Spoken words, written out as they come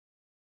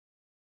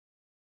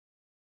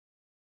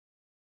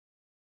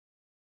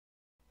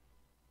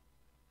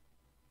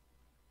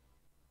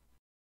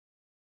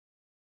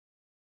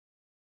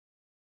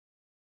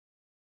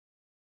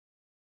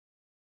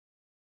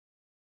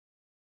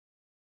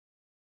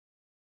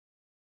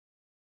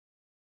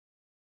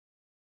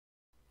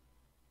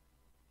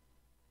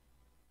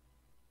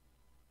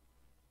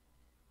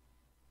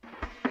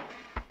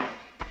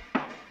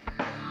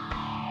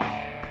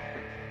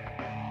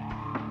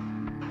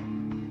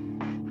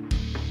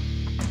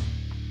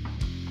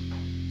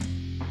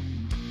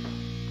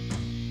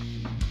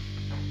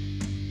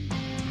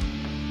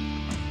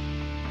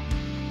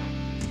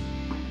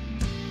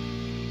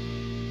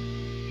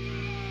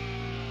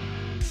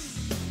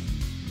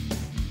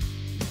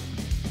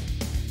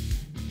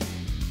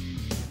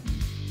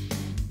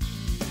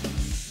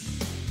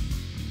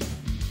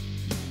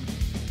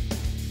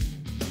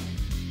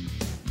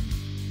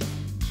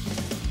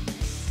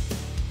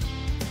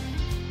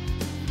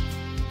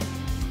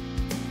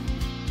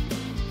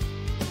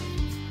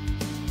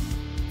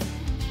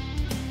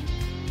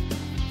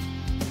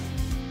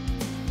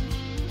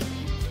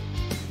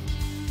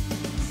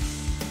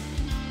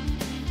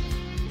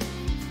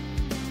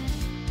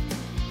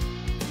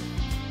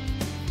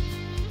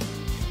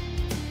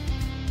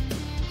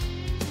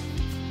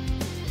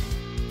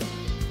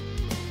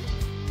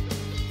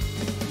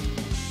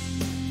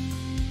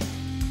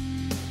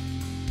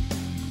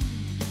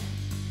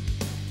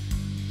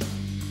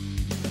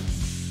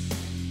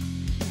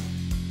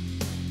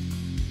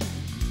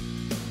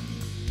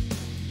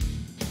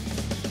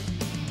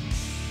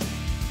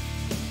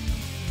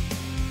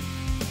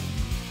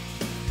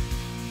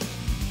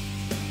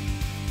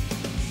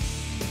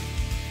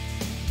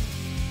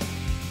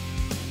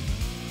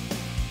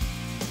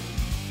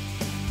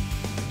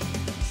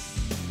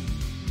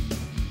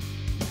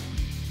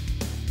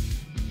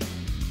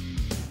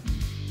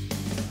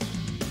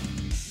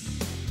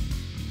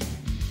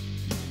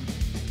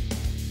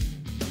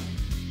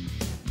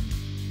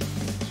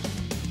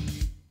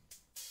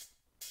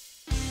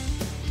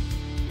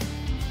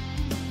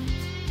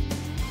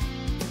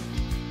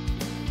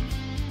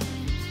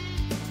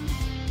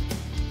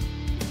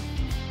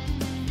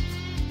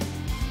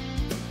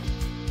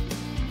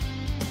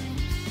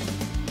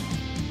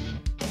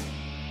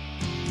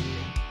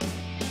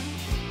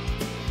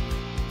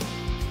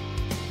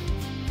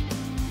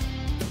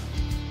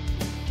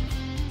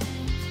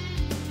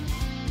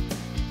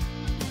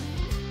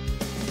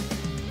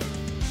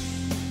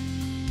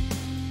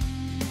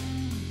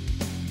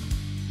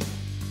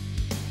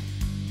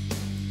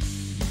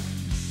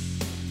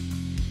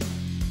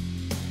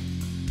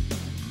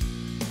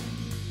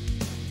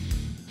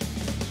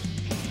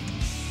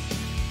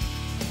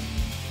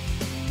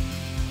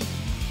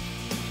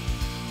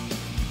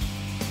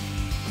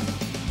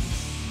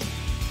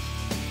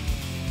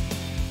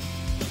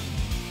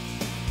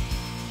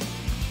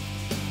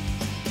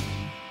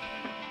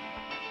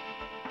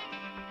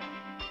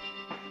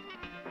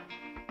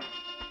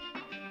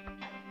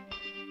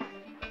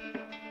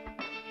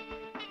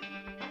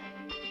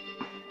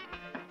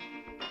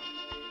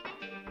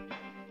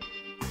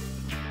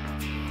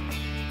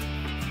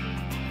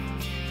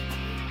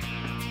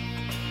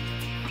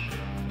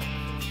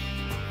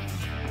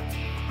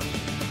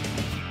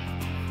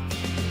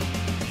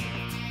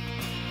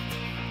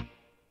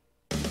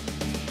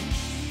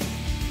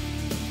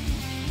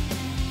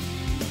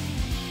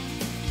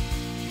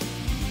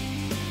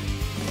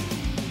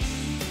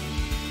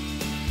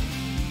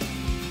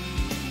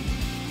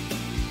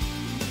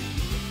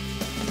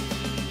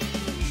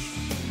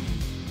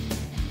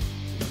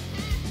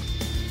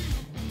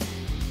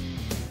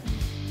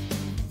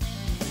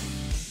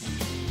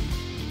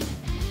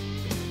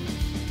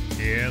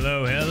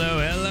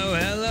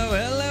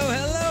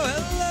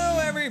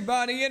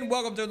everybody, and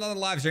welcome to another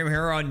live stream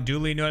here on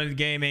Duly Noted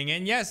Gaming.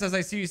 And yes, as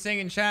I see you saying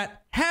in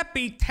chat,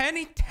 happy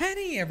Tenny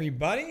Tenny,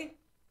 everybody.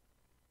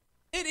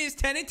 It is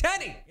Tenny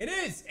Tenny. It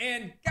is,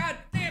 and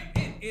goddamn,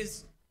 it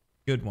is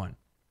a good one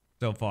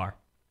so far,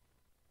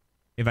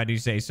 if I do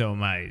say so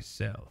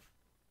myself.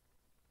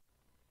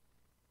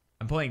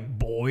 I'm playing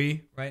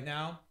Boy right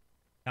now.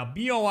 Now,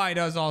 BOI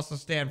does also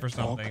stand for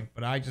something,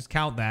 but I just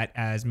count that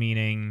as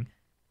meaning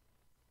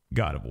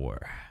God of War.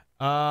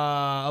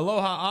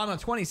 Aloha Anna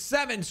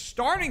 27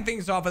 starting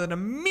things off with an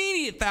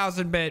immediate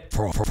 1000-bit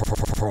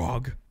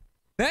frog.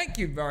 Thank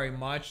you very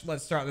much.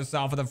 Let's start this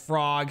off with a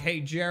frog.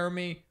 Hey,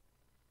 Jeremy.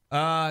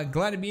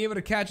 Glad to be able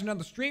to catch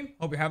another stream.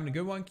 Hope you're having a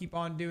good one. Keep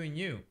on doing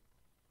you.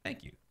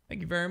 Thank you.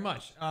 Thank you very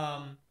much.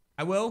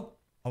 I will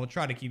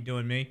try to keep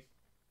doing me.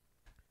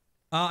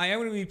 I am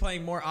going to be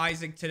playing more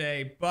Isaac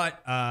today,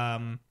 but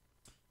got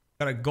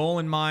a goal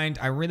in mind.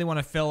 I really want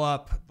to fill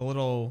up the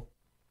little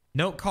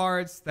note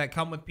cards that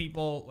come with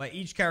people. Like,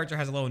 each character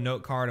has a little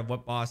note card of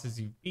what bosses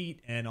you beat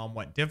and on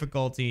what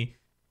difficulty.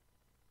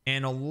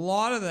 And a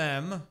lot of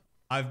them,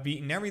 I've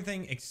beaten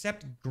everything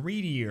except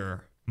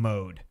Greedier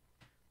mode,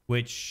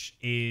 which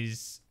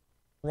is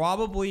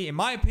probably, in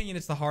my opinion,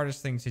 it's the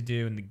hardest thing to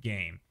do in the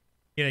game.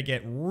 You gotta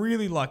get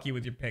really lucky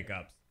with your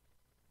pickups.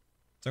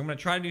 So I'm going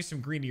to try to do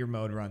some Greedier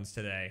mode runs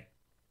today.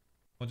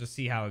 We'll just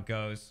see how it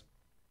goes.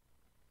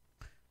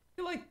 I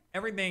feel like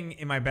everything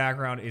in my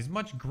background is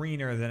much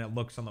greener than it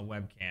looks on the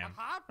webcam.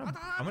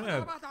 I'm going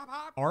to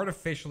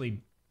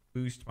artificially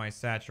boost my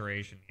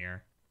saturation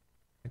here.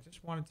 I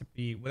just want it to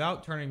be,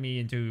 without turning me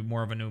into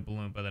more of an Oompa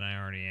Loompa than I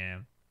already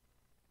am.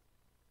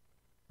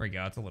 There we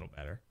go. It's a little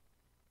better.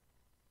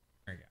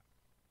 There we go.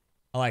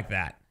 I like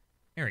that.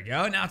 There we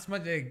go. Now it's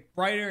much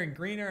brighter and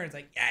greener. It's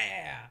like,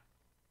 yeah.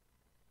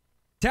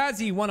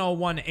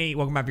 Tazzy1018,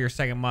 welcome back for your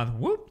second month.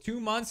 Whoop, 2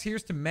 months.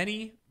 Here's to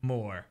many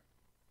more.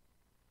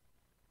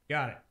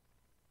 Got it.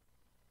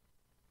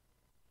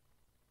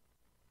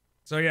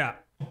 So yeah,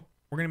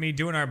 we're gonna be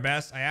doing our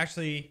best. I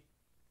actually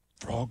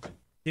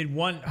did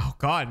one. Oh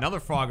god, another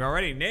frog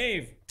already.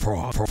 Nave.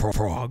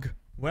 Frog.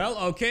 Well,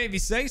 okay, if you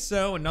say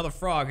so. Another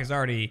frog has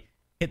already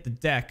hit the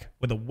deck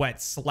with a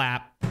wet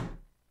slap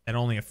that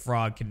only a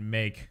frog can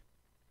make.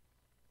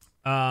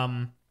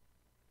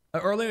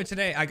 Earlier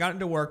today, I got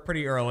into work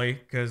pretty early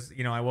because,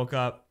 you know, I woke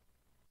up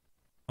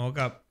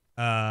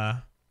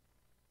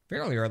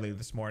fairly early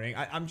this morning.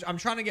 I'm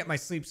trying to get my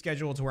sleep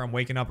schedule to where I'm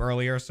waking up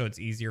earlier, so it's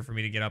easier for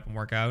me to get up and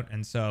work out.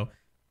 And so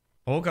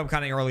I woke up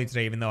kind of early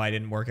today, even though I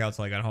didn't work out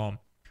till I got home.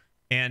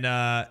 And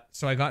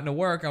so I got into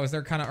work. I was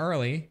there kind of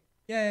early.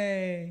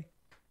 Yay!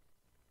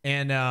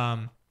 And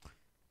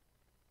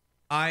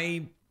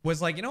I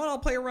was like, you know what? I'll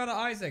play a run of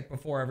Isaac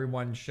before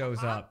everyone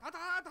shows up.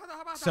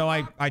 So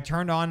I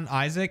turned on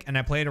Isaac and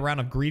I played around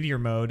a Greedier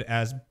mode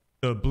as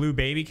the blue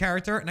baby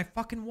character, and I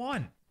fucking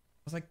won. I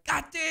was like,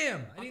 God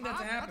damn, I need that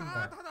to happen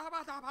more.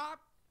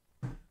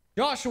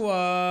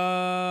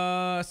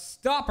 Joshua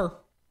Stopper,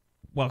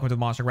 welcome to the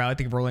Monster Rally.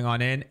 Thank you for rolling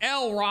on in.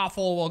 L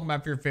Raffle, welcome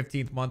back for your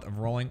 15th month of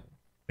rolling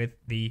with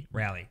the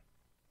rally.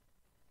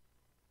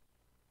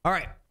 All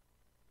right,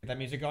 get that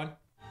music going.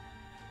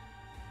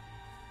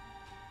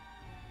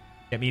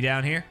 Get me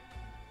down here.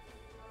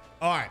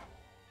 All right.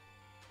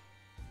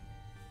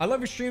 I love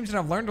your streams, and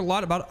I've learned a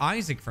lot about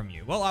Isaac from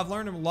you. Well, I've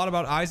learned a lot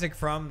about Isaac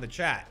from the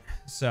chat.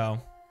 So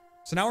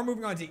now we're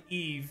moving on to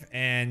Eve.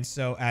 And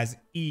so as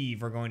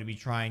Eve, we're going to be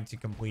trying to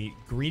complete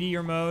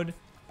Greedier mode,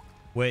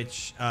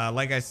 which,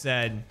 like I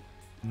said,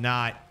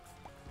 not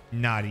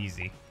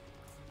easy.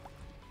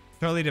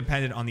 Totally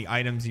dependent on the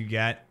items you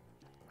get.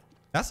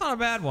 That's not a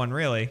bad one,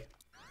 really.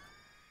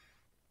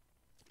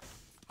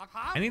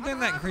 Anything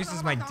that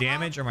increases my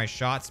damage or my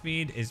shot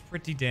speed is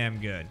pretty damn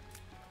good.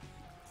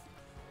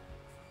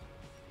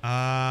 Oh,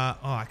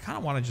 I kind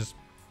of want to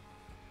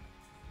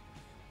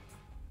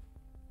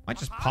might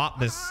just pop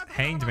this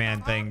hanged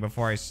man thing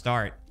before I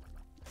start.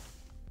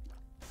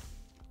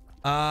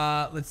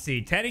 Let's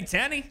see. Tenny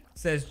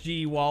says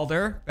G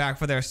Walder, back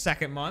for their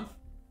second month.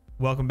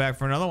 Welcome back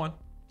for another one.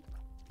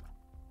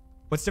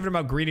 What's different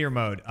about Greedier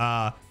mode?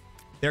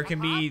 There can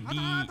be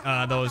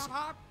the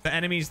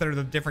enemies that are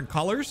the different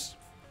colors,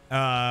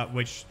 so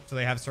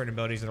they have certain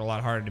abilities that are a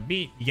lot harder to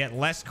beat. You get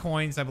less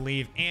coins, I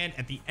believe, and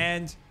at the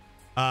end,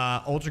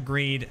 Ultra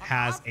Greed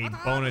has a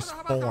bonus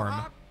form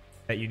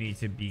that you need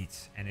to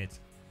beat, and it's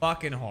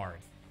fucking hard.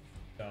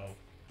 So,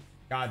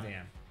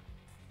 goddamn.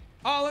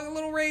 Oh, look, a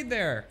little raid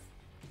there.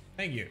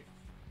 Thank you.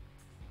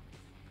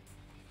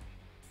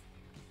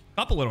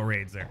 Couple little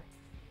raids there.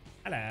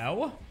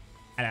 Hello.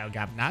 Hello,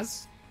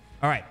 governors.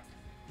 All right.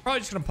 Probably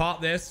just gonna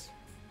pop this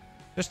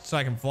just so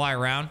I can fly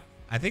around.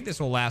 I think this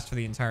will last for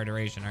the entire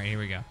duration. All right, here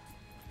we go.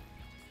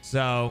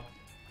 So,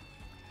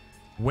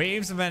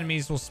 waves of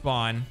enemies will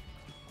spawn.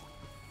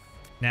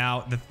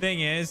 Now, the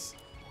thing is,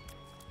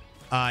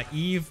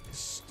 Eve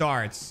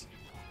starts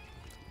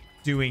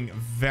doing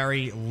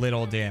very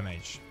little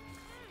damage.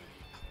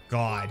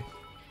 God.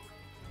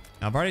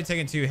 Now, I've already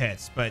taken 2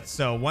 hits, but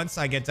so once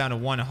I get down to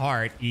 1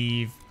 heart,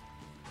 Eve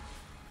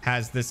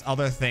has this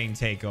other thing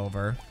take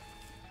over.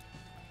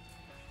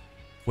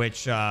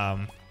 which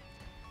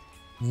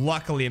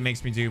luckily it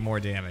makes me do more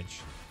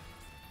damage.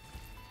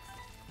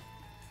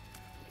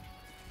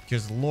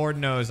 Because Lord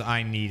knows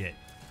I need it.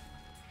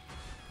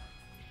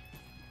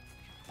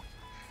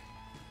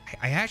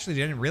 I actually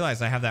didn't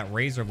realize I have that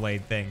razor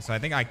blade thing, so I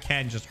think I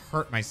can just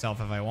hurt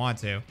myself if I want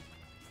to.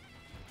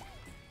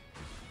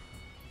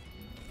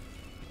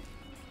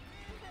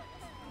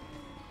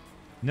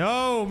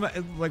 No,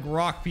 like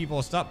rock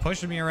people, stop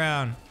pushing me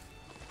around.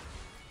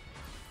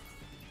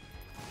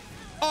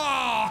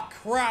 Oh,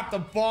 crap, the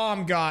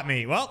bomb got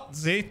me. Well,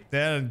 see,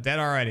 dead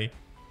already.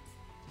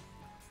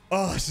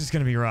 Oh, this is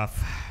gonna be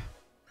rough.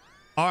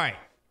 All right,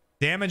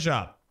 damage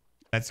up.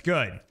 That's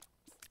good.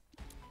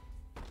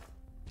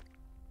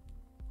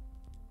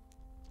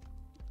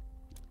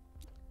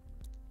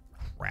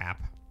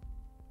 Crap.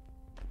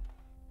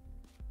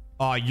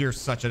 Oh, you're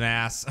such an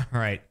ass. All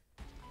right.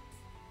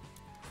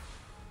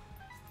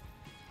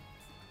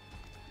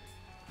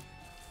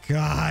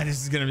 God,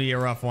 this is going to be a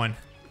rough one.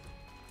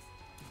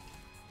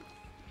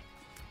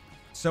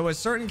 So with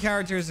certain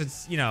characters,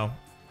 it's, you know,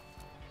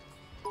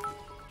 a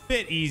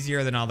bit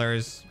easier than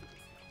others.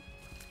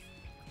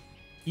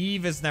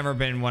 Eve has never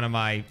been one of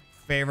my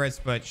favorites,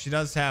 but she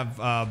does have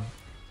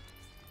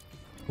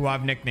who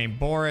I've nicknamed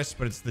Boris,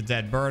 but it's the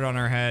dead bird on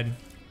her head.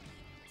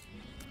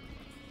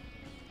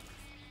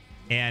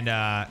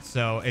 And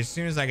so as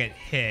soon as I get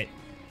hit,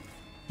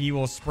 he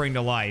will spring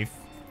to life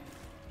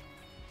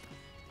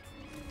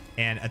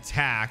and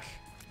attack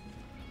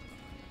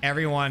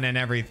everyone and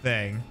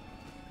everything.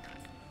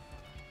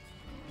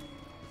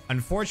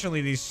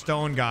 Unfortunately, these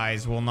stone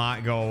guys will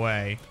not go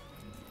away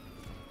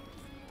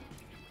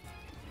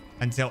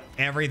until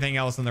everything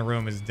else in the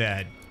room is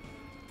dead.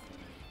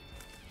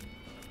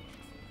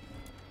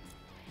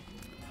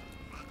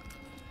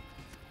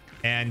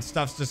 And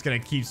stuff's just gonna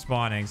keep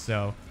spawning,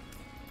 so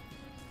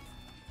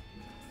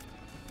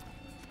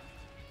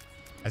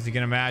as you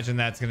can imagine,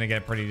 that's gonna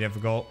get pretty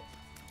difficult.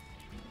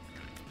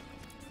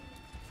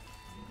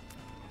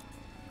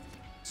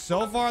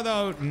 So far,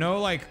 though,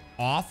 no, like,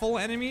 awful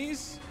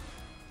enemies.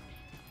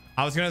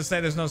 I was gonna say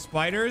there's no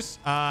spiders,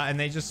 and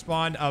they just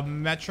spawned a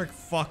metric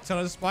fuck ton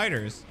of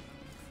spiders.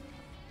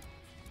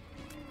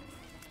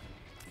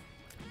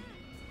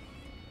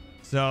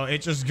 So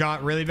it just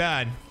got really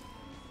bad.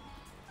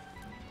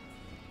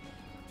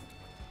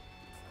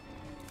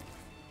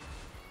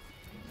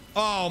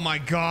 Oh my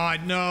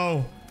god,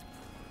 no.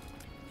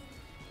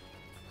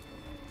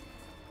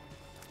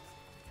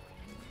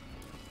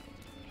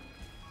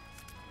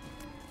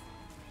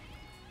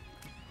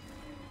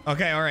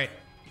 Okay, all right.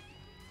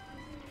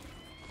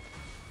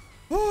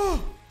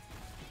 And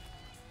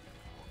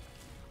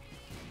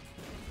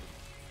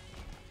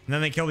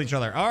then they killed each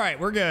other. All right,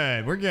 we're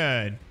good. We're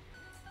good.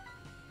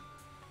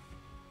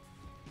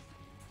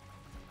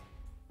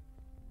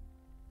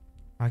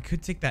 I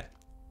could take that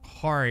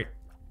heart.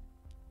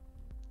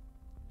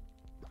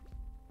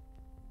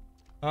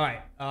 All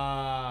right.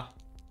 I'm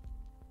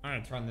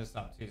gonna turn this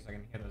up too so I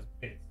can hear those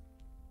bits.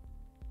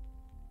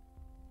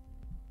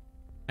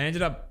 I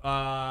ended up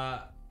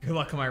good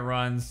luck on my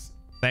runs.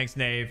 Thanks,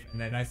 Nave. And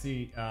then I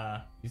see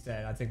you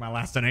said I take my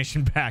last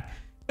donation back.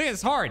 I think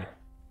it's hard.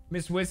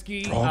 Miss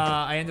Whiskey,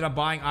 I ended up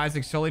buying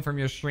Isaac solely from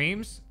your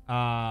streams.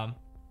 But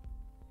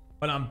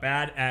I'm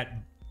bad at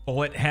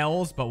bullet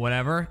hells, but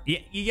whatever.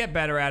 You get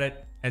better at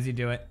it as you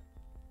do it.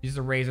 Use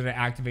the razor to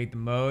activate the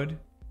mode.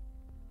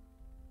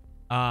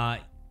 I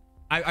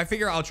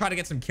figure I'll try to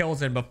get some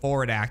kills in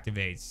before it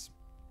activates.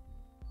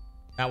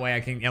 That way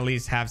I can at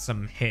least have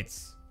some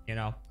hits, you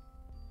know.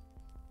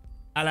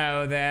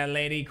 Hello there,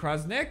 Lady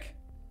Kruznik.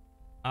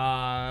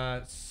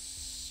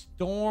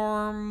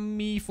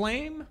 Stormy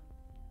Flame?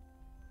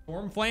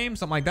 Storm Flame,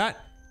 something like that.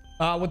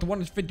 With the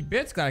 150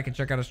 bits, glad I can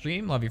check out a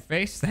stream. Love your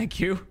face, thank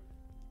you.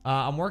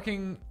 I'm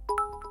working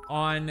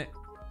on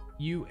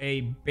you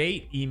a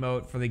bait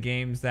emote for the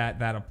games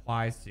that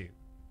applies to.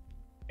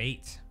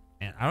 Bait.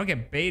 And I don't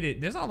get baited.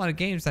 There's not a lot of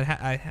games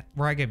that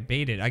where I get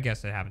baited. I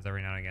guess it happens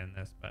every now and again in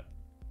this, but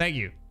thank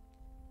you.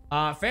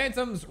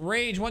 Phantoms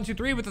Rage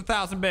 123 with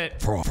 1,000 bit.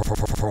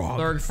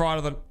 Third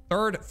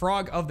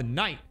frog of the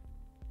night.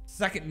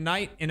 Second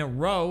night in a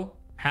row.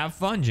 Have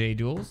fun, J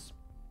Duels.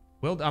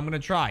 I'm gonna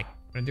try. I'm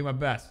gonna do my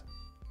best.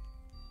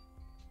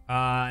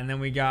 And then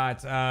we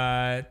got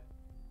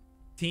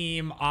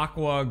Team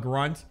Aqua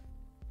Grunt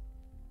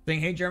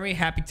saying, hey Jeremy,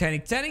 happy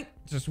Tenny.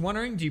 Just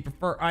wondering, do you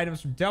prefer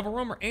items from Devil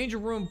Room or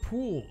Angel Room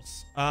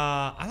pools?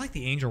 I like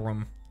the Angel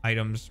Room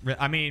items.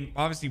 I mean,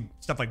 obviously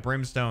stuff like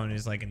Brimstone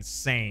is like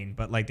insane,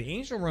 but like the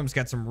Angel Room's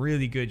got some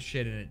really good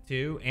shit in it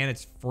too, and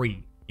it's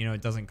free. You know,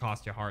 it doesn't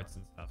cost you hearts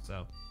and stuff.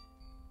 So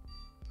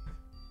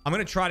I'm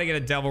gonna try to get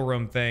a Devil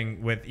Room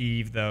thing with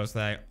Eve though, so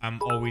that I'm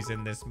always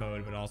in this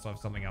mode, but also have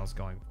something else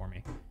going for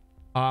me.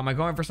 Am I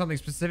going for something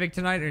specific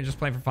tonight, or just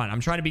playing for fun? I'm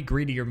trying to be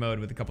greedier mode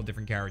with a couple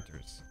different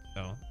characters.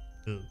 So,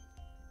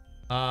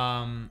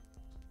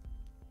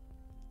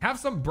 have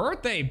some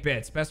birthday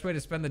bits. Best way to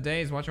spend the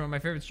day is watching one of my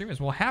favorite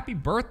streamers. Well, happy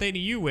birthday to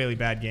you, Whaley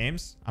Bad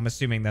Games. I'm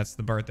assuming that's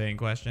the birthday in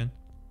question.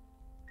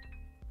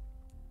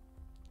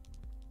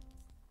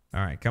 All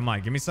right, come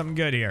on. Give me something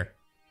good here.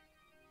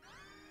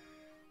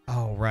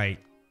 Oh, right.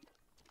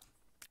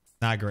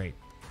 Not great.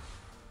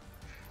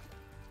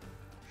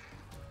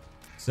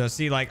 So,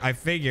 see, like, I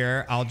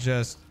figure I'll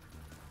just,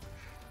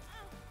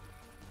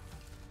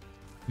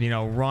 you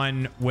know,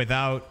 run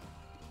without...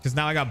 Because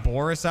now I got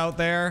Boris out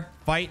there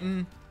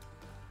fighting.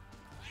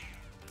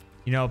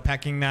 You know,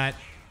 pecking that...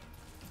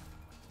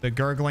 The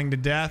gurgling to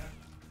death.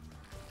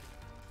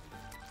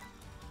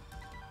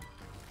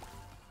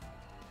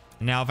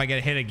 Now, if I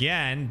get hit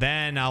again,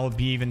 then I'll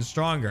be even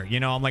stronger. You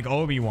know, I'm like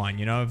Obi-Wan.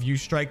 You know, if you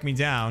strike me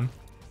down,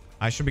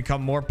 I should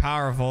become more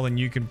powerful than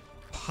you can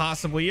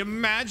possibly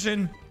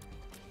imagine.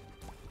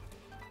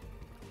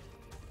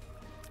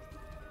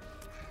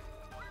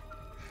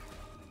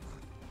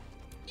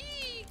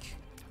 Eek.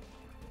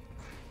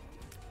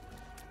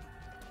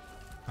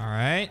 All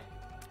right.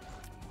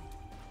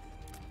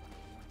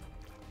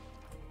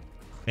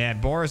 Man,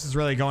 Boris is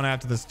really going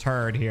after this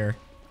turd here.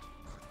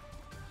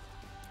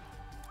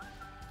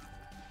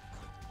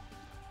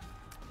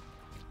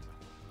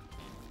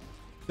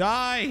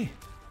 Die!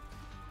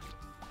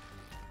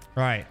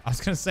 Right. I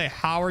was going to say,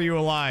 how are you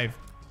alive?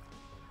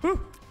 Whew.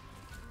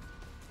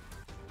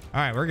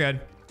 All right, we're good.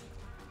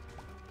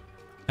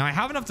 Now, I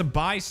have enough to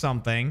buy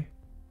something,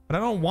 but I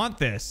don't want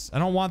this. I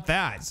don't want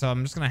that. So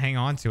I'm just going to hang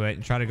on to it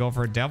and try to go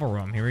for a devil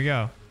room. Here we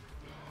go.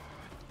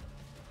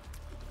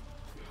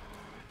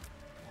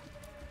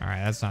 All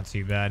right, that's not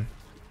too bad.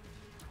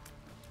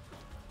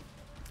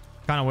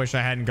 Kind of wish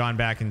I hadn't gone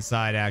back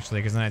inside, actually,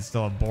 because then I'd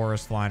still have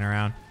Boris flying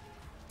around.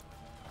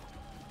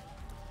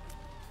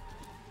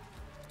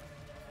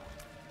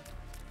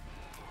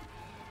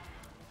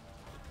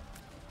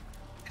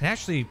 And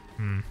actually,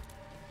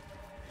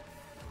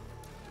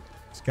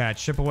 just gotta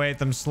chip away at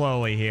them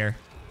slowly here.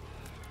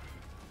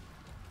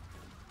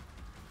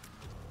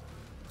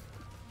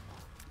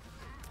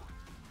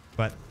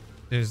 But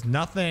there's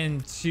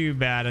nothing too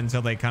bad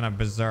until they kind of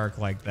berserk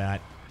like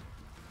that.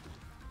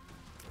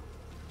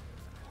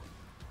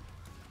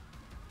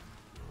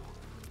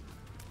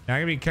 Now I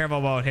gotta be careful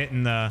about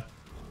hitting the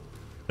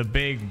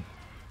big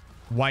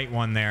white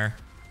one there.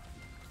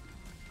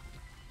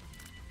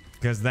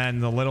 Because then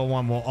the little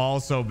one will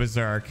also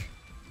berserk.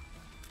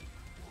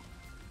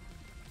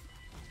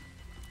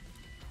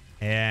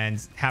 And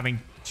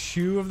having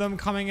two of them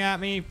coming at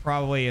me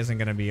probably isn't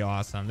going to be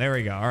awesome. There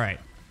we go. All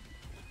right.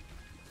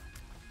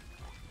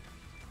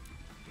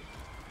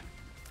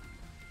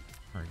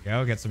 There we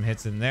go. Get some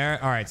hits in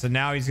there. All right. So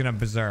now he's going to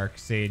berserk.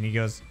 See, and he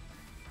goes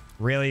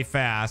really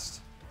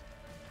fast.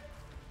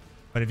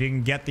 But if you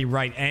can get the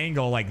right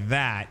angle like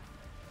that,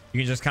 you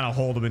can just kind of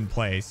hold him in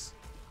place.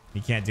 He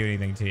can't do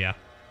anything to you.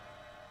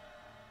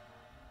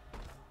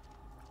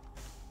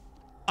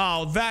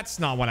 Oh, that's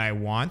not what I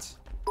want.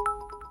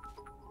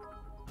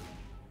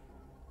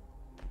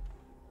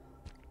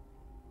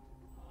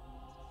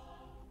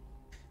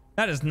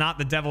 That is not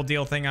the devil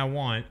deal thing I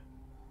want.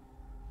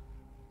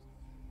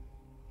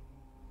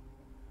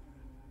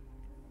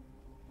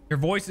 Your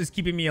voice is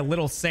keeping me a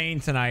little sane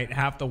tonight.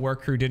 Half the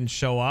work crew didn't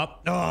show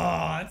up. Oh,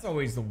 that's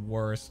always the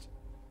worst.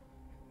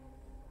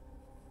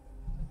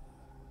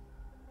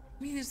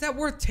 I mean, is that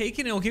worth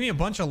taking? It'll give me a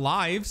bunch of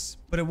lives,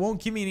 but it won't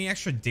give me any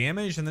extra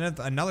damage. And then if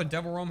another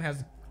devil room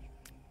has...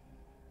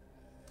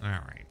 All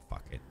right,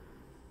 fuck it.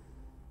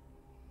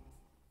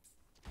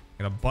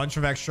 Got a bunch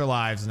of extra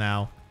lives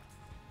now.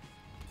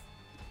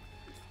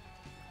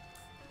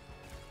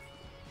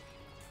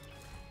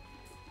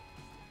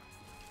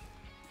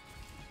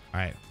 All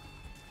right.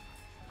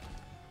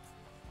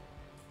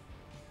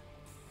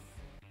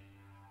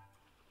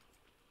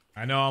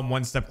 I know I'm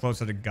one step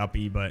closer to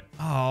Guppy, but...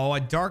 Oh, a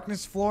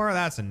darkness floor?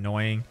 That's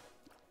annoying.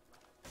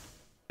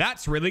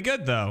 That's really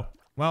good, though.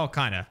 Well,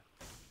 kind of.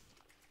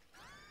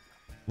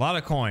 A lot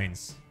of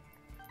coins.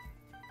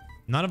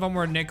 None of them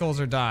were nickels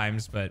or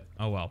dimes, but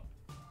oh well.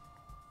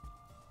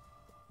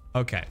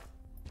 Okay.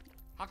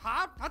 Oh,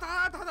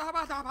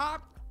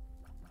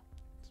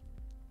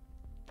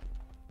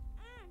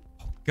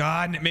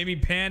 God, it made me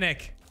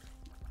panic.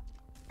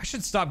 I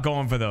should stop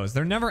going for those.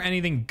 They're never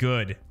anything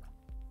good.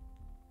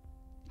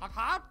 I'm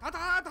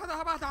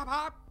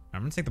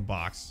gonna take the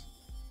box.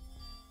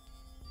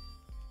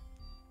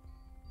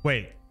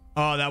 Wait.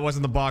 Oh, that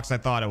wasn't the box I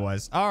thought it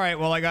was. All right,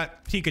 well, I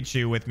got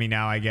Pikachu with me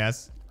now, I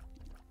guess.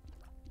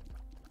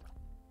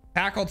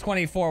 Packle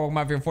 24, welcome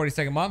back for your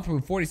 42nd month. We're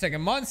 42nd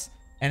months,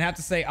 and have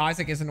to say,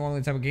 Isaac isn't normally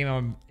the type of game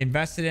I'm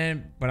invested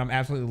in, but I'm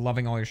absolutely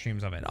loving all your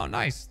streams of it. Oh,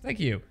 nice. Thank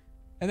you.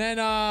 And then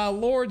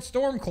Lord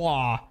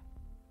Stormclaw.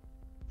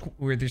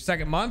 With your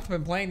second month,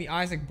 been playing the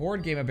Isaac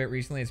board game a bit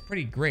recently. It's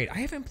pretty great. I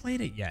haven't played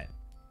it yet.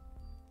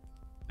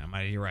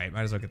 You're right.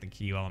 Might as well get the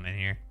key while I'm in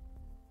here.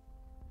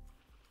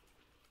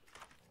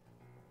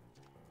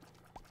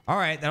 All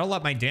right, that'll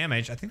up my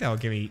damage. I think that'll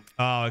give me...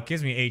 Oh, it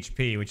gives me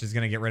HP, which is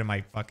going to get rid of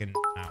my fucking...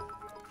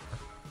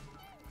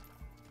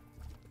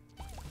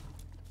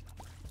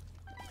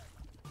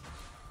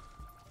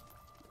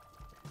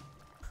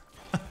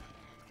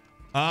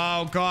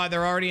 Oh, God,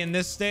 they're already in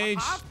this stage?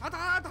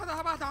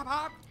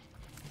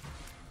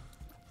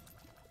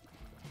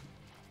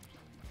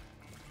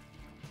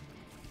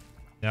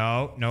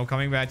 Oh, no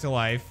coming back to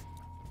life.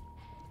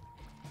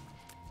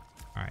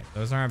 All right,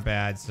 those aren't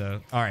bad.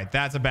 So, all right,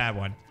 that's a bad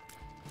one.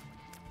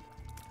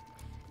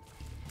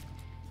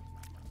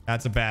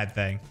 That's a bad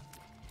thing.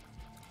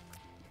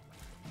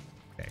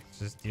 Okay,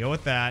 just deal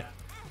with that.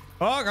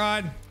 Oh,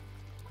 God.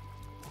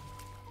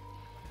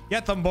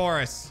 Get them,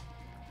 Boris.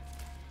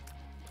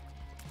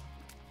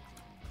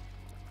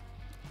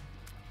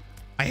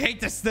 I hate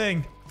this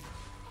thing.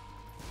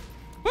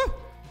 Woo!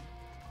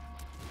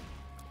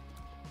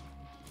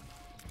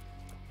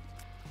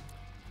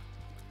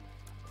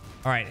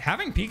 All right,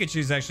 having Pikachu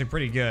is actually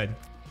pretty good.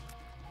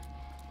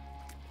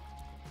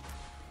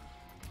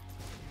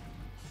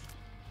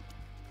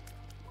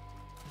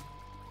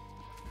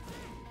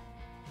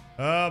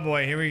 Oh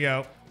boy, here we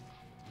go.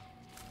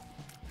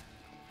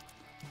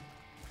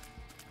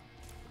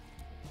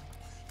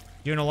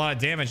 Doing a lot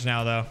of damage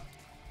now, though.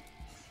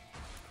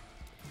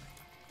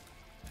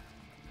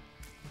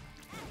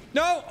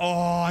 No!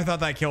 Oh, I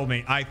thought that killed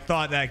me. I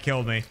thought that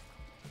killed me.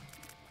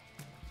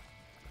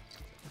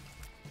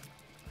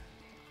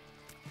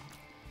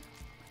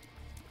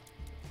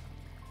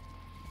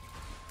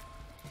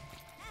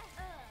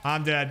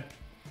 I'm dead.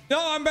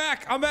 No, I'm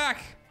back. I'm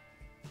back.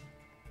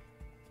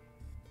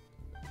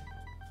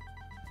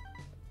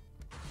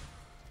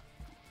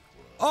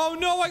 Oh,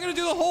 no. I gotta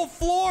do the whole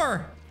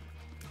floor.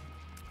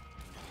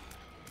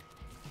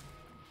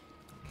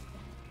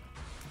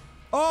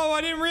 Oh,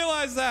 I didn't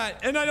realize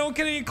that. And I don't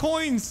get any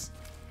coins.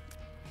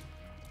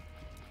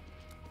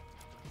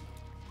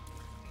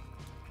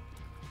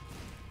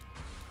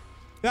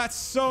 That's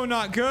so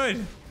not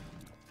good.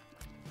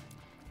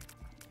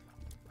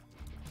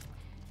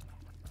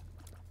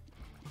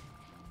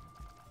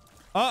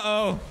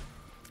 Uh-oh.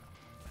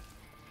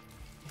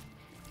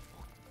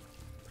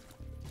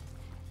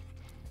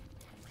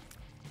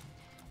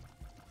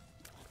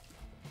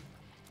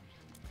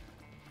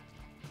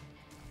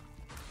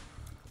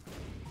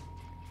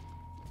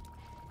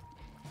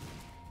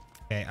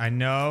 Okay, I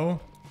know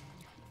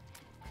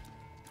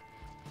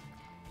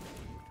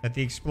that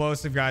the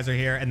explosive guys are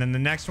here, and then the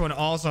next one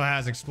also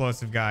has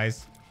explosive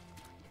guys.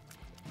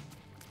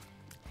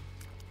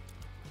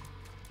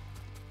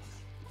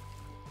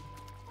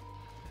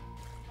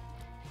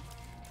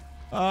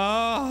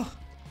 Oh.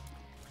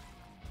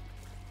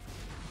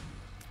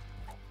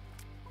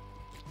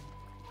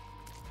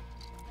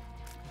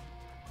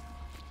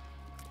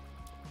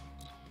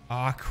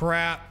 Oh,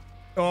 crap.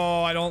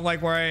 Oh, I don't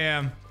like where I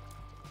am.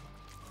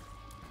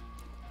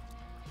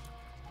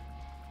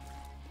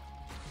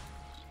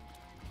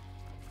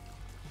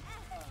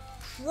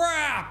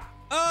 Crap.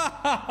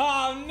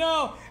 Oh,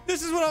 no.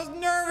 This is what I was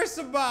nervous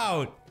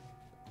about.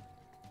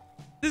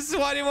 This is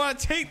why I didn't want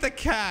to take the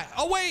cat.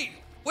 Oh, wait.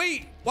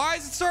 Wait. Why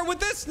does it start with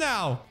this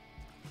now?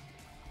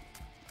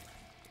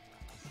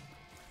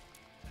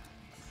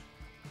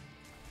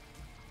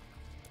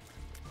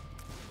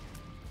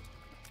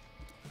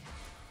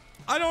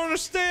 I don't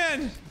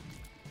understand.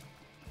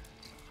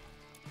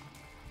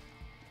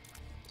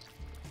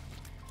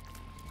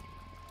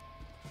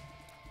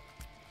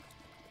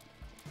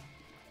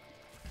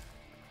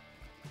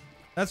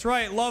 That's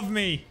right. Love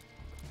me.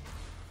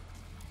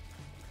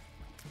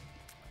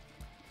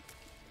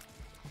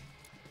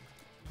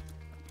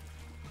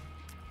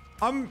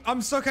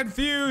 I'm so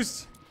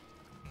confused.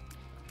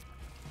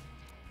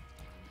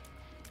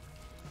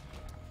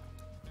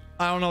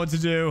 I don't know what to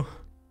do.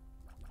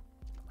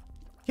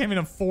 Can't even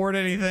afford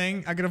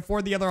anything. I can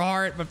afford the other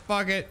heart, but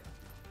fuck it.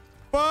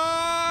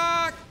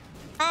 Fuck!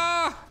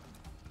 Ah!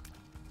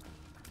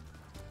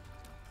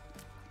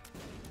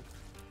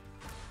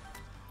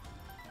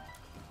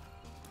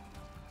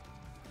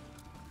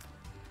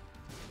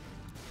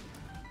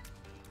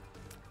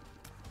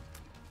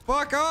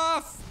 Fuck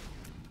off!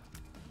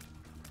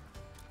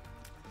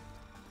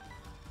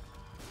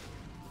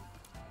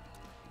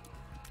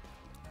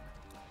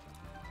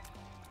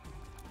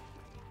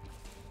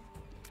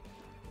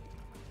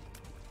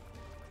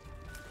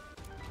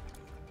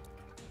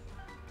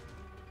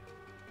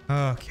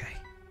 Okay.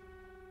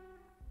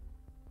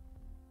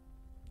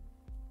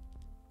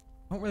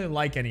 I don't really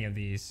like any of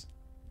these.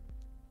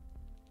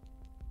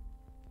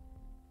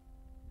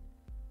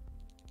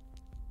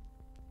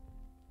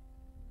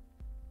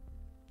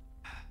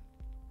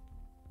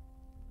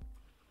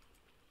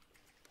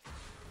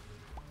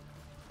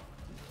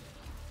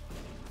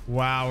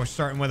 Wow, we're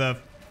starting with a...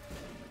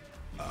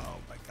 Oh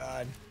my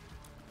god.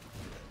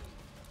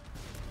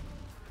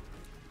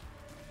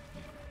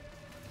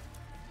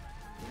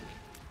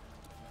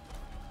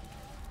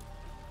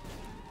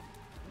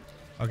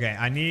 Okay,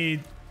 I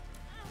need...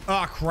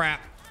 Oh,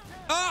 crap.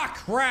 Oh,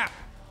 crap.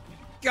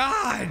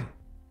 God.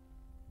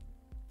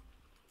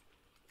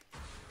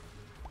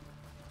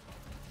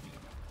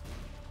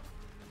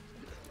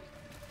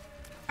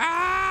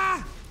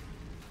 Ah!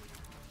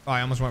 Oh,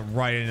 I almost went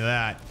right into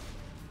that.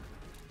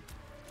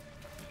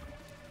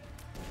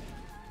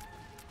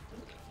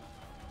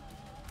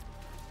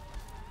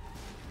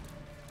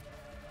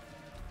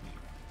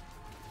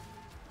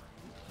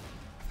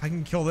 If I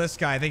can kill this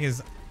guy, I think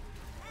is...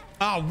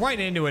 Oh, right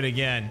into it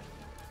again.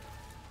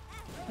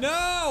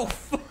 No!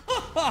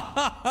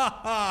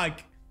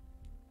 Fuck!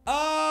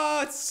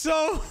 Oh, it's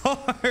so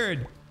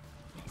hard.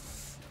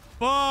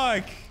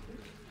 Fuck.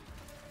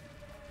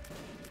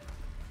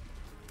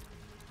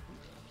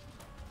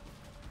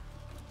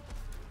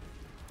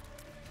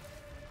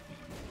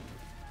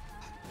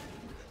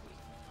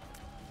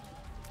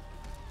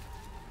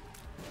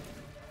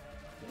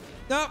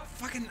 No,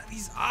 fucking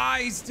these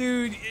eyes,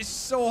 dude. It's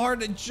so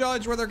hard to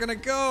judge where they're gonna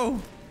go.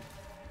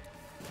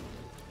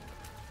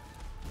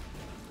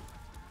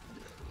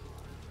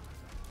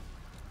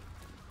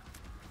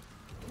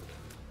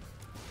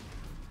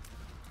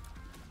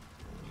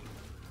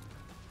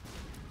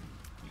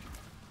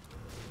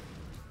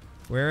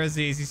 Where is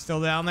he? Is he still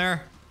down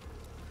there?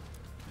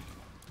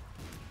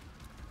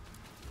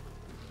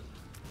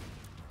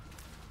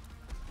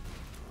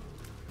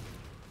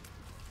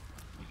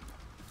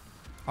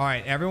 All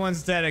right,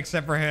 everyone's dead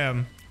except for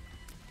him.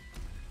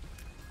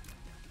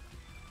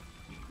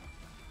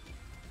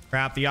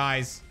 Crap, the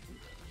eyes.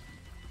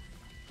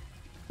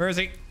 Where is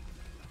he?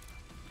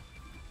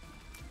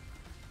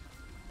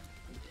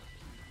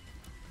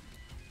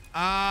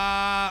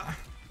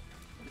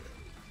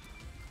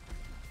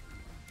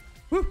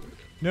 Whew.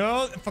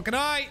 No, the fucking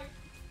eye.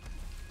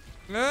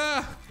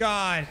 Ugh,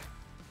 God.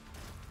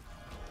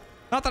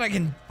 Not that I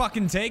can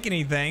fucking take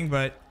anything,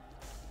 but...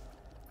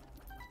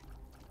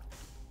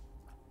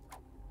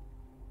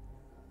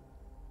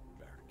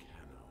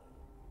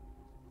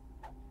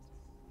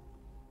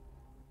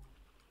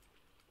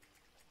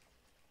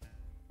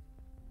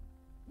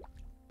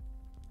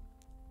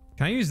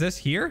 Can I use this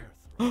here?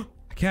 I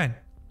can.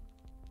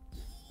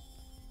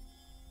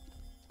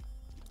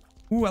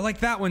 Ooh, I like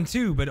that one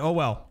too, but oh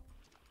well.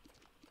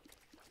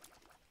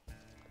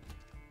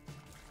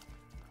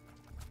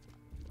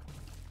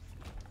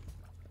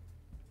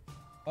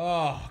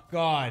 Oh,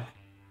 God.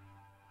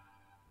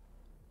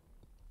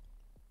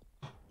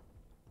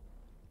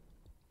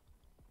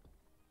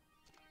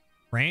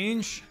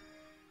 Range?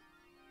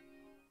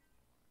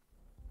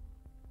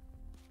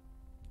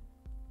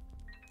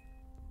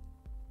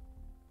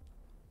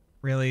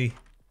 Really?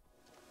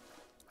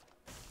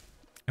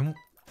 And,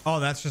 oh,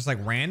 that's just like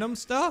random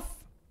stuff?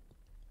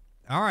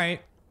 All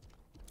right.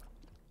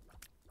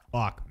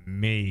 Fuck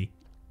me.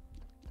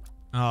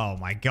 Oh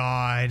my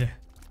God.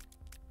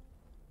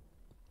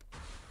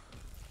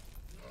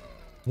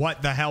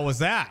 What the hell was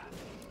that?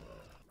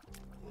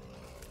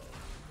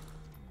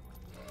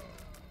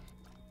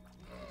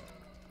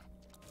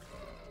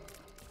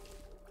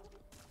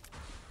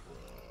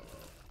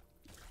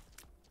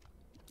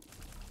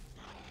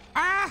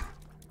 Ah!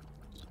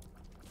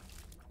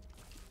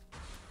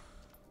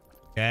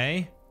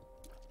 Okay.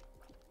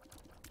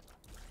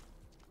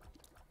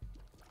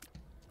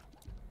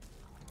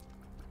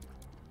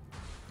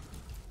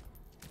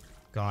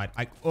 God,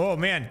 oh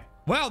man.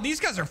 Wow, these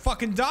guys are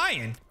fucking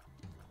dying.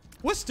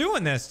 What's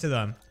doing this to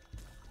them?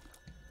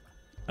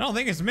 I don't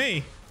think it's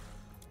me.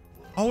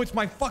 Oh, it's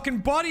my fucking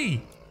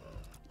buddy.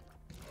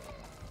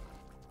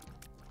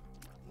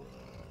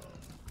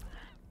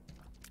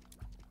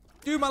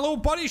 Dude, my little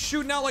buddy's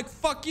shooting out like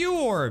fuck you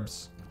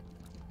orbs.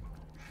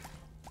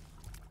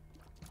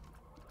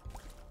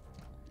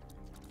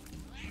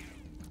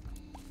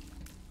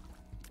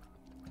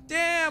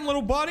 Damn,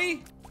 little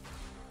buddy.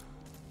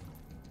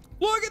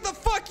 Look at the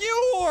fuck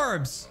you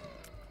orbs.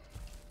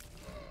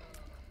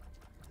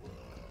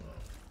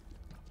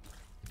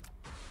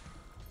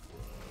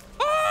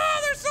 Oh,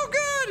 they're so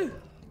good.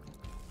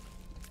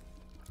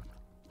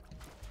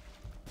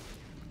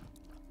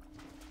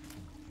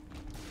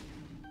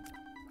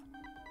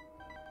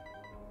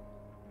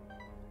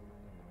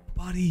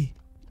 Buddy.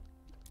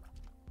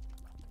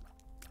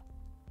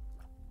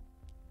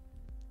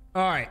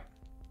 All right.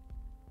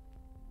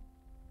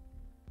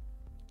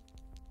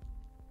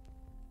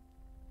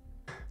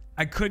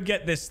 I could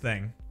get this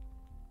thing.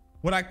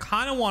 What I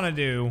kind of want to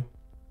do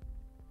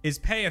is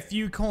pay a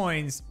few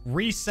coins,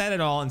 reset it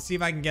all, and see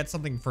if I can get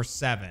something for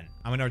 7.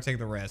 I'm going to take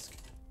the risk.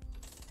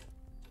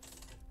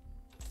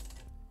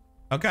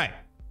 Okay.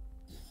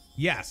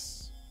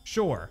 Yes.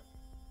 Sure.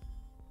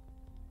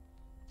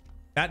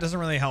 That doesn't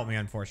really help me,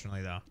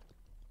 unfortunately, though.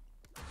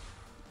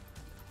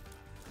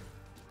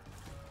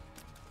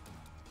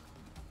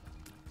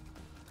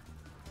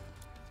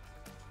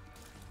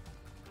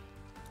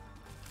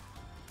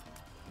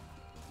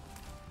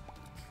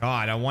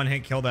 God, I one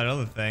hit killed that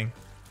other thing.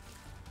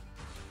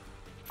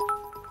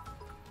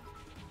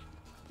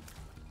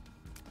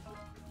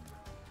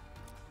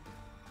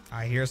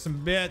 I hear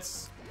some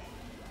bits.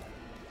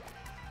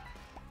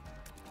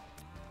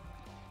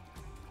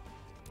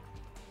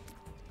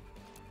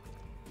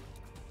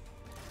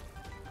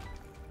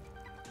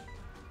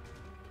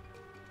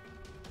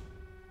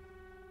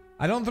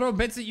 I don't throw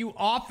bits at you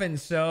often,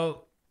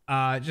 so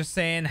just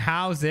saying,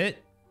 how's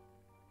it?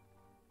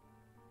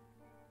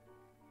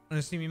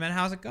 Understand me, man.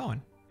 How's it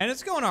going? And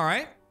it's going all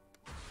right.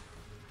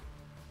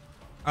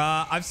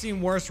 I've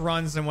seen worse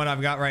runs than what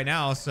I've got right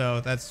now,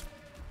 so that's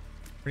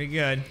pretty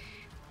good.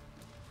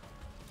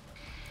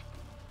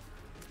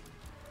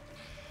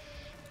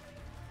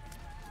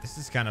 This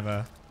is kind of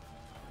a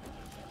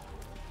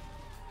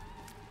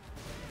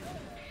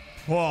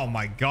Oh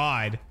my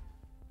God.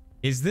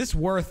 Is this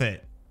worth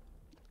it?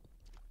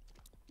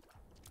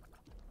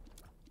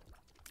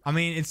 I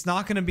mean, it's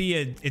not going to be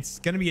it's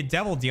going to be a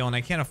devil deal, and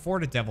I can't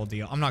afford a devil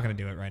deal. I'm not going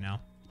to do it right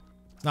now.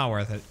 It's not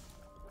worth it.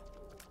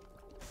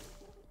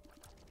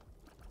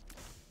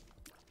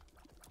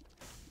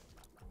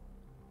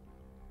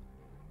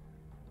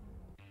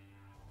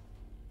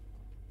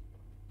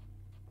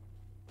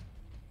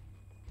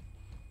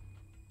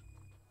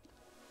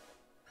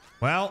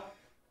 Well,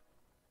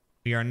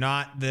 we are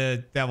not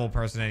the devil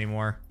person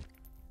anymore.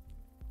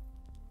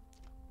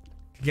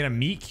 Could get a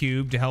meat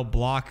cube to help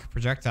block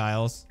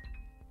projectiles.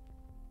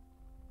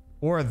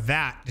 Or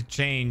that to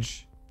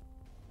change.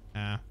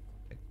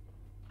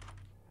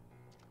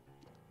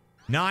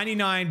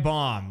 99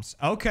 bombs.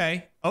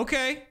 Okay.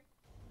 Okay.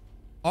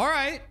 All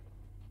right.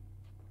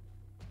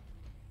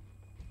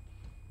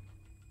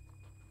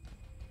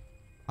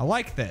 I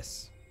like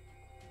this.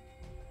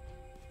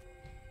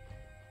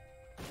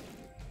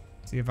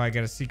 See if I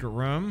get a secret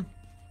room.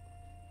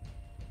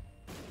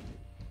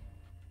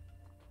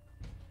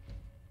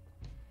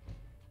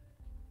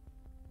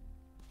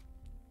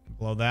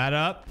 Blow that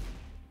up.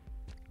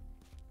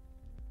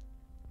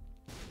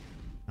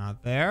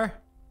 Not there.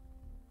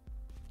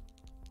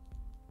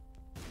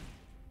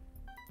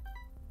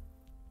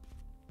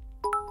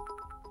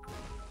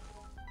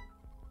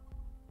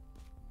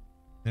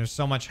 There's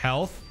so much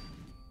health.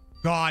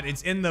 God,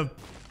 it's in the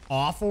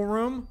awful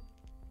room.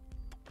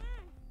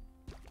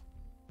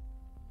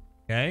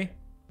 Okay.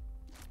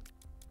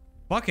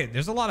 Fuck it.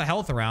 There's a lot of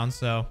health around,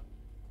 so.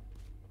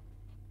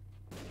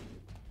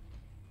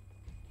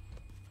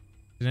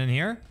 Is it in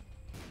here?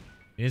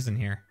 It is in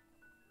here.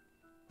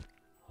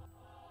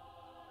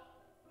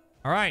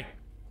 All right.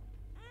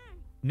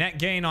 Net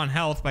gain on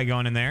health by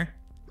going in there.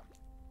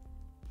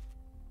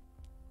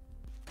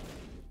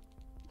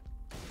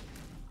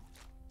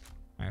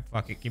 All right,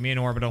 fuck it. Give me an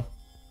orbital.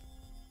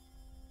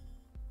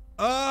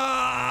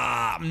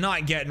 I'm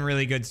not getting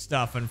really good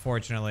stuff,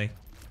 unfortunately.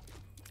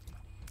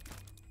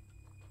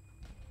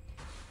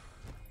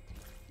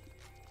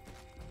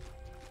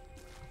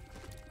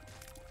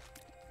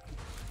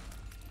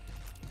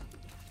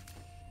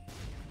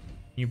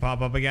 Can you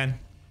pop up again?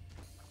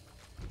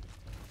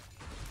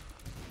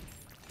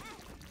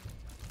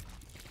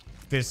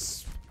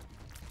 This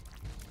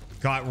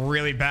got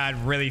really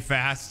bad really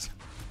fast.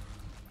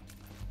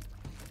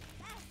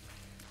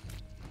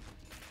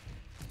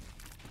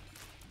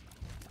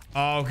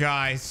 Oh,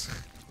 guys.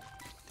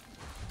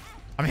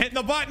 I'm hitting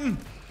the button.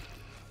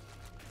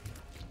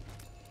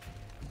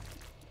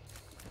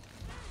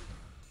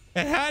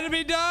 It had to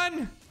be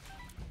done.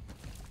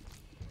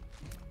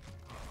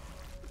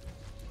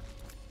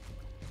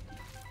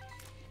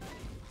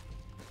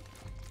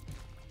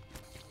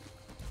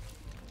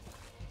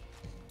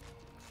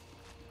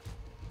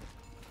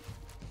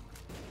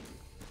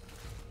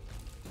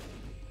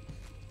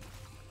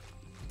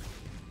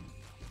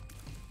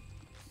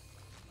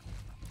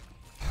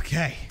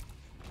 Okay.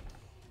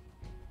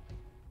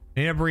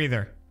 Need a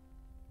breather.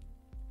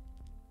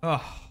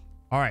 Oh,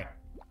 all right.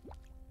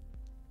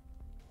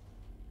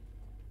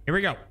 Here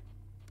we go.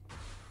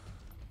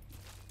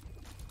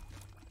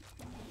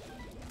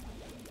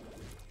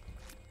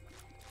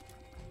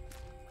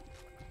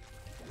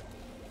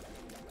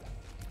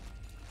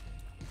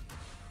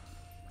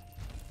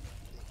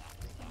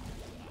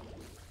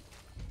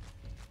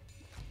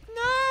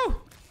 No.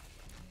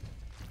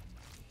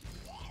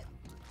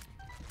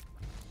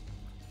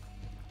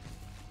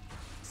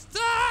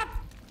 Stop.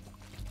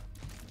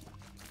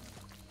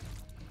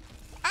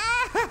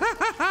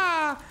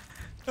 Ah!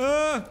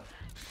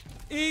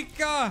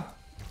 Ika.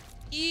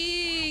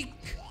 Eek.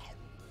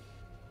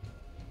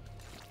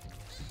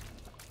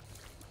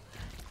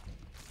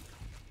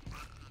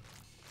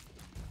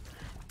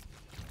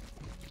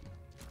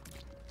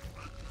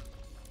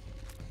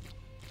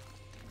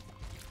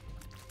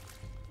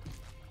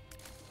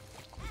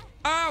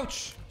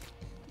 Ouch.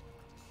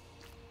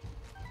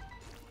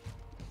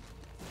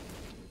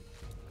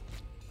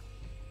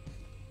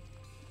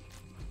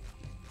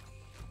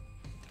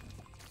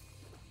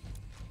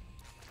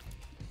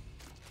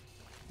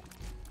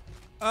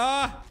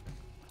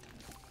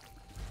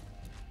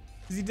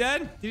 Is he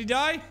dead? Did he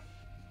die?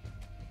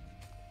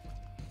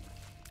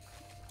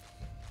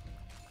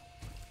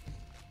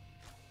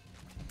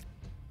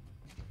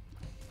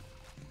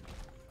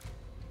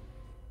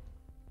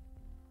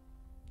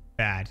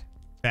 Bad.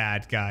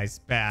 Bad, guys.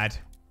 Bad.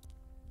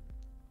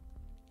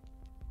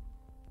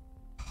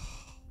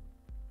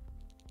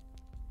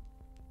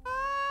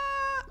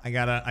 I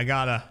gotta.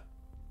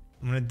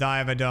 I'm gonna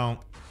die if I don't.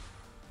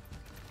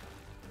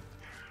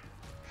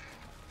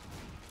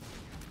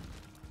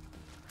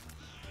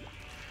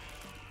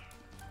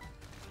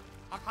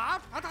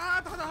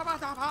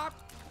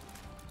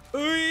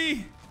 Ooh.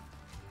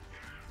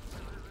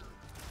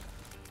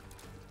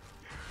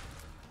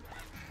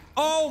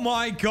 Oh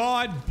my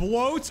god,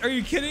 bloats? Are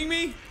you kidding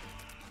me?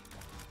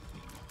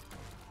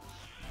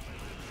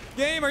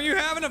 Game, are you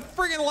having a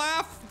friggin'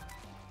 laugh?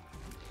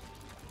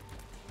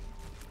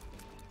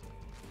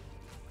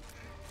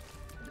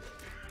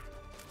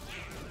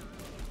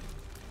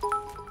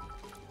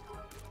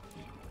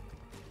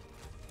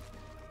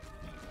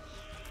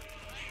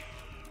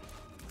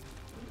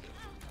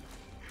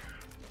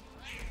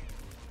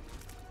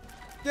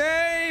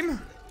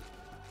 Game.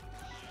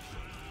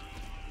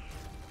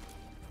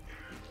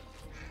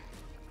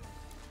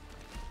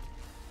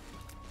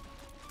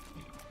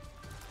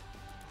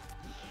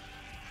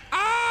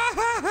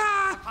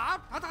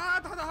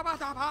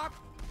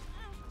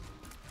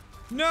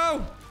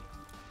 No.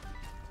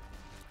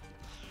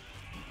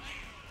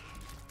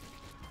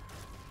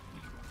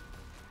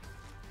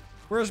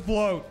 Where's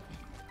Bloat?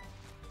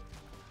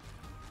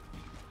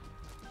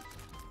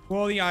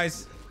 Roll the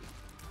eyes.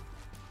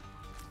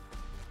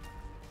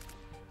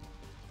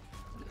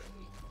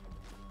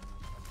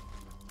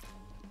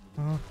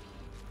 Come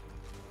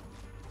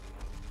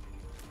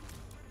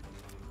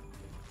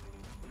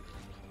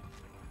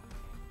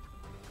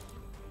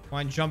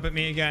on, jump at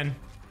me again.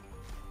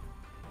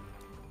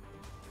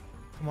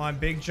 Come on,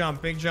 big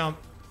jump, big jump.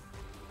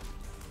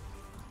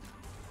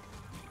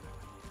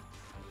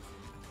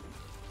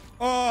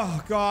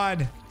 Oh,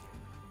 God.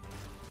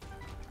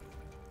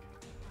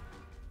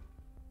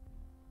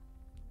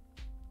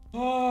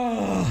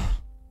 Oh.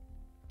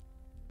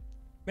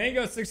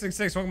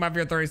 Mango666, welcome back for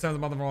your 37th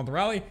month of Rolling the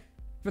Rally.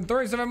 It's been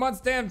 37 months.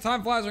 Damn,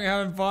 time flies when you're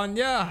having fun.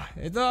 Yeah,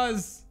 it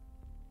does.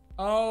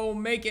 Oh,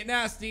 make it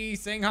nasty.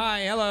 Saying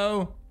hi.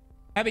 Hello.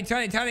 Happy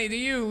Tiny Tiny to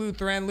you,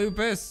 Lutheran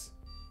Lupus.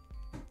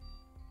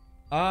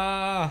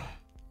 Another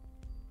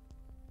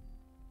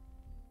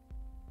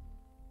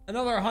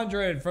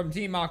 100 from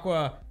Team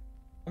Aqua.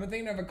 I've been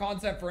thinking of a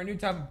concept for a new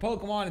type of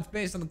Pokemon. It's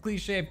based on the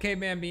cliche of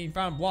caveman being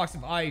found in blocks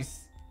of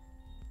ice.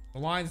 The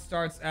line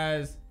starts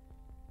as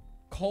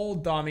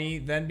Cold Dummy,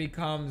 then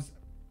becomes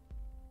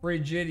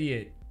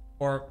Frigidiot.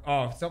 Or,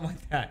 oh, something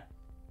like that.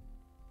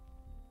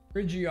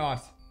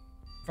 Frigiot.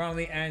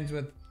 Finally ends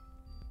with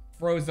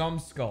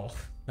Frozumskull.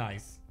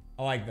 Nice.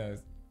 I like those.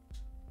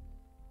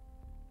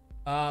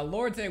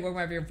 Lord Take, welcome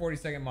back for your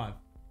 42nd month.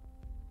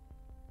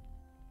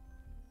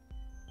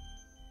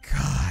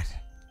 God.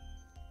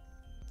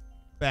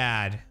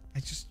 Bad.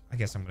 I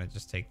guess I'm gonna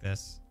just take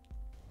this.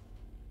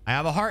 I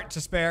have a heart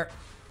to spare.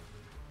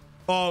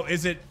 Oh,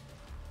 is it?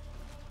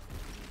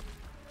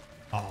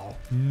 Oh,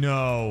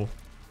 no.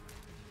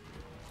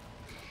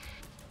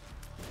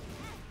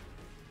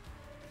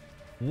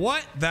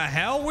 What the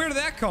hell? Where did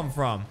that come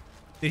from?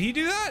 Did he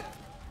do that?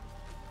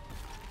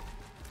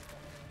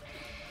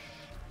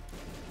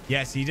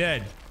 Yes, he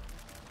did.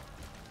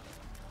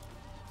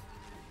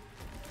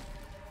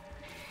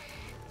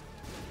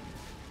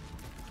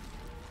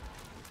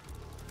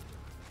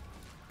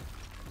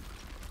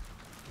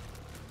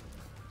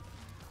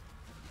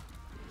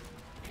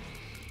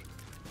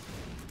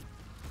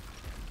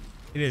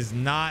 It is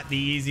not the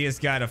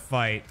easiest guy to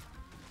fight.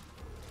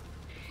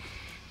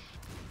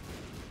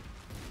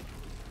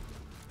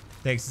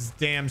 Takes his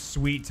damn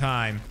sweet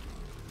time.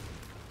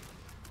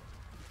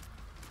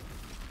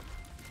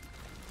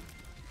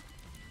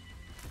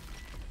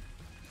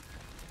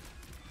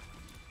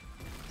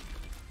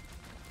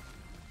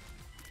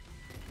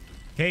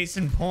 Case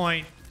in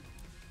point.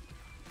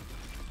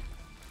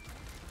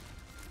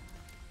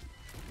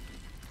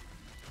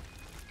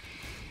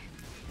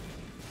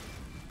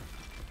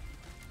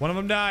 One of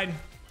them died.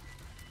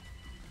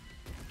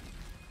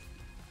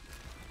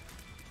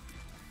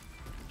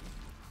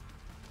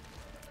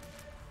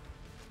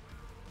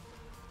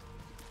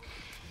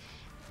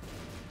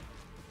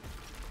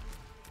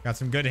 Got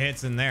some good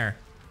hits in there.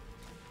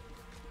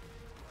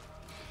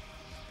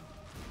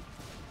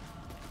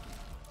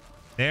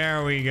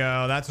 There we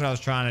go. That's what I was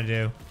trying to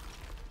do.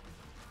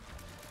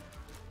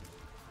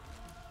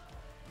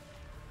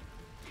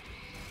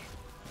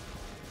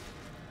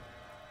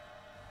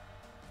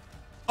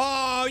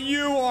 Oh,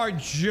 you are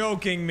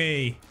joking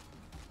me.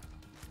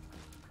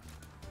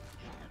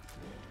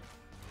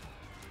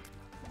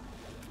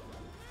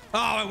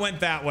 Oh, it went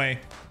that way.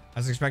 I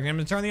was expecting him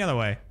to turn the other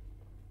way.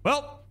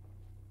 Well,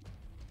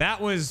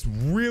 that was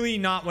really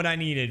not what I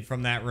needed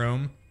from that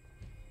room.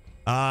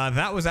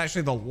 That was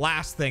actually the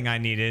last thing I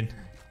needed.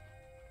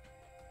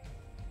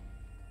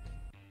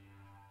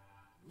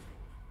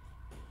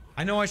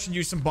 I know I should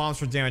use some bombs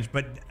for damage,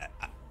 but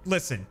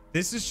listen,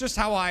 this is just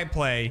how I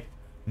play.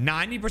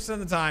 90% of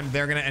the time,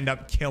 they're going to end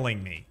up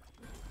killing me.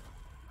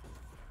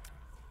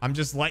 I'm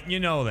just letting you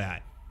know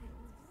that.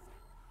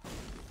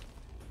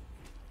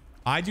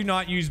 I do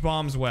not use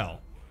bombs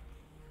well.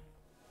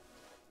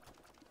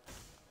 All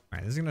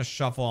right, this is going to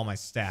shuffle all my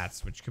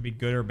stats, which could be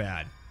good or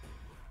bad.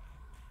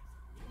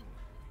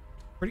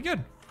 Pretty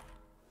good.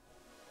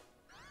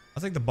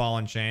 I'll take the ball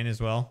and chain as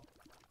well.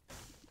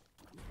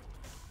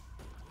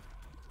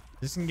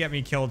 This can get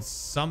me killed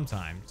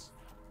sometimes.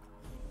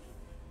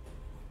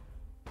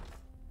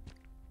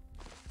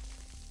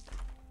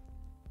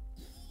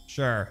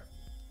 Sure.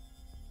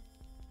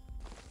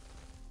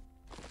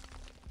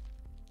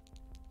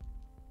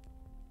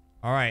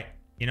 All right.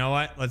 You know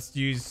what? Let's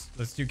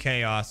do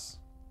chaos.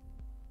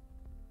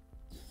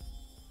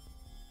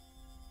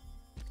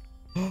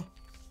 Oh my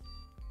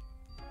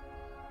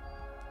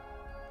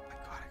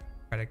God.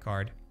 Credit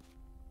card.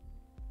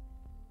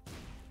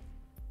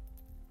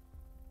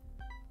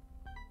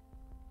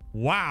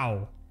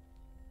 Wow.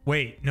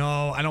 Wait,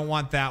 no, I don't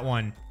want that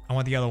one. I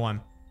want the other one.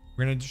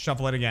 We're gonna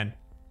shuffle it again.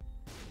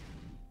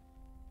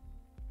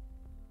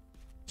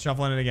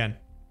 Shuffling it again.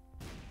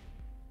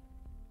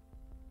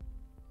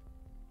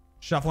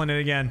 Shuffling it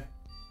again.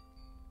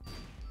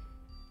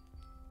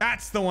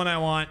 That's the one I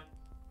want.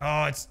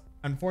 Oh, it's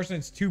unfortunate.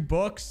 It's 2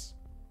 books.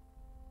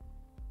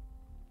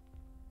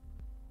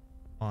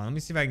 Hold on, let me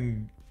see if I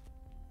can.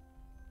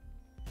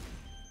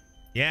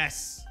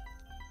 Yes.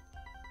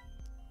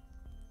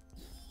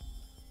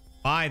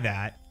 Buy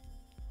that.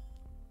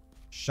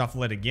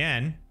 Shuffle it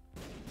again.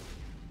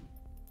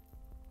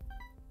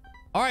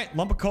 All right,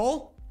 lump of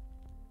coal.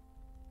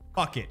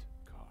 Fuck it.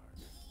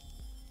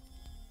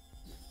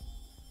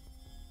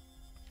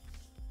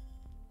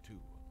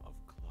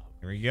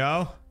 Here we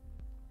go.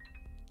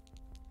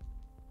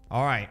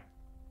 All right.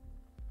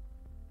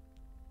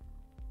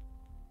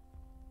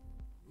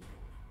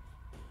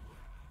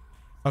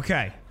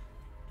 Okay.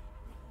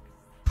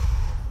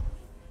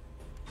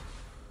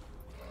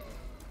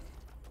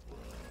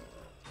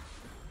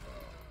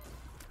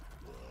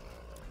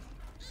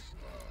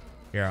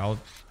 Here, I'll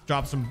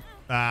drop some.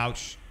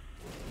 Ouch.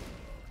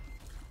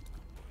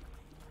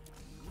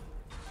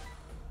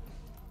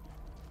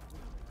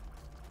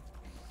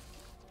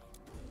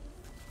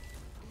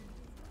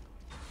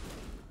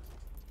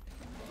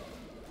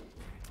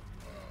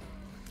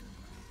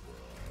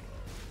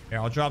 Here,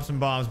 I'll drop some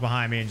bombs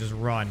behind me and just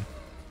run.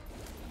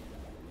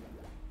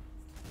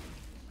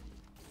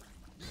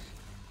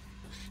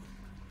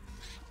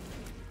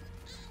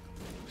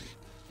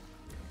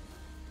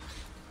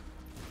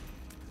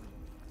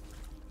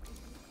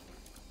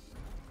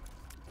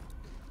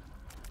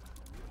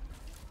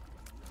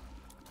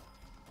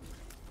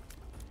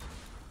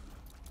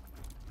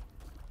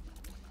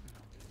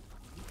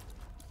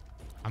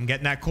 I'm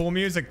getting that cool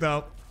music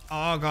though.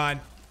 Oh god.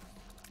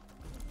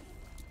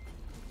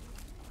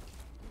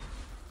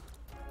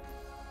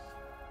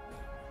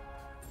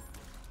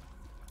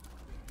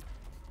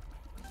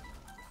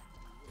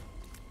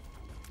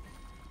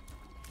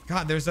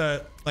 God, there's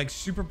a like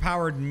super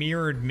powered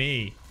mirrored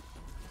me.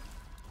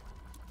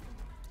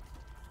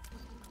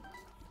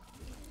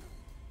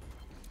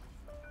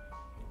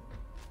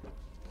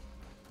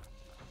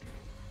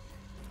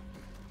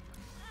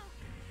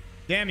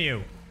 Damn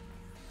you.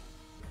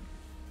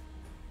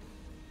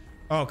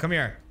 Oh, come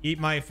here. Eat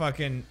my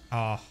fucking...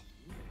 Oh.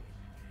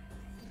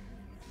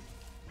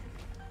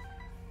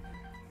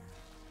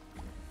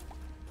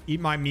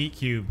 Eat my meat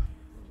cube.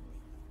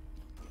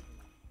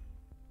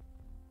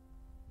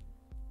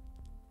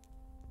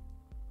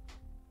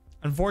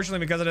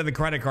 Unfortunately, because I did the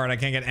credit card, I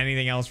can't get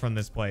anything else from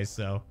this place,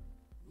 so...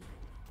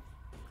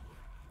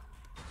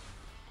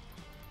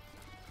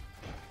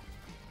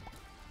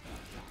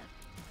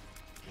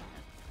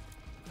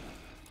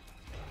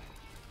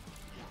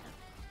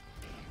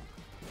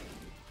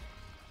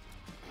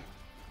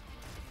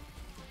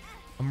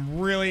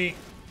 I'm really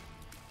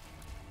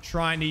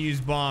trying to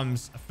use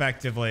bombs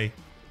effectively.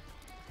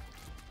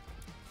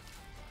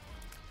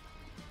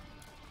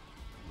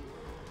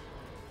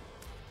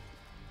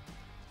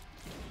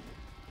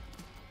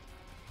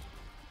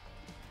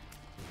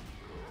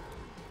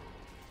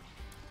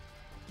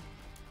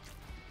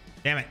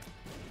 Damn it.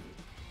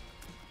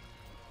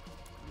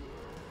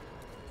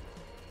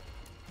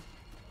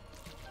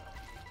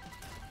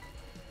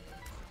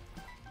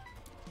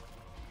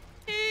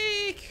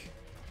 Eek.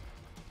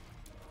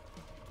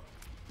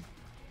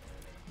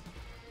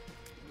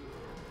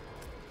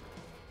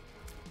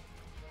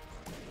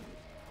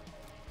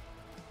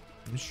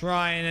 I'm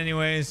trying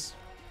anyways.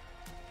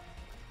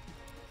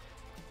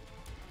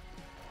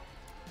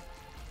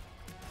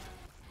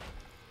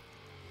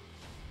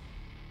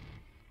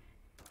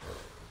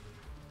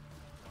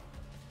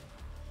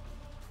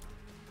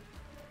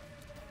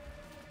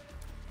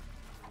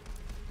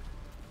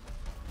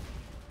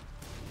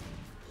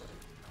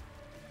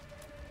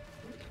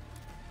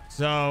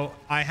 So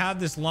I have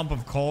this lump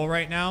of coal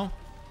right now.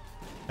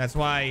 That's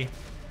why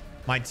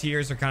my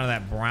tears are kind of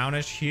that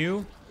brownish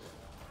hue.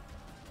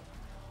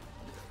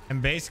 And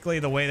basically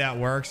the way that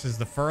works is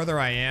the further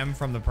I am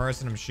from the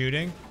person I'm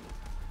shooting,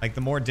 like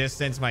the more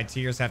distance my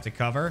tears have to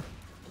cover,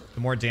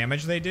 the more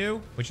damage they do,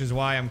 which is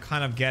why I'm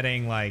kind of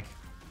getting like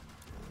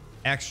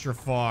extra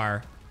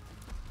far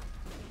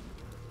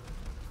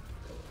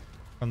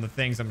from the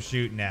things I'm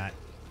shooting at.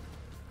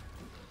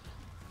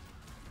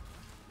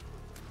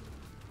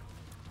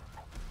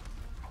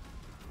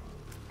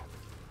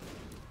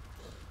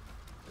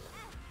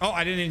 Oh,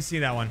 I didn't even see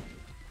that one.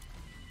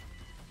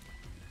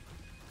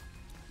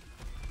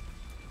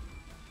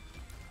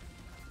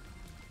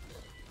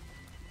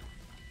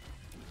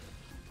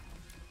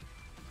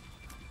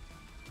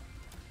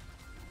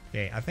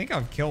 Okay, I think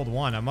I've killed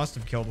one. I must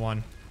have killed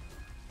one.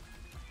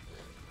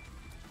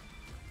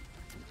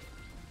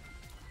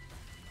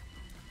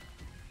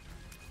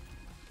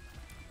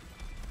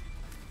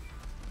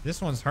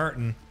 This one's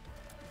hurting.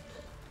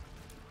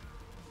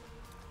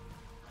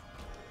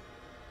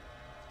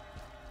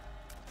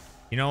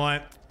 You know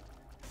what?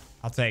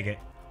 I'll take it.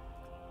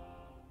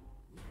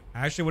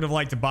 I actually would have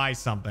liked to buy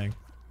something,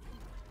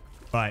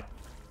 but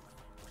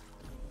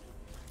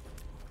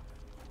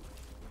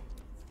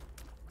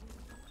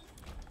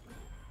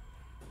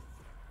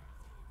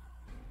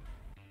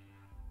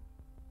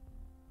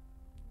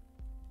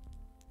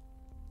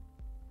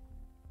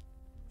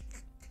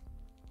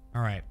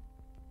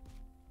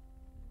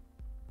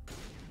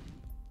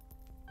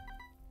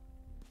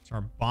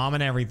Start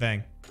bombing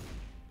everything.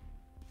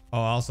 Oh,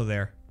 also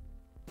there.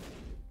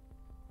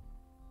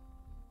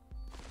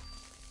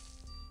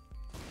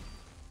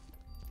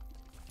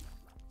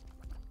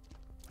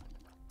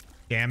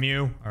 Damn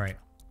you. All right.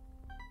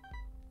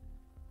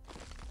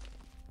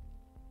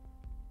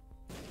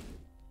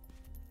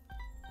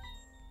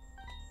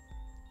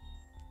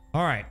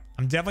 All right.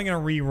 I'm definitely going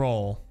to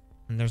re-roll.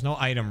 And there's no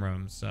item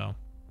room, so.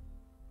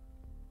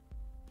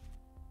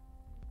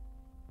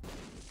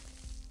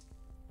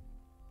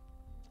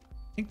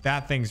 I think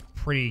that thing's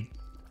pretty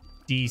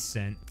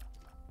decent.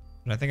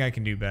 But I think I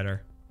can do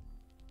better.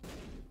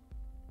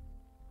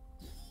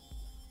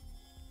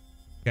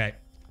 Okay.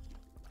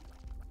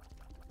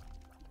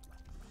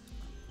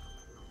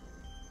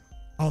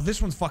 Oh,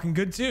 this one's fucking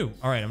good too.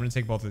 All right, I'm going to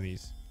take both of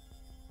these.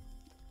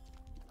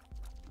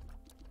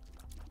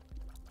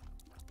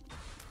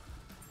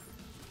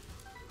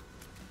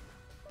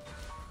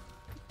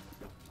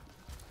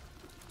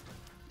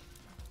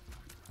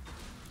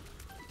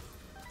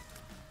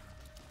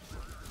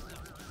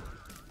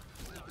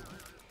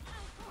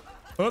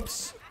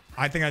 Oops.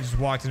 I think I just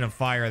walked into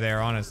fire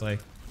there, honestly.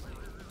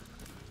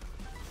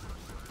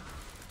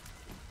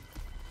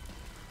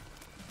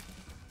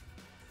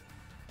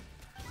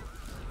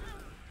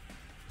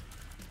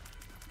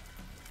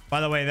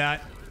 By the way,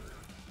 that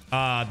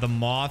the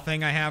maw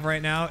thing I have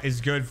right now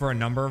is good for a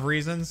number of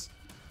reasons.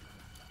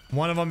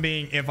 One of them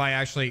being if I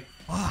actually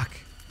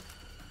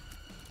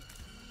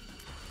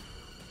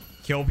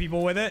kill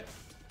people with it.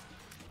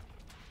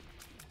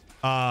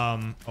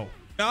 Oh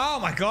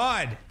my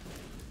god.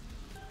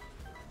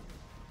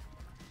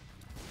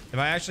 If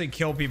I actually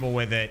kill people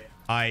with it,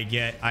 I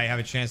have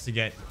a chance to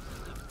get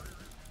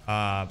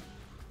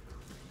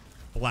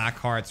black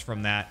hearts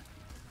from that.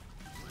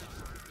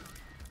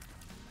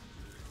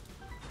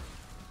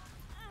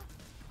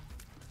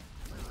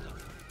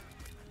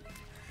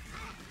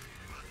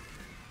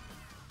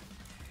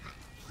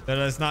 That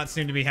does not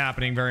seem to be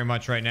happening very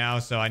much right now,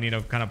 so I need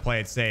to kind of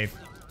play it safe.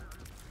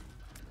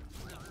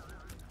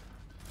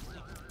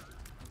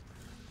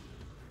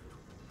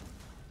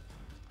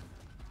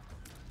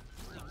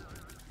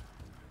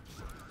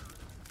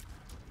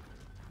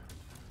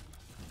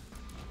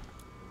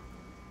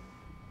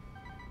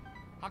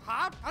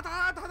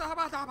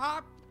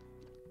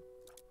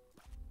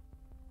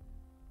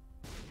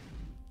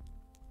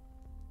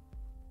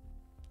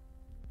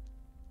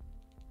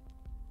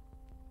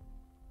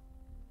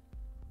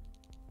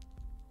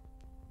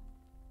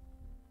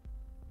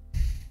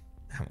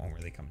 That won't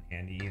really come in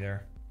handy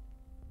either.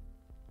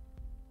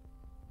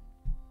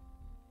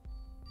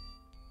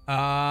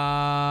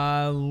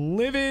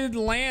 Livid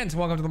Lands,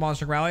 welcome to the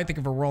Monster Rally. Thank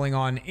you for rolling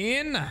on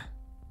in.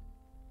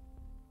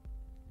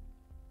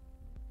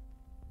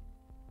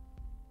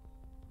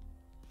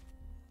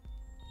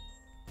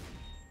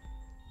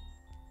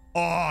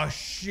 Oh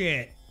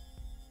shit.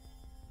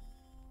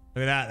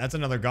 Look at that. That's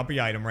another guppy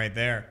item right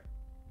there.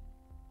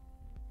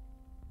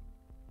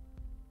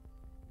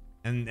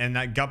 And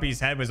that guppy's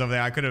head was over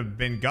there. I could have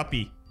been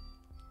guppy.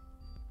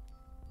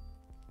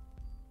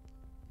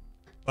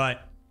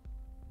 But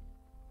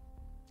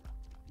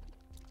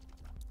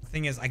the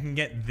thing is, I can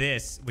get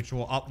this, which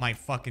will up my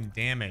fucking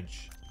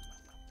damage.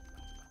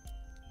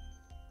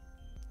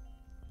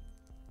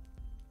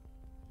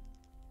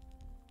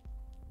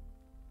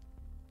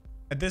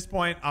 At this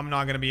point, I'm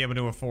not going to be able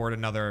to afford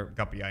another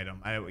guppy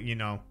item.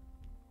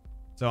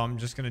 So I'm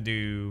just going to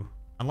do...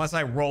 Unless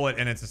I roll it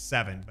and it's a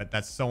 7, but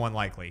that's so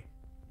unlikely.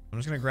 I'm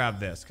just going to grab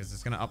this because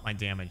it's going to up my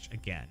damage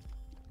again.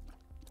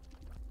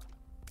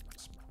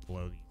 Just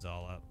blow these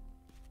all up.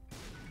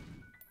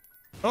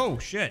 Oh,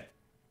 shit.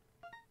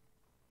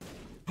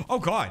 Oh,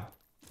 God.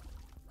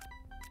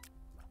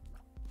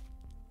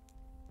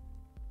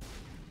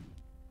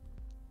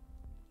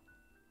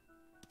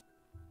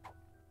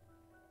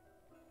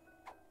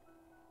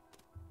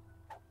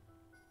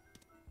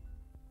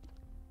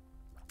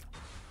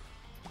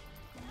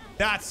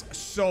 That's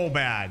so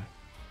bad.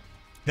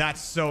 That's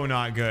so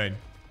not good.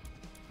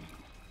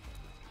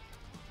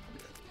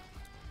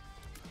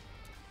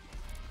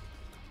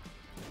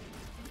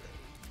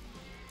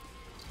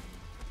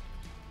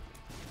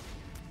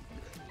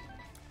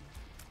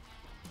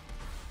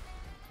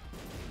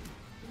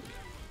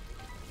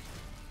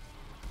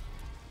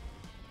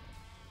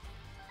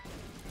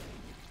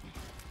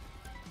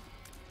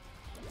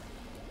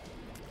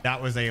 That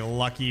was a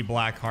lucky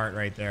black heart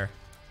right there.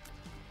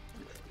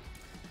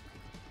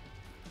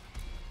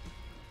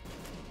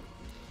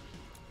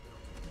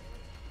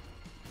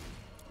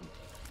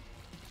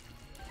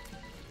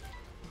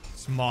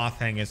 This moth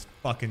thing is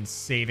fucking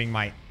saving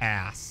my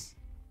ass.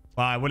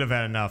 Well, I would have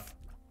had enough.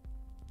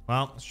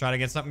 Well, let's try to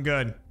get something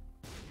good.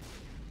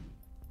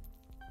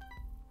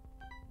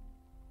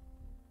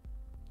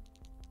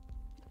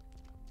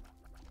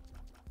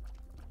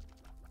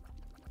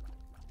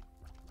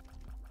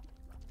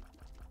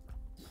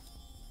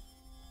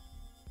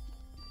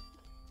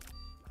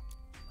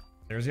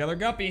 There's the other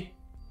guppy.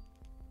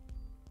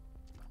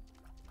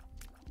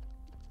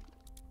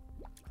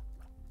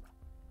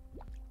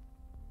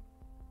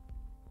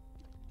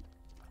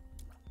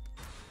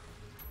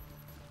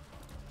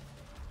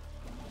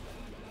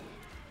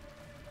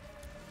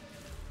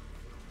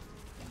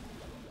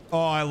 Oh,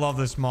 I love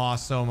this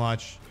moss so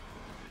much.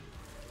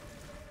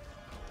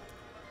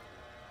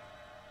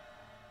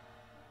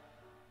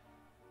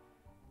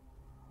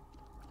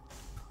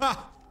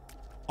 Ha!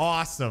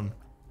 Awesome.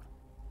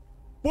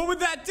 What would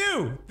that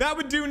do? That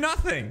would do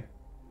nothing.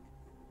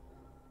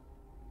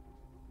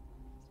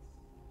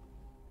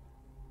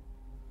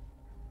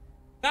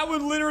 That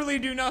would literally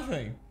do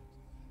nothing.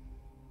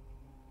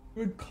 It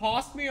would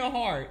cost me a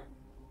heart.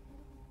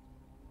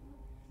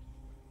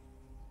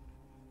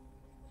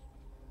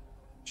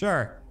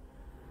 Sure.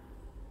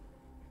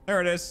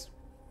 There it is.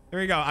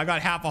 There you go. I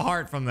got half a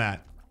heart from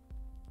that.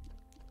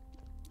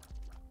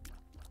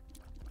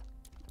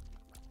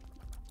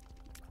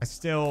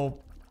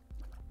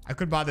 I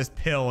could buy this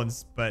pill,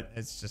 but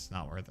it's just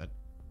not worth it.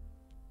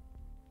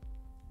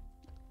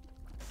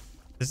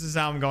 This is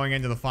how I'm going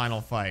into the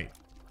final fight.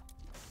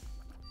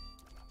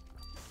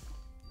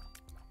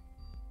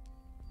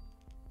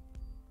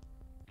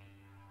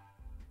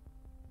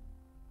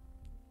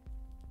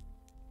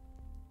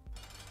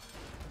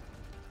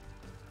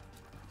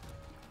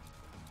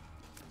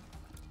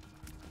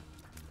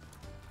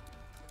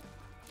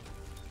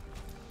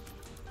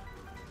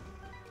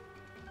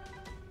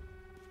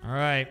 All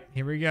right,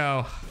 here we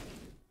go.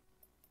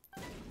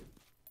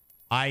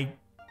 I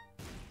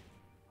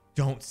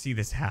don't see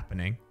this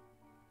happening.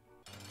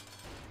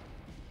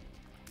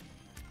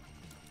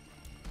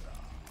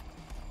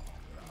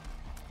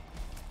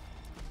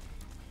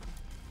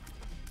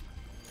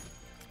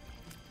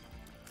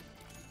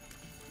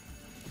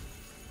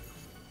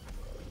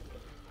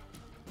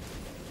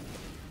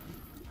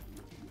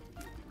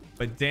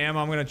 But damn,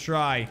 I'm gonna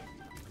try.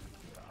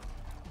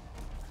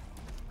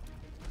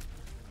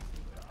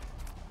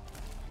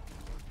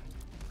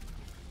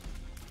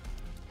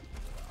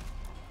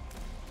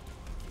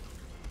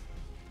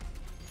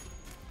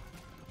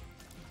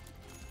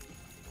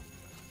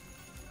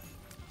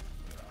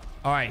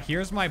 All right,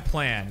 here's my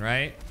plan,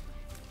 right?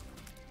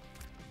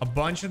 A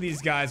bunch of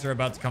these guys are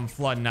about to come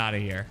flooding out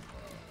of here.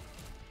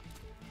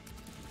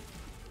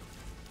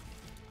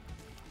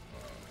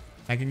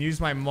 I can use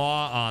my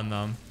maw on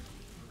them.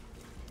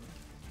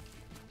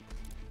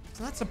 It's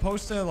not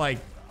supposed to, like...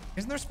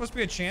 Isn't there supposed to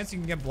be a chance you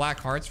can get black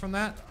hearts from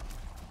that?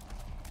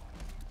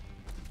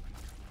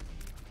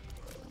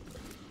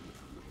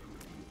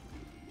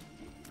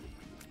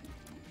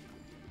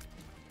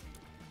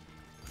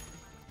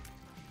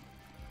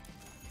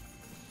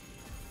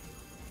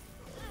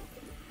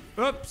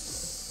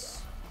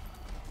 Oops.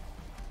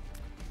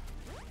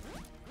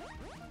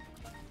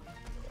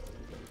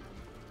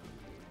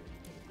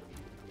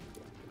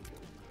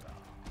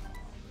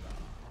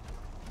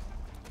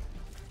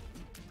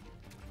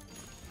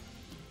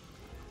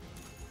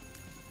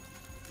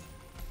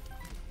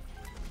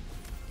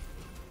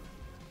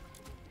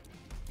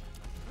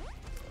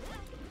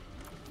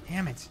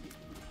 Damn it.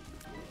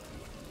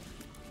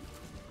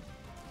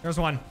 There's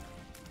one.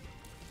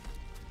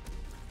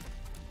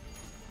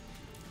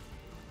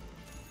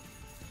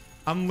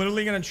 I'm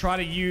literally gonna try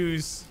to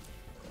use...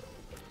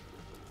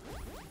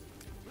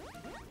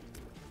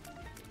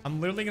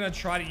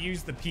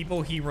 the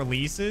people he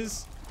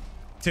releases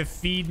to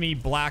feed me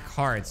black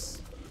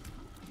hearts.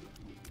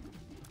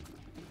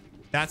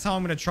 That's how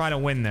I'm gonna try to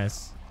win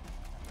this.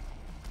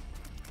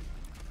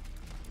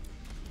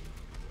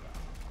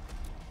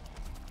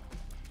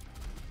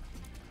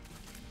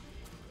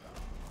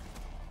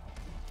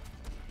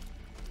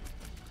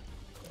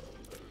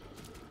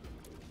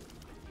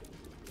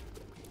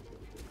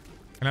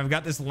 And I've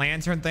got this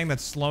lantern thing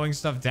that's slowing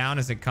stuff down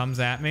as it comes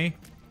at me.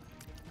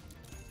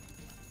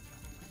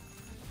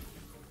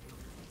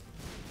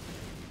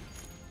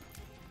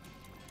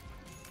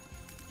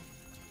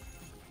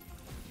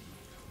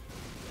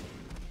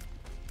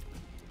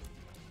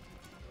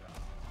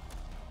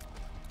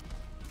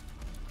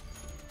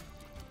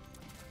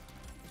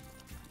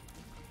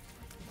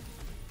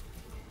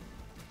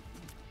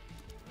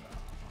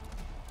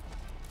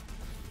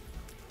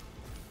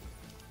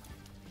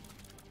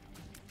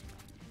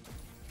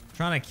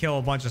 Trying to kill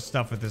a bunch of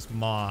stuff with this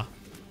maw.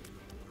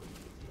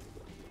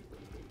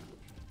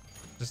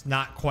 Just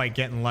not quite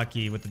getting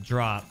lucky with the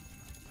drop.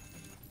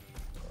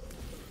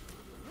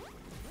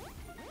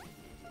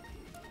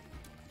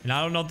 And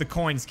I don't know if the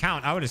coins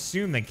count. I would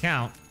assume they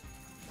count.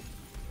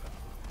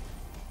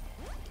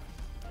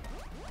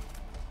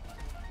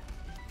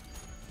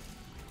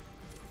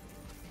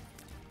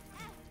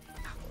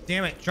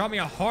 Damn it. Drop me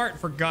a heart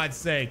for God's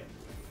sake.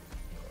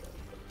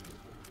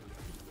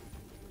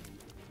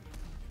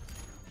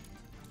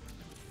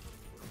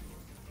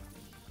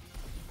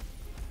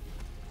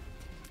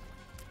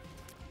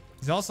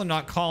 He's also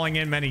not calling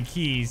in many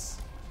keys.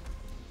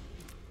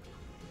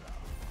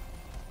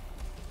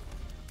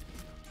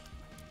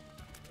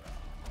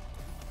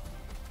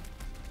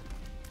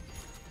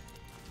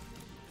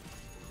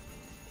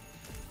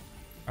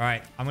 All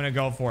right, I'm gonna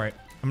go for it.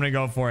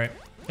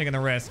 Taking the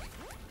risk.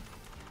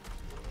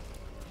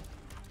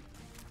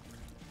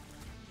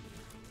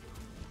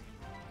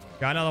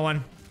 Got another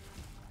one.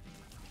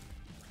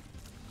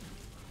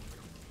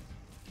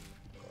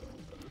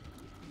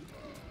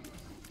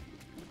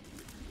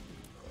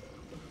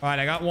 All right,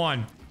 I got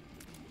one.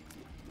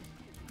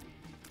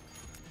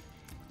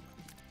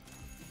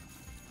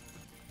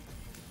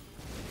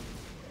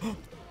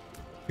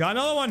 Got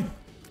another one.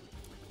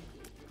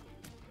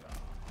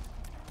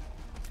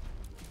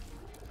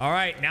 All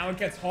right, now it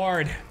gets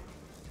hard.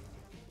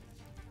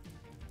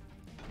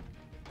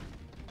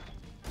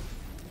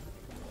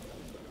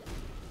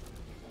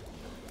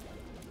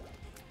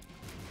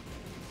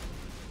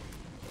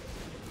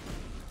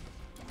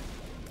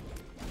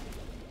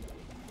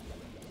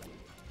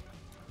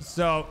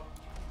 So,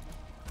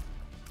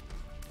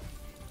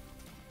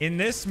 in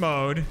this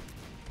mode,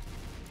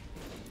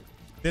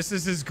 this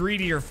is his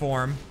greedier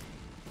form.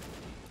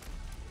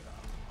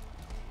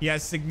 He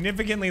has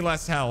significantly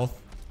less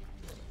health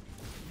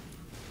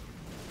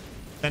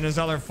than his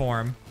other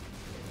form,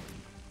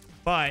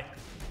 but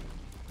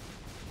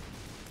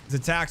his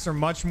attacks are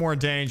much more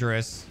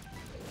dangerous.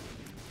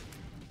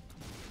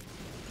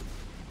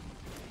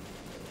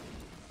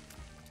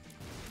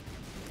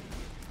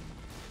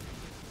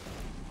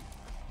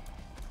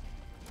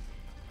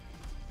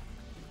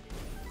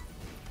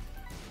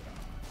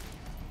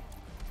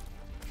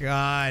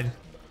 God.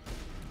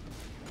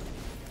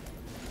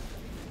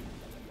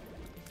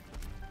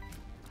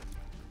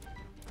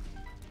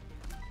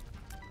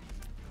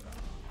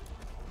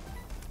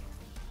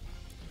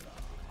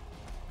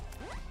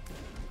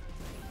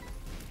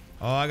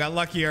 Oh, I got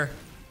luckier.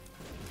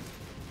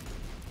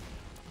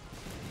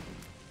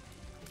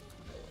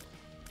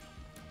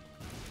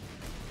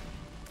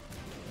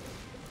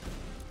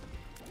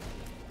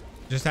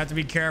 Just have to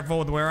be careful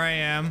with where I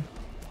am.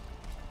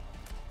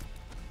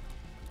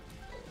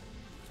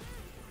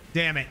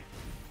 Damn it.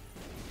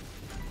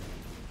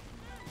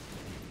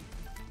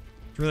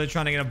 It's really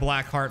trying to get a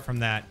black heart from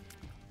that.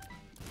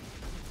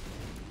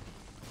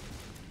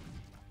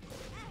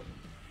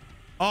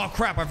 Oh,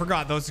 crap. I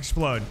forgot. Those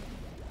explode.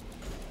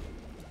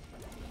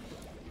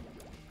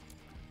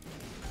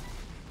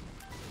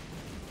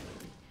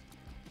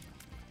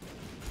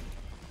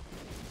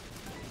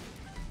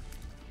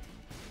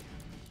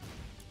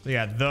 So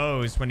yeah,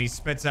 those, when he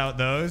spits out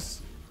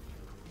those,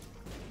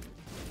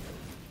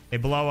 they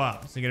blow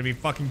up. So you gotta be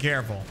fucking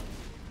careful.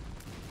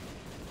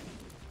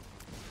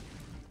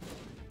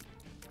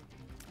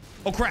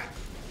 Oh, crap.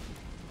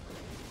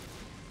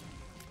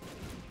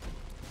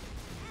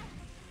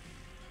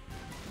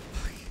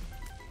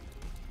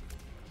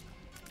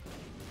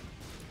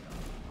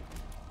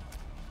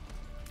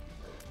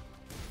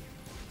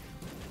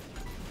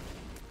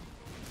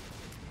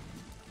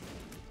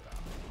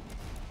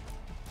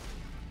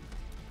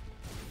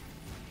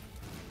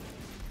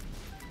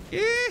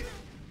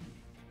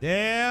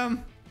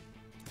 Damn.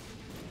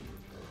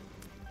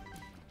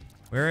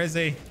 Where is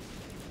he?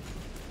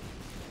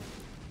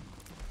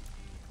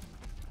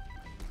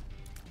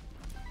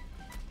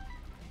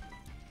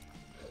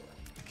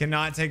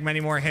 Cannot take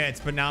many more hits,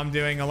 but now I'm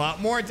doing a lot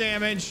more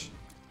damage.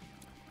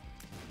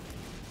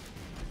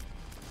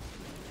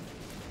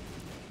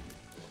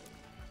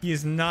 He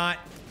is not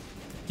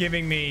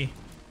giving me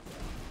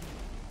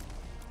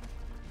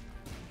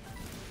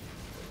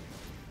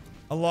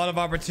a lot of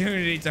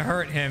opportunity to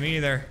hurt him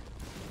either.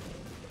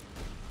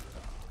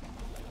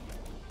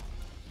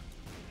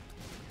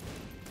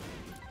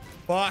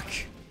 Fuck.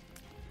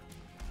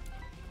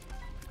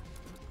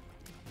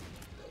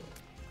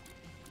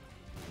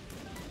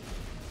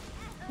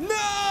 No!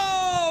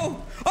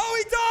 Oh,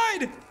 he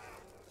died!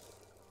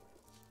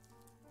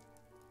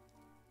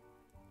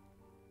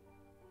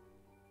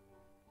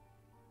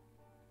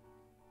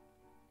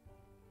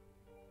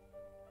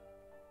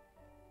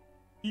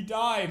 He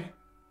died.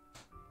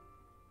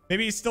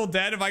 Maybe he's still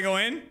dead if I go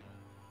in?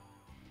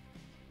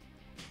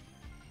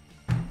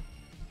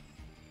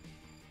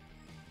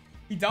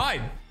 He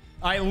died.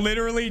 I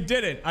literally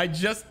did it. I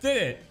just did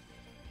it.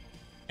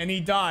 And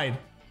he died.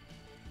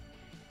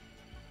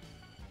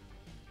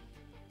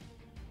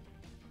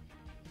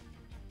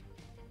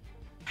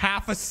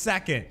 Half a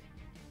second.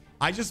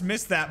 I just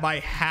missed that by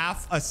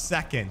half a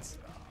second.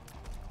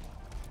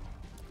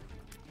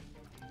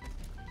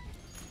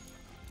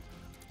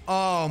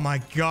 Oh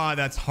my God,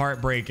 that's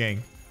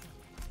heartbreaking.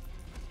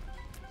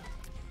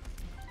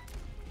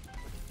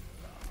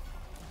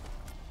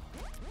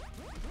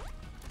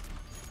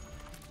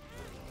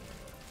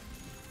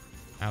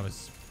 That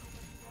was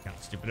kind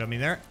of stupid of me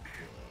there.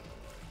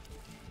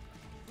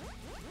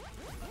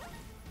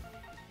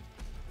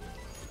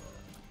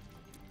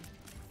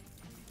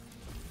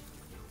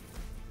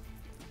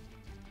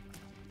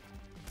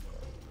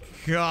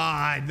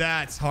 God,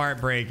 that's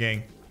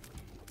heartbreaking.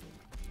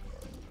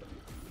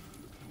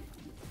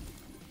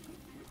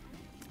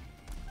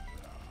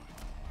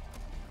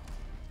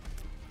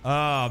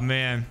 Oh,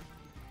 man.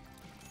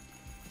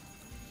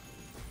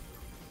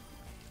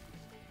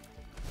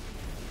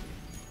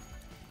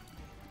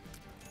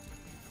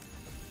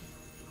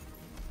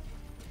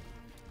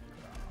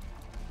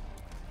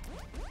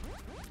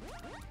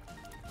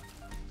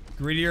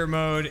 Greedier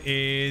mode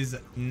is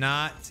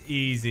not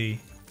easy.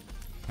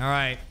 All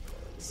right.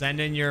 Send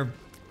in your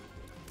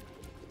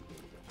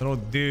little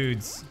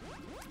dudes.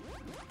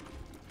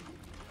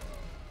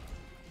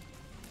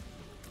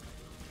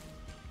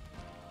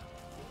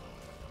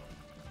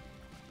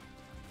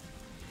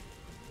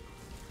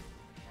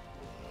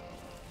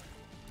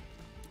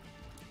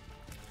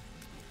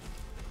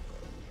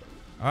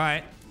 All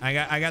right.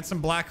 I got some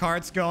black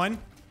hearts going.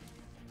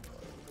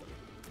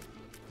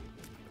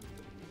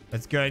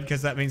 That's good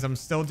because that means I'm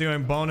still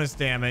doing bonus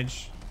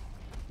damage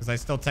because I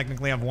still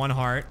technically have 1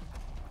 heart.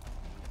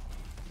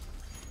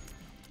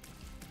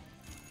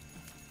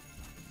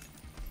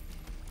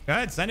 Go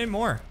ahead, send in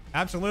more.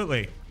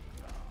 Absolutely.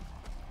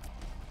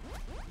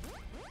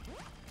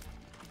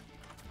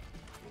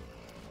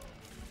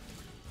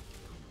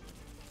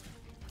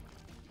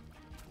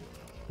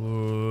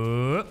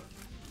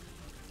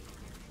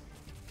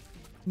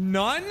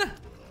 None?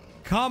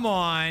 Come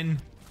on.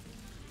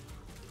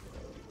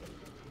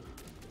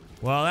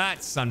 Well,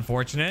 that's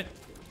unfortunate.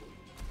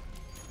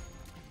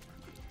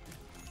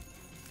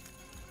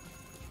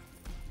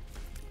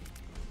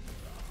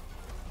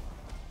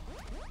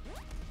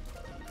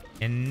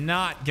 And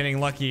not getting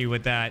lucky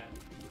with that,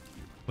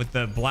 with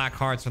the black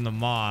hearts from the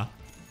maw.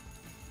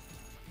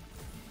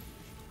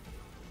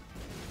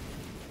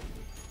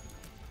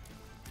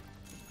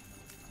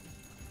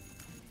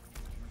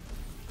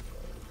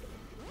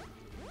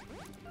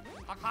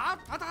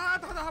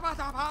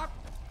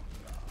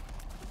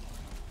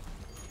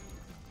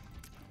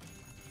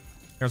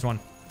 There's one.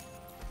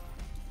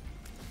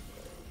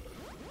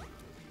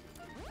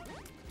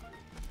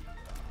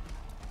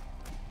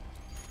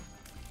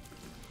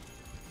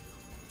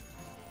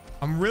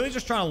 I'm really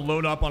just trying to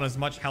load up on as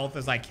much health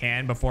as I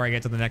can before I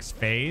get to the next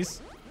phase.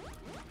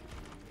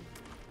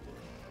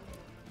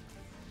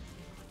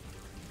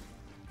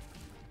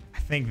 I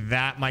think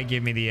that might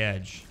give me the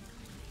edge.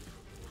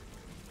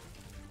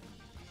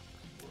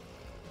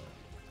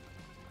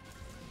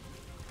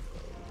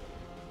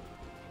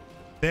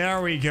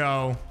 There we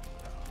go.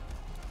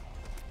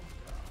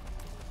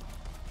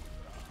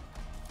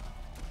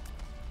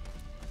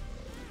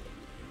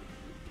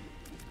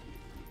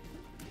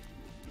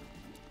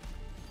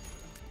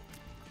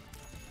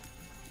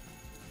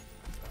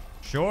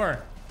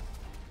 Sure.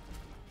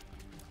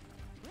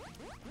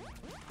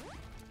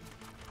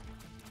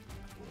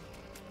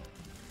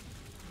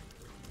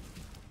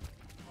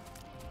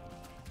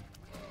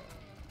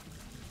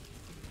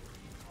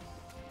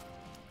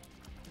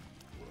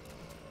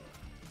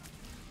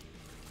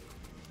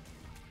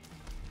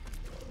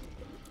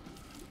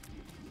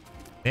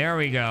 There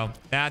we go.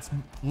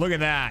 Look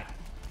at that.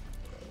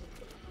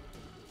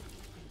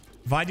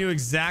 If I do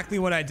exactly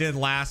what I did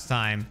last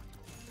time,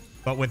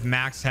 but with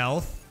max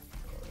health,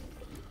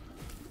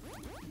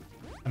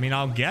 I mean,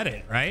 I'll get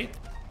it, right?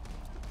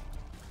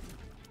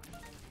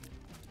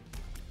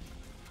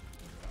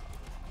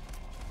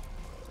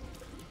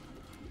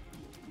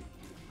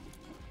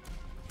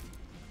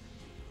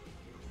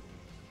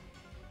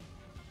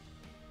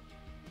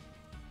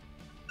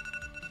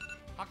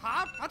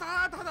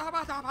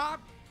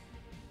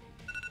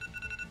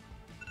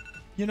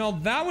 You know,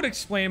 that would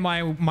explain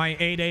my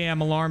 8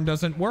 a.m. alarm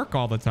doesn't work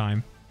all the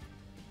time.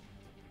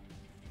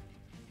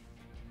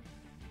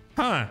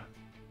 Huh.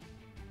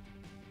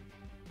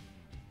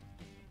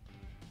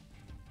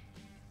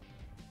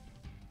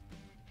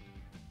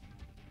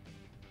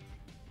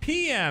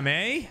 PM,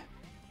 eh?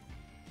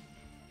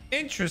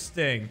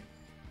 Interesting.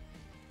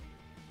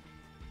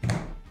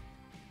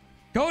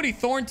 Cody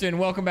Thornton,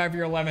 welcome back for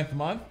your 11th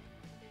month.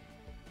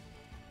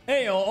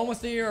 Hey,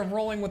 almost a year of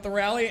rolling with the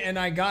rally, and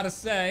I gotta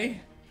say,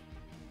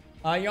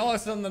 y'all are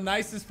some of the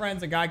nicest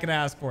friends a guy could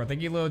ask for.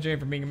 Thank you, Lil J,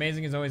 for being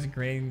amazing as always and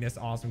creating this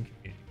awesome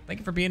community. Thank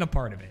you for being a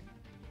part of it.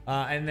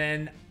 And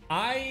then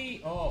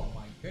oh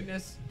my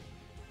goodness.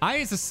 I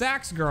is a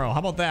sax girl. How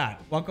about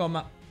that? Welcome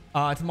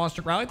to the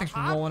Monster Rally. Thanks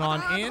for rolling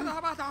on in.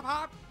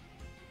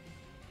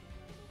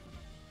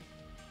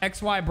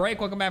 XY Break,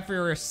 welcome back for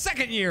your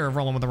 2nd year of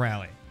rolling with the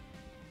rally.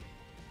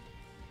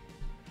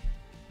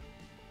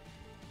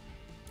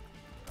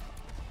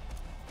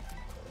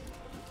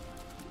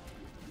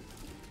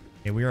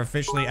 Okay, we are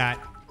officially at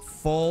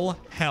full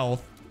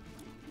health,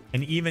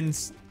 and even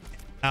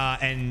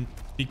and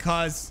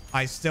because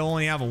I still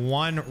only have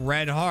 1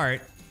 red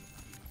heart,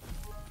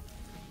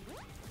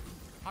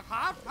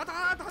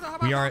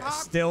 we are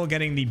still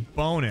getting the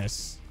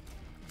bonus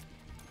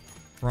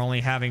for only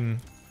having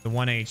the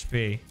 1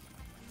 HP.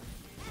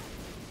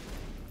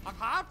 So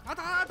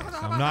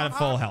I'm not at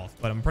full health,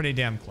 but I'm pretty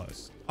damn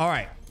close. All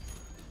right.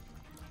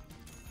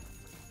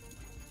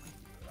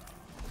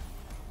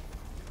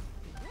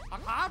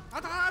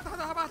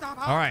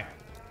 All right.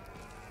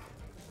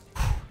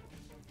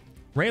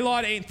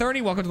 Raylord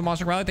 830, welcome to the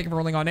Monster Rally. Thank you for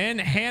rolling on in.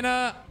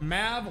 Hannah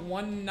Mav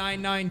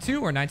 1992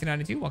 or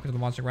 1992, welcome to the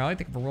Monster Rally.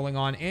 Thank you for rolling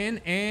on in.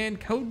 And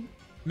Code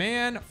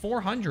Man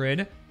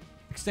 400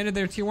 extended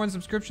their tier 1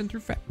 subscription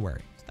through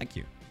February. Thank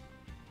you.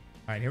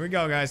 All right, here we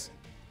go, guys.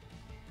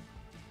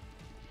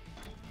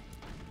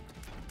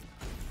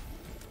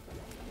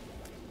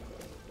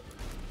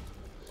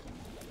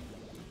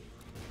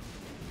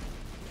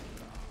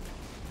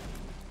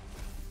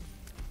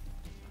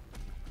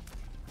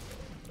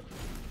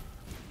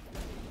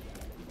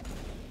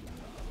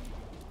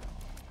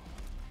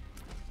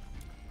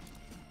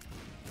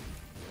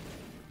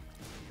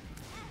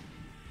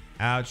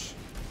 Ouch.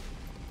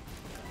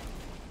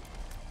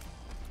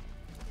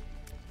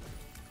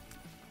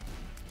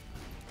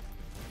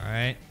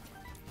 right.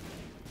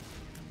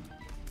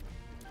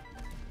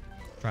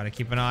 Try to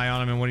keep an eye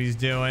on him and what he's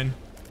doing.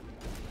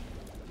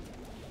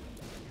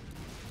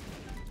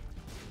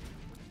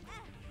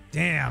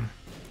 Damn.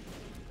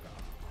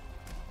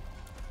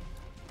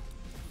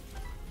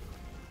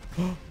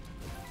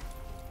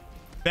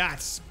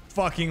 That's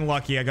fucking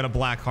lucky. I got a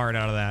black heart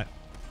out of that.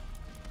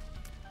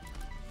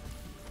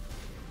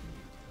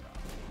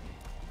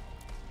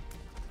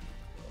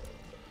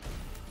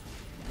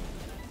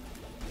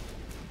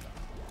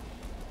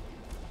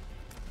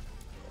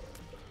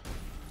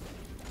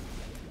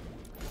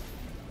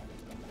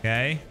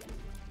 Okay.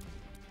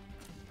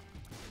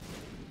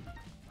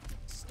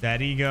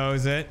 Steady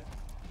goes it.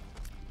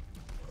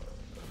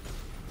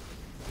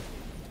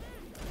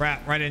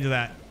 Crap, right into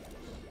that.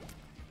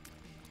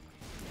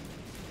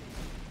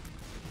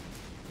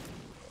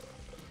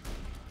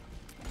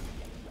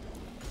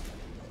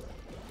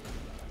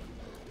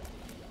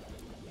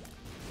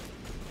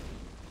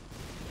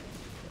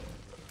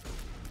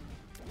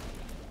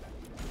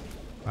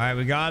 All right,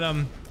 we got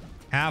him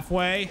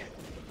halfway.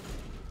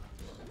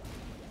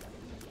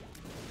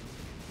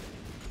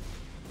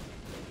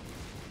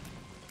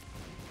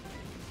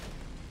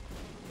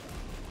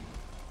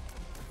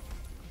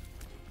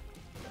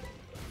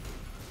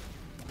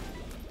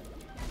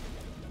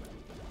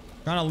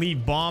 Trying to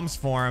leave bombs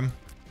for him.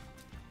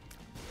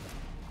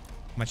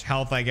 How much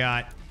health I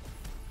got.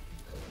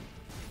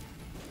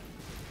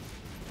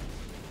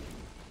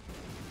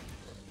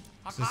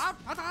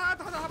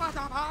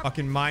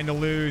 Fucking mine to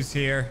lose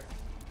here.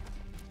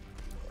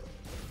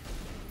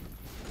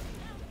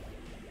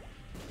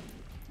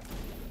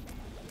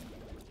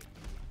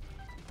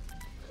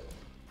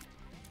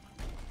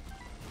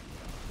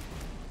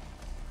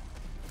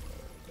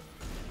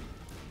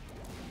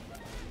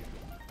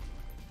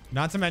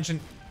 Not to mention,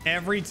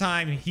 every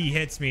time he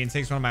hits me and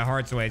takes one of my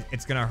hearts away,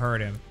 it's gonna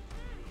hurt him.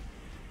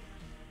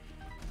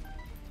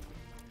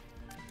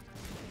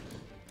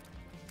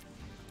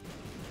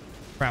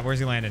 Crap, where's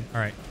he landed?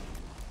 All right.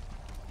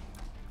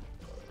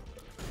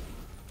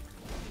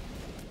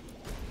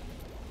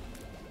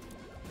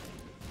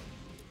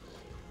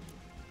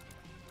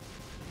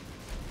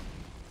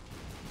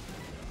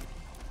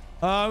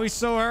 Oh, he's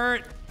so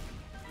hurt.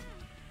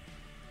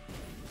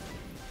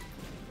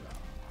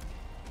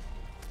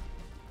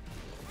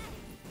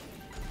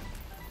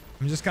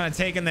 I'm just kind of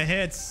taking the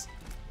hits.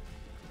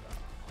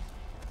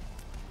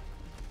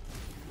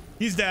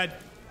 He's dead.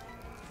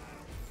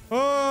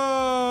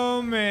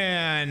 Oh,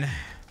 man.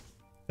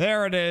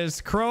 There it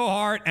is.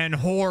 Crowheart and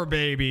Whore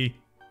Baby.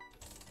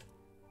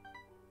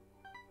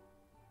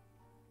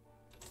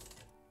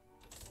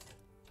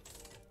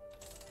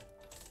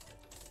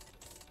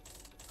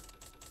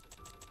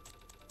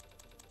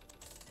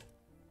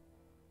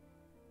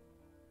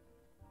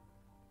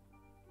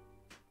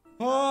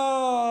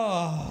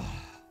 Oh.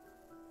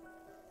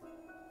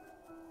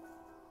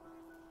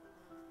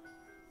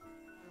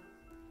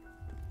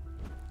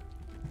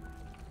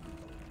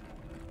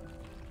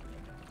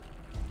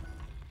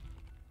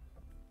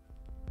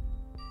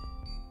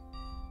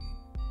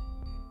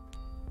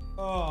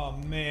 Oh,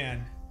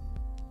 man.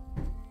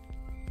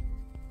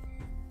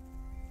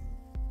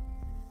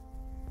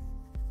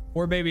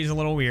 Whore Baby's a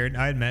little weird,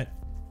 I admit.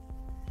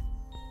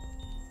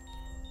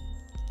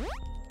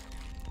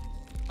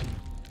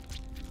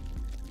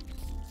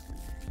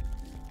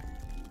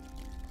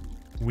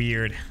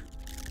 Weird.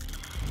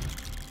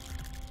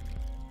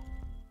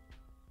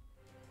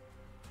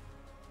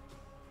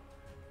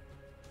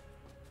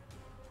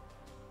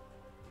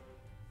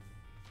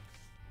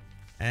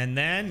 And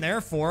then,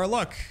 therefore,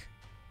 look.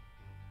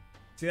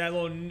 See that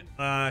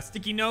little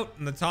sticky note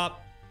in the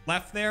top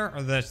left there?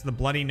 Or the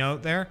bloody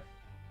note there?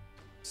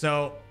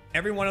 So,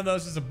 every one of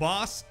those is a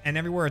boss. And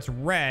everywhere it's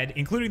red,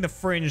 including the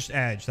fringed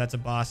edge, that's a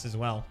boss as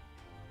well.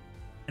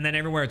 And then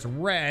everywhere it's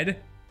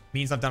red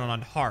means I've done it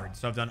on hard.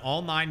 So I've done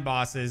all 9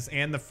 bosses,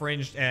 and the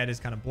fringed edge is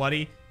kind of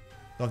bloody.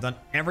 So I've done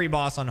every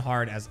boss on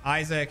hard as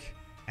Isaac,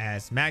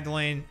 as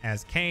Magdalene,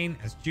 as Cain,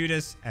 as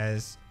Judas,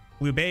 as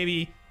Blue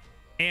Baby,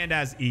 and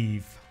as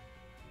Eve.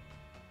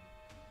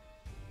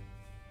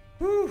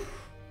 Whew.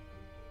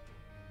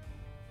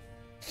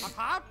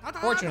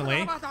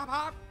 Fortunately,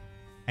 I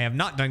have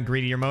not done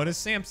greedier mode as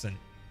Samson.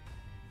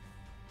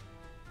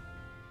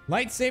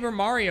 Lightsaber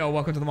Mario,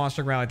 welcome to the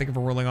Monster Rally. Thank you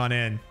for rolling on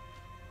in.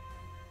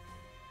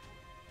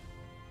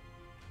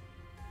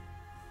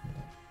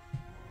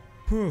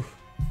 Whew.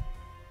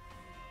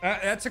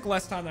 That took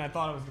less time than I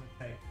thought it was going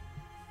to take.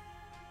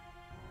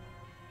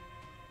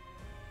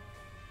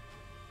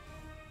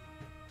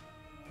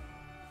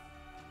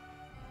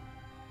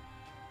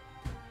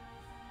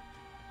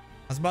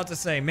 I was about to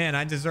say, man,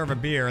 I deserve a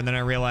beer. And then I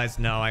realized,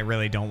 no, I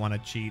really don't want to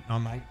cheat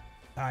on my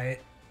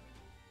diet.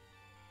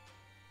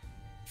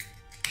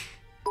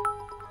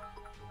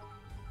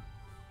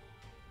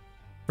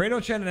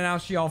 Fredo Chen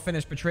announced she all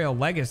finished Betrayal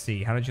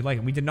Legacy. How did you like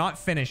it? We did not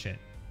finish it.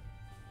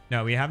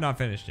 No, we have not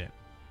finished it.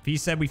 If he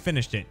said we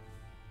finished it,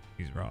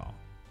 he's wrong.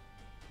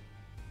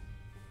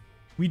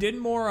 We did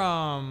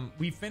more,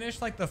 we finished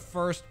like the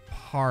first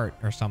part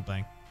or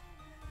something.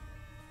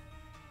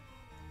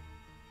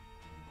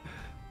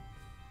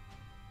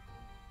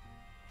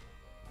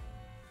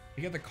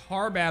 You get the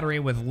car battery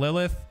with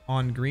Lilith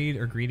on Greed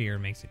or Greedier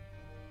makes it.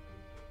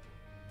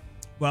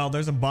 Well,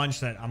 there's a bunch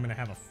that I'm going to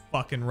have a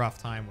fucking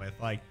rough time with.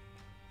 Like,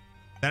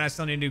 then I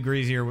still need to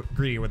do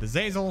Greedier with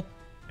Azazel.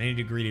 I need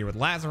to do Greedier with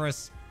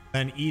Lazarus.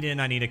 Then Eden,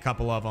 I need a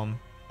couple of them.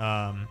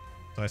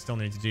 So I still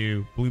need to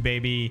do Blue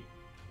Baby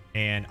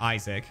and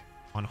Isaac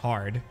on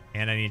hard.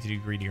 And I need to do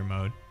Greedier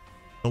mode.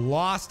 The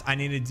Lost, I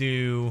need to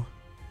do...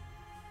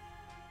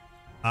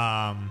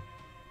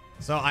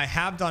 So I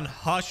have done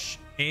Hush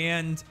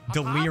and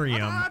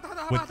Delirium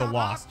with the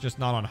Lost, just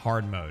not on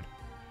hard mode.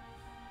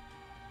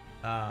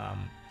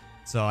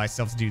 So I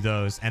still have to do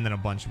those, and then a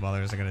bunch of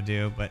others I'm gonna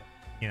do, but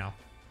you know,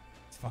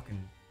 it's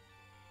fucking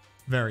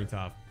very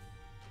tough.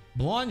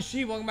 Blonde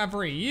Sheep, welcome back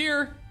for a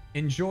year.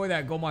 Enjoy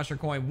that Gold Monster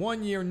coin.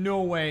 1 year,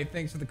 no way.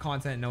 Thanks for the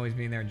content and always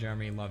being there,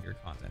 Jeremy. Love your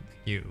content.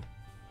 Thank you.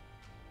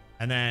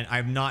 And then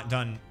I've not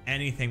done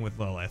anything with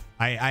Lilith.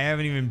 I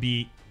haven't even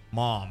beat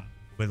Mom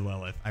with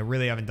Lilith. I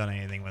really haven't done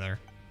anything with her.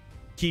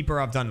 Keeper,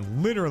 I've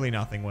done literally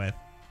nothing with.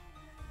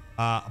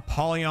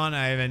 Apollyon,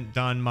 I haven't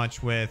done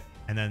much with.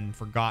 And then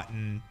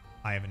Forgotten,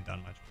 I haven't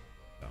done much with.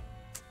 So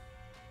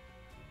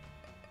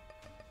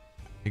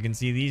you can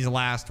see these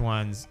last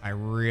ones, I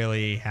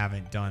really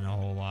haven't done a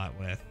whole lot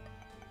with.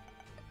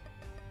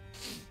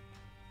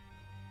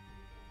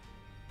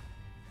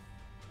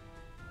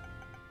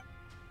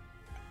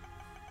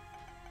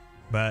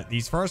 But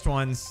these first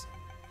ones,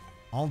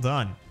 all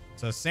done.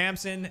 So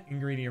Samson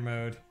in Greedier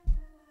mode.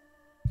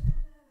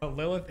 But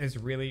Lilith is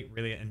really,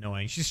 really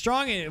annoying. She's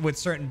strong with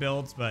certain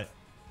builds, but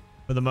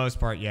for the most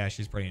part, yeah,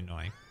 she's pretty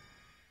annoying.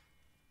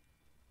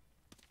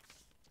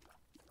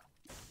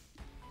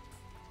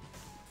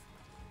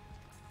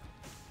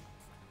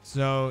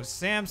 So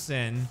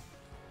Samson,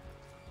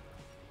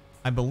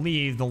 I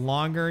believe the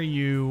longer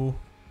you...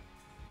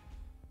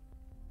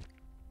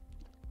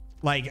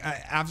 Like,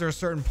 after a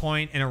certain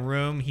point in a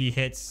room, he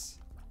hits...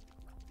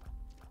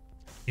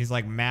 He's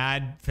like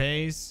mad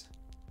phase.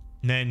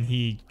 And then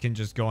he can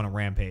just go on a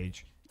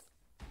rampage.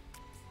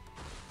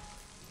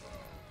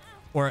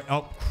 Or,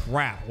 oh,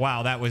 crap.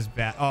 Wow, that was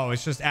bad. Oh,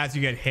 it's just as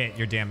you get hit,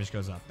 your damage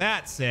goes up.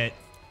 That's it.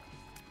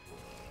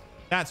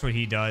 That's what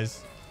he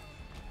does.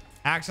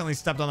 Accidentally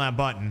stepped on that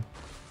button.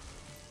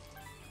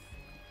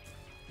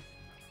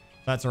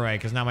 That's all right,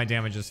 because now my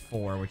damage is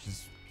 4, which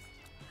is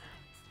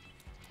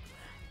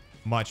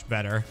much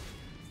better.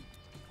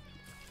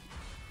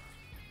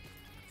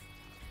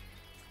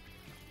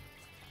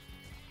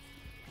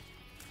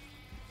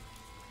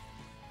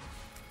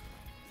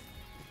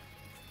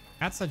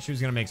 Kat said she was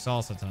going to make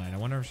salsa tonight. I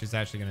wonder if she's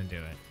actually going to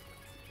do it.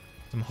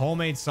 Some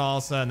homemade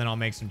salsa, and then I'll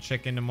make some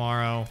chicken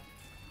tomorrow.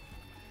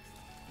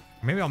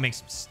 Or maybe I'll make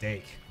some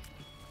steak.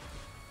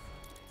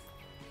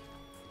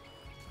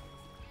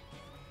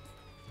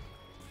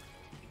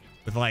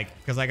 With like,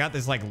 because I got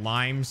this like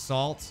lime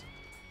salt.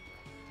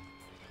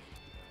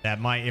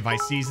 That might, if I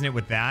season it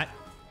with that,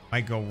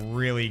 might go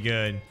really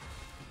good.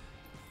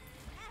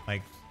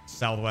 Like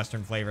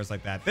Southwestern flavors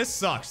like that. This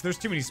sucks. There's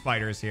too many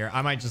spiders here.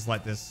 I might just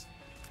let this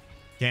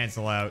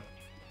cancel out.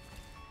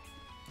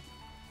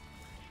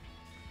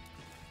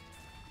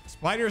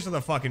 Spiders are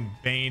the fucking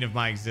bane of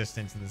my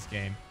existence in this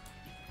game.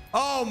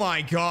 Oh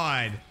my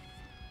god.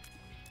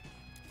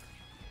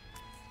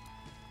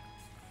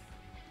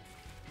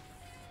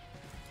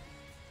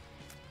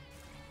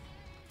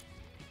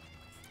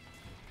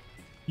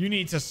 You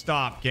need to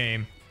stop,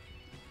 game.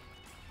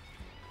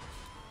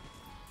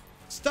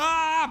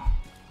 Stop!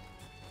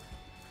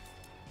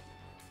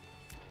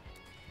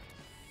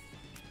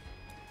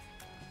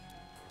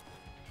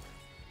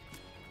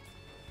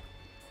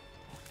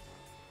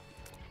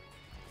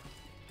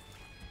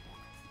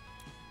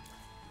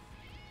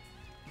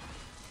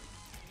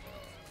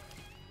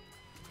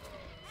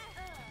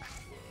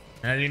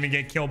 I didn't even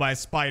get killed by a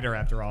spider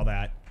after all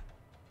that.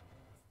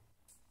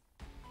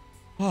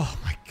 Oh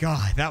my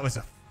god, that was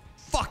a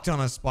fuck ton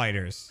of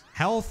spiders.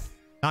 Health,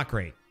 not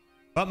great.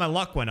 But my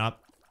luck went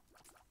up.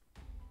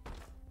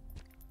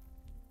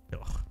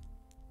 Ugh.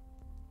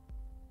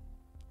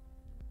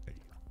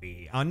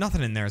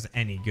 Nothing in there is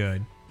any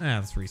good.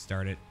 Let's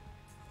restart it.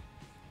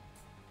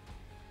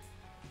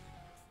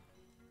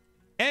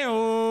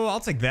 Ayo, I'll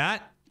take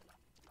that.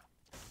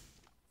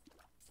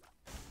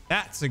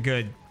 That's a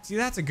good... See,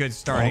 that's a good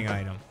starting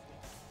item.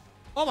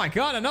 Oh my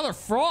god, another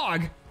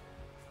frog.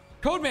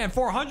 Codeman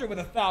 400 with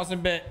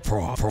 1,000 bit.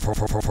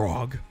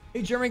 Frog.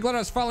 Hey, Jeremy, glad I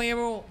was finally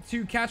able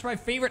to catch my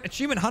favorite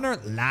Achievement Hunter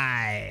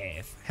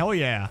live. Hell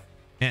yeah.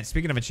 And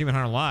speaking of Achievement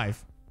Hunter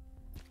live,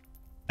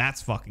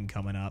 that's fucking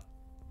coming up.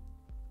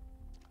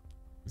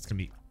 It's going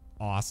to be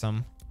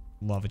awesome.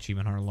 Love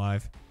Achievement Hunter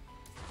live.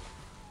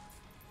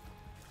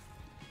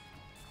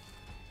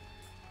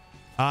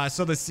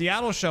 So the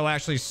Seattle show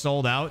actually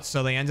sold out.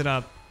 So they ended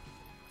up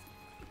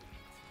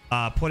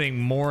putting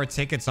more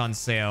tickets on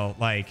sale.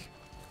 Like,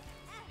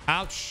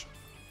 ouch.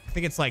 I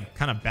think it's like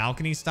kind of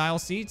balcony style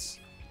seats.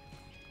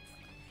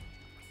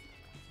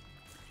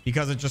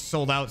 Because it just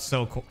sold out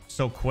so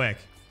quick.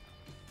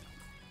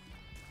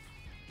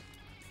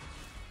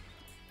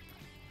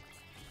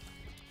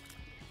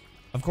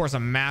 Of course, a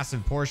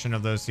massive portion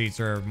of those seats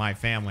are my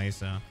family,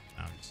 so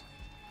just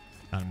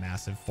not a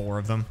massive 4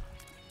 of them.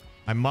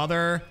 My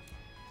mother,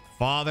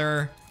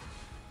 father,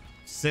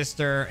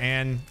 sister,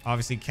 and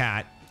obviously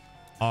Kat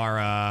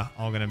are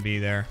all gonna be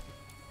there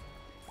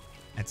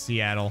at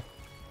Seattle.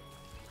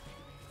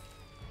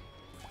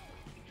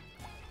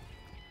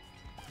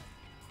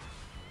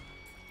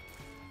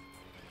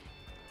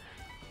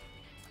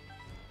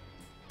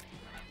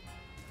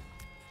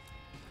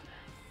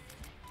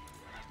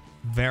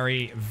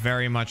 Very,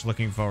 very much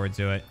looking forward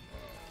to it.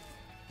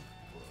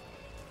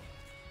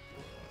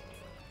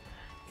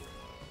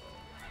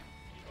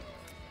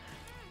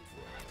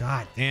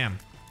 God damn.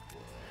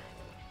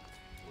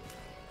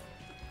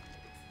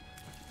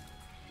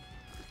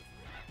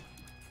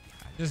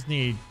 I just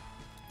need...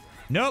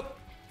 Nope.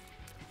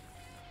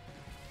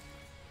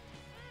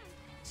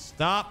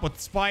 Stop with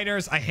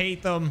spiders. I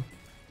hate them.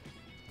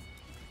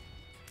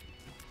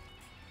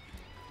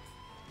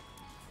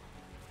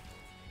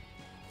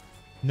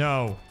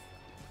 No.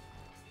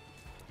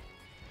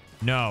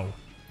 No.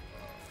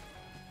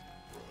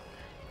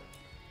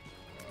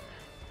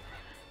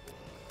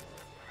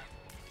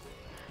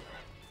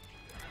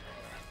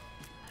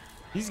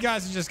 These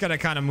guys are just gonna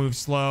kind of move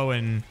slow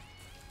and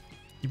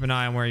keep an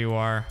eye on where you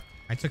are.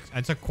 I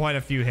took quite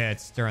a few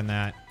hits during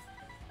that.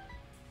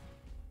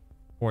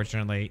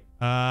 Fortunately.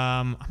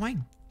 I might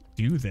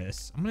do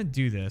this. I'm gonna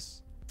do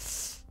this.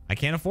 I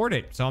can't afford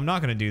it, so I'm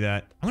not gonna do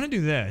that. I'm gonna do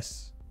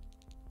this.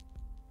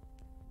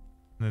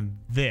 And then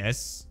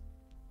this.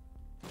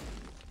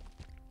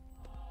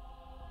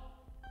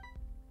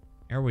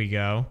 There we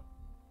go.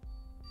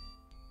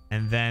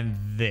 And then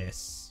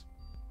this.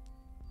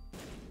 I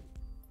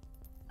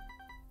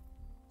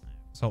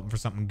was hoping for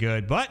something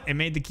good, but it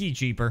made the key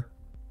cheaper.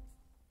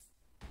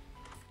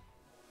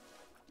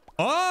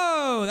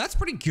 Oh, that's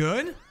pretty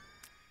good.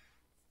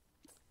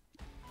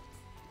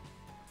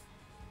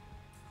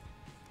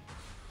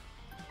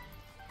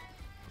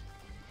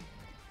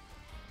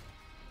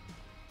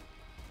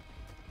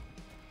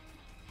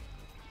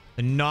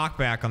 The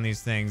knockback on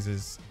these things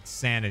is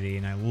insanity,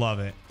 and I love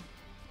it.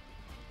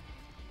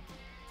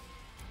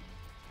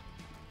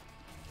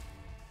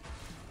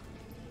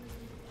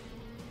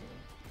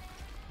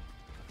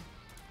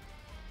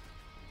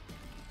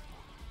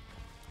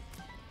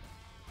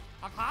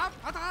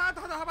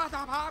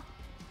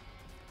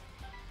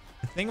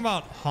 The thing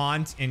about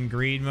Haunt in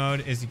greed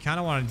mode is you kind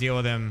of want to deal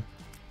with him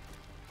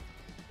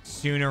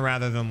sooner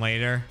rather than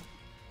later.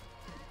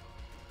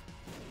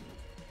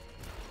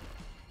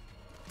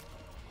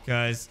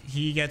 Because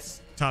he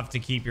gets tough to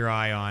keep your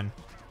eye on.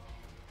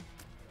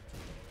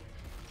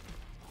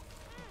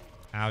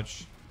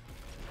 Ouch.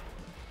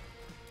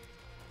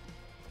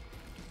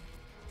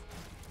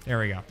 There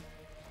we go.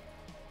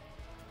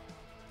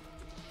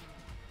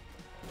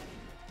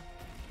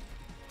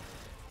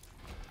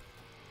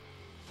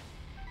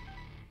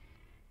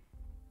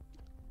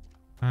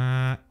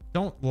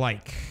 Don't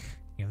like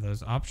any of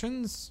those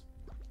options.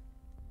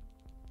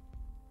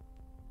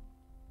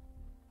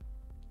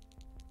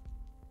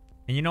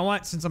 And you know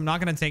what? Since I'm not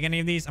going to take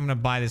any of these, I'm going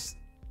to buy this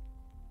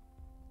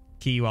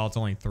key while it's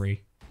only 3.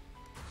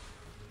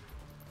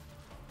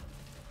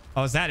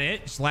 Oh, is that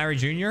it? Just Larry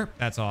Jr.?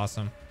 That's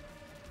awesome.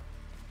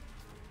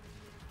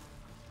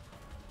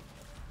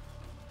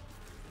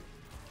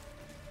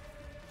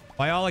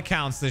 By all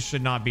accounts, this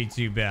should not be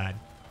too bad.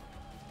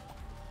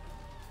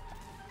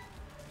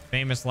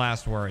 Famous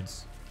last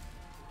words.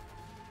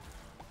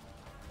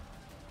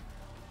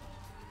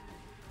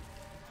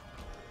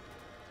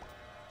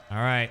 All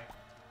right.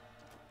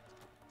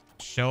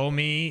 Show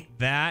me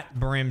that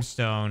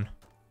brimstone.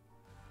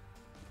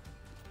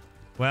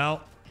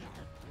 Well.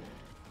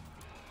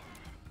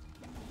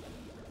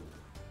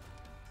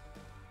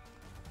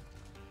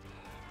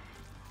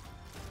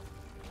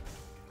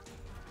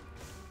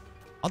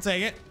 I'll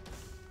take it.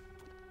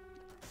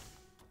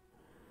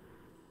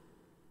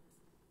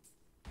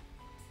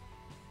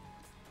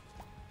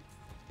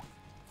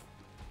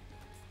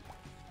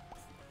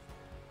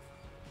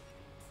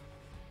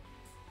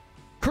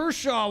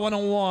 Kershaw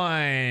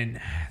 101.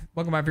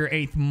 Welcome back for your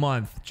 8th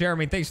month.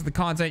 Jeremy, thanks for the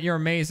content. You're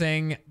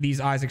amazing. These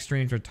Isaac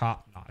streams are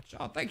top notch.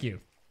 Oh, thank you.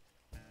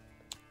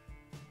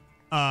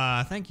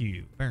 Thank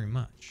you very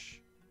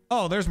much.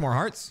 Oh, there's more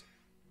hearts.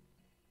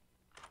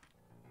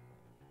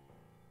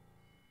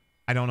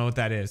 I don't know what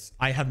that is.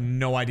 I have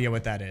no idea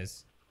what that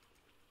is.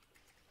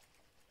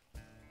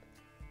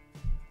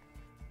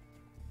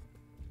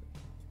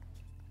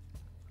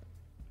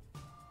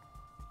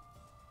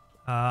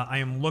 I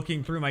am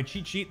looking through my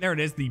cheat sheet. There it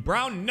is. The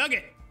brown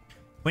nugget.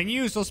 When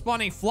used, will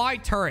spawn a fly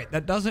turret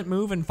that doesn't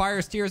move and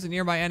fires tears at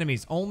nearby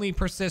enemies. Only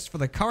persists for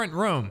the current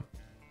room.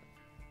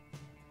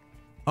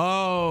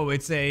 Oh,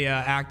 it's a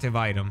active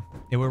item.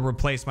 It would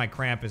replace my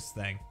Krampus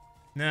thing.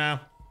 No.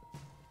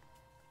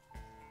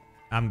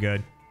 I'm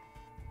good.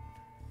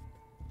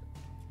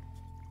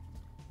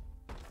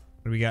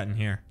 What do we got in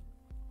here?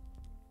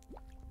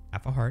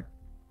 Half a heart.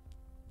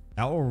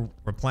 That will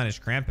replenish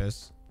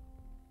Krampus.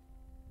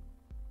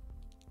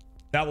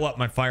 That will up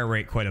my fire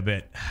rate quite a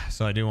bit.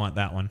 So I do want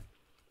that one.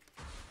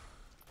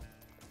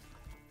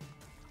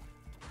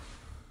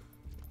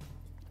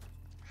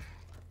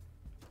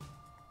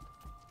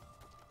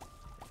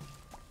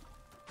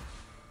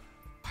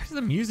 is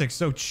the music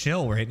so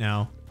chill right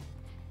now?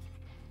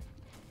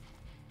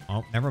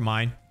 Oh, never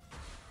mind.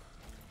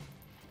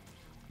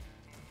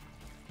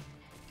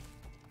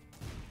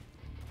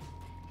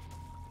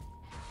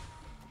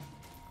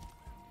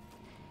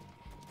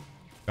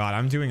 God,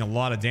 I'm doing a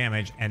lot of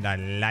damage, and I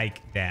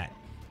like that.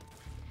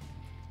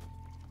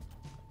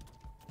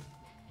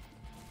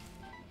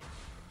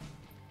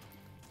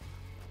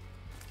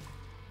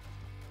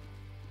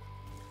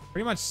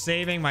 Pretty much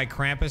saving my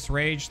Krampus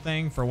Rage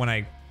thing for when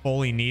I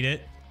fully need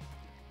it.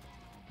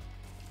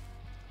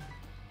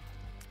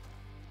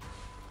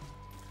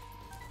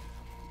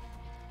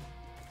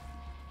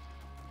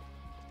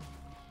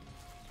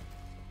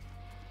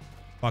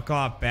 Fuck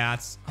off,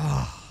 bats.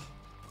 Oh.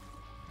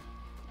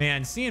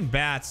 Man, seeing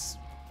bats.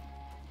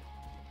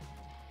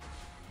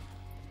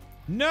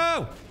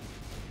 No!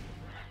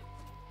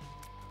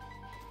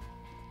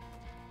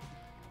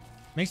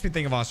 Makes me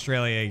think of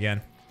Australia again.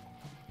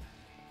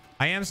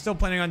 I am still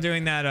planning on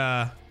doing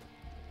that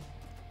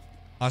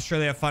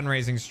Australia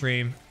fundraising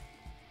stream.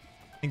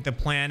 I think the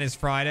plan is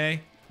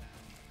Friday.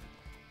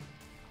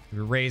 We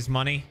raise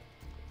money.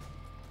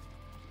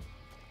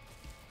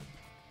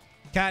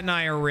 Kat and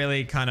I are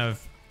really kind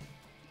of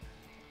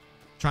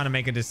trying to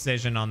make a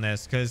decision on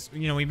this because,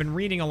 you know, we've been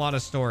reading a lot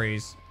of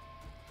stories.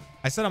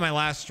 I said on my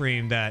last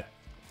stream that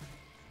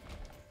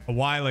a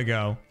while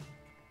ago,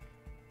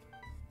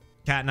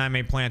 Kat and I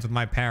made plans with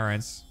my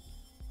parents.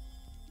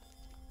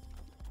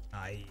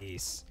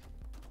 Nice.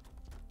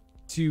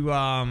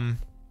 To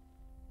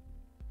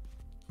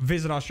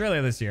visit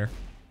Australia this year.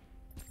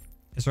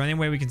 Is there any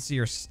way we can see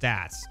your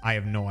stats? I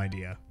have no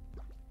idea.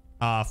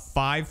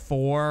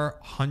 5'4",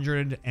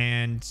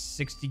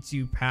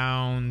 162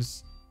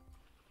 pounds.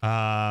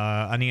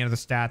 Any other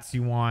stats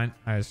you want?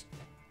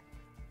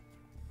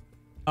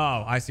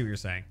 Oh, I see what you're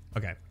saying.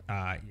 Okay.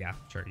 Yeah,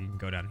 sure. You can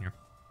go down here.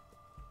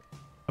 How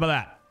about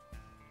that?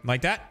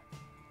 Like that?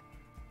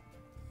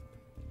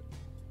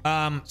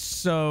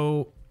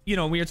 So, you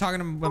know, we were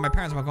talking with my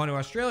parents about going to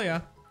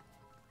Australia.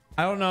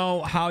 I don't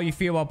know how you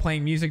feel about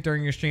playing music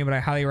during your stream, but I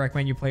highly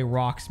recommend you play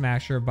Rock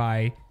Smasher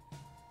by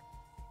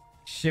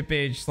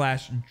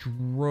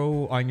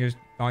Shippage/Dro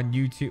on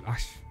YouTube.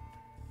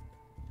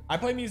 I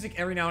play music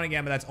every now and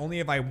again, but that's only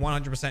if I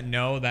 100%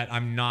 know that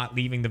I'm not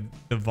leaving the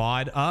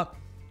VOD up.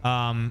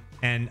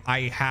 And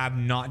I have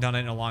not done it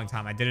in a long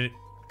time. I did it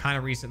kind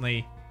of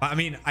recently. I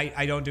mean,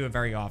 I don't do it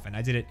very often.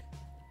 I did it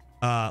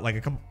like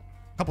a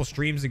couple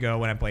streams ago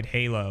when I played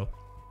Halo,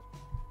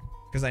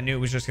 because I knew it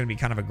was just going to be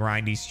kind of a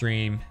grindy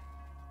stream.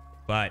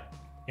 But,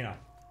 you know.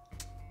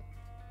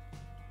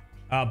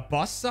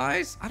 Bus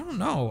size? I don't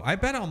know. I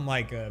bet I'm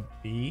like a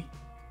B.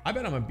 I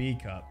bet I'm a B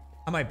cup.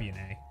 I might be an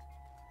A.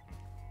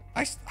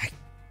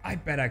 I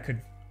bet I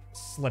could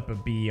slip a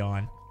B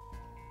on.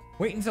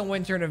 Wait until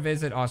winter to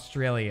visit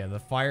Australia. The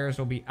fires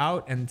will be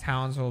out and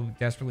towns will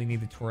desperately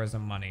need the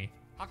tourism money.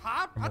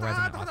 From a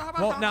resident Aussie.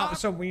 Well, now,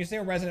 so when you say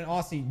a resident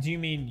Aussie, do you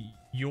mean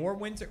your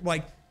winter?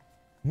 Like,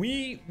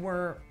 we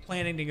were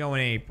planning to go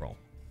in April,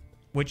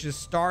 which is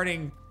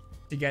starting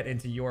to get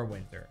into your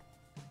winter.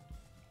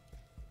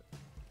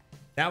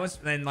 That was,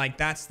 and like,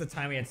 that's the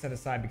time we had set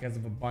aside because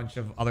of a bunch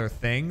of other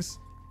things.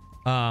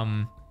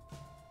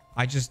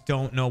 I just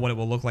don't know what it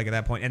will look like at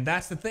that point. And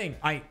that's the thing.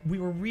 We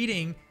were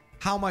reading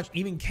how much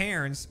even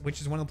Cairns, which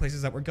is one of the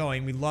places that we're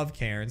going, we love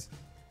Cairns,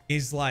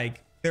 is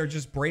like they're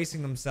just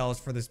bracing themselves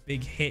for this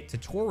big hit to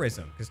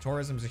tourism, because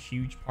tourism is a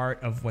huge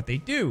part of what they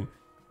do,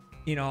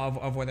 you know,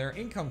 of where their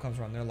income comes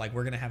from. They're like,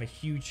 we're gonna have a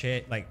huge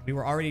hit. Like, we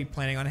were already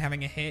planning on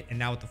having a hit, and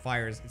now with the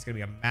fires, it's gonna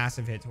be a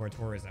massive hit to our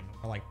tourism.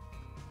 We're like,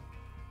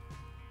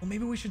 well,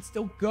 maybe we should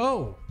still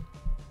go.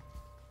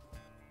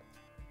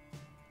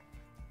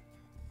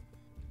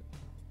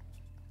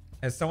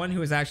 As someone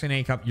who is actually an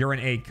A cup, you're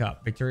an A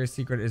cup. Victoria's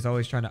Secret is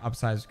always trying to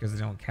upsize because they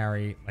don't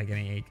carry like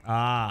any A.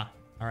 All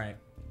right.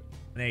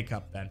 An A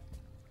cup then.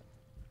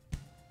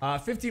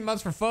 15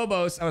 months for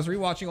Phobos. I was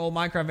rewatching old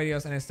Minecraft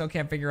videos and I still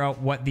can't figure out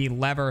what the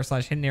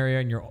lever/hidden area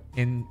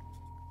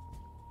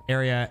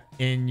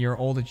in your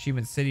old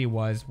achievement city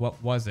was. What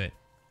was it?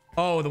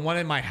 Oh, the one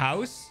in my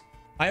house?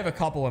 I have a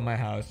couple in my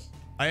house.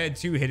 I had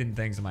 2 hidden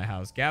things in my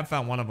house. Gab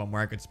found one of them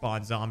where I could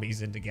spawn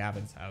zombies into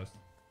Gavin's house.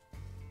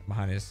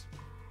 Behind his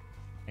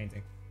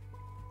painting.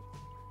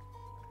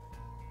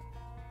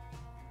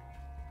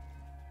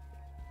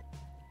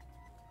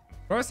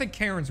 Do I say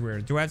Karen's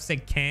weird? Do I have to say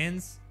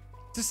cans?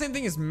 It's the same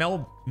thing as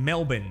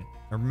Melbourne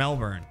or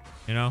Melbourne,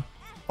 you know?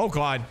 Oh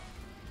God.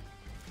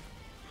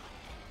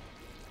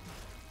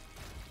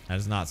 That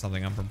is not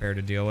something I'm prepared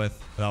to deal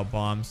with without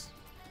bombs.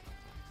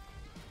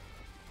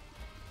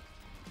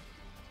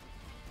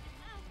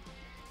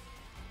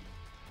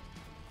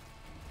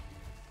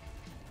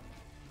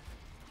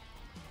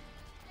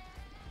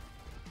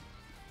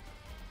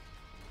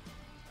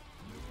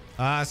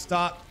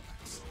 Stop.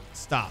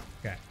 Stop.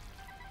 Okay.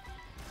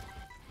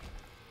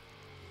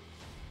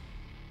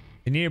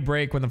 They need a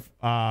break when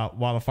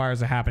while the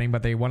fires are happening,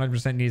 but they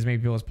 100% need as many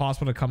people as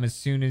possible to come as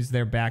soon as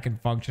they're back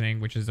and functioning,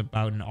 which is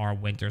about in our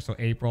winter. So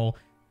April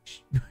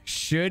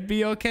should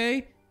be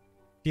okay.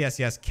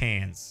 Yes,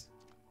 cans.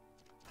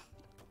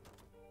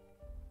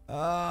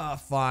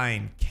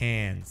 Fine.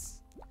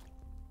 Cans.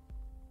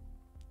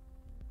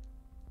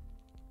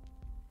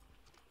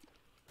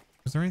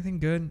 Was there anything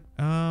good?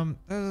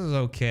 This is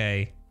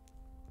okay.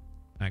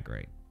 Not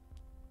great.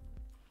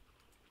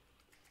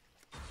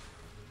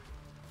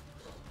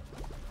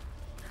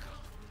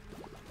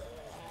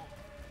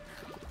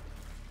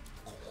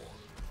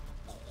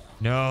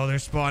 No, they're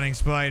spawning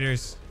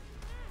spiders.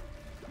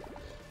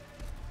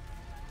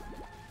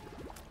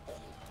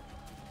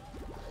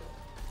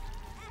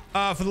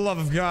 Oh, for the love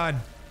of God.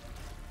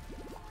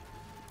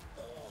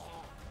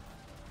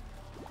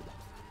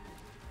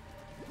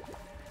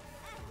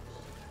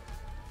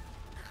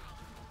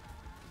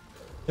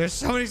 There's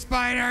so many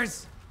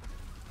spiders.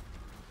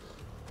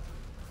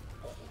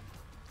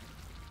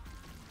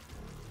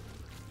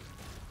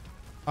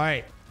 All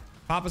right.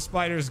 Papa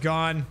Spider's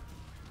gone.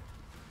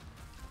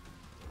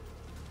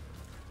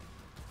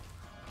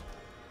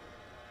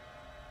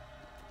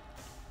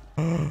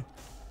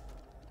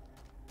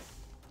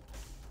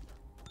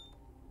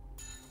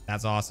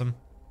 That's awesome.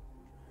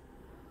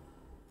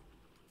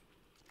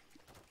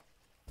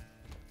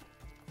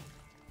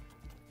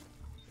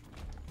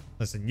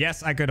 Listen,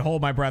 yes, I could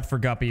hold my breath for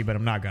Guppy, but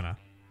I'm not gonna.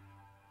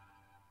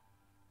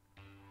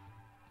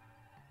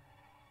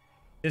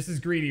 This is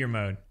greedier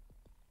mode.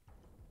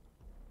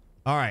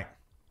 All right.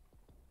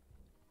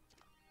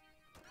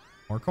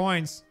 More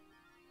coins.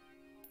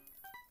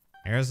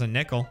 There's a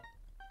nickel.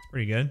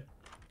 Pretty good.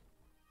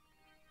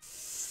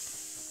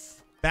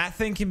 That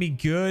thing can be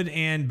good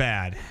and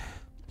bad.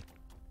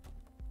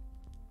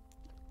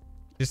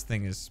 This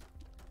thing is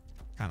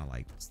kind of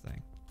like this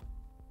thing.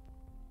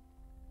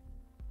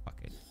 Fuck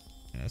it.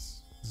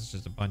 Yes. This is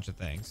just a bunch of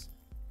things.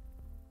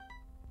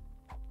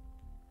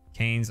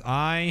 Kane's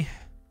Eye.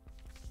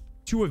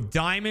 2 of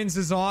Diamonds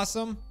is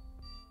awesome.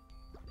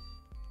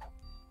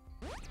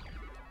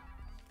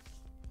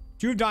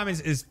 2 of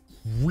Diamonds is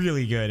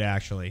really good,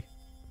 actually.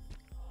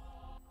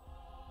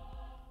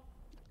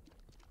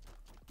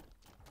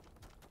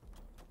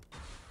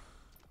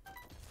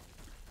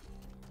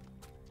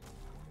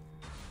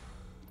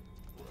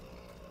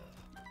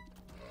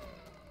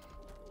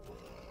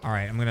 All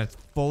right, I'm going to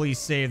fully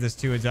save this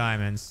 2 of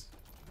Diamonds.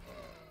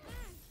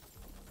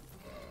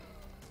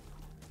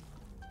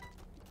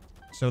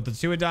 So what the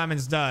 2 of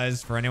Diamonds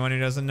does, for anyone who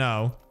doesn't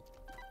know,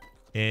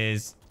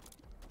 is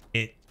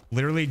it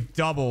literally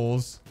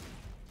doubles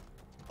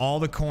all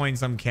the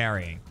coins I'm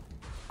carrying.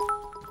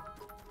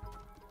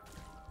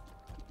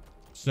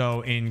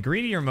 So in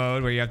greedier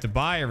mode, where you have to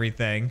buy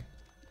everything,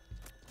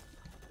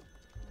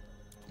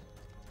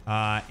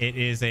 it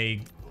is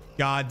a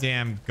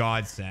goddamn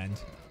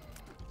godsend.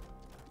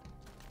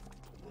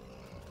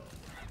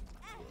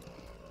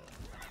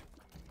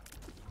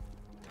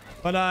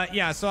 But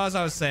yeah, so as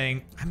I was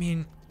saying, I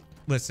mean,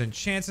 listen,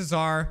 chances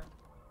are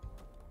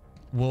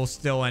we'll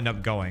still end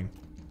up going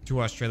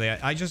to Australia.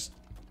 I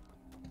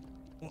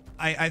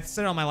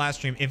said on my last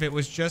stream, if it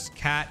was just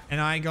Kat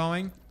and I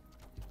going,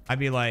 I'd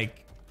be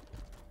like,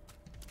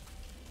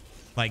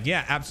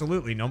 yeah,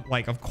 absolutely. No,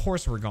 like, of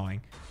course we're going.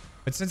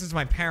 But since it's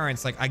my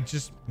parents, like, I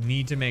just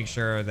need to make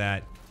sure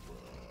that,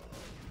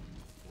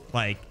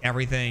 like,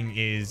 everything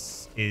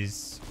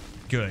is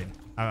good.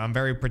 I'm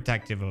very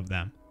protective of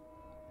them.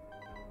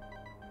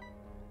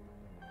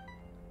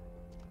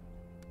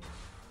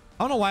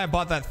 I don't know why I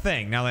bought that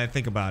thing, now that I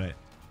think about it.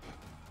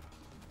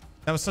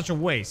 That was such a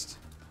waste.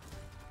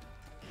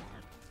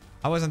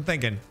 I wasn't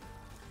thinking.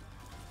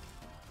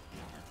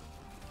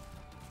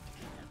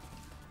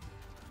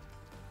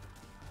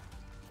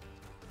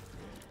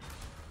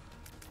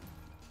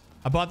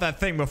 I bought that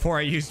thing before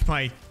I used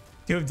my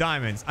 2 of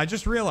Diamonds. I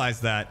just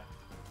realized that.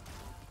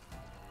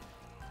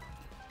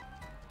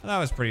 That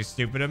was pretty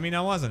stupid of me,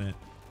 now wasn't it?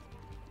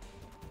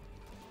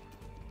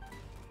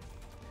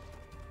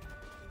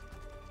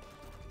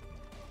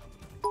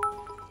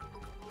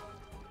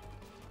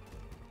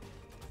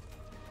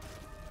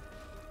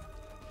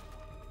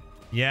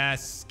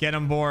 Yes, get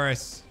him,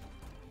 Boris.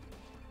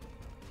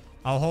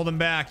 I'll hold him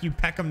back. You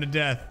peck him to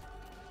death.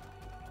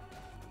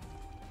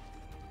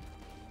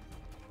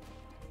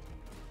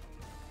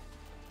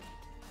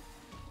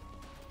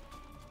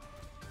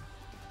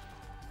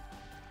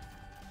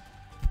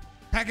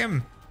 Peck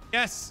him.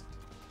 Yes.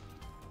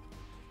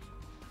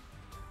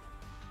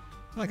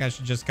 I feel like I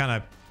should just kind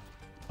of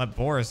let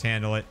Boris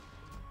handle it.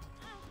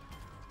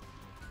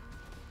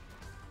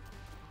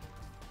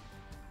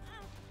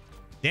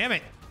 Damn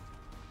it.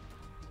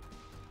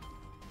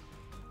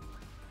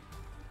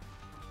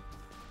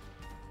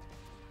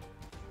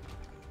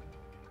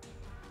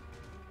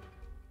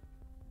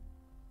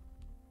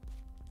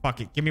 Fuck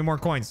it. Give me more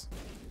coins.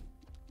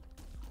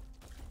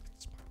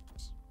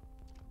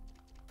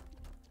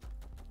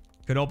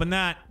 Could open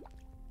that.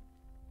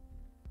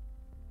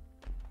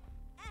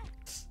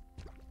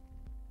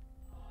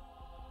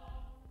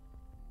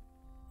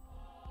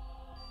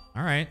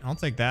 All right. I'll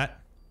take that.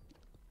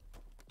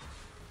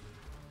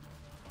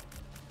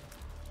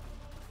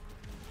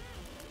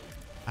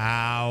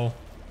 Ow.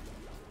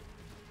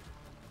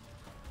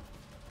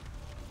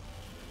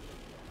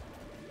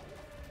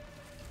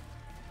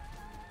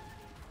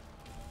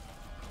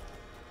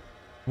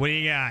 What do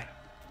you got?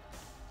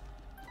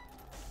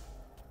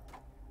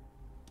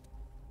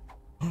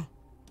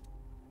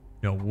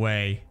 No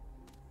way.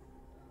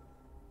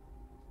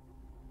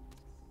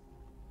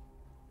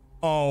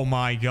 Oh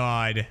my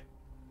god.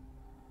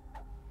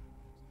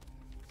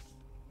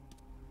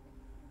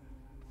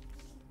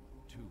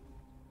 Two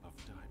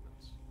of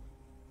diamonds.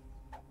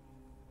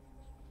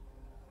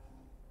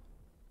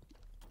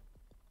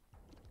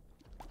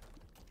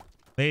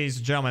 Ladies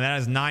and gentlemen,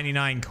 that is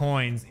 99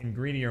 coins in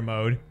greedier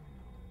mode.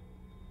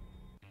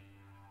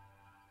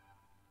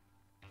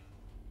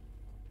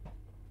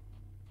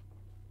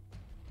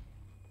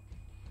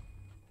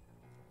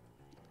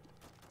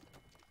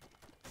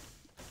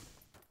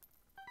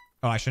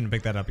 Oh, I shouldn't have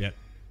picked that up yet.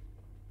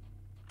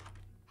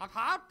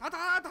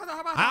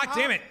 Ah,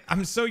 damn it.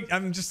 I'm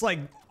just like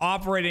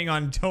operating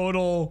on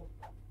total.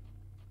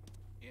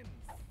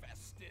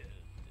 Infested.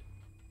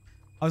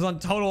 I was on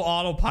total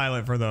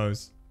autopilot for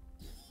those.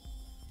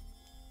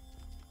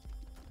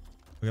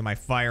 Look at my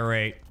fire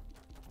rate.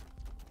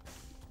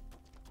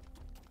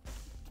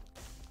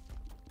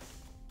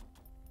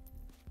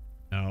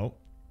 No.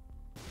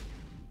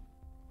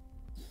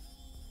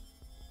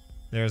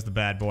 There's the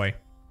bad boy.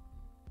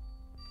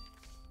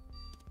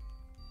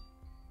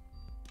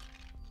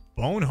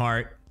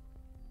 Boneheart.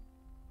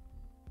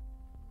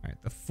 All right,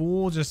 the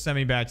fool just sent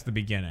me back to the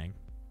beginning.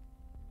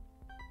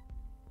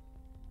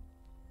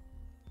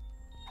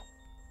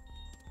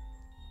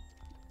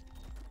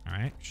 All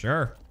right,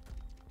 sure.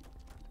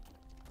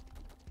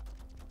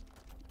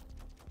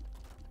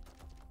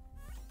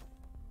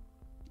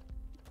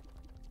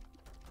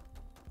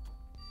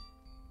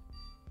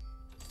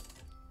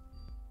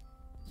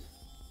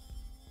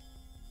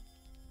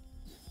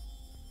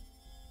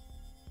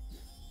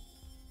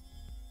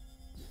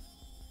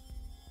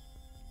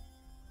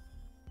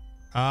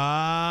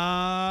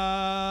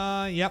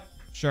 Yep,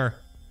 sure.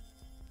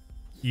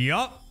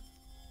 Yup.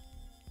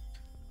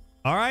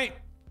 All right.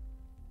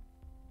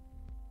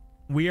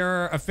 We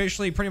are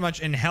officially pretty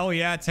much in hell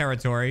yeah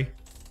territory.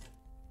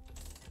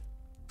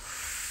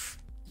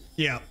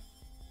 Yep.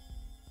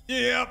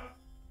 Yep.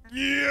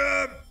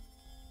 Yep.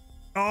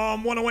 Oh,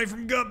 I'm one away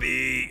from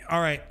Guppy. All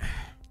right.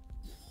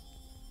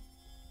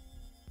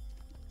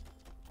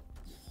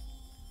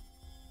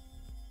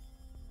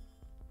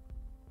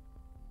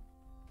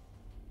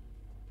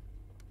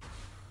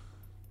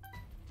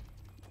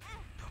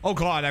 Oh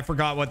god, I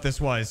forgot what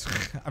this was.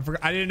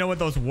 I didn't know what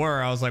those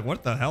were. I was like,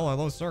 what the hell are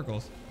those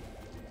circles?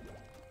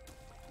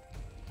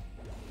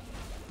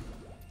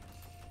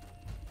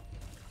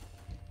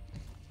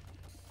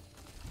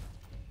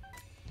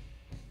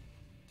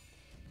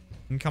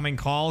 Incoming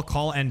call.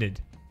 Call ended.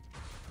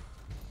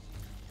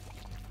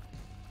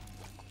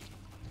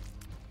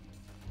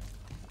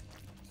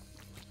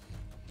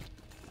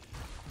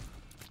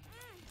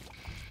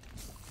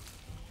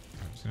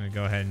 I'm just gonna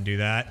go ahead and do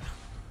that.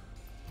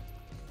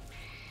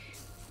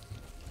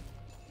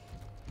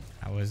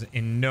 That was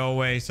in no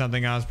way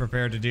something I was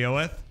prepared to deal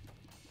with.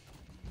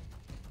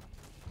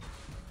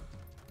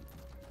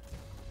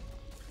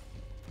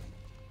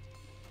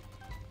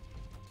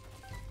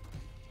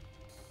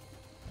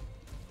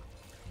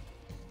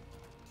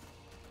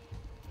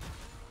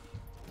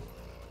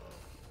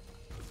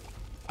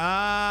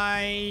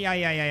 Ay.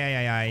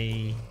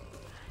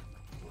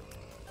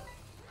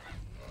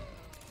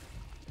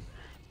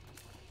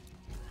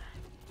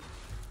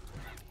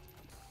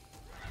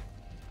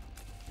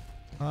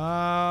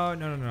 Oh,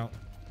 no.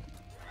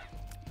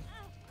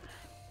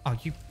 Oh,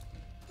 you.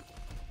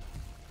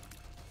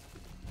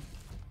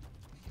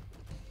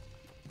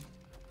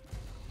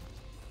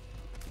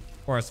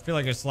 Forrest, I feel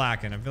like you're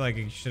slacking. I feel like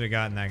you should have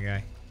gotten that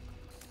guy.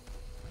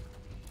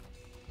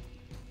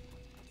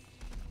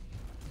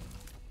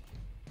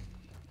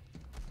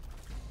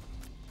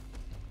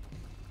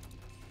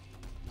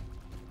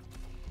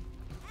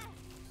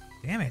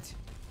 Damn it.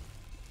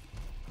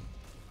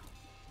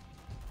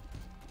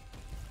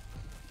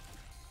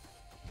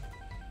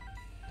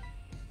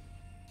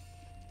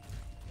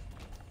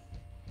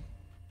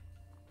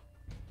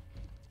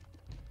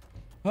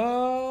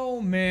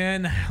 Oh,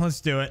 man. Let's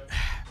do it.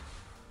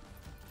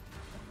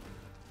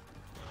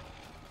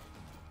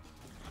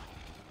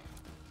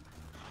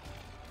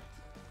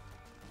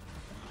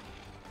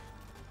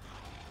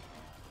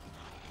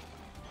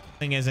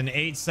 Thing is, in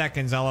 8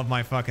 seconds, I'll have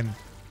my fucking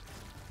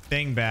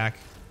thing back.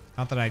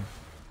 Not that I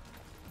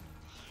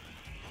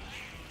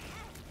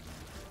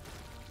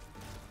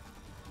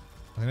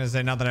was gonna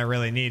say not that I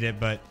really need it,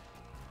 but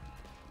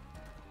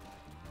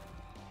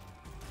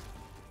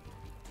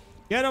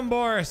get him,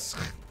 Boris.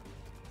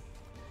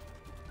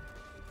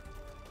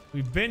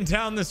 We've been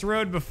down this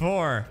road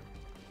before.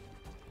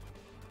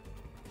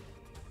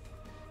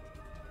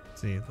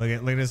 Let's see, look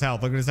at his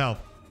health. Look at his health.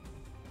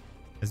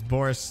 As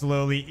Boris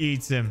slowly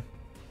eats him.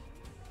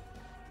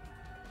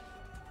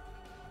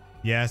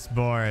 Yes,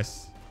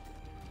 Boris.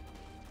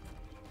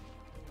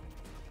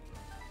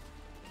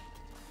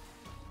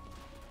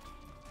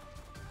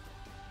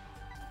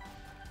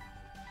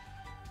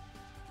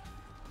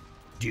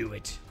 Do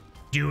it.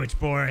 Do it,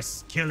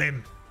 Boris. Kill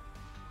him.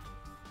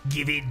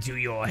 Give in to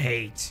your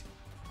hate.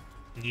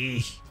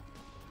 Yeesh.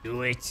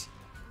 Do it.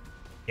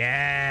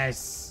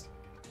 Yes.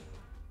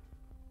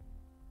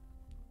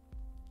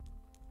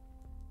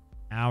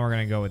 Now we're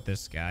going to go with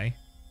this guy.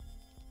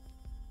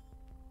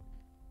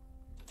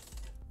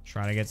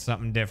 Try to get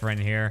something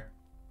different here.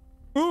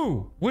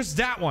 Ooh, what's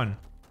that one?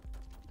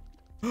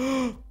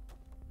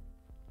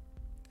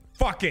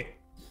 Fuck it.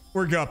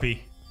 We're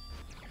Guppy.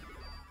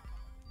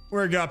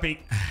 We're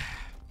Guppy.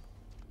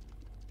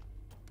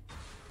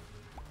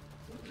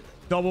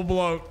 Double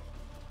bloat.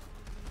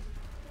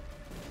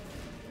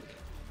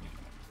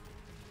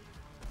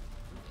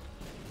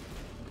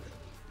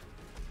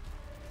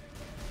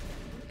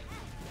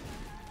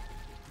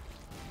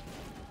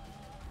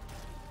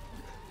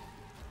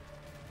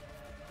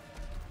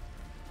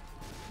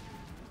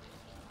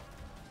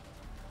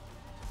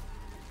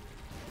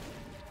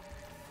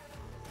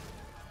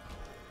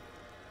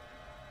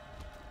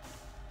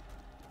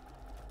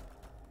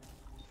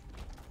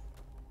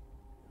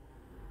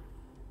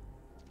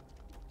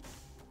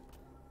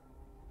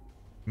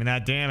 Give me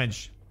that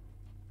damage.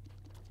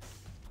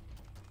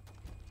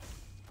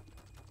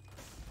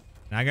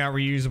 And I got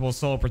reusable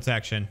soul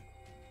protection.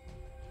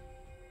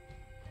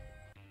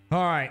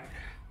 All right.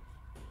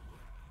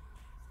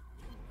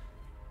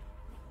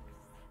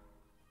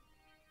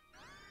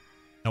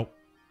 Nope.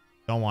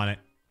 Don't want it.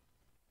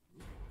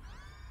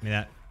 Give me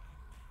that.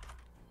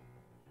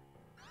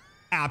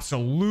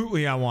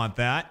 Absolutely, I want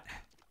that.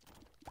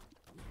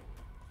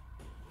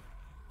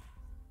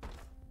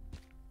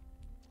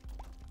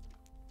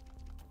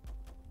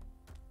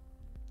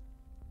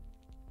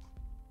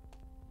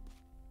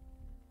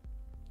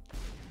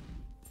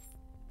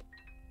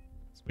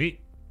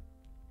 Sweet.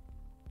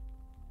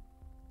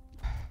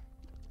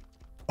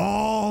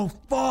 Oh,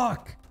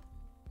 fuck.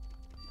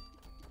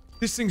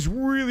 This thing's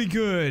really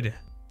good.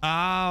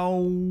 Ow.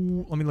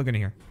 Let me look in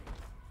here.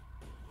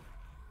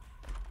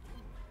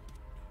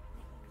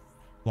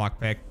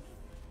 Lockpick.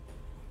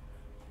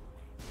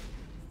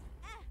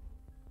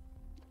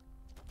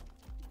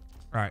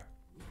 All right.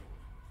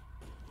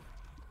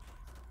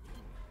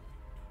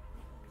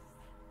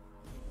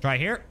 Try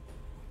here.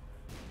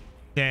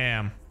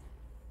 Damn.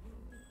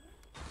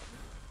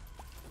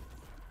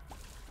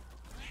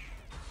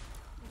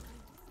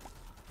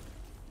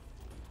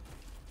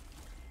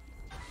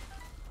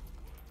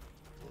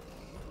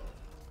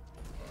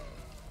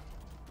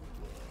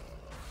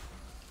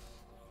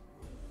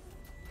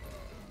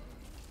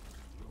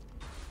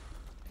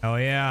 Oh,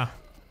 yeah.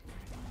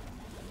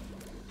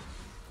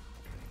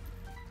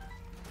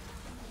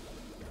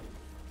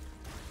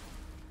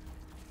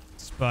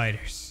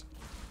 Spiders.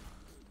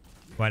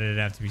 Why did it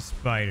have to be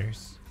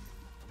spiders?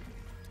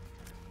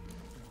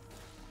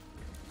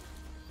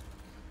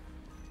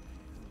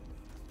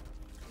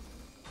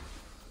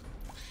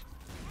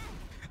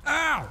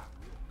 Ow!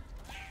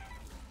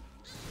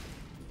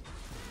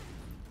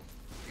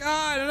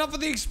 God, enough of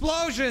the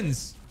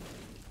explosions!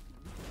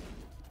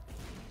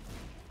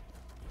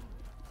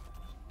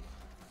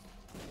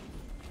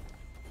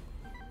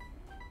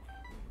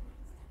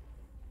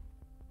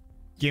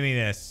 Give me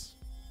this.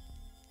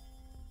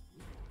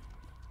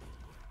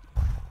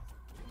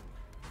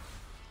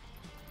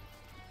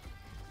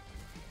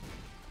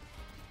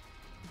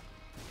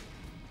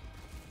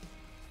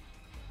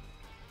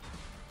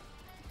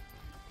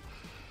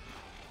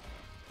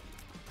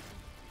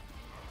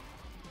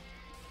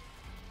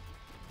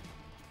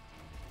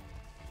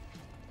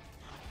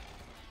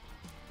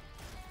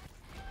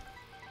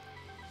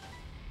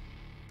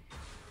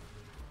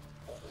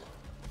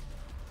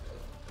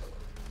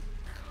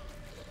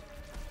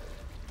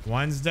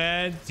 One's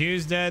dead,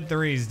 two's dead,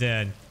 three's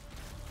dead.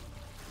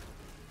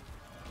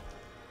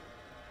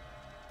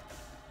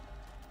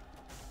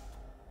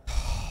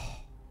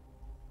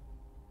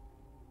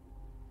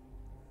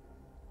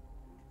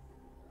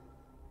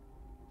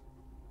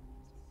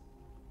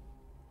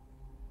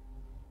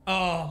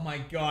 Oh my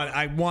god,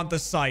 I want the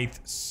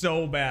scythe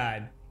so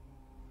bad.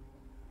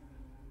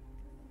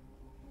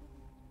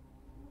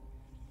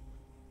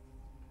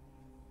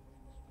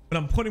 But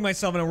I'm putting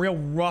myself in a real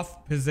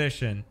rough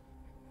position.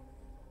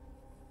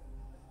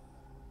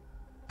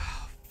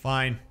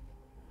 Fine.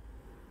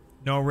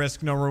 No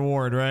risk, no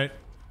reward, right?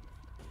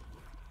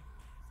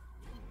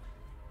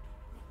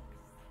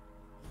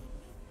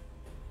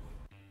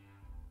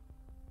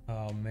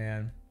 Oh,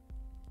 man.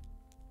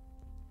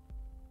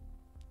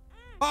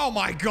 Oh,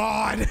 my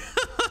God.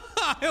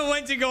 I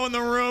went to go in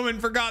the room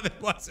and forgot there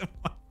wasn't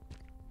one.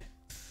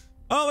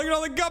 Oh, look at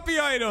all the guppy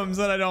items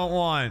that I don't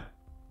want.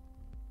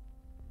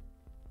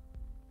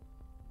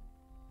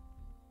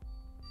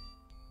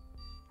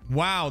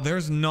 Wow,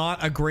 there's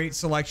not a great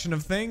selection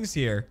of things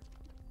here.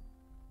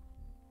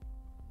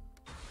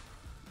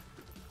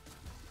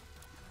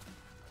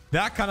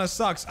 That kind of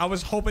sucks. I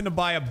was hoping to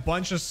buy a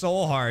bunch of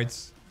soul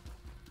hearts.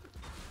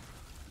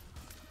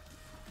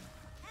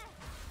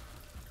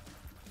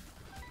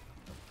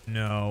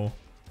 No.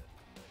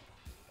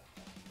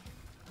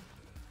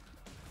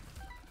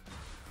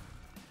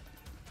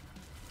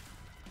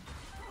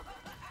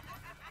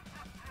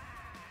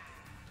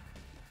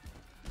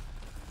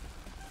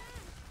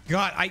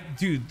 God,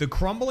 dude, the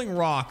crumbling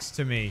rocks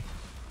to me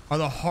are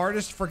the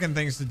hardest freaking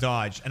things to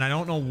dodge, and I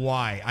don't know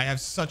why. I have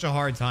such a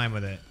hard time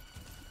with it.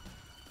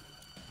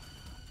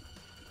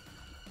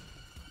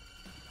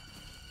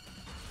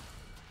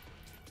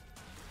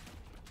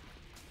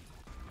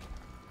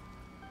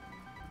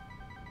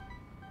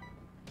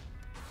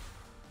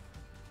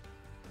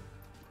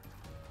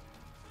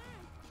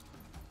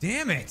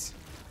 Damn it.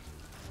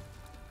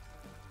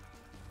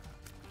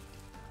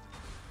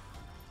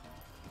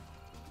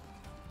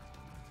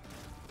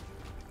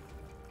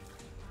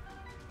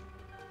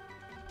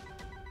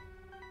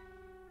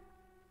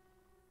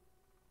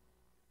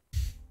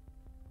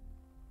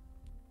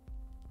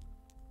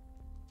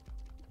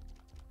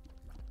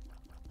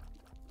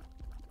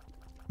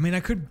 I mean, I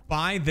could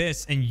buy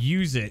this and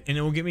use it, and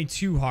it will give me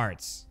 2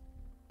 hearts.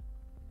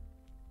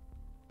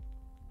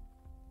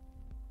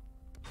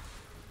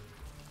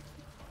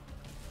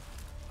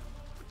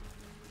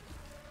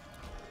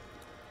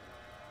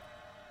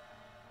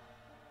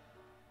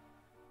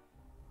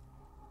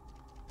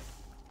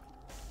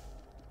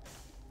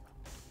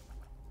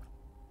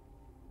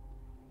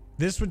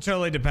 This would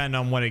totally depend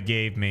on what it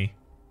gave me.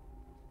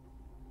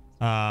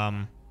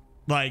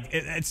 Like,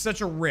 it's such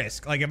a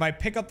risk. Like, if I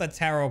pick up the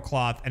tarot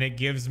cloth and it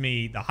gives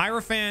me the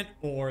Hierophant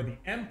or the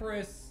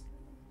Empress.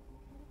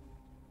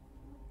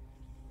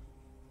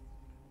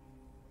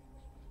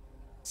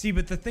 See,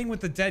 but the thing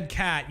with the dead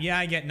cat, yeah,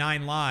 I get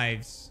 9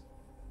 lives.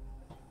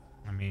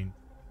 I mean,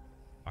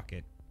 fuck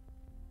it.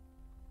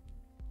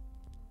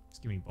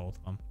 Just give me both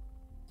of them.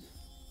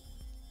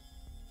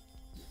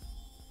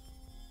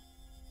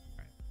 All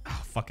right.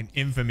 Oh, fucking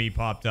infamy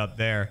popped up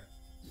there.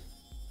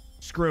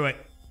 Screw it.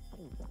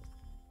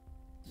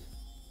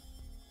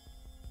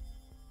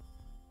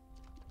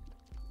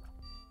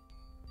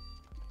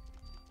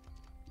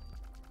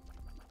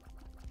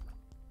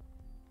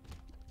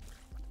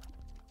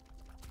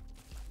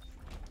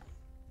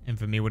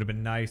 Infamy would have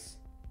been nice.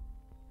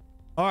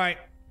 All right.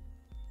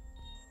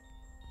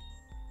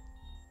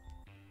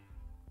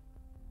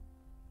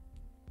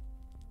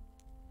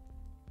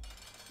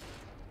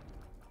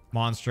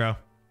 Monstro.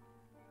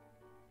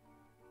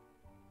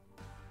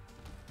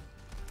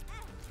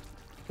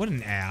 What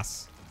an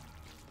ass.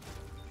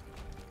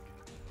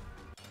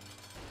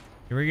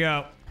 Here we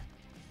go.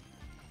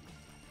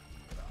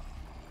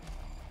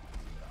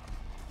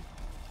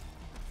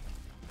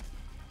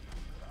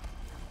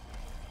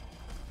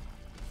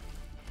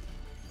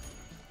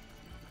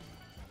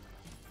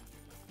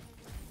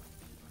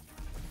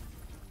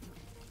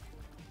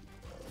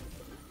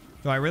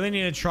 So I really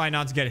need to try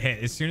not to get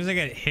hit. As soon as I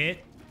get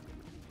hit,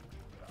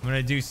 I'm going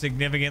to do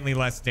significantly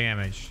less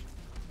damage.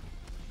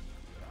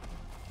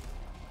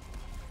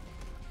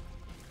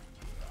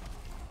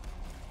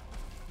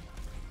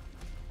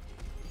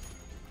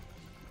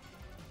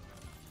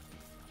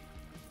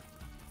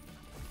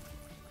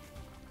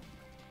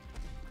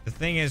 The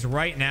thing is,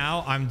 right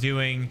now, I'm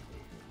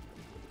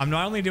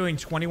not only doing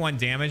 21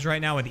 damage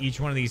right now with each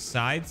one of these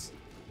sides,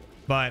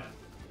 but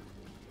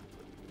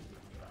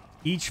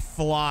each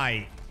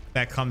fly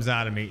that comes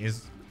out of me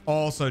is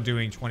also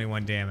doing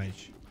 21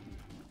 damage.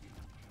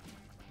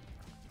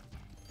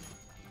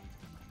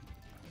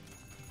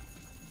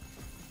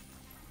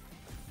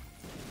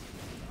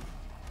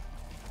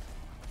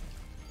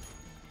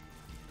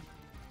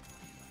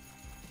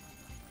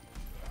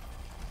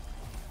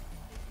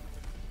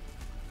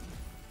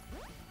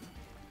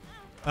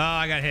 Oh,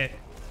 I got hit.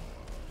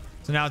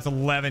 So now it's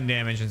 11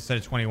 damage instead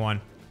of 21.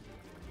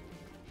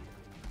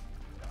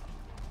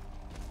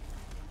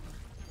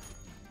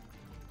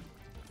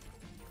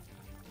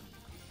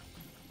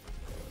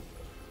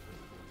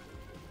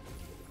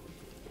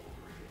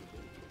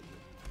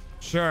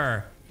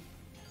 Sure.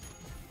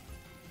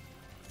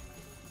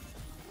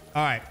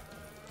 All right.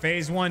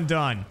 Phase 1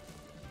 done.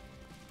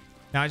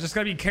 Now I just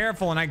gotta be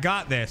careful, and I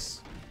got this.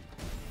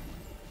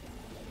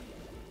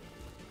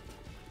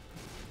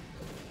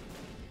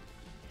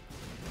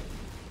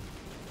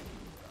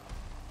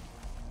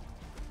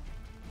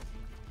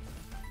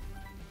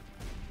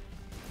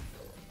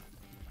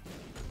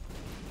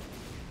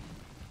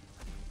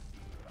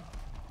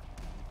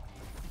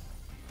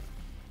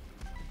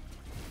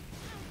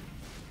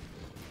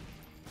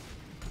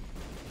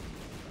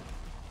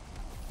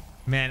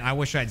 Man, I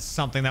wish I had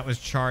something that was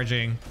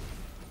charging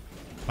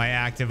my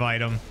active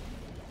item.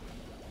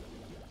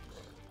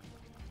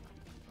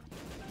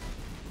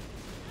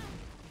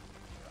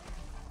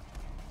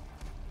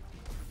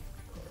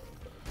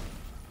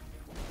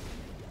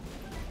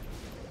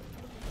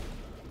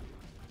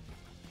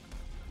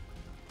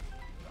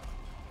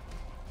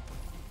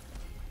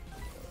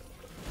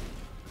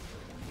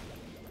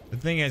 The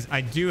thing is,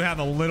 I do have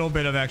a little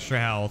bit of extra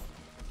health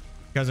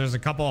because there's a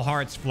couple of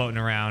hearts floating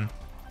around.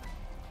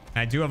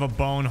 I do have a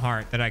bone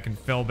heart that I can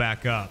fill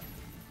back up.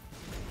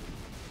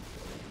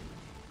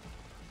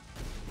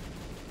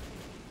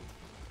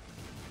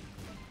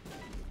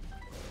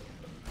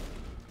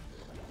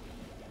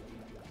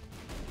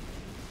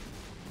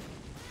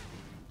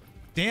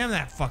 Damn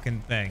that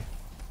fucking thing.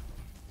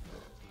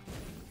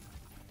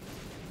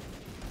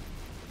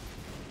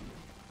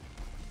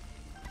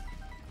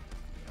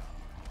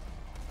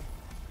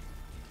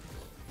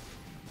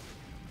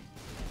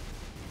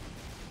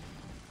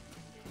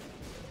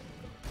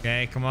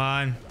 Okay, come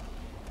on.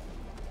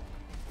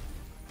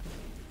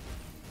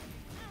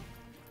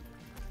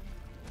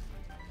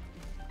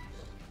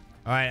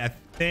 All right, I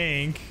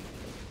think,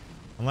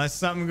 unless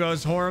something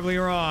goes horribly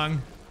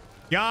wrong.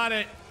 Got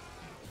it.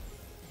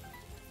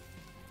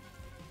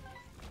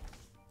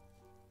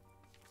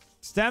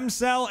 Stem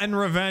cell and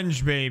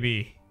revenge,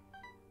 baby.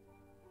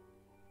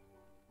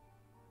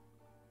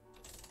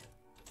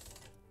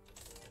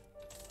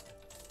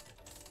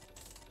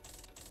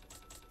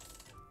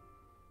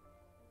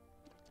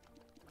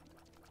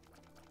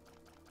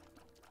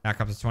 Back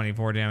up to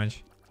 24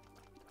 damage.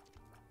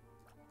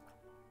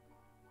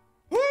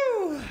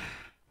 Woo!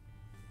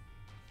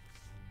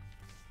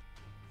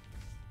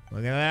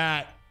 Look at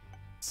that.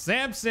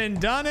 Samson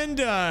done and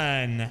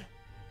done.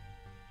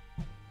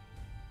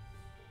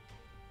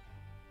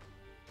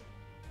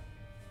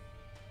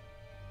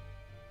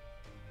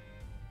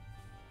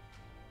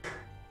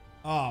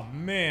 Oh,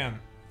 man.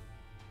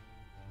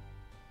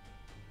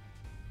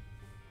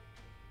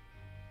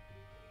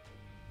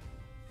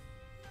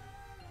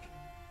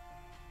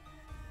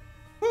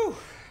 Whew.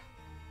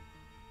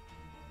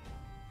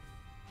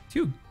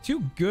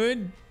 Two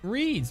good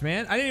reads,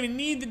 man. I didn't even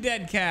need the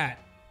dead cat.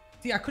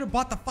 See, I could have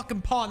bought the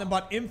fucking paw and then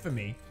bought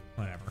infamy.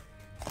 Whatever.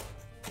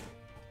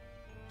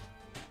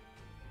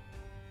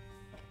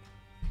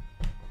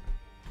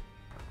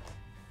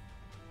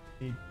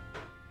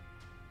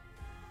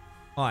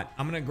 All right,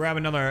 I'm gonna grab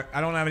another.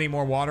 I don't have any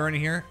more water in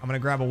here. I'm gonna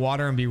grab a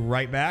water and be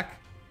right back.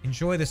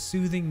 Enjoy the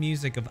soothing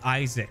music of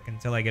Isaac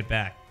until I get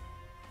back.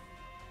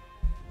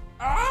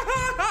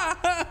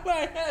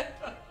 My head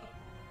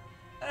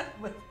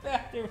was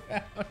back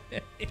around.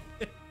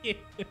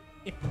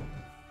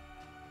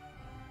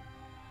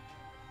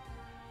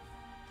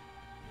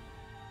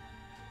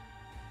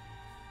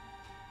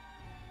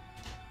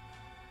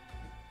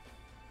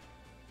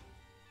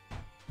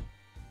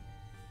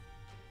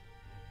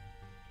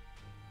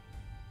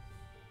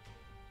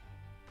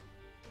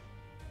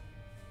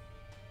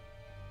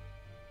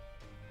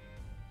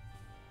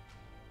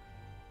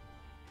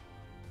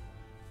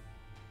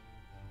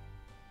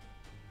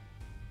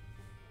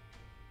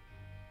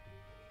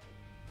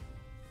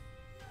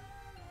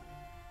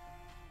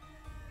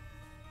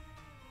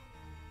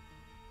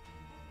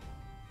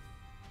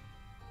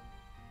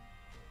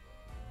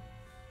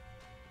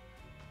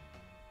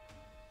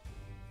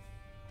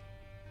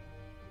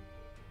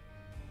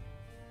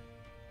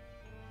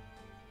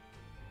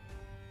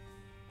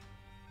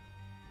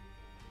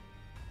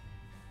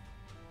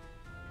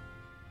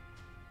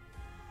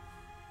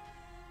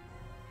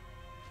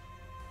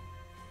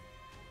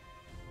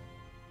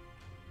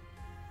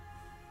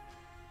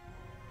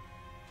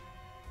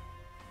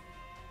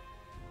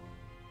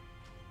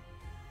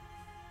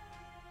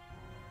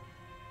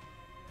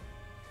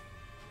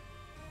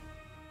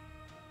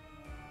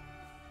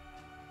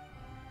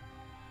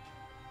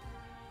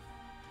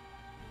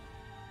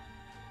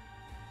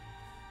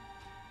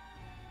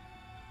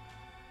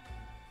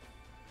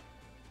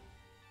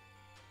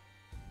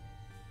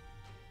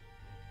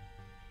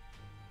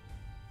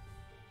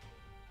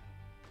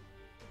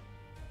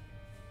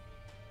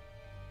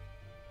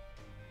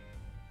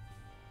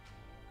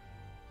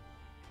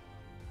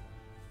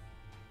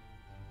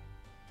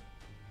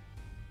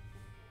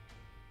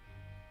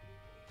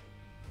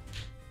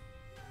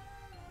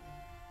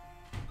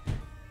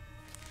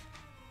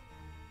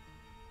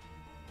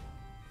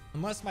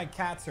 Unless my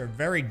cats are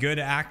very good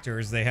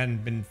actors, they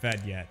hadn't been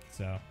fed yet,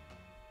 so.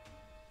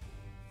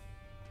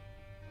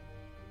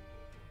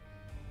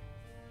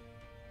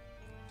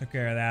 Took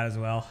care of that as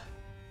well.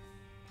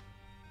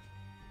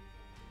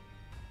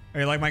 Oh,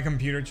 you like my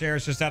computer chair?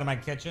 It's just out of my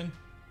kitchen.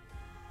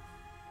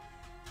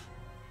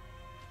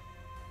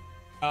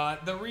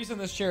 The reason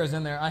this chair is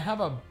in there, I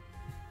have a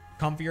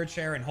comfier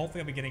chair, and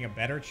hopefully I'll be getting a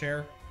better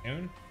chair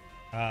soon.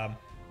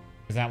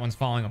 Because that one's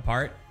falling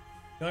apart.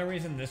 The only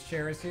reason this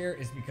chair is here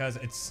is because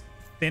it's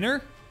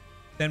thinner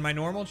than my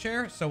normal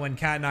chair. So when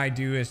Kat and I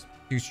do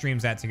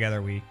streams that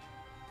together, we...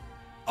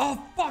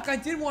 Oh, fuck! I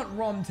did want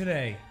rum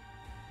today.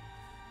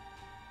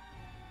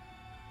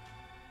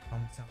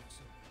 Rum sounds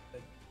so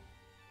good.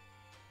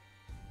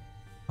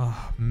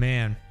 Oh,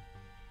 man.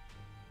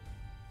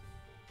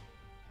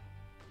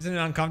 Isn't it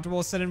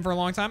uncomfortable sitting for a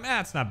long time?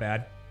 It's not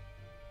bad.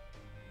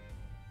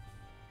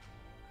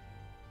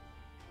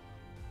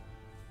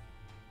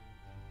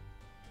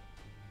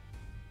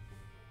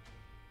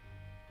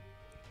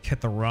 Get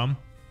the rum.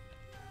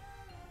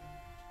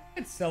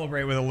 Let's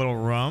celebrate with a little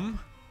rum.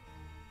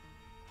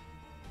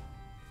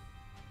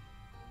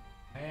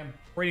 I am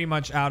pretty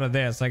much out of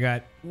this. I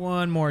got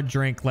one more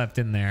drink left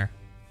in there.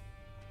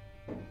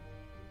 All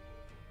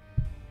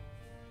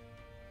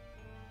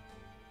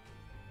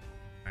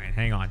right,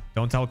 hang on.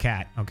 Don't tell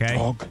Kat, okay?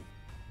 Dog.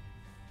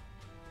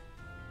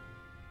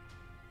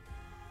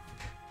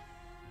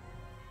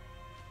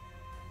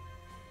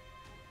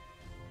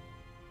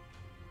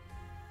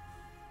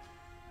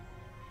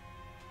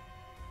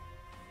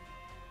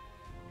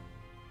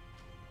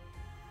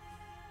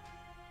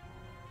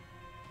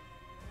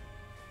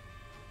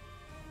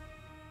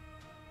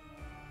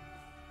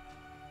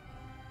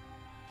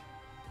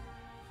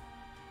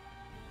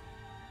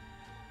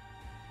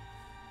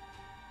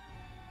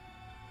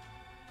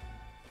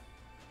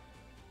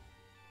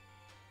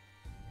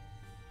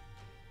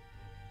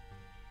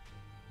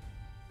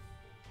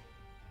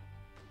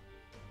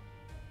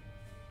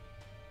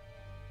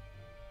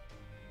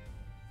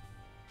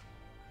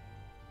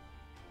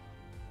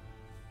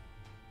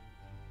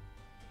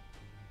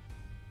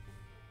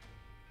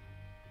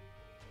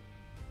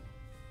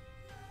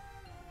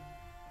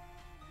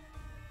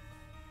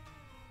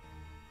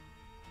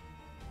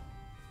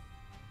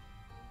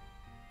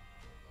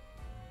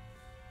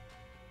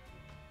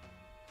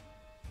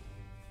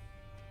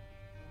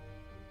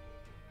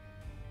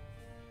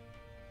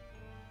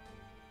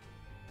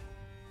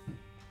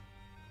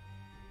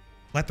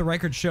 Let the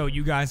record show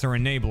you guys are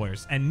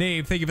enablers. And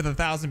Nave, thank you for the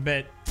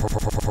 1,000-bit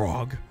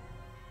frog.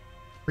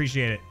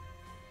 Appreciate it.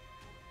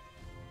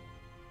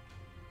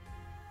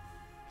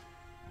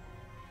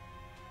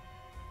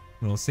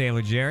 Little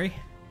Sailor Jerry.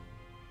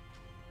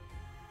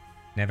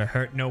 Never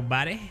hurt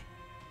nobody.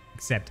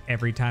 Except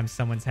every time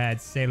someone's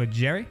had Sailor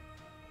Jerry.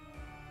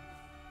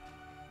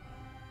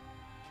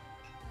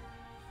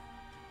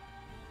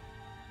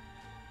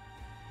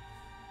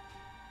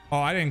 Oh,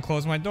 I didn't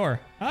close my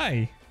door.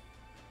 Hi.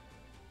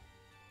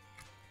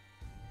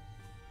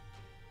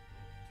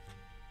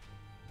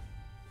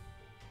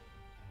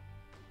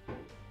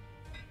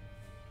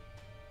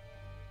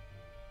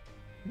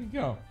 Where'd he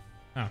go?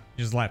 Oh,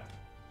 he just left.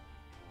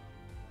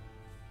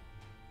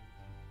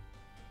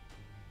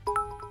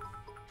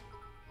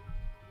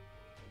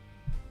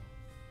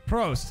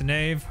 Prost,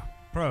 Nave.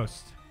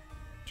 Prost.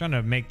 Trying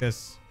to make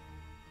this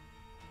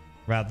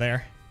right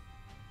there.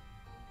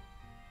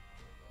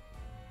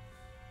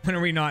 When are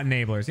we not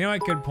enablers? You know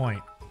what? Good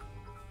point.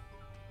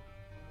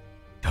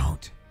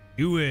 Don't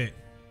do it.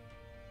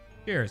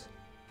 Cheers.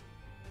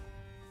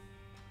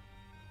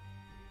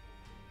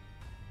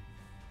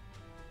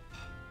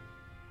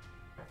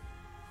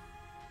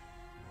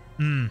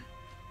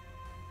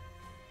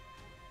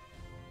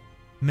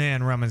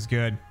 Man, rum is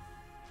good.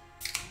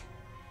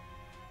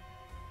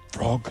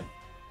 Frog.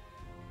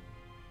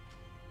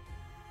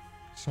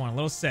 Just want a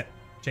little sip.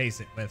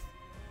 Chase it with.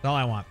 That's all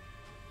I want.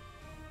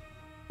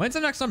 When's the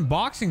next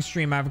unboxing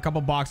stream? I have a couple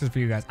boxes for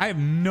you guys. I have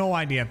no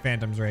idea,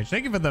 Phantom's Rage.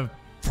 Thank you for the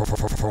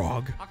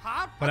frog.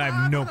 But I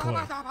have no clue.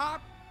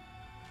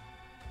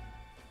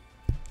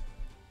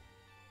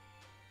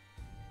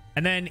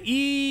 And then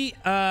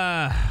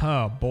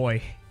oh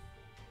boy.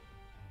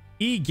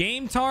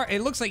 Game Tar.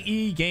 It looks like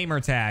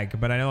Gamer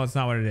Tag, but I know it's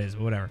not what it is,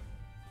 but whatever.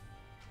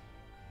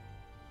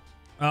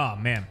 Oh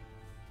man.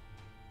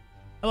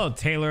 Hello,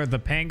 Taylor the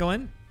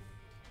Pangolin.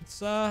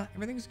 It's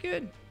everything's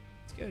good.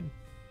 It's good.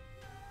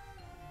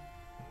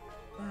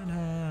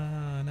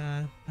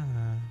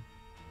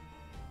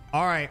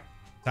 All right,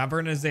 time for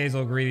an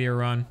Azazel greedier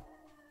run.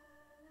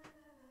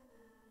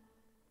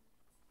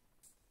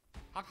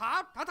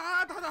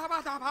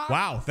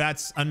 Wow,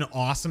 that's an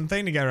awesome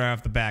thing to get right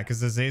off the bat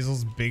because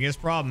Azazel's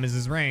biggest problem is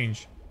his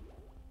range.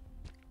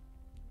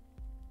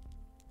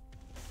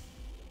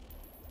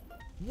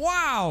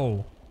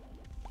 Wow.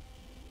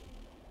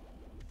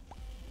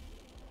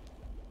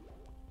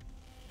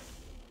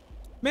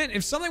 Man,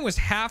 if something was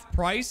half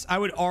price, I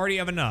would already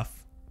have enough.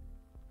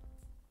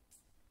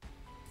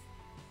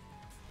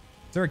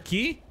 Is there a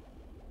key?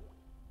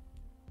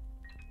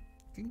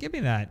 Give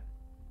me that.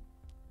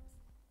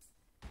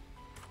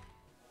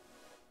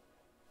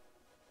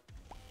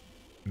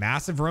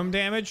 Massive room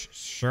damage?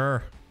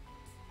 Sure.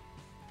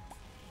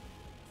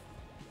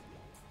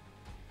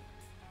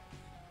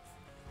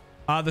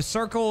 The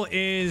circle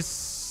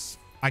is,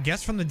 I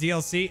guess from the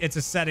DLC, it's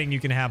a setting you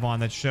can have on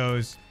that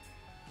shows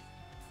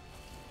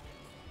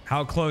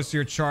how close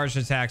your charged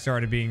attacks are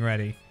to being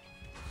ready.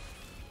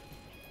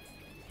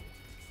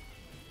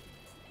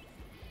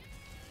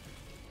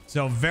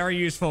 So very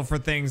useful for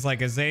things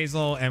like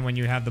Azazel, and when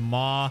you have the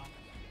Maw,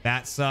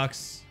 that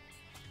sucks.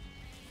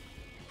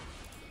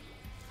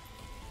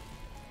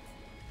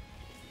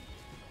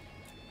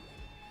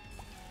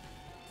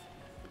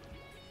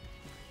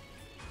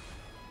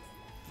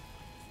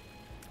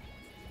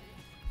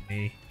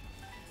 Me.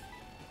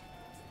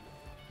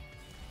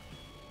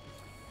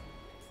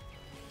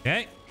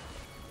 Okay.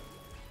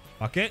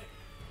 Fuck it.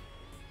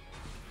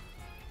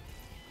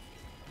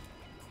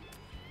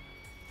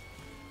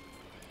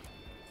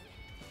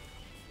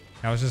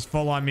 That was just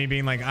full on me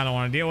being like, I don't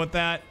want to deal with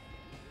that.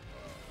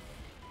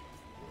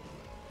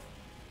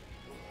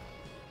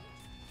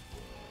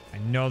 I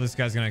know this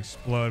guy's going to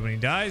explode when he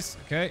dies.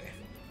 Okay.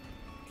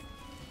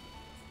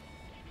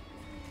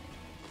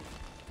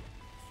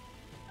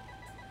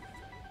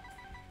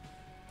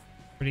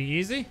 Pretty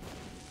easy.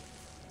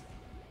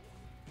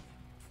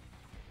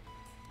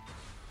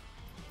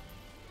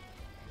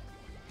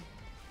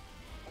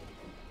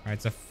 All right,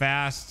 it's a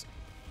fast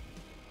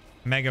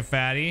mega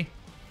fatty.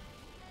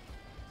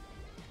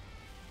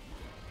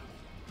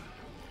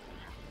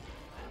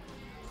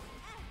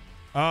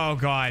 Oh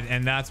god,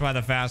 and that's why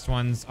the fast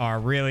ones are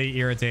really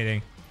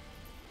irritating.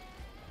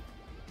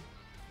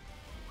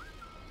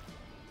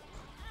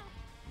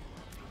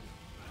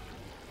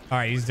 All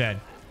right, he's dead.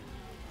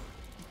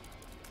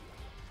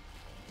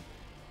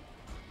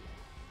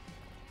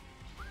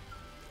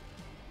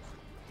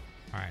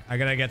 All right, I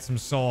gotta get some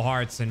soul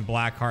hearts and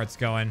black hearts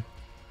going.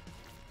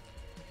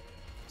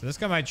 So this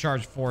guy might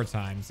charge 4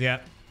 times.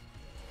 Yep.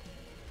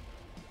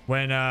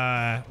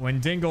 When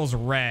Dingle's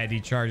red,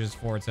 he charges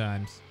 4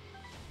 times.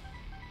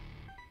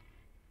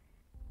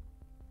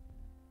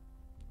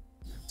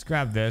 Let's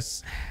grab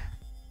this.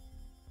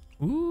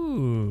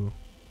 Ooh.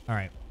 All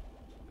right.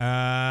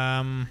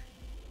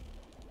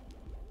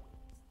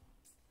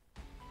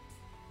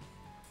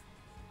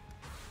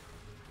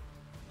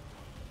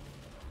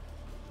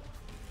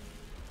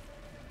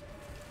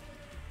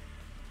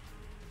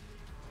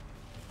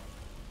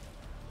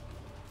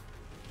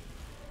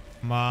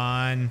 Come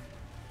on.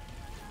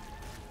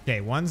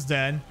 Okay, one's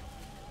dead.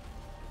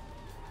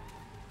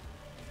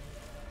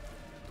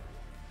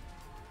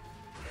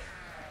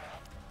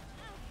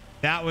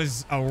 That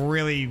was a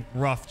really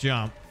rough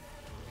jump.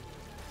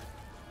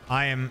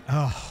 I am...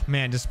 Oh,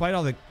 man. Despite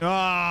all the...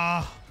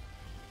 Ah!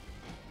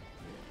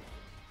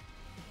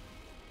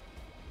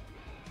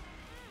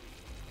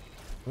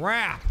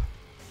 Crap.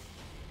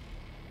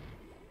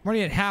 I'm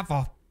already at half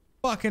a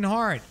fucking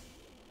heart.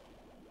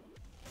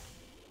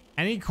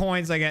 Any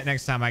coins I get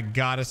next time, I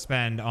gotta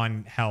spend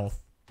on health.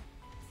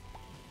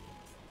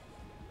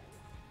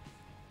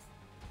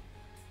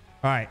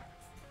 All right.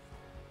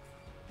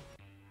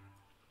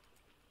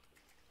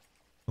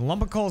 The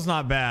lump of coal's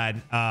not bad.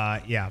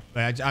 Yeah,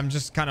 but I'm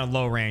just kind of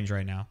low range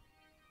right now.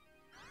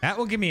 That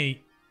will give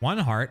me 1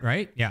 heart,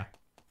 right? Yeah.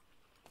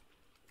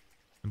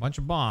 A bunch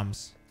of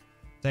bombs.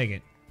 Take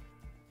it.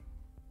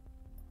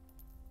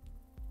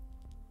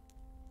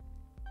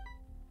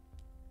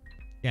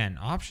 Again,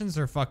 options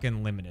are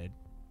fucking limited.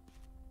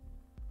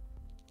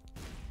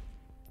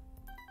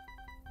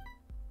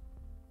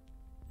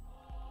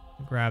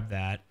 Grab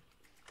that.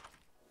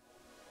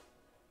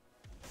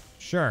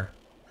 Sure.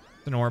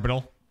 It's an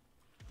orbital.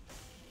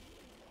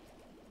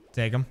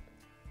 Take them.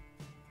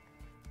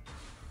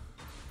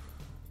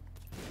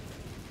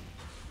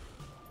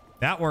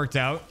 That worked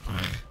out.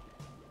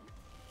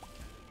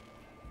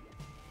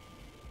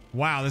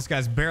 Wow, this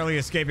guy's barely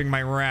escaping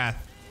my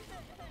wrath.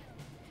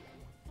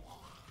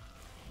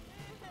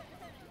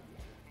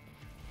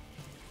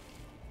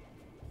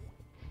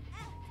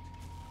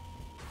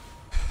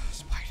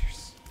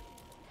 Spiders.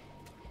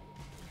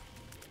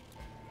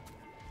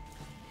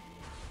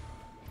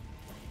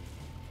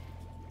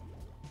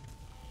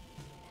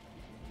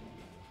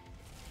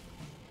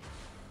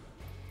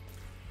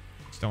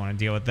 Just don't want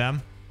to deal with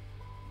them.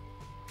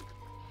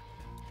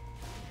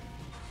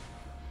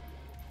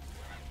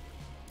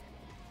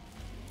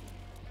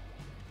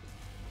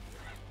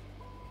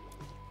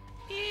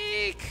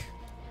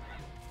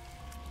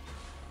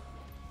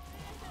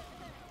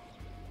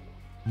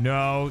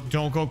 No,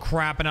 don't go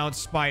crapping out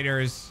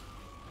spiders.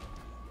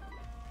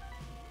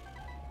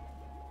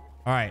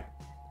 All right.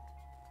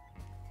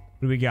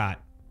 What do we got?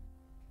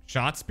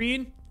 Shot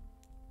speed?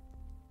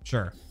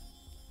 Sure.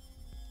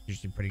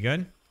 Usually pretty good.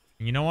 And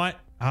you know what?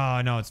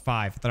 Oh, no, it's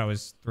 5. I thought it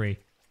was 3.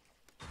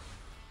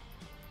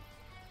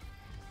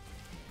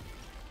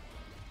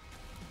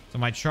 So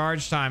my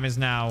charge time is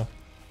now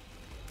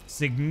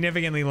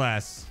significantly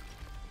less.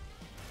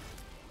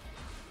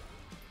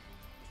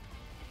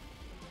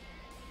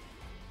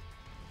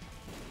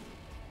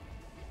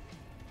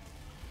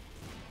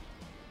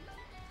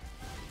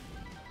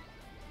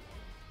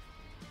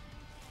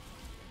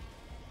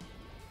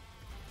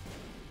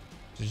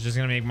 It's just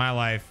gonna make my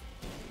life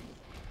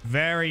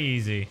very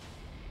easy.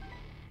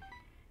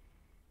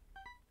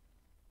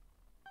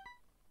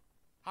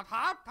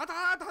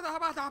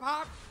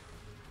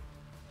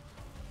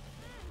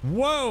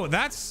 Whoa,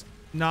 that's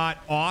not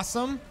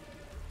awesome.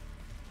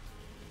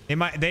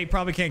 They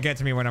probably can't get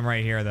to me when I'm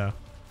right here, though.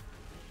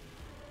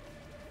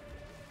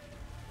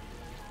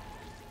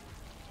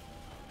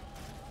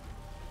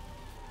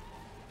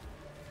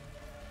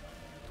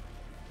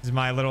 This is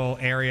my little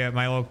area,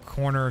 my little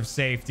corner of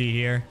safety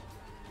here.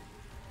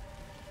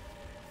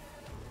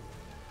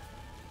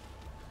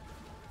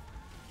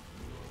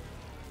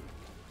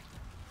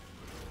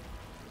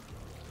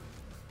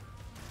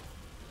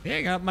 Yeah,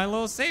 I got my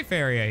little safe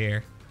area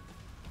here.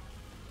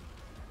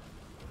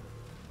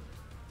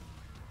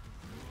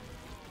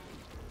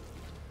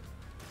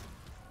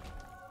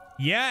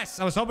 Yes!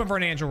 I was hoping for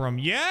an angel room.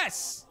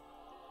 Yes!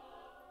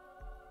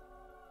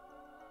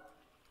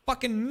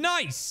 Fucking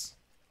nice!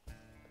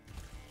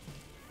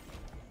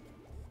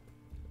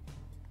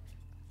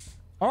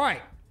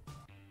 Alright.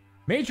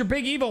 Major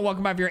Big Evil,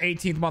 welcome back for your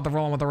 18th month of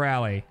Rolling with the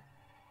Rally.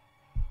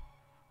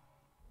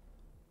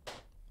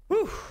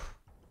 Whew.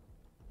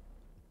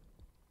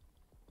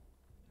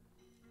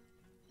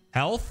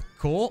 Health,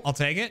 cool. I'll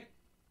take it.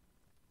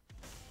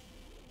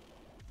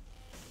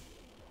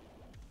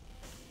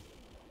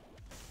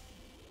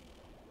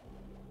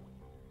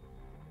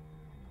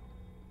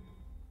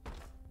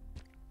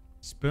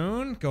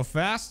 Spoon, go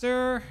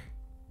faster.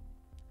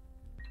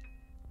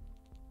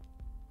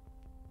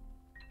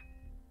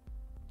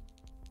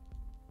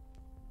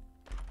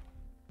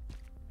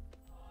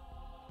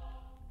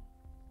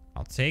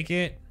 I'll take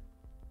it.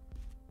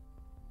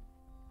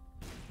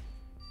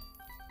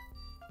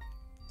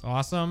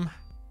 Awesome.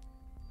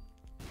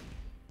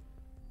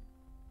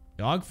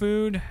 Dog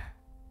food.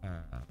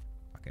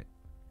 Fuck it.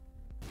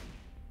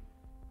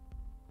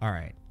 All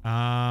right.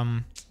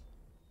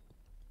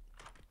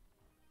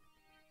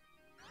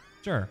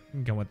 Sure, you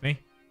can come with me.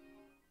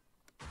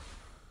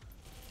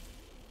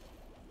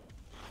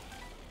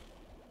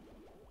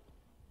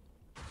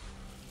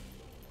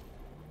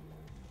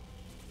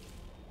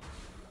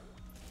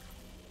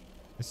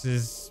 This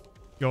is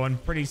going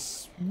pretty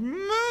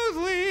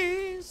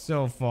smoothly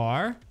so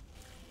far.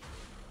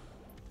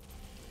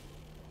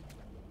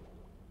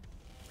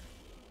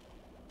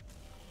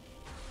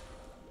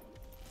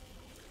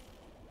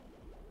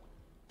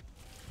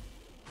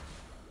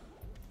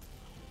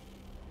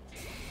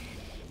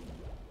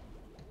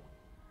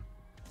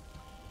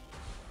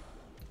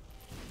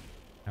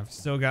 I've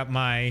still got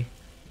my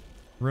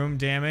room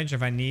damage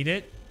if I need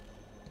it.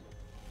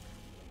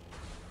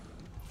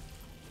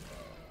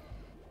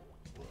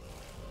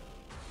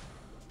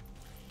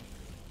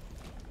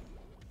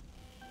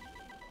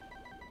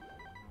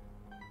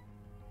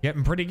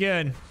 Getting pretty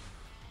good.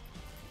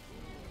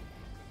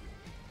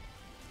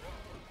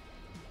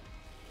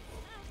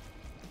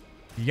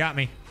 You got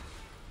me.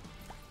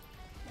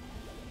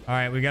 All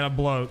right, we got a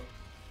bloat.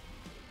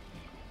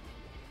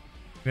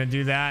 Gonna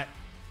do that.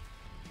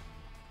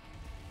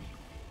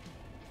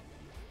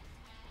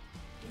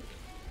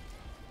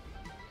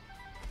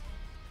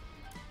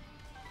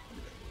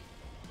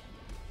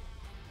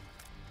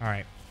 All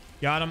right,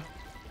 got him.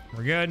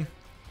 We're good.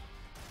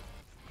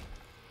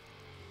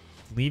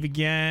 Leave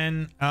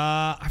again.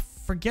 I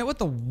forget what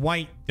the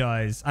white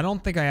does. I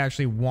don't think I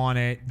actually want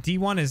it.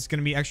 D1 is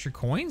gonna be extra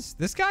coins.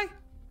 This guy?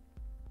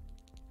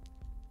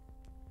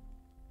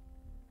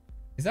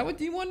 Is that what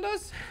D1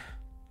 does?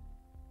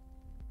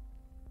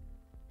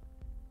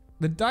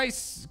 The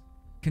dice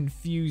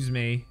confuse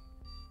me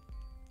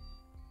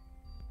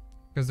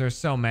because there's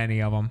so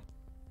many of them.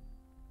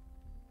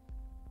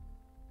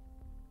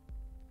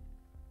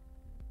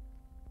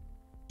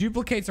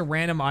 Duplicates a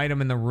random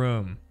item in the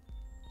room.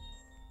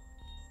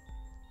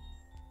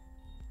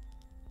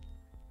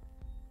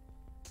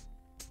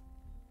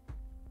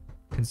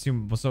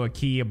 Consumable, so a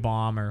key, a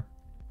bomb, or...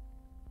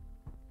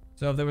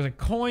 So if there was a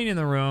coin in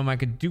the room, I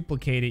could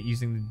duplicate it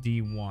using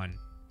the D1.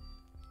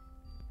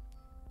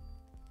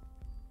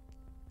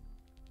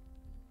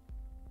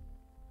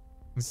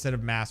 Instead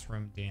of mass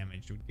room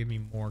damage, it would give me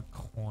more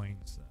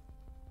coins.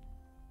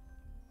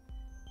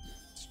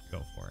 Let's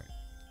go for it.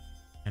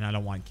 And I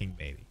don't want King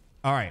Baby.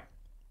 All right.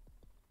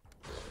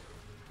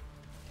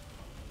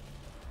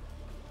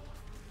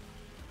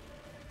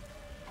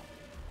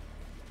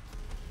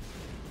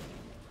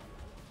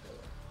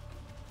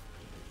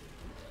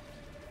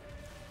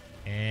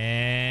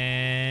 And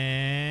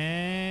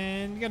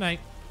good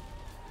night.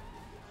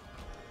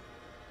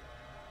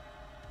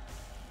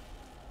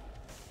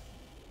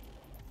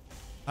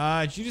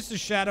 Judas'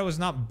 Shadow is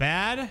not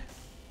bad.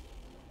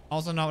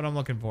 Also not what I'm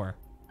looking for.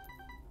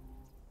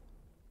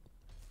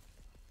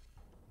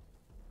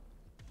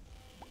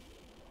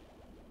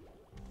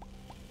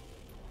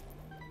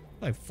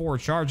 Like 4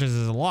 charges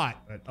is a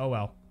lot, but oh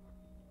well.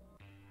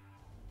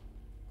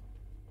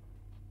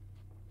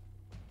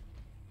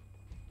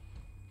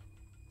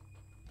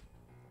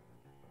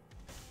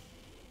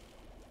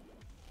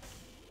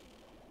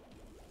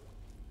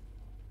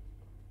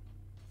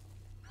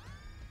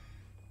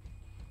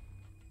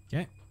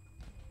 Okay.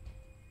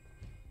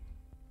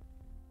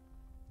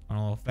 A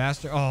little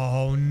faster.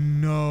 Oh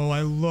no,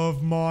 I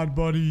love Mod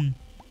Buddy.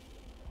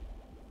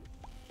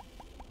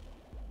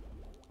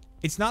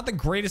 It's not the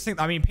greatest thing.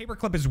 I mean,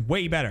 Paperclip is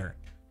way better.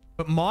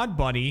 But Mod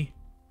Buddy,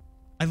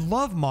 I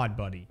love Mod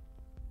Buddy.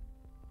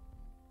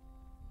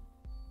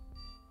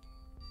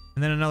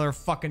 And then another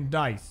fucking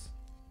dice.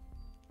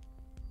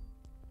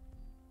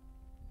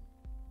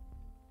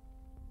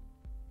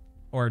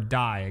 Or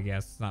die, I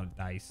guess. It's not a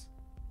dice.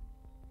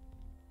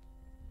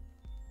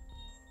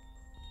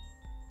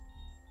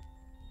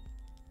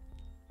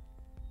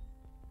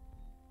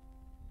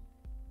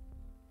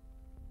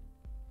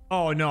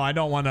 Oh no, I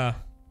don't want to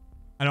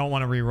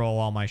re-roll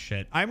all my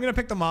shit. I'm gonna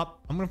pick them up.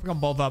 I'm gonna pick them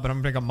both up, and I'm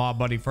gonna pick up Mod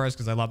Buddy first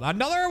because I love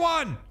another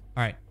one. All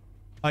right.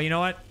 Oh, you know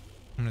what?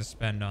 I'm gonna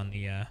spend on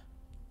the key.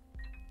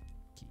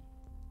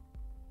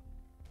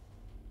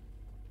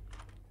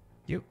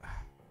 You.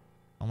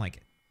 Don't like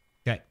it.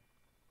 Okay.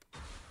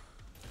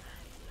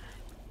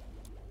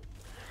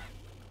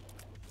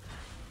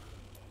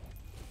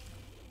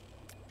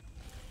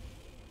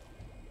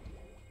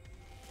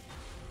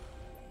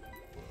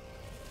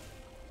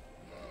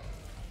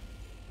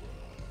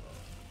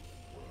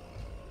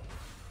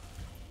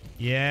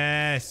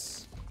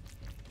 Yes.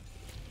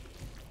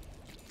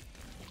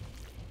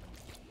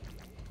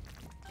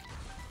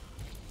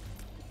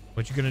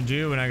 What you gonna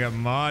do when I got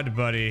Mod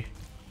Buddy?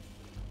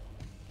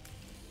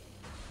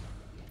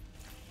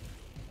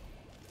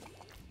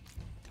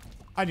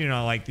 I do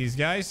not like these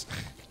guys.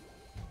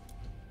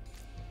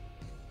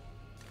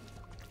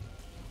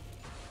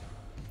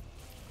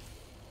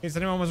 In case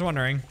anyone was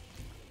wondering.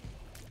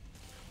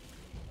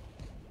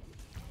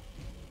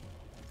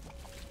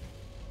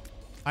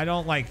 I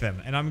don't like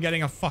them, and I'm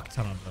getting a fuck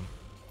ton of them.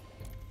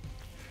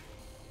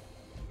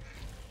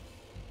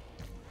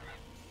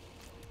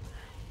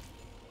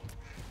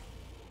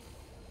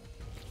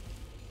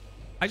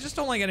 I just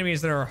don't like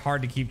enemies that are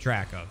hard to keep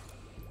track of.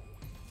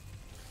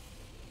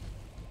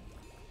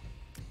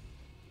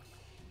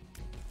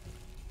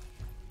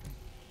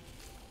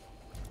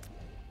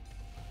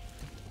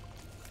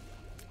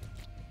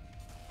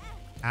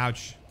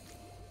 Ouch.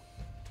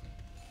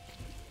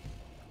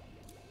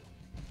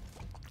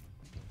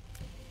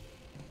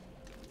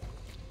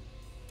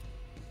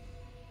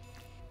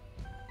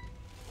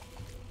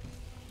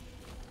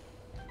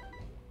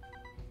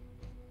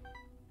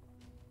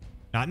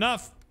 Not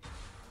enough.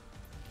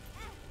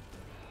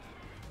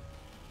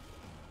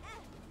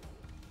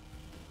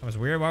 That was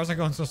weird. Why was I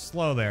going so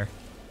slow there?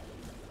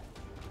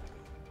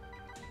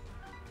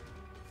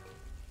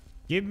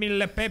 Give me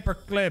the paper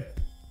clip.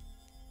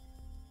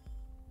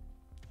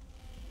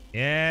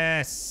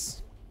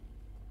 Yes.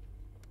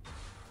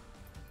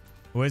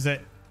 Who is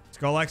it?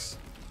 Skolex?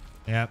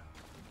 Yep.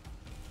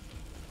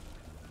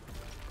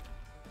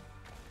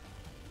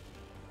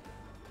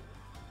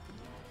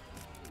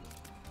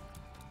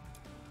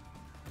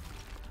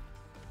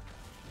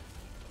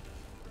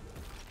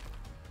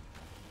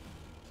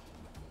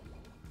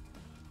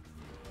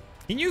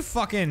 Can you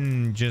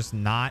fucking just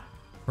not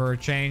for a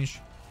change?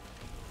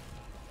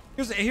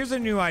 Here's a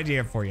new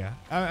idea for you.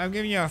 I'm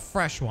giving you a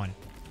fresh one.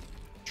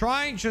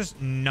 Try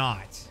just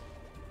not.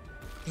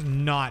 Just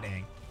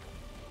nodding.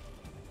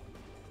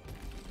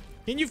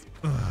 Can you...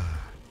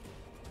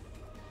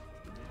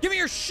 Give me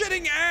your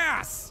shitting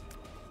ass!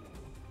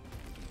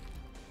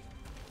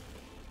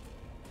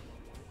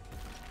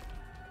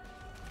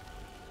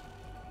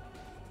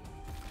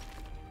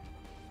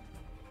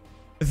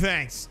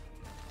 Thanks.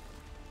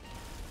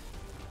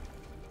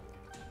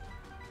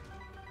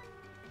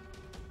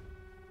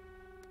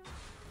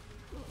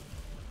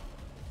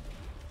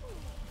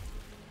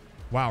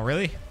 Wow,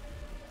 really?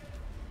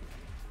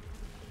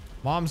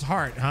 Mom's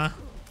heart, huh?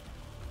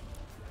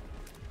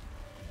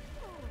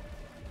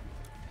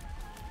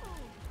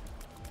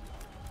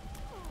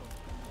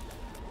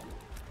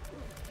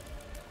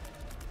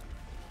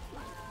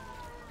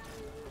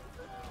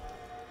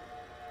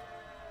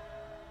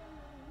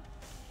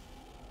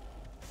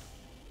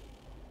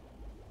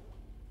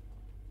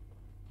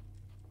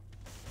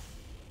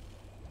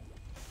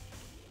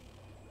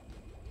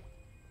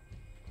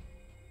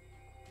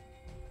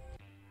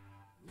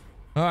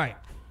 All right.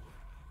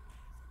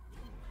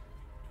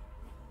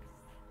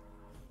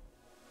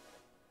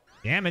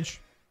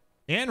 Damage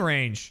and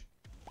range.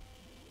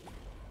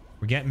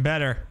 We're getting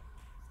better.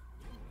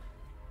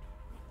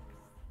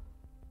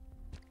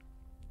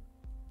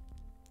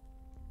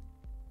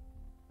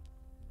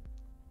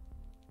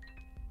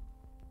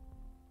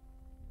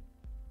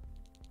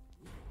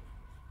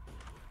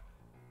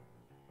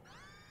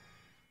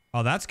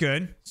 Oh, that's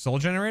good. Soul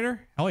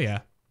generator? Hell yeah.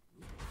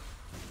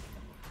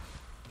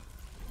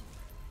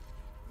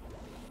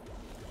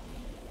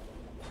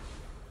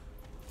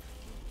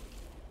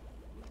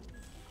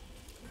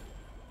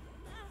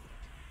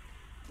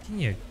 Can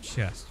you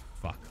just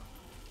fuck?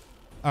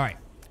 All right.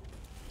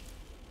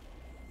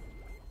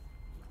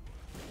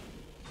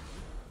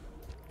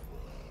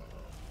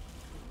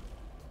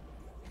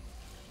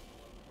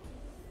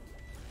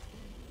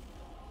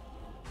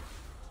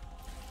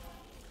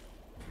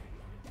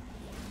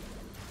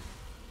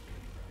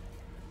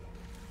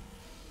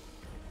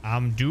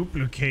 I'm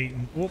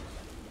duplicating. Whoop.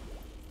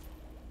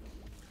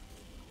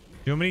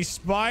 Too many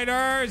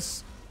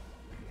spiders.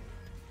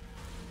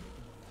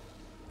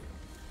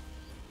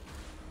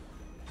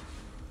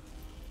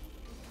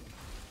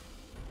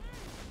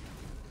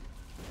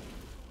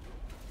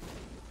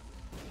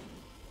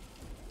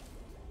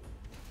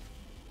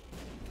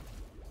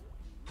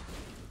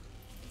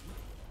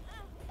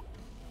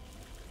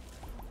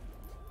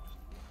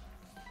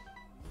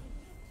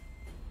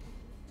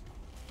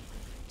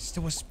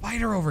 Still a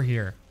spider over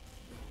here.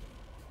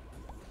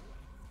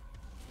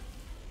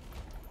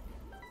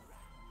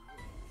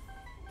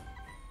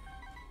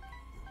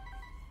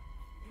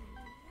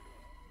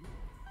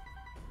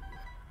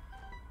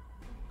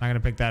 Not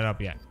gonna pick that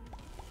up yet.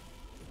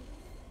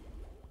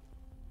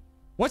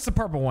 What's the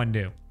purple one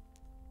do?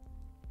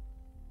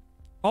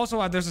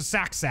 Also, there's a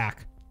sack.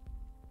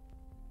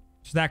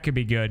 So that could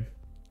be good.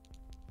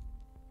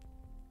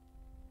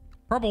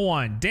 Purple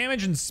one,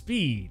 damage and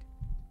speed.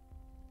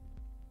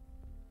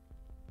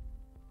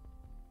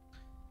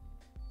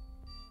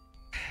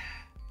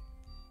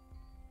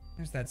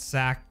 There's that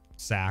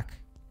sack.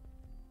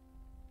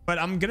 But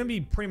I'm gonna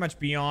be pretty much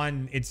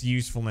beyond its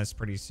usefulness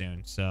pretty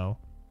soon, so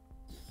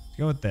let's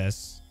go with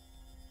this.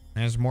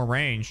 There's more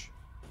range.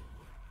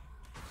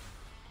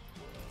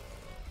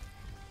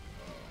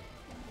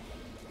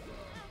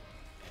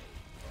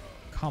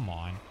 Come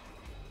on.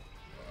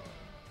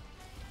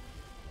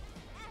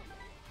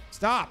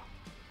 Stop.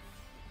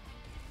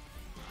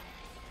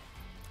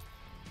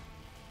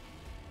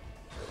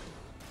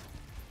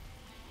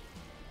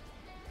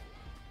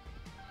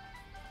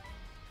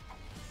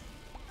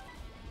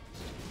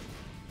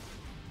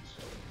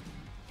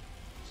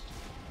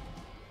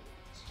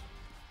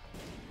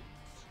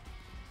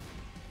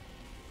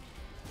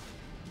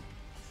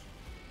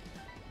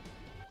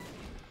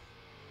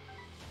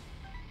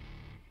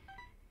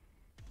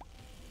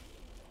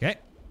 Okay.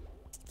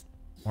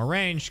 More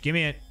range. Give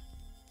me it.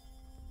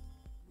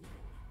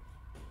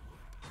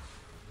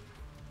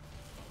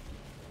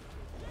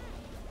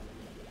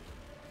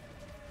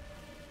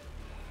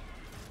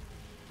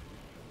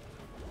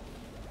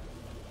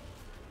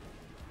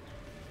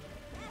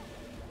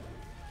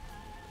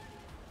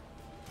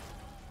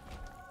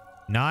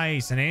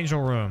 Nice. An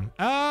angel room.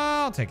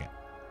 I'll take it.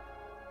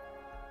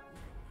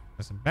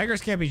 Listen,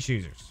 beggars can't be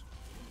choosers.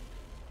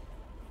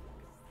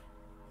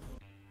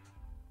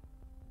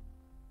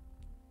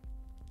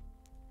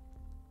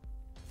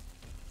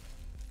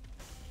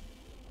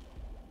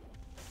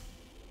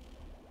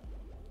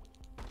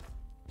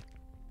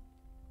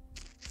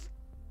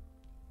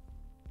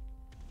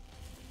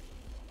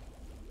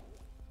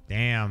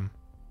 Damn.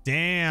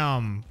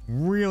 Damn.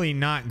 Really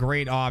not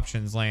great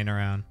options laying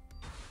around.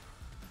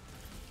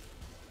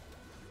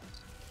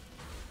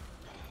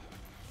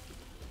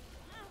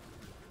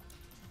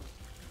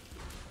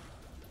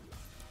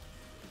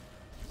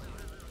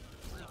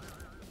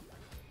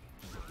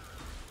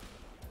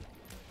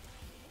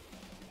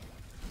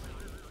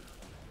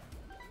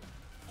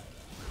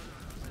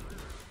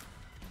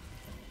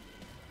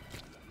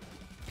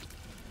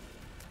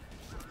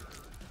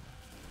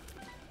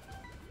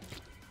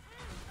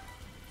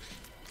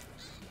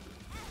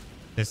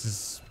 This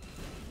is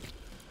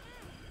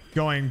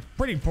going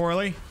pretty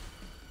poorly.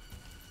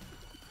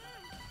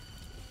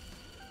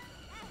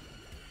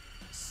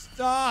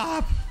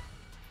 Stop!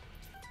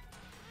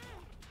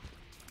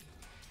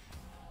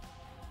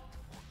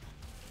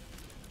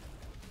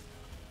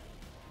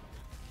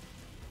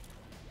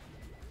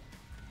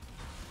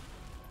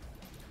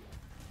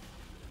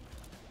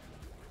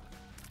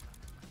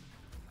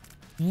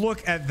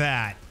 Look at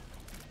that.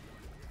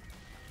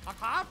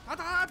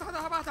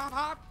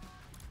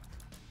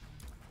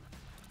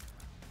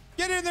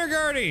 Get in there,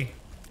 Gertie.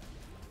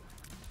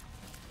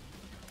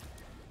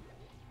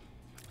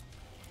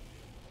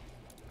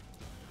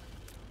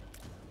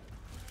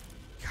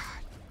 God.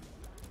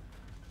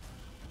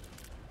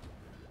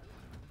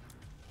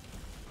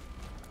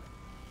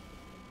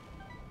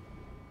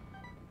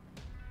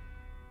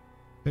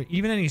 There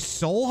even any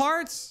soul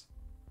hearts?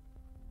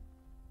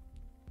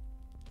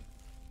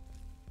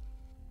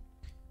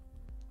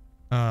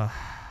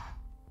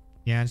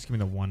 Yeah, just give me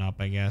the one up,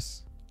 I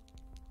guess.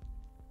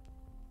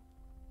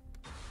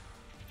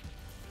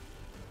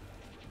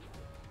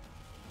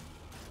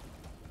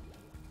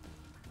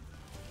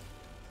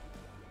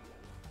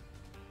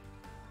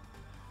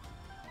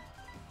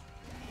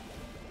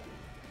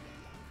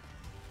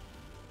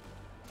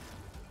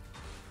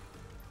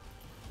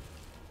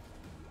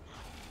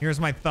 Here's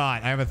my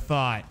thought. I have a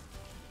thought.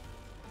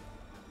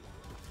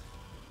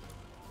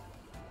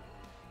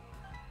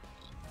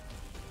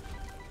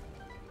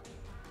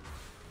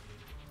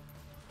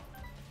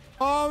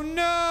 Oh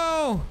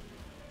no!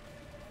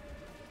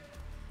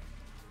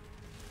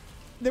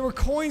 There were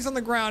coins on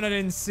the ground I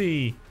didn't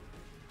see.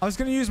 I was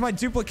gonna use my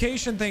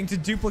duplication thing to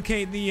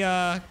duplicate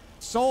the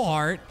soul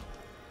heart.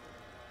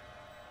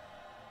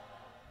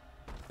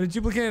 But it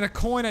duplicated a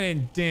coin I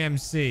didn't damn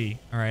see.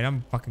 Alright,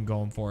 I'm fucking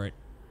going for it.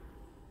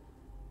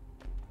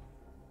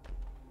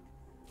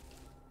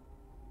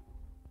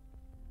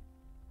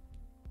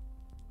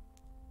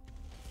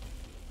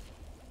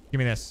 Give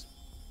me this.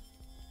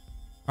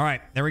 All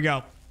right, there we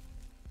go.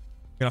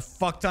 Got a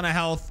fuck ton of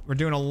health. We're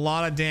doing a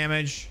lot of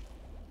damage.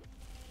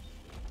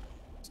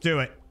 Let's do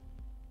it.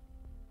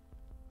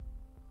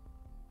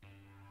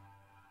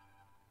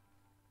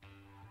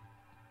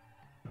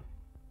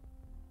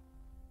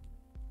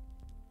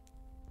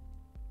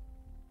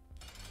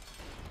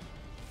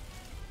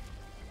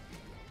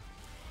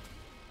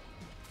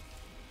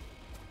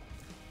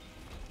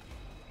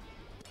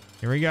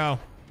 Here we go.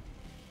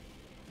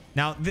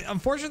 Now, the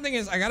unfortunate thing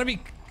is I gotta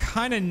be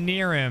kind of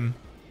near him.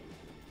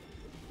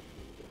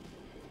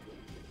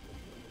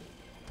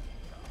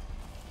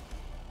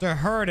 To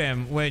hurt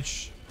him,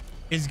 which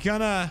is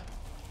gonna...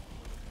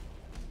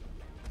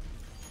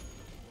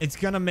 It's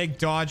gonna make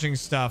dodging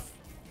stuff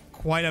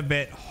quite a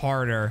bit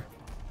harder.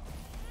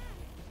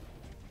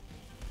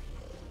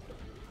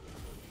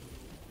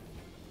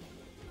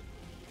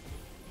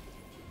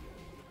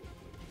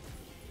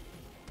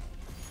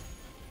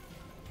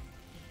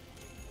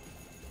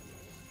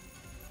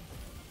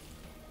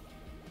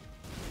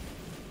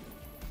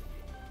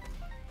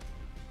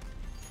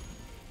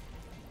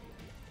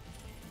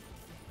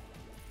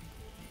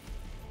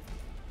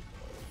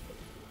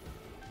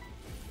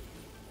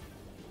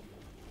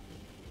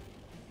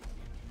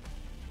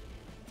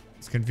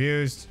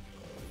 Confused.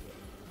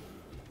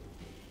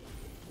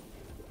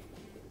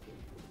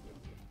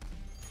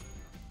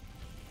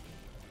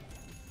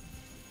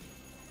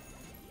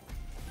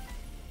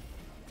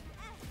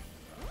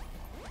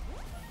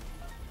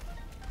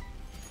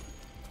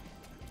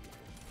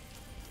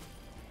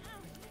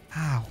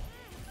 Ow.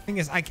 Thing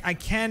is, I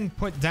can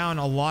put down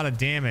a lot of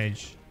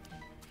damage.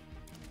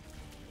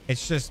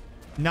 It's just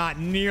not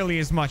nearly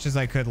as much as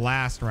I could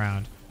last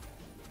round.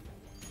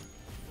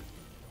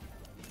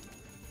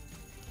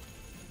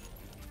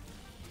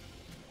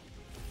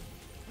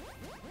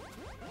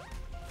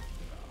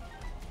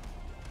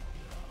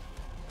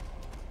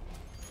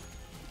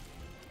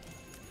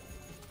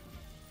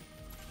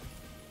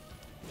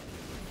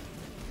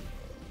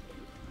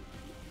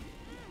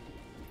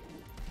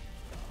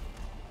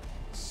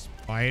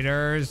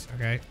 Spiders.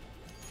 Okay.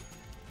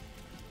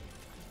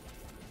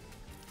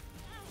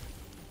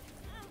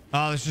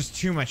 Oh, there's just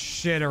too much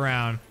shit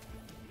around.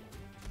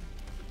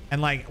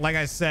 And like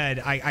I said,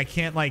 I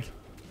can't like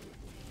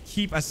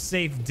keep a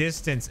safe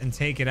distance and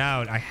take it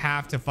out. I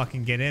have to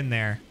fucking get in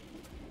there.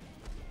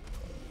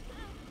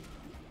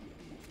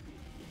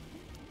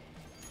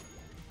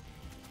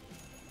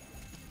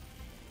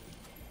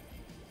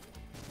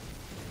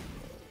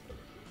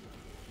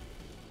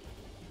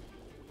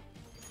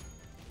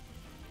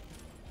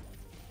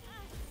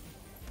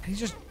 He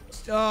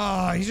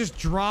just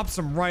drops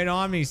them right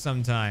on me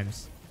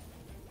sometimes.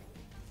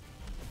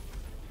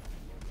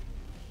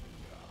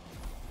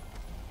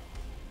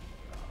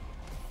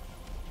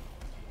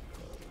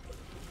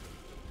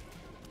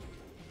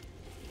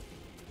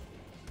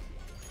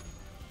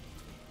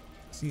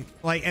 See,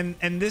 like, and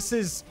this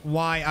is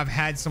why I've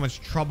had so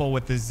much trouble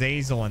with the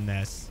Zazel in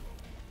this.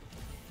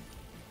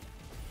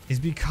 Is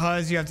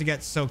because you have to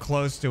get so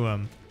close to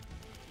him.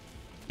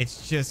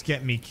 It's just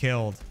getting me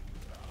killed.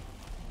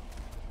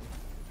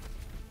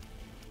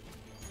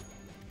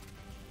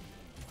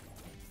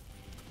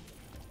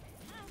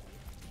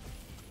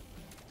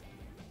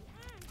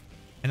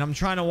 And I'm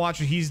trying to watch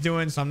what he's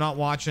doing, so I'm not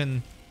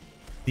watching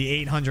the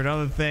 800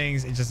 other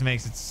things. It just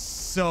makes it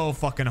so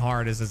fucking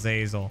hard as a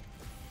Zazel.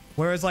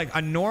 Whereas like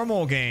a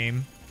normal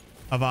game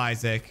of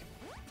Isaac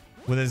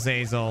with a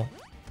Zazel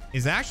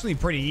is actually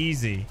pretty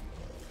easy.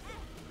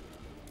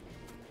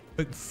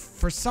 But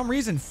for some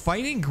reason,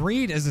 fighting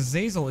Greed as a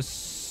Zazel is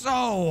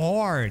so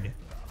hard.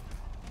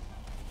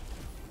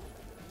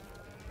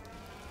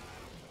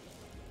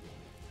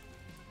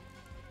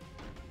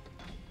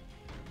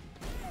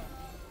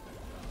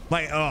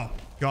 Like, oh,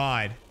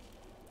 God.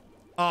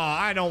 Oh,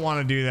 I don't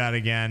want to do that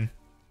again.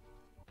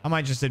 I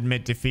might just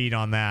admit defeat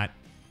on that.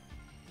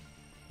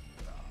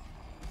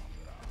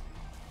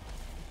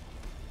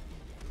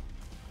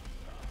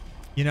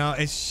 You know,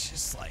 it's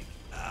just like...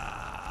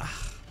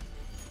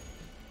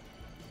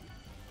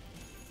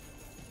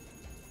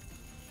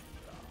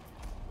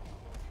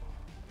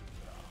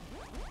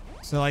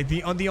 So, like,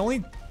 the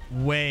only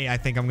way I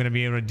think I'm going to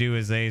be able to do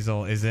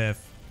Azazel is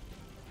if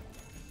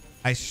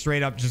I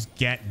straight up just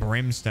get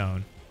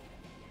Brimstone.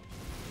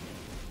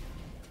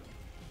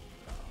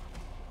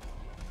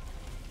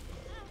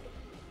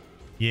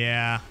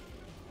 Yeah.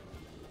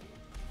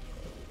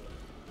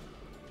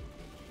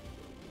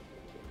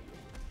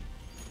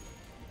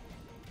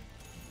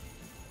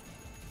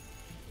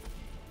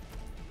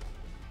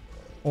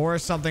 Or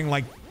something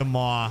like the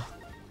Maw.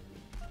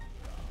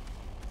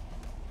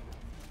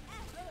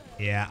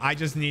 Yeah, I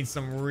just need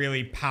some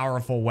really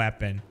powerful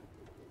weapon.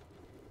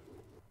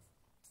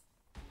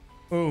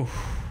 Ooh.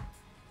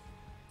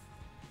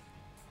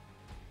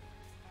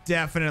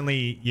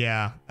 Definitely,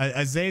 yeah.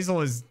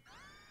 Azazel is...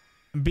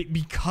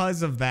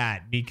 because of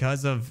that,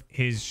 because of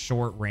his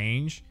short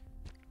range,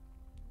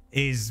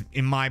 is,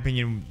 in my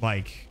opinion,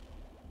 like,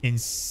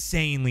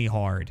 insanely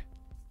hard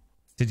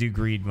to do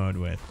Greed mode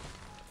with.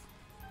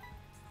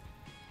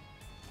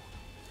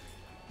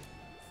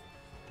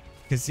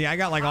 Because, see, I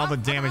got, like, all the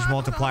damage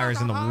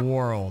multipliers in the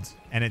world,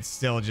 and it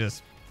still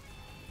just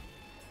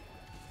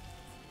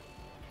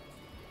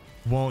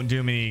won't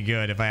do me any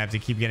good if I have to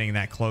keep getting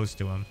that close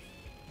to him.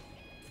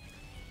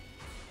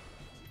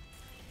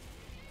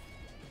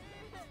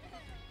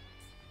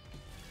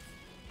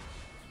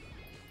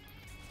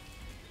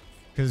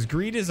 Because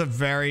Greed is a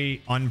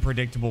very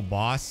unpredictable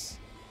boss.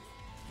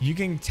 You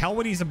can tell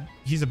what he's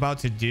about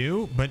to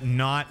do, but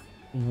not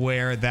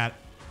where that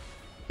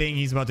thing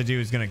he's about to do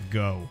is going to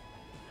go.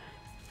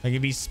 Like,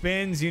 if he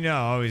spins, you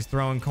know, oh, he's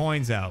throwing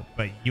coins out,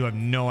 but you have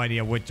no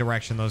idea what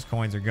direction those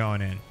coins are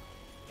going in.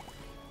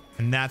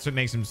 And that's what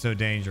makes him so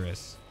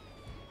dangerous.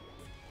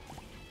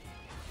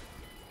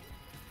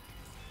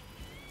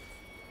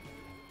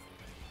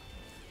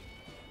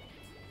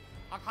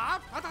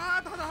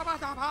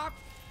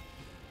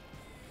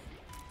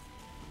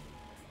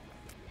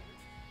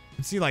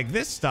 See, like,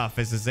 this stuff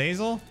is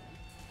Azazel.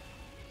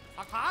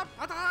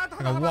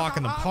 Like a walk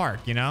in the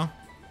park, you know?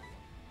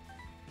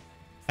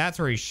 That's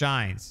where he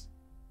shines.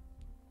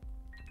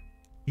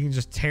 You can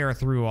just tear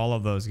through all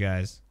of those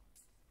guys.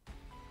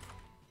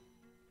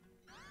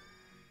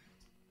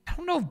 I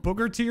don't know if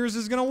Booger Tears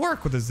is going to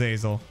work with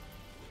Azazel.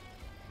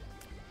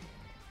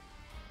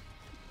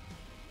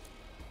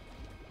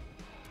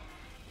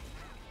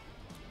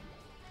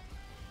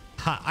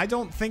 I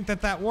don't think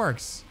that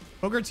works.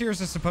 Booger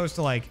Tears is supposed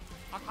to, like,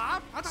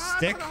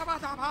 stick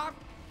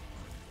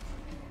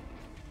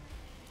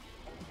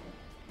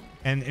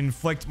and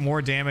inflict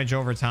more damage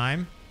over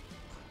time.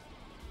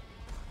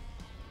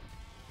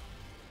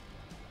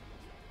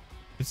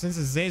 But since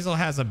Azazel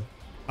has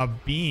a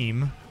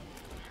beam,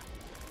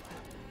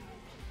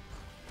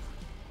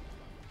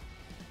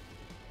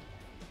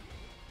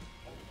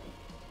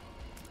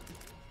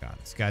 God,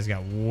 this guy's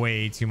got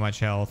way too much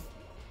health.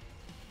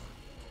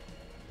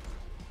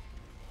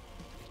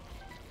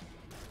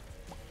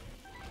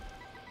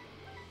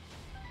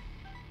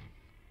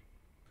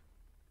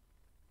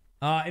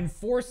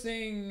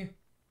 Enforcing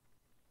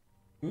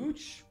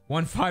Ooch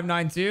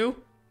 1592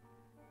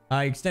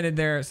 extended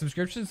their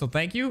subscription, so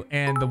thank you.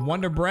 And the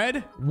Wonder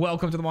Bread,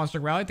 welcome to the Monster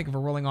Rally. Thank you for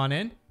rolling on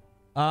in.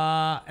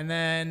 And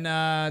then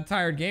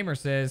Tired Gamer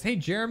says, hey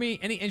Jeremy,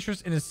 any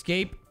interest in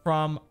Escape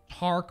from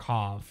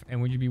Tarkov,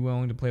 and would you be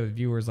willing to play with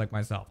viewers like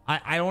myself?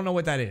 I don't know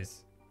what that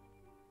is,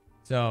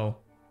 so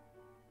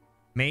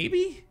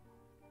maybe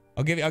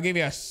I'll give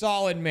you a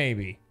solid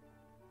maybe.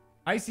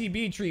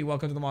 ICB Tree,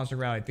 welcome to the Monster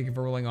Rally. Thank you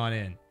for rolling on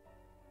in.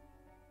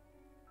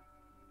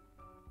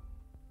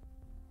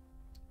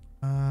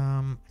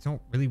 I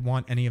don't really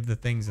want any of the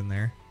things in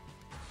there.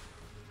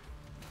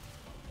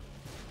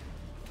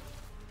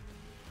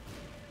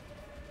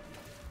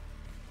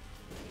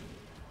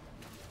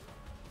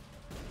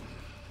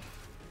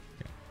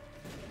 Okay.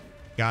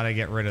 Gotta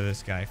get rid of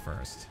this guy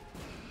first.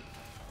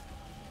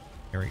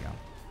 Here we go.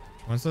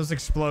 Once those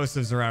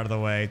explosives are out of the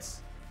way,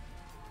 it's...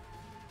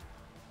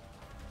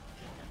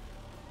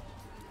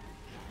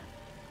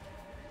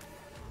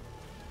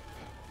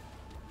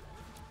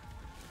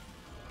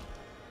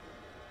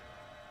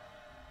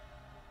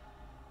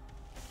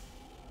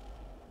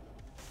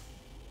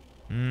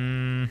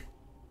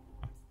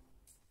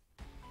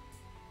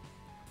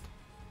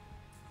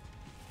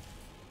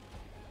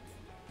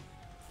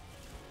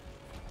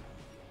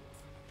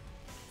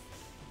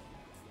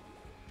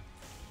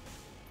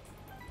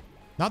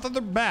 Not that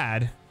they're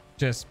bad,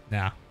 just,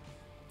 nah.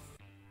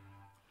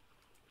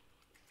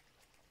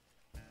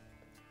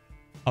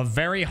 A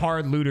very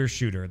hard looter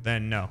shooter,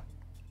 then no.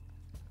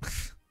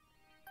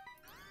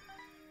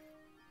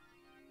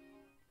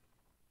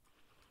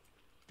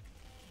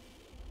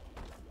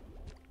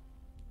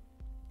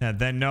 Yeah,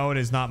 then no, it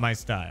is not my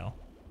style.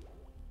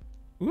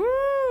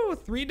 Ooh,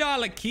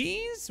 $3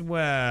 keys?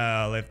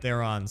 Well, if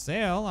they're on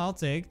sale, I'll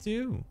take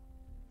 2.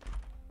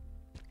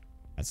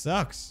 That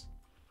sucks.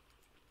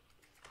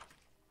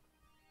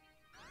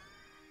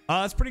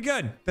 That's pretty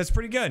good. That's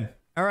pretty good.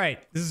 All right,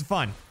 this is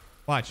fun.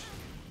 Watch.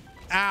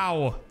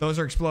 Ow, those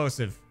are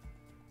explosive.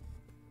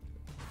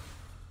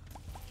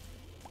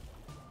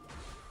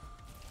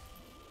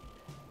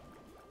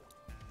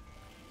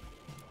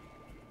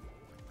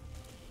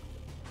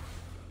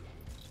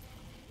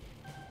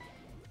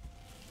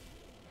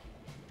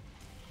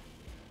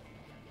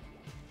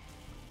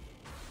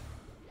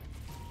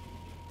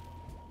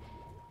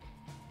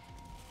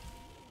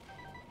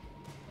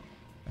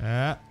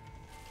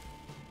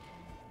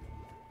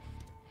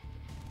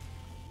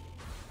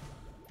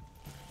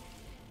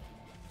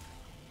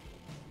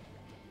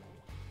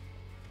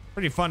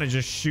 Pretty fun to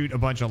just shoot a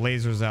bunch of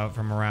lasers out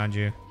from around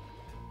you.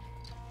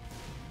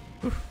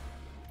 Oof.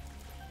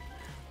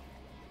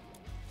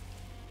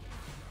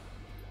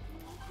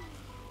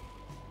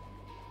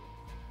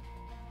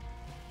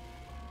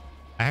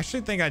 I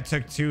actually think I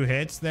took 2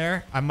 hits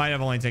there. I might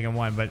have only taken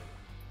 1, but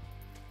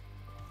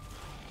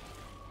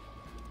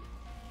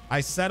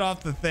I set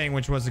off the thing,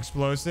 which was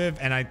explosive,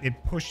 and it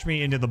pushed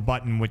me into the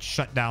button, which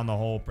shut down the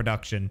whole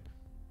production.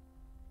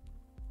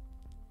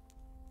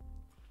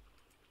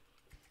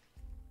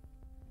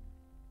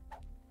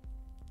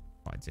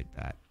 Oh, I'd take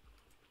that.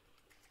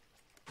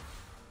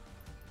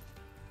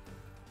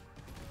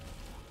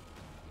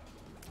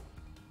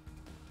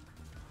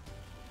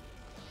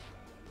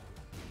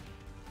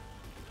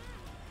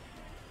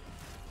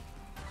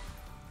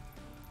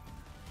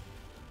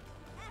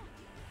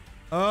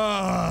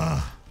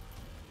 Ugh.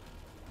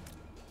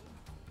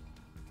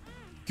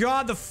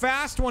 God, the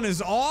fast one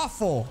is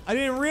awful. I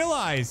didn't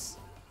realize.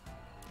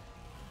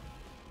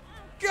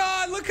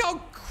 God, look how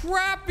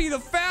crappy the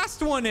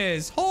fast one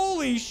is.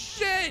 Holy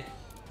shit.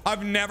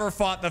 I've never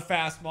fought the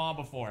fast maw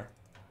before.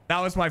 That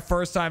was my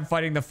first time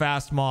fighting the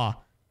fast maw.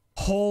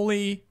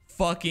 Holy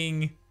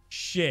fucking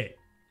shit.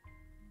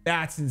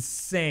 That's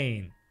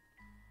insane.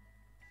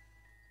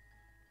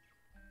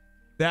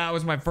 That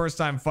was my first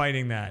time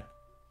fighting that.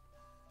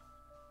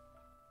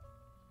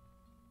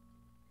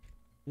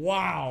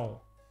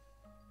 Wow.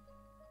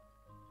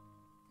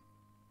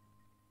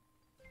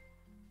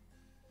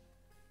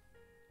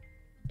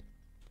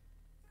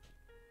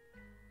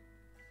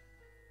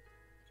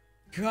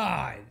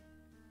 God.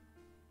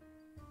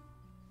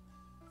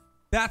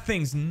 That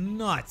thing's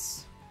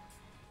nuts.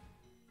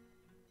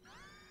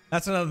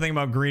 That's another thing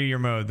about greedier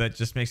mode that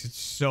just makes it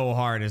so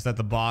hard, is that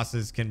the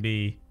bosses can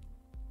be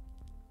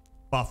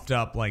buffed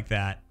up like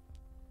that.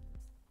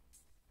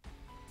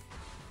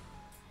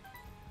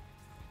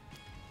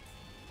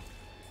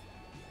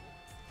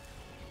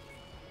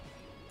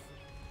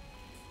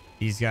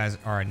 These guys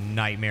are a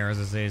nightmare as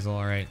Azazel,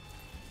 all right.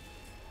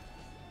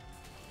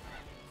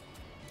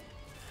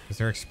 Because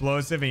they're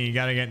explosive and you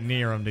got to get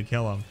near them to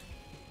kill them.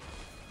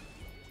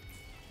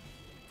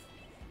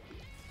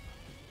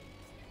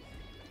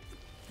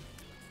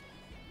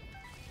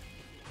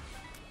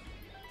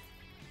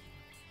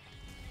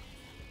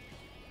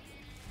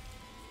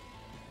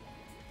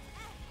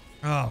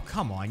 Oh,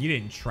 come on. You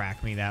didn't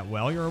track me that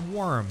well. You're a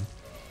worm.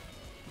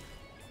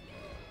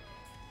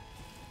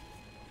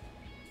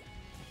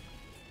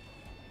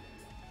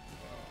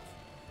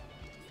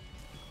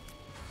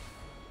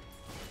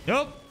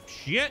 Nope.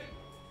 Shit.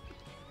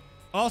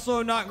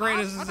 Also not great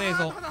as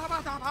Azazel.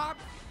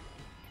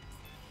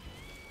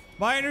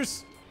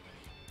 Miners.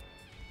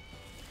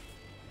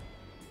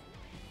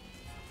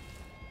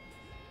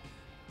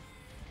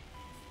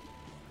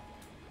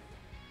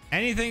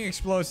 Anything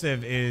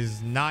explosive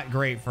is not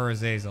great for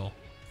Azazel.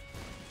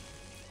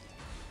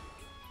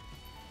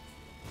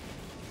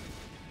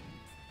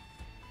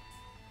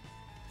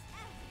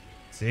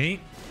 See?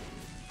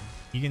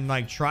 You can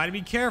like try to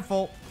be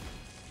careful.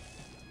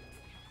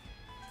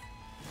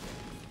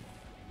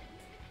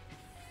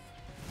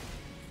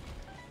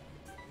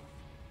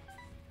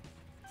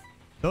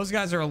 Those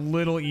guys are a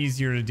little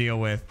easier to deal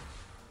with.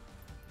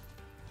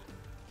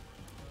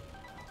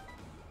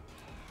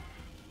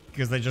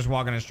 Because they just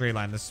walk in a straight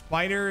line. The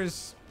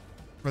spiders,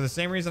 for the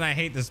same reason I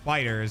hate the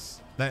spiders,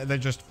 they're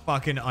just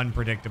fucking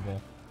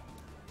unpredictable.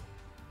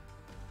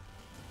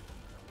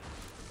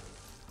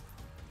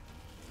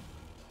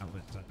 That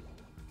was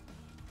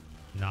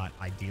a not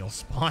ideal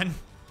spawn.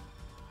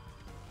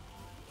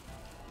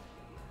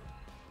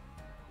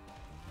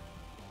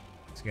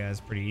 This guy's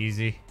pretty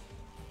easy.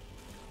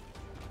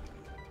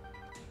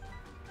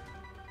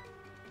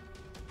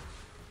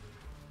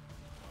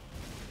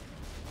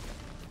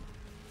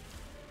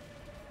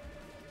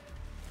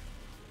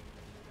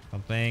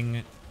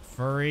 Something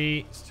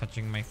furry is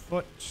touching my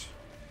foot.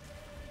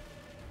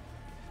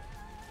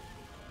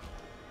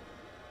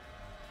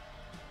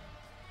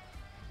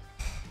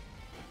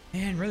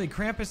 Man, really,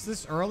 Krampus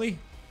this early?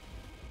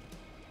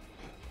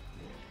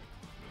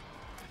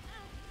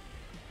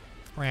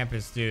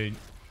 Krampus, dude.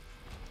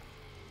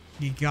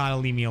 You gotta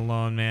leave me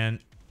alone, man.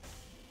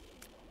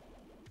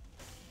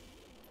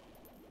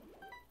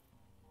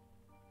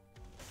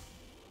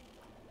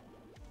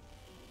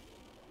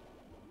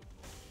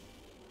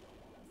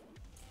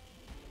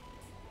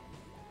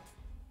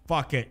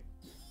 Fuck it.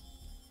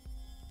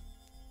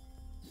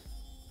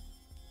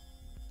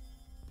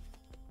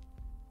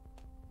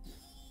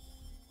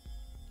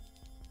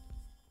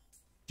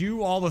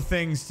 Do all the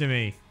things to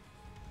me.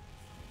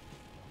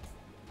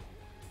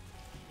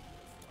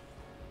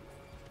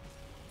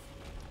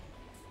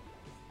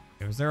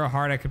 Was there a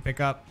heart I could pick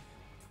up?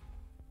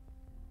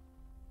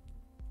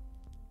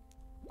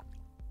 You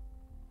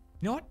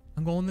know what?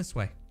 I'm going this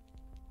way.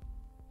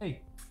 Hey.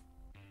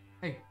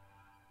 Hey.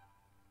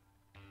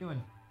 What you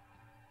doing?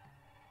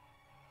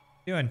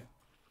 Doing?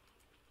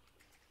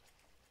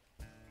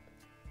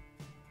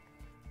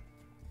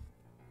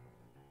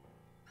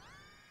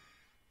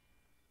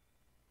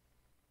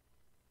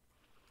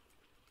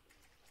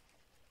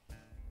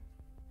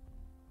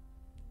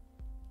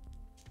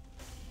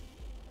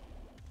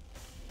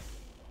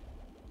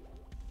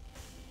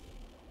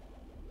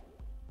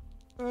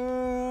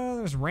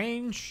 There's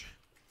range.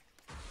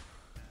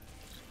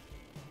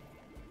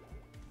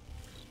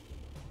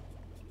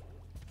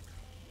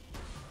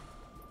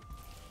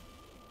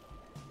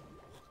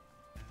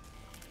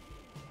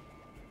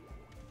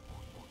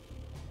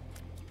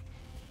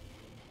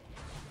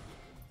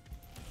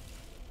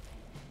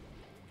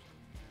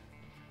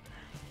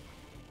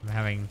 I'm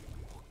having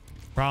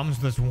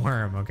problems with this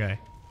worm. Okay.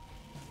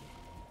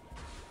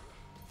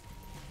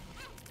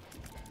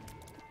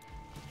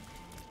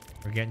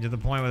 We're getting to the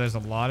point where there's a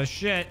lot of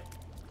shit.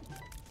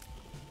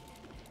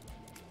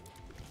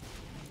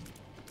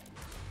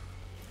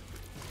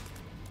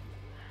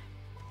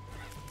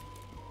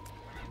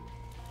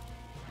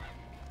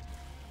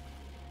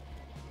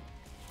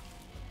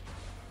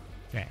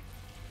 Okay.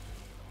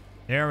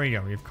 There we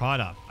go. We've caught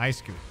up. Ice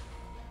scoop.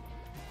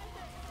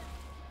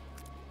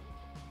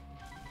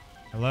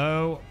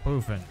 Hello,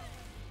 Poofin.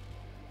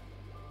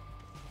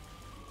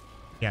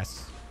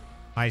 Yes.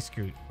 Hi,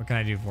 Scoot. What can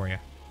I do for you?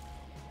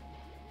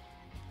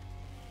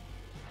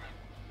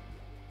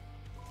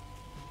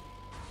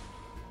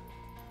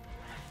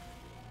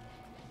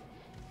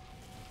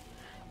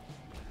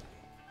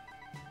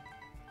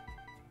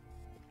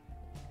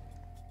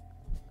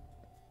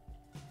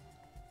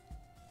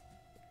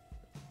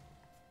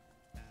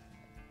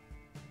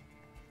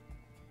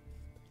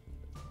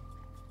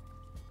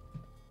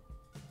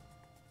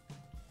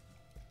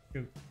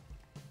 Scoot.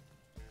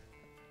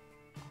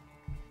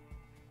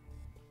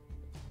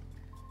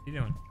 What you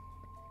doing?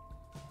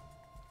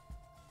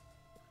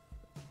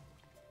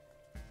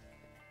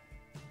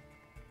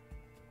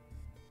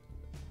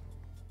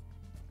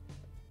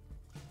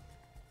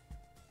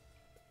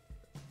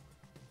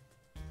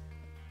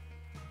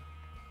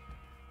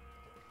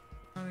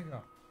 Trying to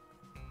go.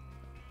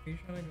 Where are you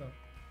trying to go?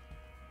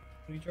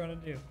 What are you trying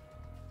to do?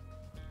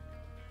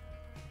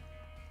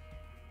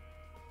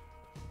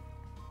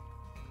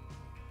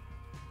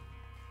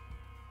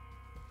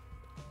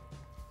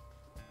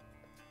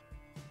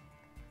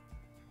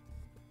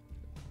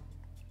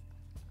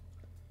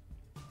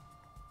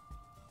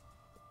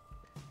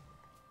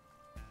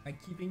 By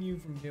keeping you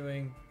from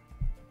doing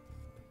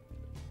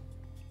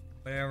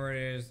whatever it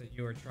is that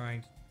you are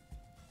trying to.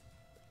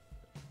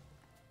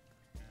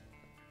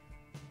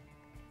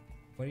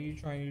 What are you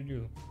trying to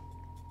do?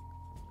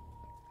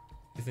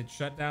 Is it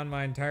shut down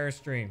my entire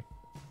stream?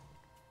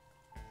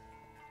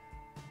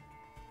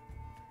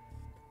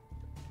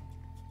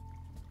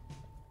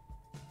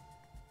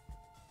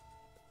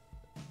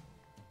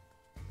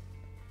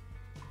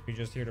 You're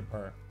just here to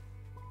purr.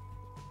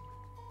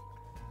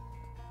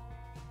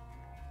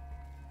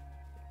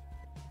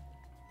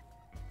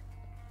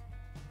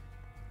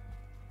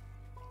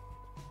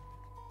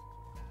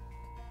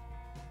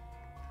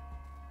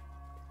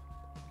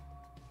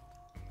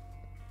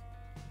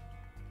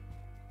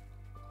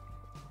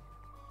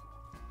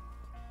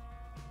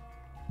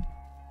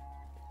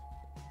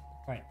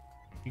 Right.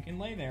 You can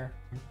lay there.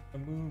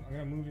 I'm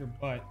gonna move your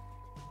butt.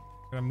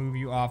 I'm gonna move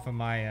you off of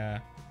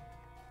my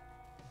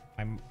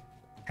my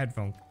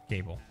headphone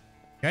cable.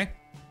 Okay.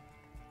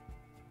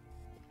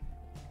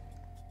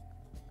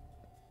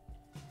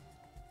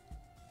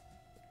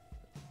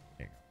 There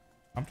you go.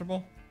 Comfortable?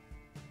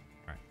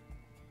 All right.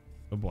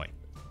 Good boy.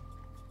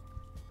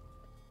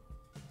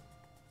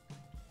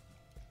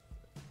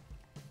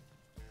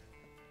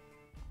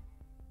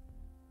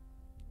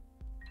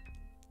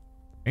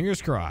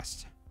 Fingers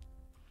crossed.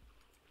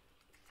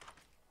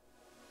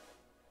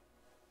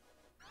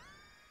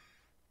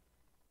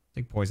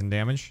 Take poison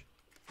damage.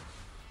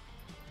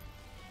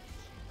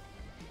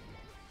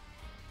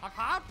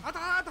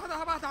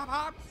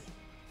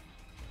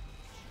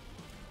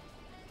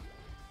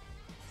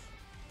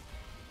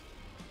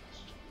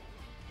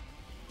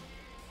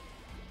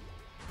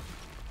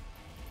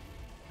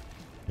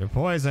 You're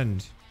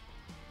poisoned.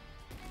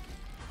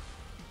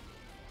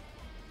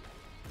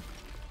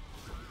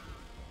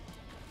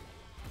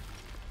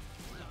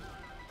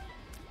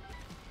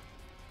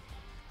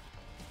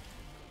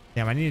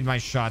 Damn, I needed my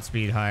shot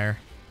speed higher.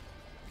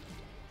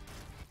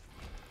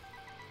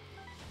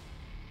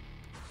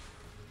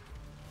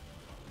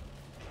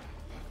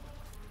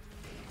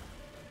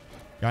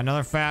 Got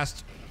another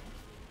fast.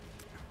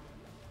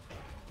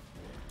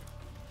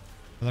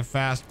 Another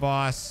fast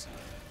boss.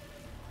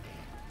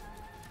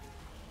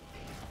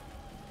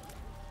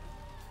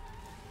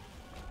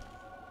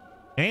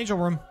 Angel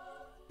room.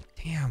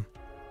 Damn.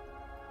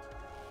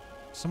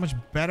 So much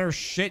better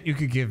shit you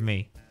could give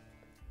me.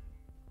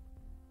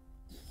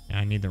 Yeah,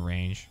 I need the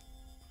range.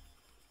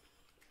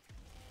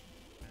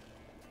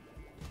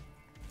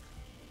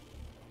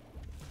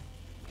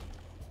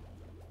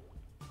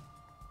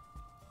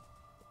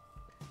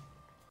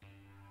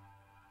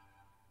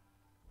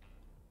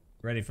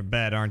 Ready for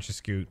bed, aren't you,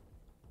 Scoot?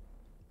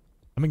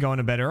 I've been going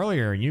to bed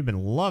earlier and you've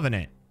been loving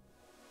it.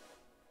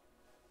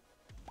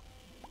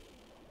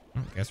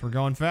 Guess we're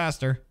going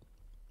faster.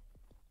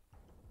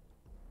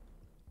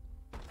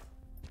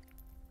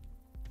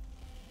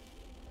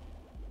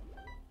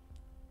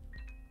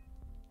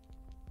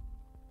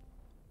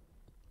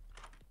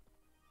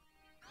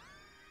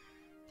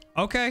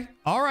 Okay.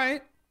 All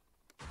right.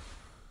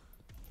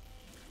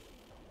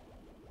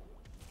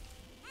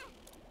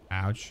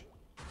 Ouch.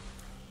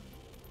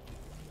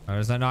 Oh,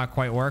 does that not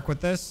quite work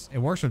with this? It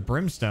works with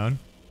brimstone.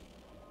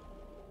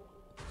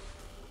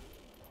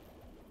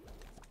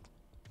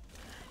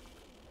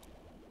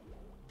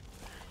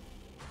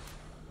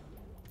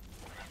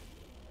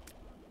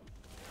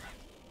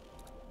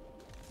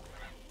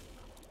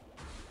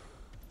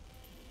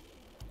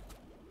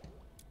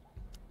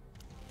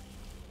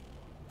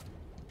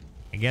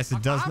 I guess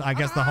it does. I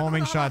guess the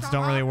homing shots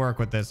don't really work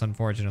with this,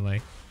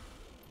 unfortunately.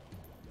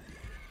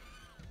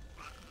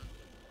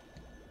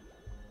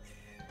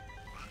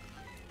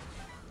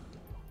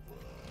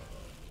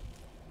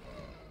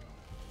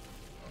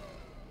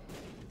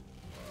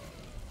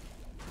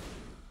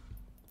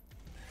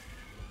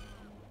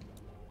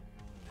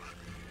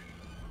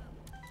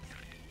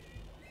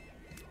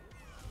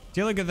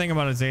 The other good thing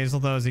about Azazel,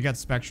 though, is he got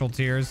spectral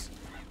tears.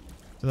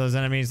 So those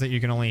enemies that you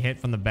can only hit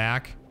from the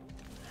back,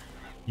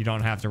 you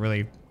don't have to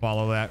really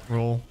follow that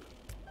rule.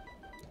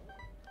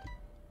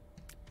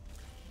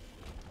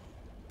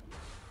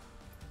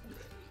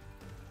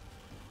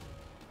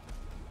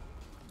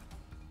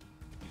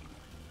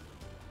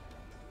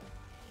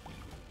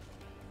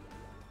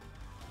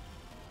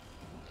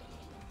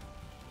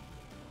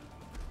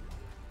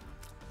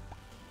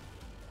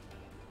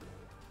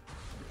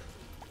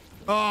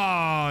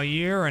 Oh,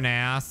 you're an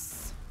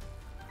ass.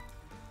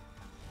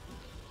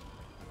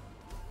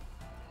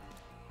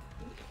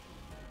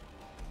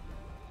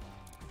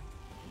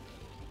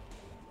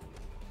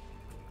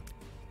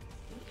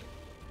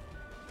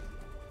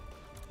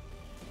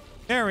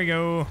 There we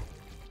go.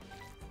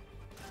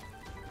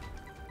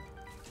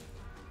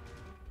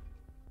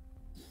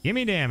 Give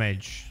me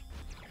damage.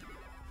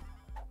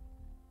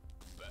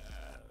 Bad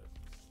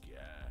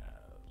gas.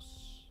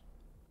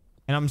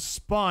 And I'm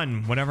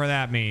spun, whatever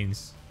that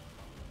means.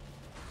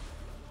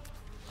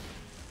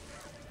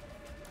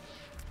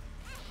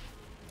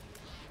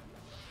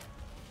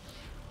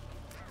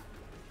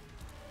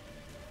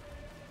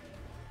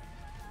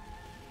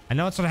 I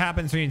know it's what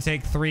happens when you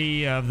take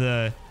 3 of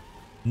the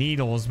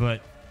needles,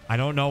 but I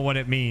don't know what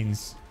it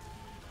means.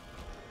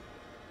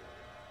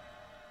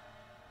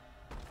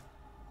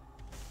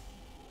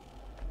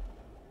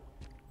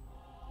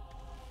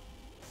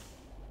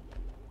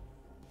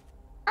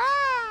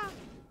 Ah!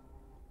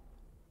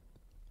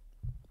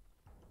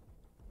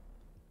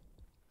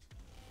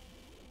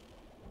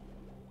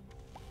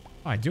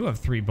 Oh, I do have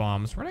 3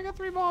 bombs. Where'd I get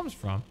 3 bombs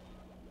from?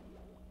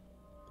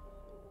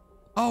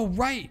 Oh,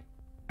 right.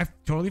 I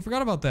totally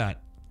forgot about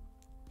that.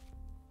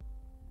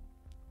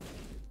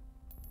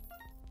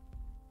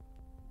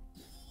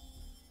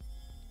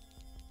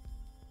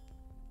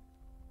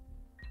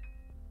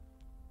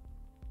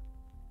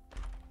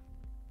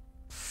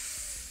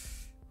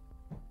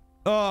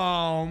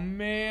 Oh,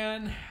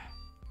 man.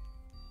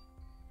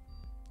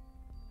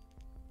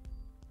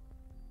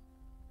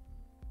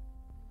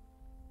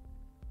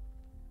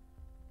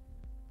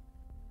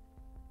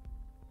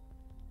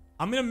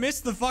 I'm gonna miss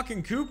the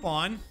fucking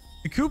coupon.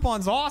 The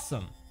coupon's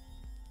awesome.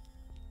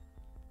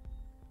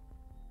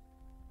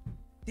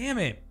 Damn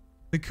it.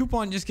 The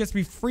coupon just gets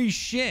me free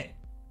shit.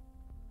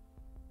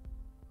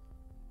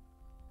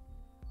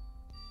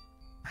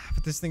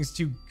 But this thing's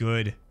too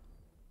good.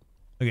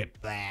 Look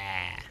at blah.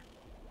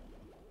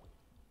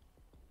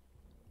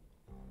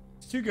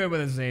 It's too good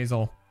with a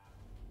Zazel.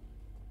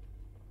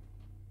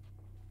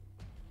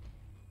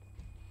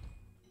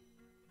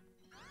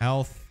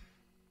 Health.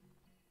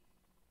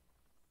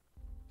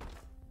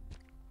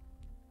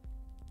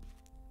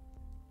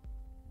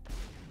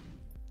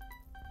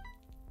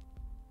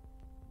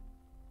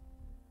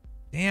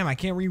 Damn, I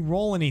can't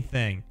re-roll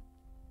anything.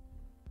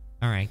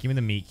 All right, give me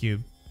the meat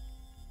cube.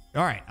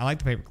 All right, I like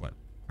the paperclip.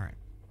 All right.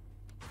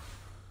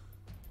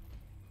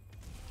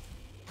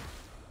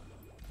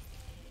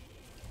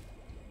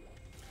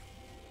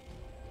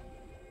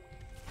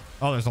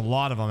 Oh, there's a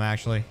lot of them,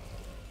 actually.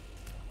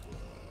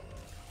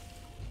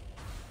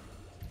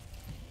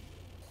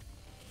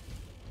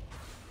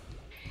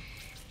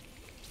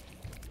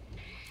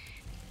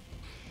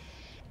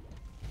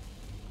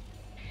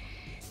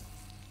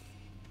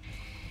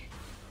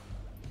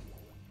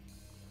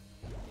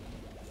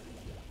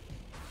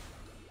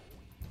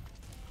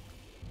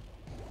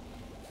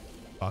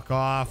 Fuck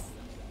off.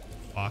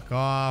 Fuck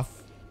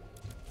off.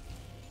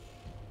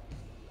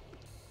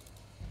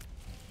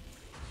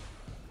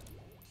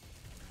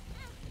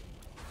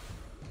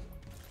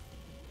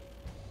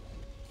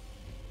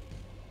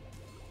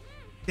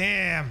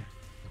 Damn.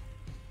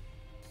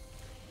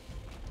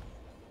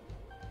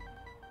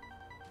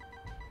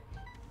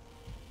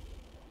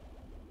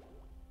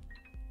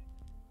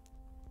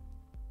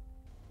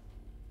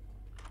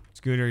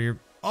 Scooter, you're...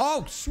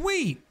 Oh,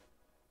 sweet.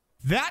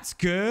 That's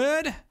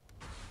good.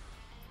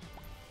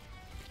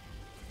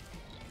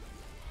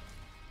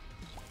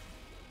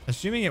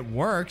 Assuming it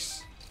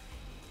works.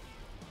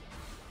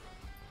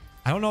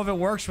 I don't know if it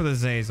works for the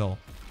Zazel.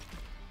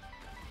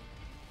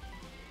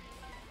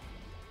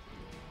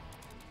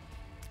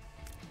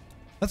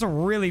 That's a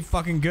really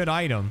fucking good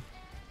item.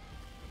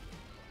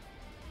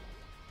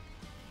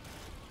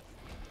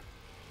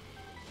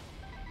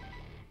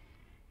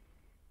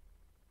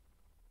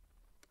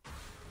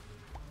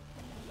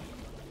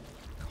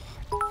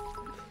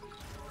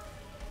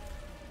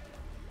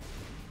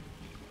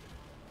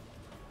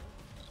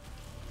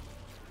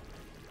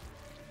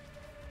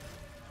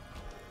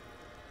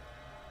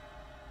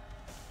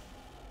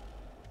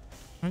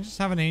 Can I just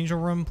have an angel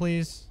room,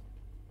 please?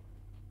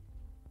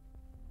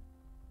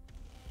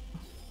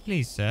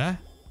 Please, sir.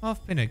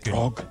 I've been a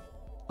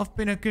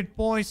good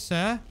boy,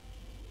 sir.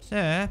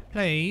 Sir,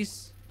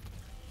 please.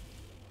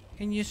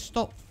 Can you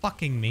stop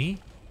fucking me?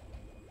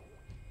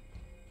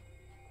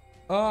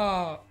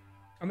 I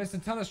missed a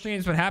ton of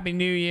streams, but Happy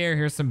New Year.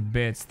 Here's some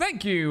bits.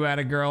 Thank you,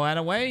 Attagirl,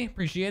 Attaway.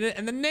 Appreciate it.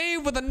 And the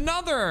Knave with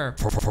another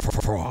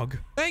frog.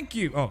 Thank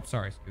you. Oh,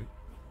 sorry, Scoot.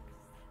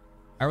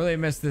 I really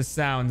miss this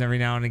sound every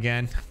now and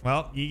again.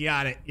 Well, you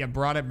got it. You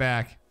brought it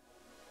back.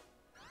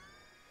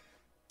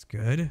 It's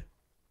good.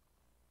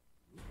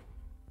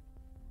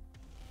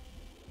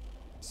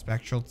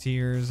 Spectral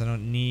tears, I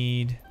don't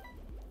need.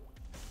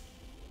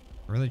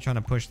 Really trying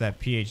to push that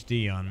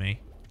PhD on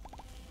me.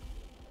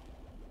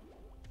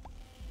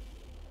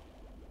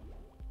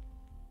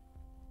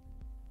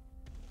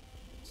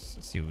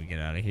 Let's see what we get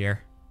out of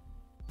here.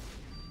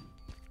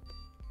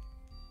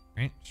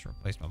 Alright, just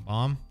replace my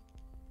bomb.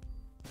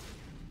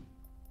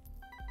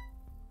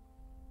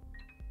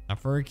 Now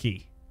for a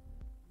key.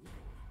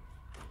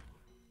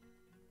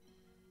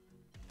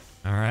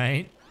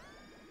 Alright.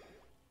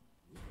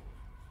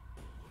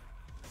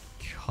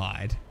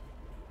 God.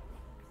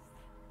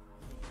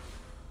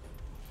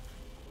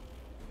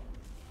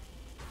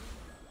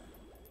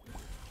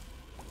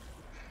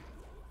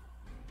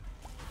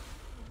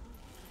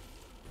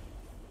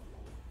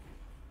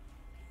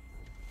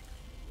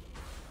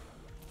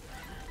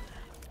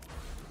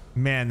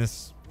 Man,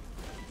 this...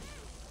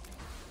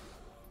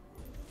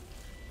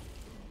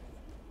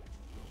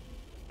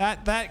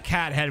 That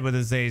cat head with a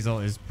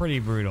Zazel is pretty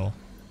brutal.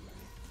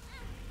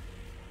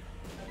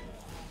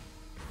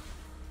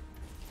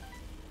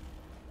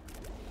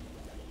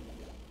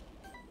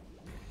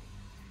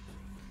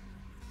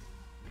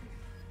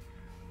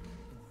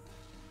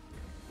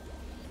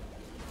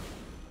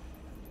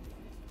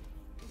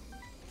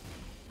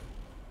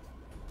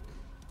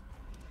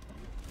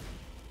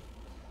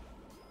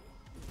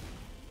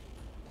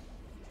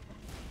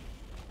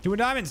 Two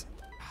diamonds.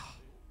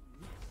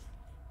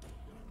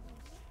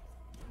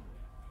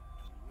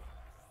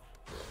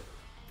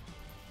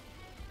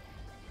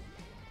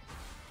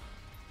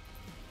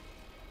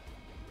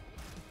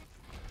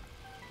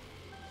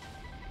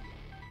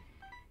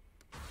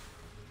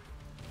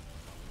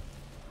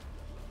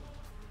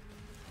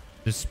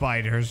 The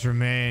spiders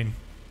remain.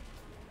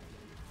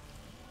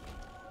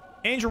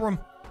 Angel room.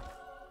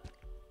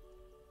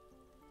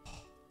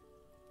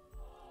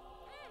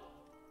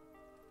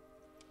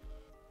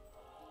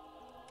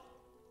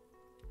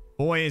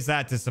 Boy, is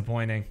that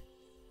disappointing.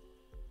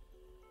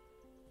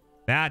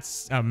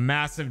 That's a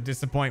massive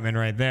disappointment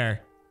right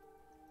there.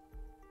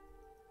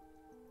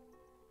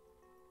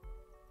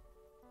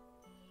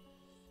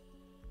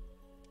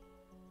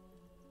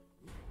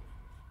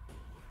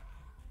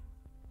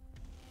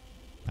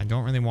 I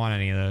don't really want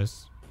any of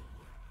those.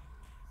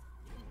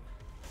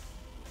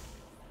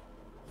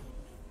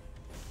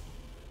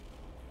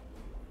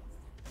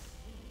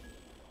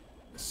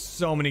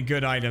 So many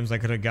good items I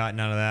could have gotten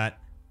out of that.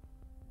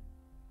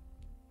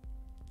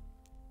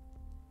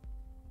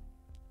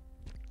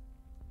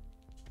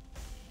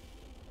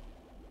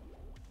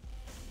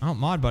 Oh,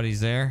 Mod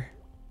Buddy's there.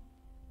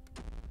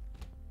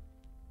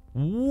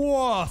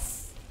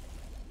 Woof.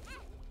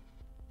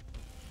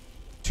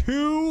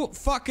 2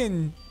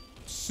 fucking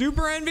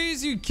super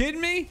envies? You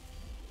kidding me?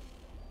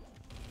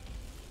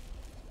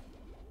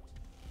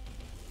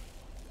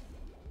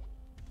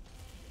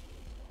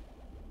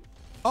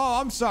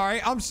 Oh, I'm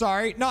sorry. I'm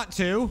sorry. Not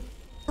 2.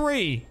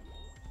 3.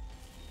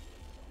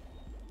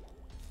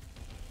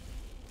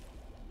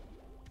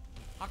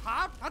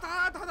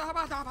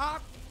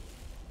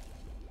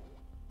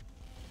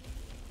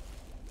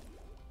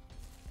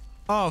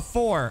 Oh,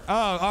 4.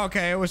 Oh,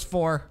 okay. It was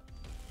 4.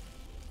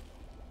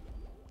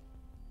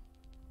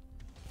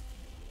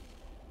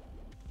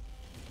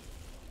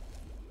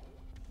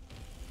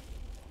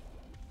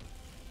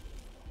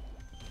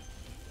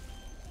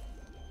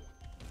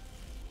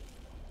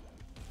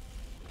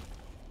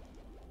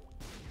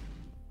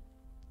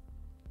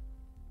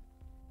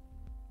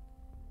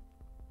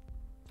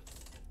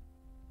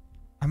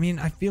 I mean,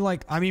 I feel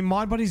like... I mean,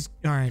 Mod Buddy's...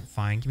 All right,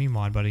 fine. Give me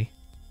Mod Buddy.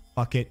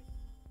 Fuck it.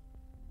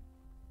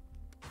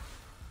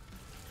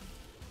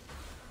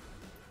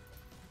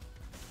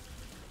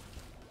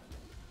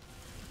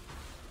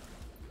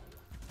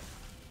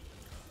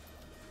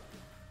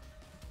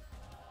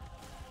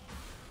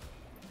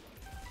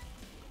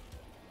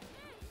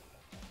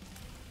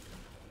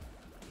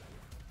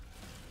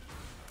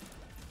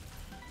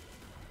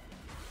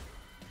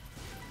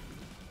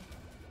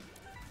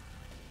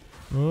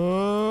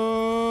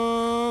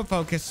 Oh,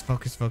 focus,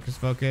 focus, focus,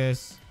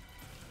 focus.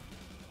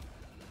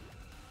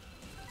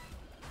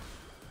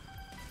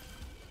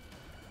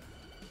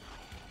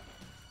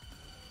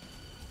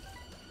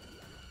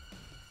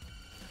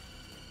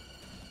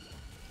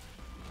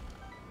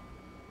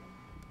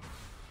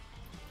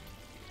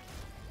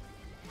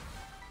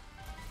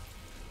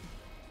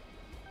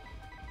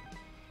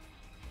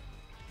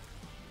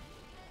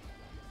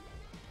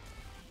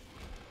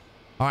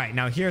 All right,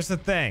 now here's the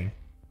thing.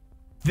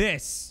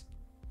 This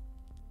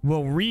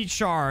will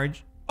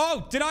recharge.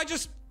 Oh, did I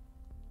just...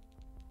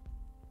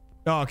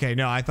 Oh, okay,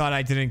 no, I thought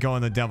I didn't go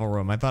in the devil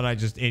room. I thought I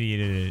just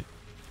idioted it.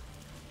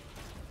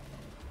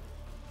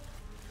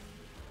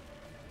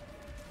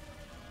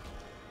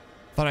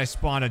 Thought I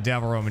spawned a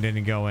devil room and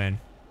didn't go in.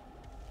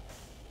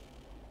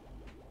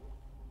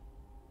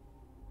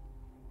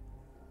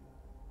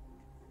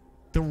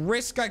 The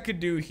risk I could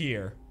do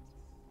here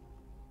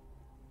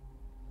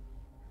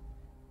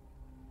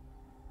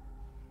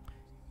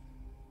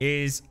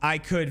is I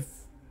could...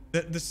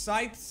 The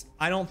scythes,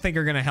 I don't think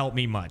are going to help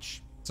me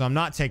much. So I'm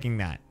not taking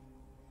that.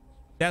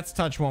 Death's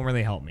Touch won't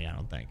really help me, I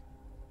don't think.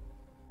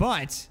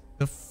 But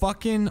the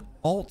fucking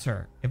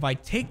altar. If I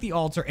take the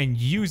altar and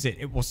use it,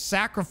 it will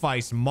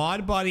sacrifice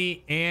Mod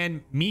Buddy and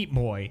Meat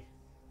Boy.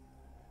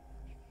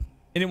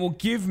 And it will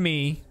give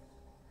me...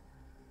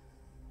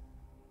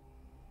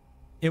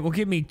 It will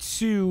give me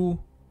 2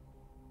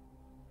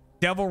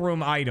 Devil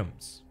Room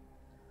items.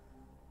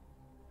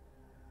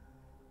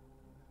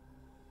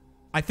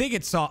 I think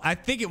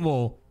it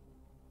will.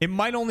 It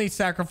might only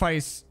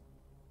sacrifice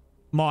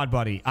Mod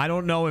Buddy. I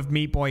don't know if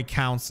Meat Boy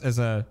counts as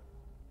a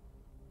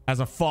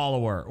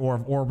follower or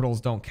if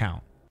orbitals don't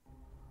count.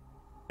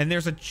 And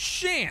there's a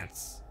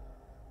chance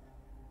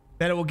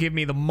that it will give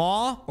me the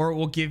Maw or it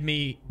will give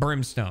me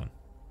Brimstone.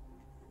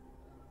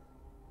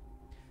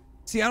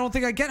 See, I don't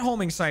think I get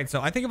homing sights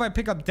though. I think if I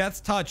pick up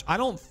Death's Touch, I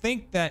don't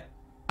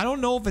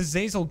know if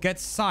Azazel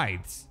gets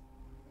scythes.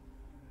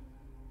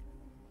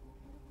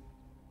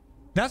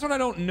 That's what I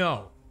don't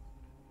know.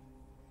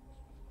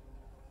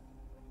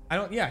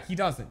 Yeah, he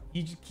doesn't.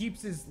 He just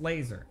keeps his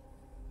laser.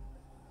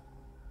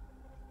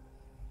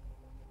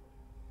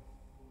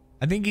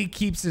 I think he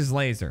keeps his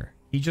laser.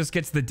 He just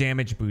gets the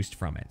damage boost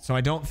from it. So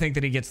I don't think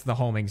that he gets the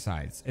homing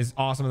sides. As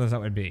awesome as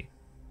that would be.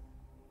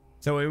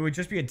 So it would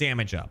just be a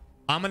damage up.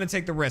 I'm going to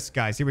take the risk,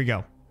 guys. Here we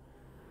go.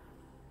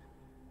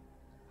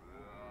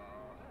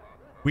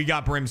 We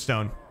got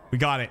Brimstone. We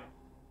got it.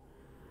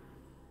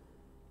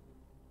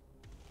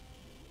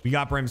 We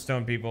got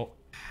Brimstone, people.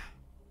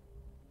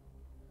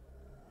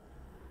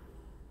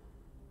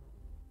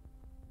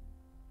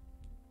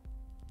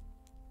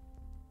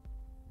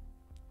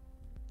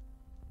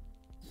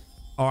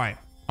 All right.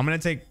 I'm going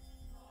to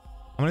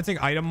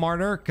take Item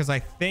Martyr because I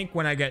think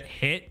when I get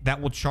hit, that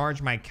will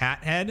charge my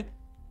cat head.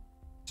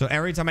 So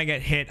every time I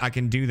get hit, I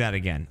can do that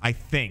again. I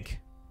think.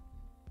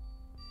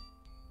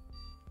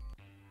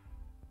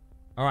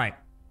 All right.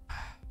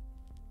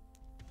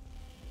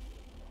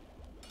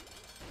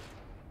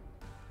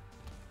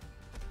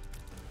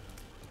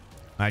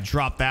 I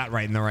dropped that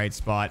right in the right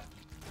spot.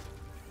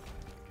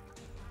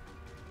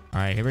 All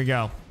right, here we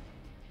go.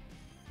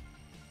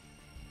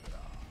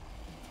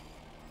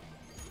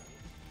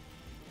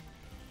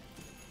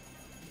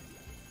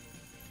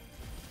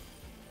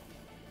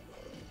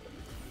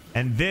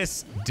 And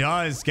this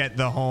does get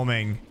the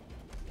homing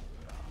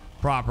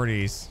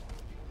properties.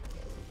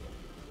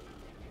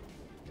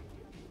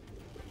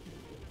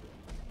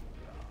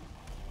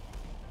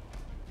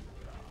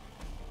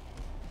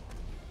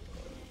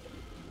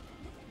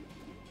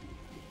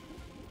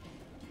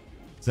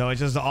 So it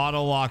just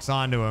auto locks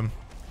onto him.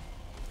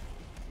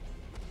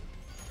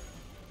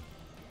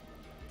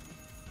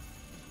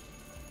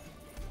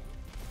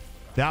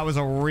 That was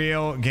a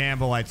real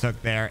gamble I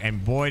took there,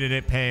 and boy did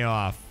it pay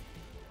off.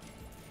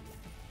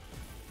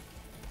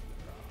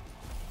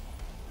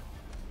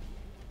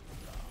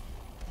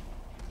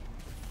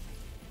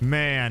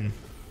 Man.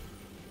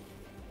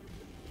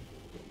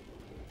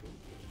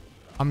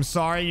 I'm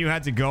sorry you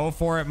had to go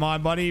for it,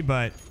 Mod Buddy,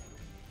 but...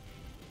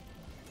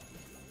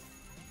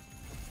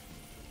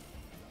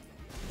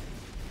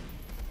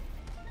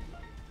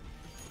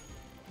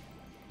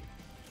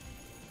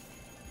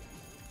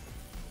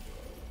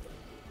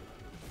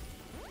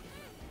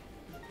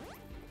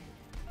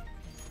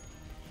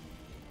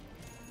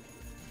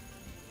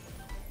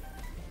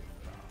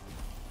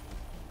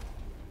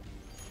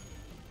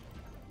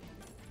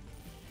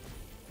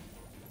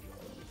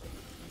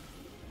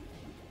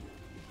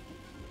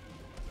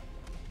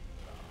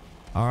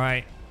 All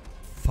right.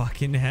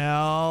 Fucking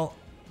hell.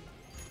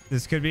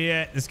 This could be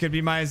it. This could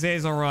be my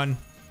Azazel run.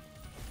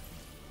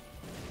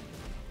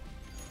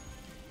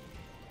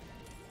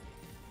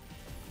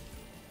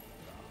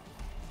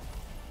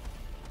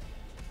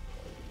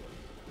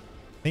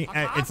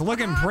 It's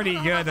looking pretty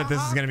good that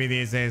this is going to be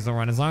the Azazel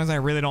run, as long as I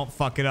really don't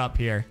fuck it up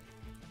here.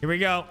 Here we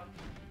go.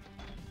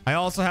 I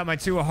also have my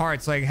 2 of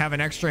hearts, so I have an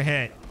extra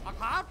hit.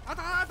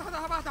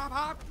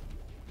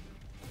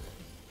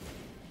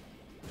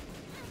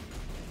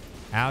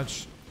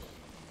 Ouch.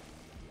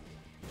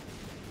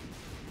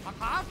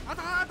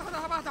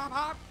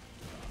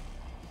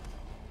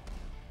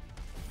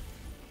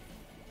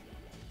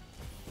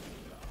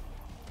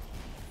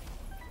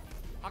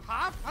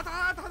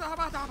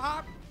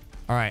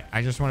 All right,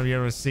 I just want to be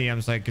able to see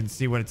him so I can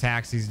see what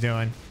attacks he's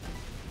doing.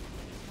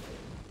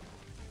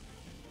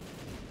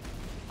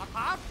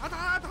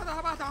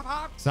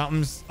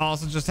 Something's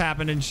also just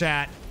happened in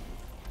chat.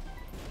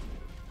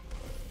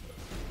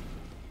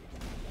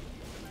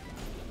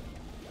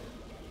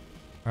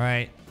 All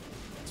right.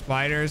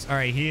 Spiders. All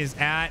right. He is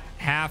at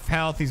half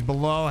health. He's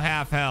below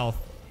half health.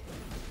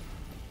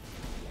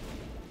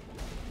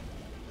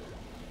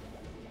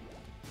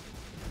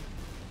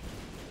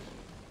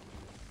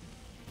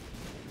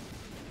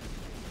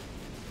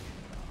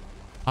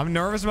 I'm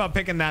nervous about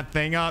picking that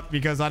thing up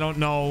because I don't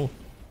know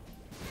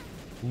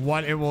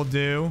what it will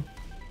do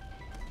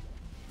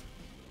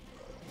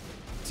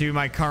to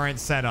my current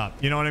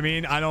setup. You know what I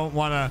mean? I don't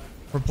want to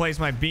replace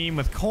my beam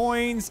with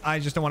coins. I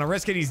just don't want to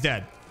risk it. He's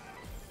dead.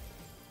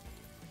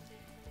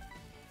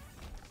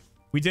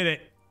 We did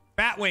it.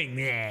 Batwing.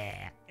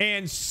 Yeah.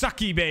 And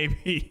sucky,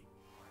 baby.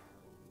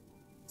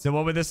 So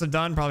what would this have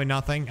done? Probably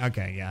nothing.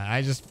 Okay, yeah.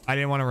 I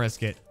didn't want to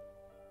risk it.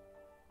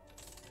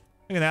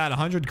 Look at that.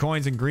 100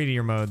 coins in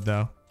greedier mode,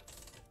 though.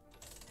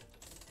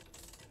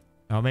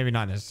 Oh, maybe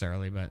not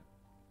necessarily, but...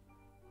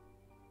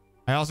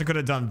 I also could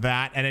have done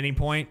that at any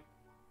point.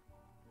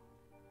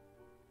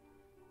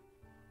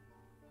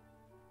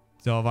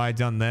 So have I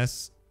done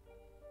this?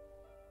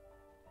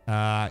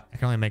 I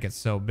can only make it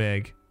so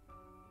big.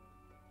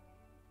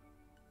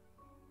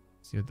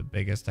 See what the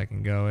biggest I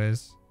can go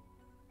is.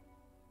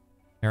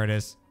 There it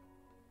is.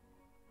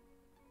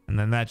 And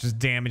then that just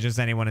damages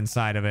anyone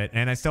inside of it.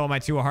 And I still have my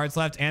 2 of hearts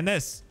left and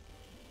this.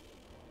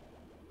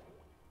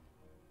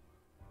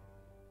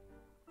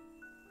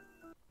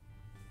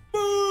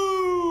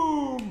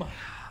 Boom!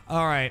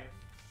 All right.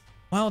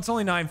 Well, it's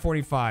only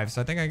 9:45,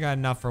 so I think I got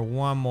enough for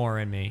one more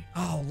in me.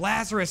 Oh,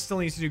 Lazarus still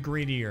needs to do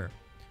greedier.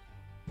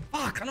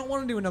 Fuck, I don't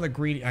want to do another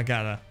greedy. I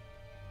gotta.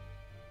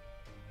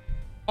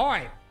 All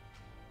right.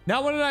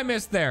 Now, what did I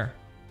miss there?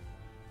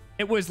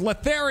 It was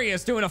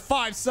Letharius doing a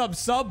 5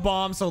 sub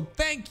bomb, so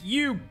thank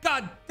you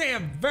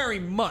goddamn very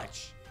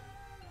much.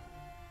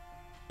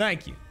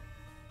 Thank you.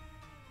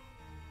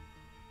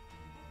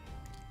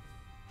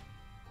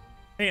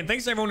 Hey, and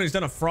thanks to everyone who's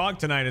done a frog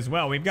tonight as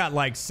well. We've got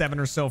like 7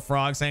 or so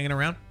frogs hanging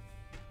around.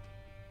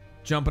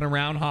 Jumping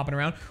around, hopping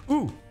around.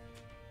 Ooh.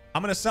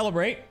 I'm going to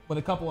celebrate with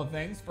a couple of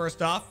things.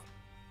 First off,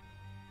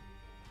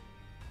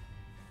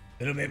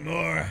 a little bit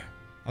more.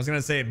 I was going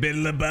to say a bit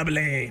of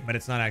bubbly, but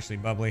it's not actually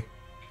bubbly.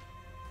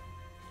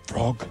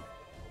 Frog.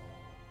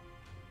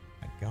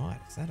 My God,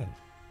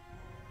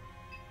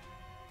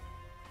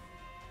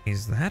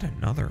 is that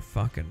another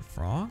fucking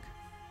frog?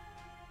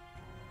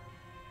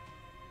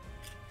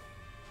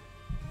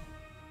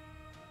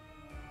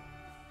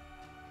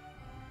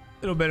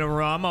 Little bit of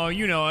rum. Oh,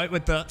 you know it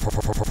with the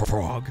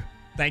frog.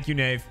 Thank you,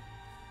 Nave.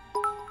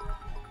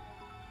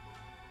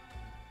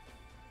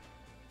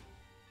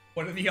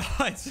 What are the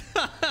odds?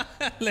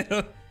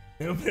 little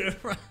bit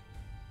of.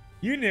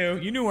 You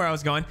knew where I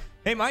was going.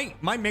 Hey,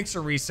 my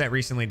mixer reset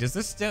recently. Does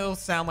this still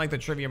sound like the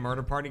Trivia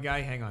Murder Party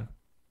guy? Hang on.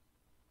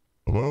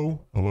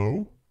 Hello?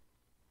 Hello?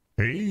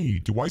 Hey,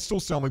 do I still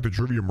sound like the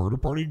Trivia Murder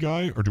Party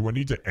guy, or do I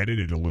need to edit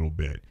it a little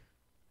bit?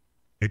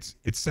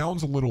 It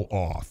sounds a little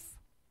off.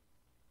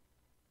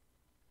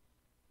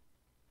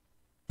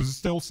 Does it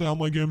still sound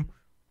like him?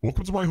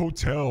 Welcome to my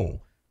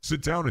hotel.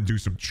 Sit down and do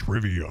some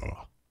trivia.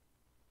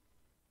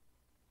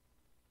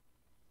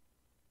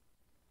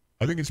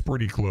 I think it's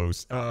pretty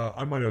close.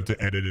 I might have to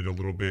edit it a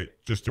little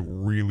bit just to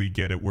really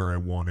get it where I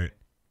want it.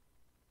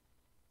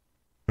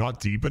 Not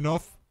deep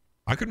enough?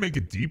 I could make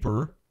it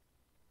deeper.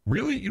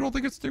 Really? You don't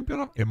think it's deep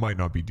enough? It might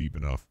not be deep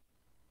enough.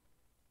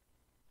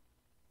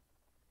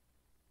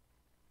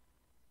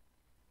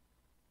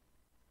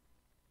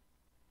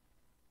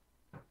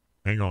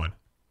 Hang on.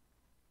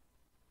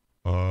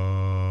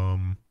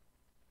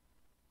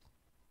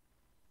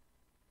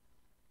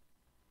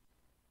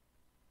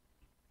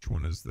 Which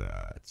one is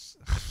that?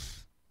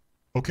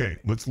 Okay,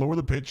 let's lower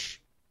the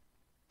pitch.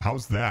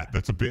 How's that?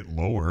 That's a bit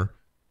lower.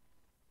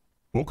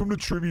 Welcome to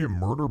Trivia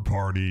Murder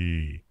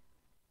Party.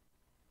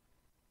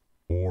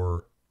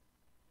 Or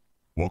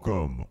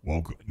welcome.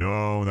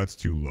 No, that's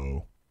too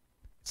low.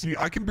 See,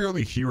 I can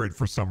barely hear it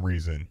for some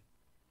reason.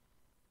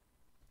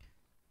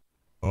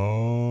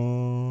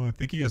 Oh, I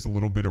think he has a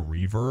little bit of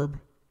reverb.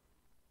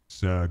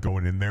 It's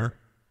going in there.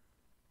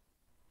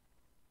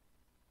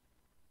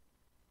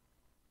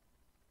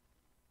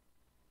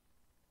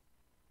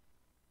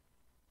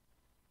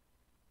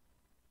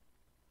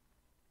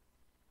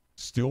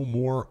 Still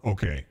more?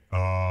 Okay.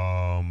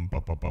 How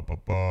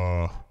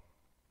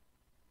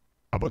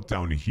about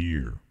down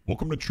here?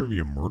 Welcome to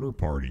Trivia Murder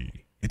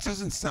Party. It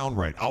doesn't sound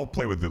right. I'll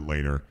play with it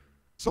later.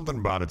 Something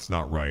about it's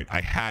not right.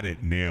 I had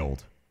it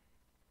nailed.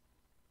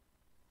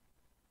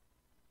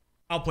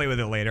 I'll play with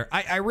it later.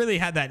 I really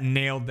had that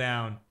nailed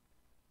down.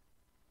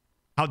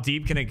 How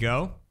deep can it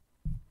go?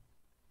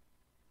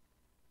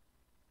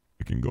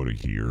 It can go to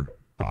here.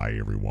 Hi,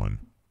 everyone.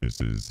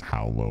 This is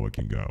how low it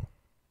can go.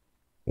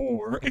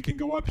 Or it can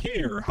go up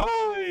here.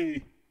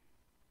 Hi.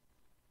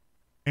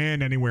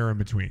 And anywhere in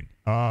between.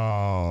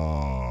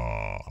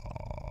 Oh,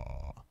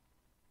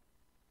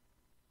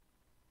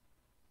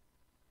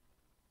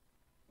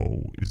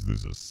 is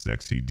this a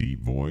sexy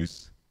deep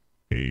voice?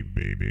 Hey,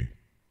 baby.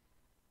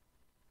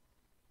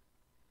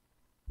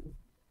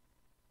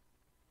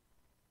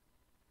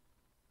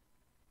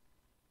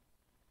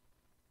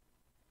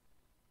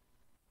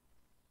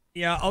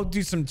 Yeah, I'll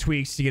do some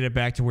tweaks to get it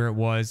back to where it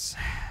was.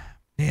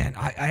 Man,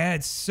 I had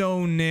it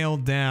so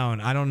nailed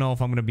down. I don't know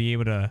if I'm going to be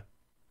able to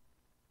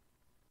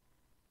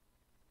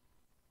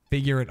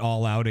figure it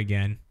all out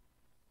again.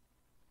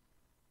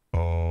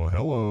 Oh,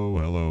 hello.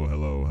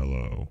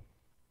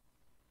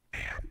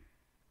 Man.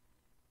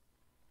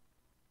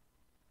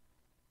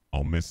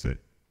 I'll miss it.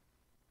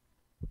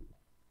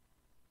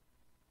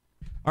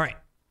 All right.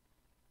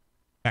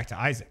 Back to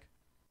Isaac.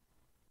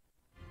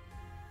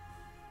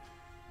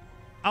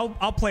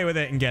 I'll play with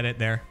it and get it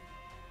there.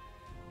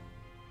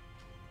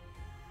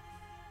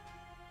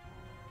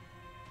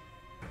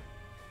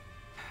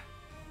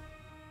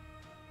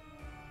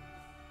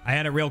 I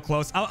had it real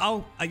close.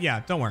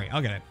 Yeah, don't worry.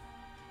 I'll get it.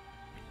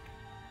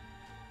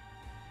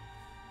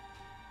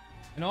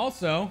 And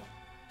also,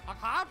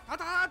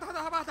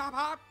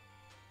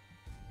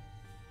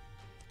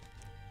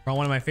 for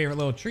one of my favorite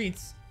little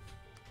treats,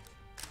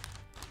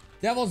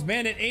 Devil's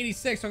Bandit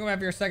 86. Welcome back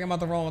for your second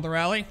month of rolling with the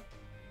rally.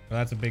 Well,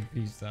 that's a big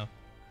piece, though.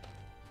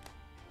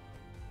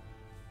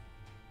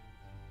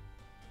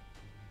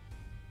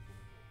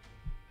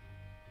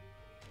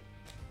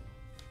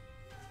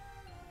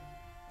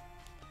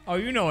 Oh,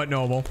 you know it,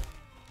 Noble.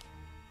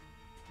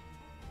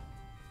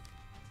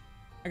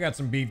 I got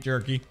some beef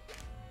jerky.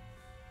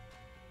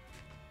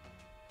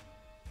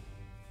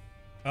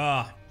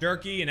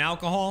 Jerky and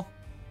alcohol.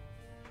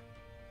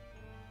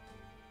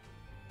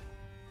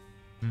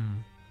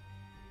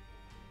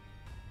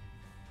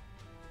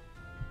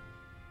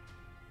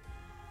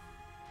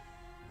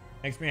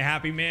 Makes me a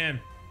happy man.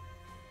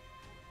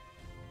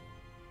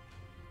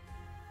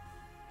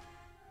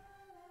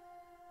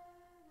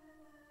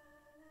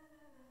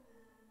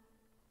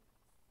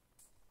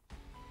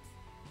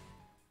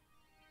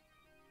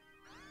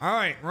 All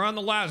right, we're on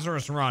the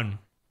Lazarus run.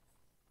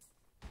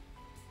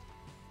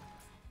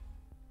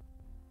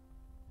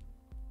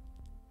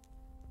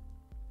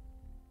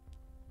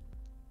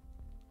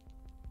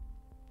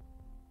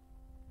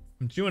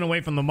 I'm chewing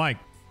away from the mic.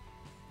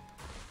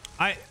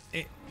 Oh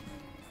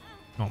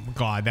my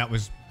God, that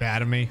was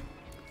bad of me.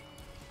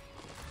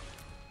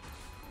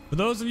 For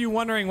those of you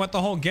wondering what the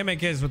whole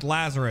gimmick is with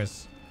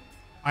Lazarus,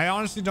 I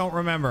honestly don't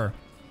remember.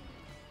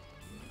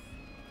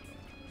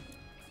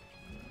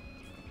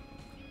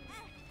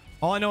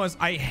 All I know is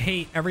I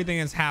hate everything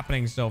that's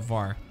happening so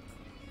far.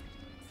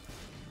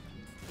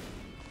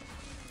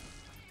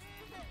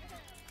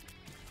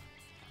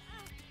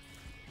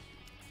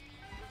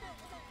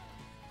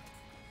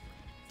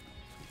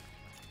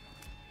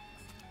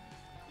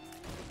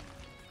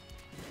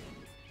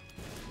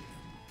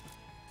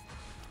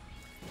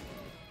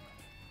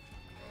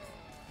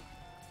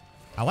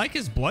 I like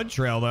his blood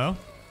trail, though.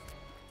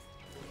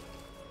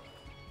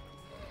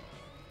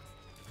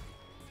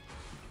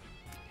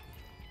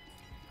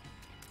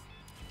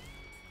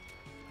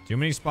 Too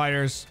many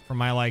spiders for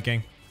my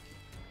liking.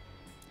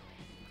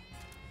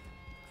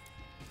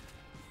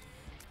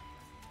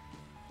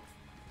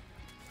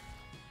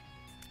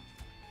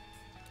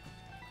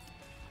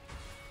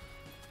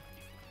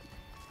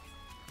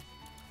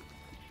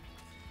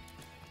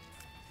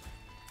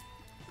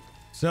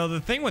 So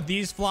the thing with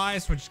these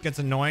flies, which gets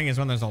annoying, is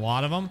when there's a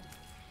lot of them.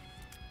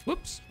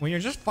 Whoops. When you're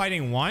just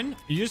fighting one,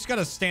 you just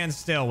gotta stand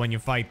still when you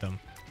fight them.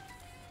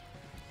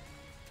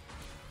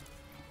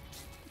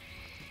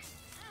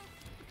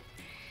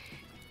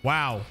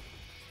 Wow.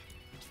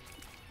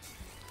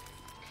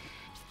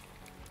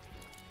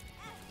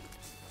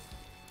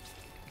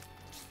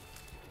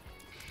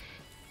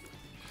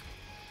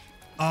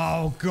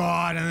 Oh,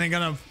 God. And they're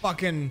gonna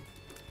fucking...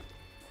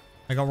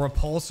 like a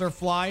repulsor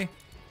fly?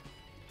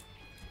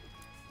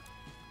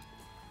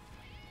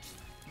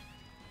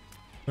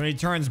 When he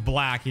turns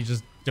black, he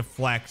just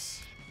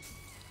deflects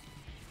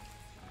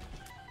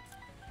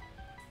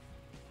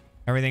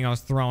everything I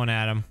was throwing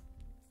at him.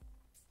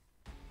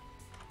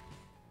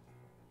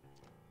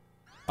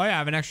 Oh yeah, I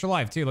have an extra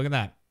life too. Look at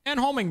that. And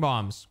homing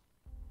bombs.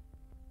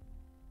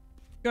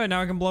 Good,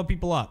 now I can blow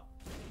people up.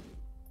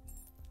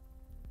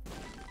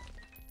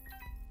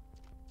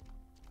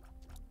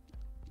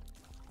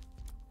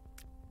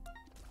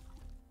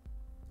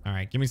 All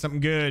right, give me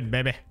something good,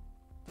 baby.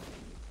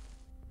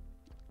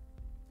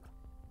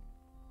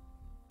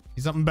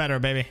 Something better,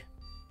 baby.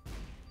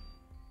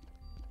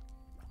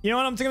 You know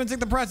what? I'm gonna take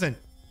the present.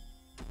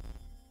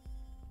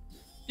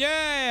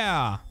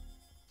 Yeah.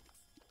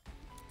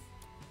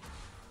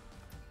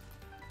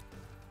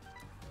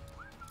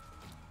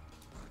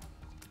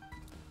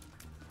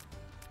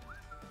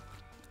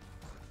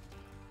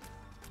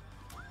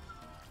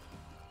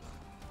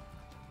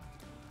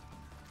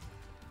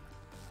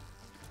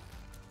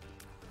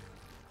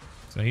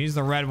 So he's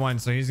the red one,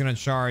 so he's gonna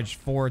charge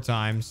 4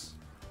 times.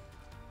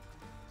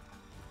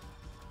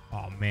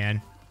 Oh,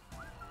 man.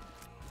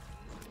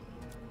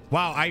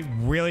 Wow, I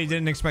really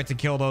didn't expect to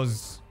kill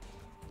those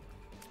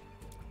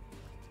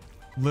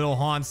little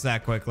haunts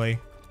that quickly.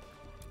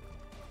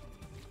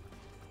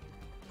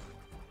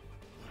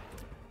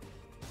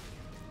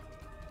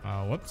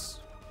 Whoops.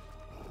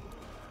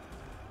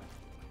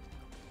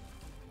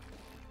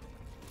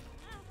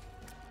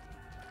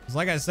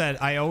 Like I said,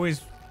 I always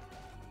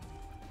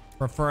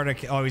prefer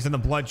to... oh, he's in the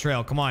blood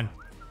trail. Come on.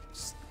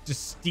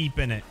 Just steep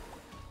in it.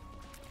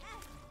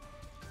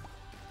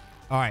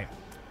 All right.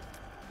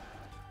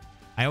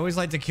 I always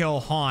like to kill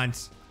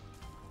haunts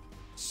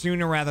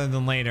sooner rather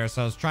than later,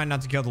 so I was trying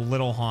not to kill the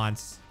little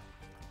haunts.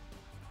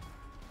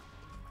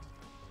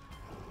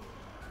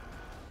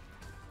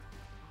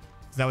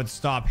 That would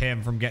stop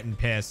him from getting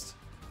pissed.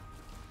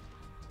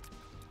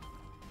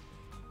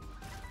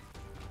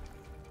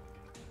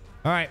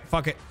 All right,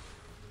 fuck it.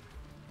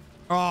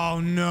 Oh,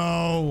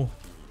 no.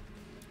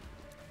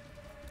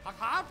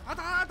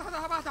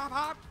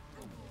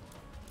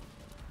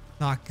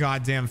 Not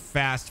goddamn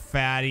fast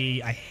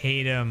fatty. I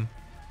hate him.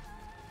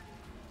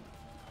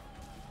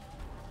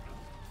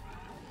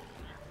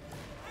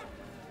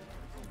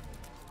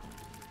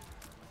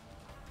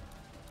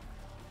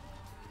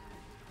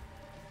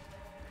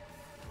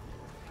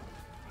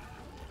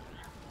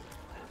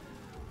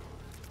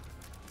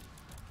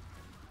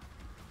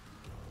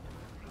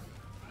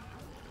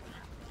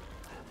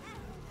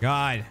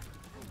 God.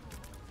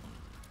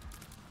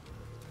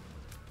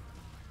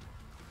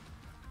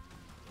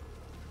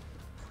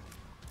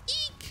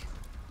 Eek.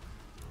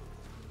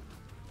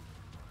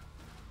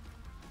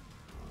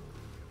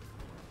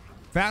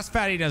 Fast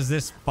Fatty does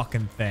this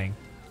fucking thing.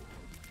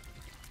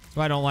 That's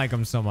why I don't like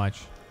him so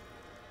much.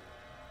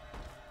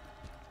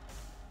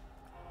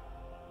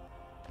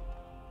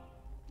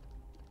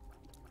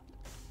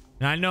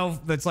 And I know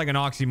that's like an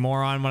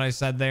oxymoron what I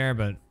said there,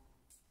 but...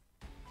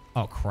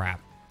 oh,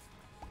 crap.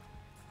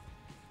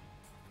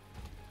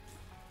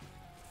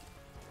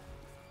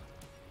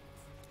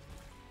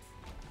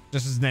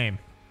 Just his name.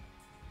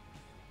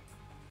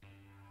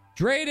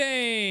 Drayden!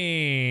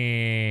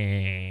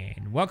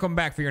 Welcome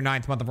back for your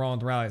 9th month of Rolling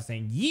with Rally,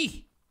 saying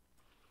yee!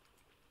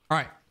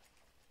 Alright.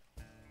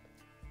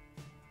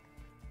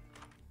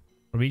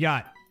 What do we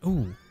got?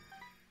 Ooh.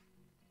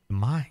 The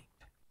mind.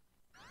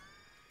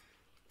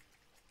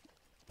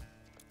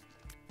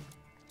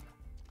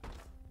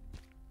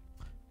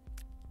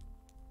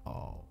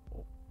 Oh.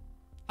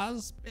 I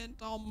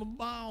spent all my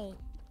bones.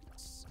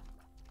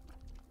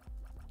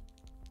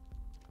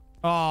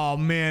 Oh,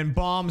 man.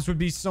 Bombs would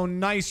be so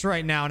nice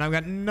right now, and I've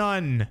got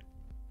none.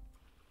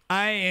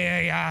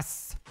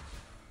 Yes.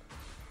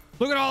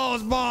 Look at all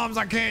those bombs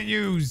I can't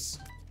use.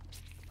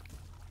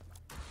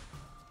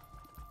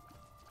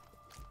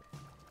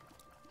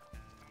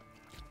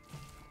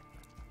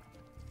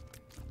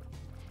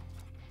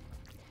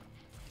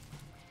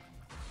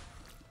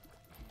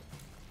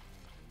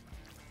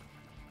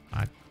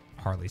 That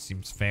hardly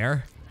seems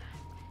fair.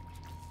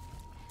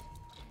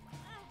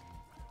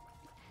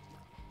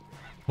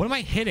 What am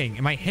I hitting?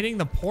 Am I hitting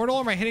the portal or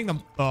am I hitting the...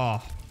 Oh.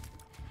 All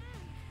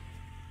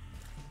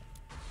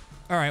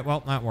right,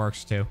 well, that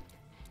works too.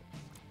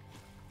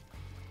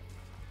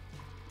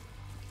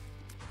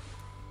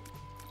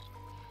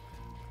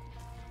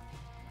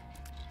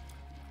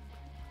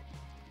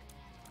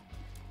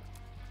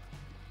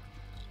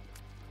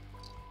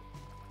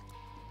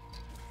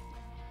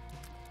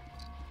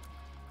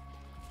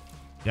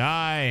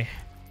 Die.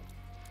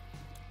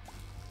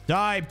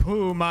 Die,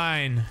 poo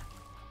mine.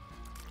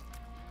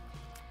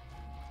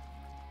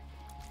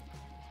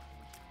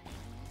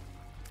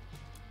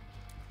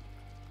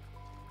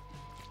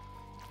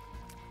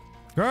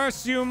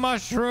 Curse you,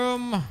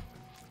 mushroom.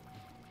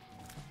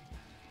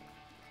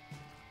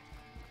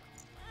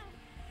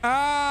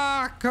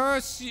 Ah,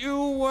 curse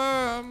you,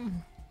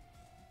 worm.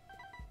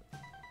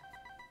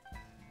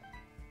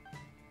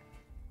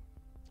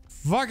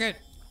 Fuck it.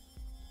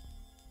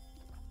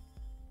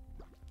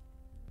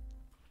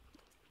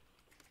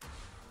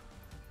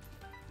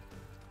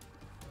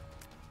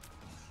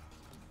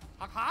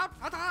 All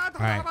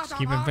right, just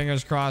keeping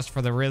fingers crossed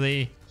for the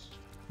really,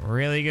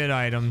 really good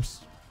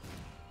items.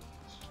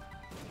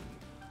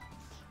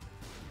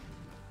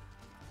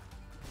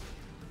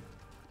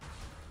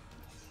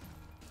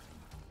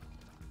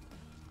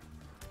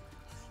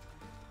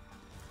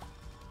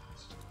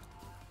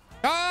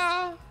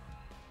 Ah!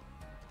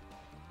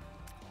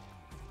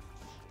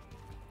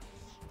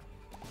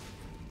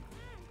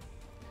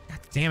 God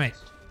damn it.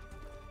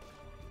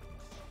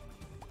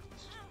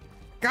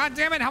 God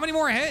damn it, how many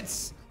more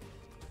hits?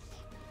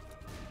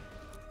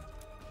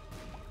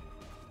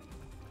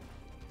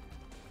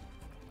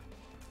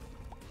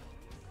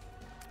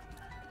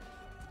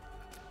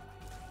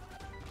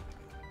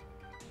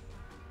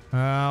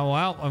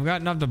 Well, I've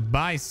got enough to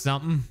buy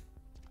something,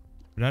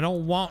 but I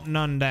don't want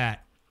none of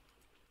that.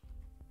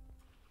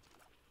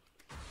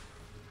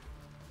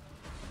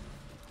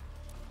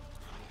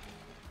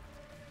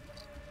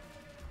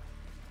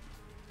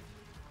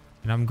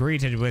 And I'm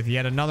greeted with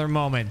yet another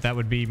moment that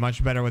would be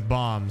much better with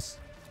bombs.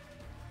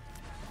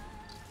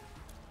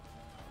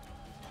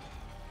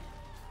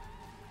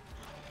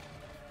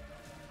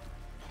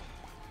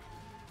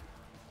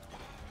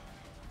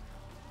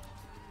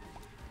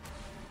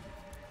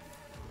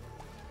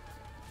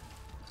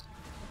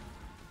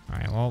 All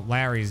right, well,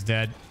 Larry's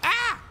dead.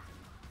 Ah!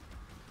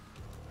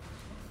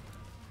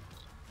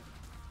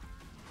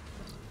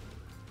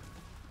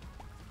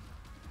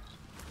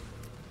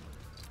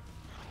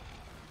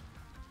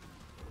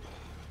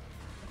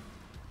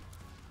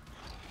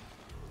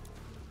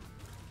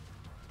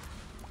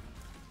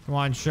 Come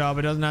on, Chubb.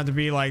 It doesn't have to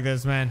be like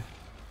this, man.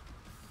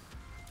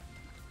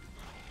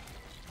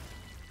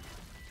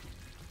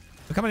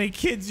 Look how many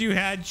kids you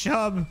had,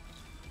 Chubb.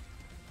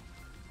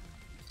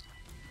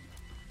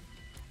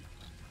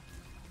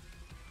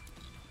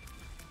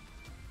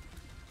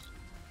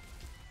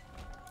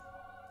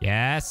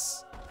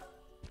 Yes.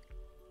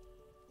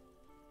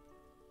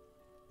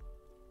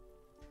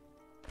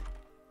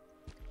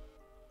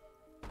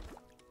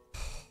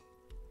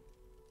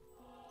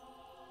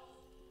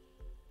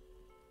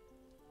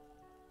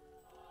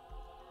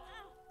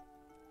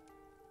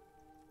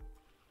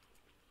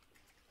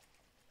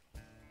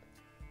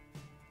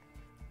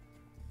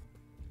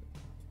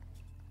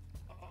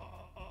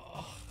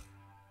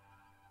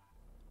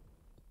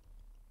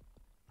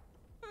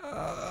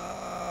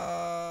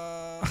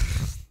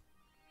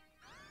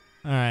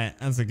 All right,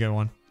 that's a good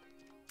one.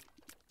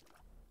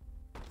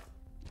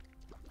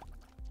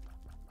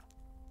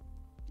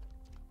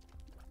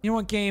 You know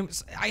what,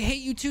 games? I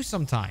hate you too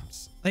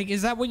sometimes. Like,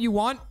 is that what you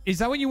want? Is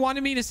that what you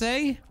wanted me to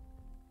say?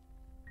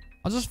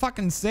 I'll just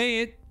fucking say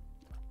it.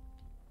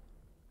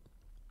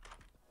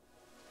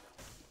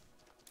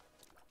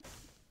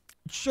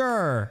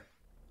 Sure.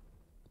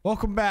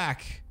 Welcome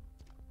back.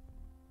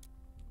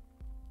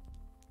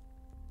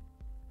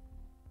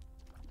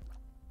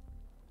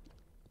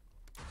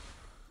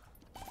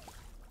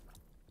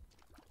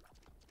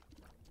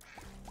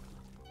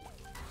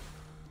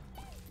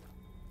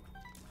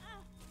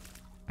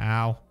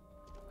 Ow.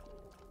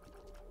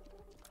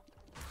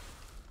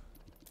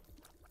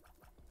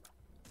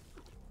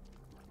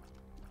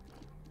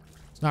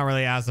 It's not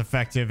really as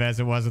effective as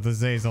it was with the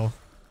Zazel.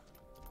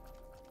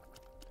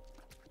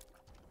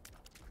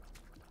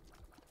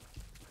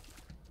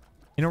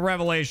 In a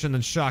revelation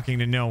that's shocking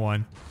to no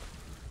one.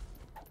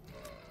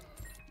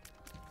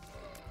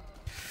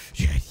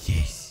 Yes,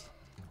 yes.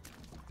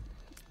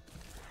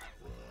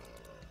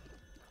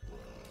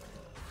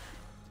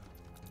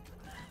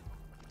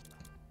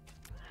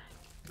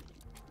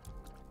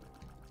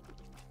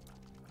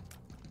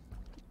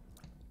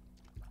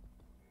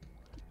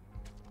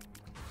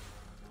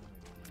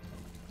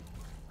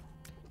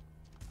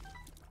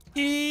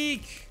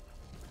 Eek!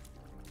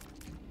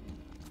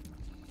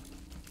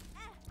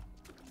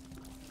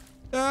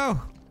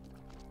 Oh!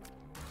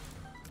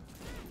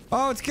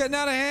 Oh, it's getting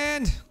out of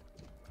hand!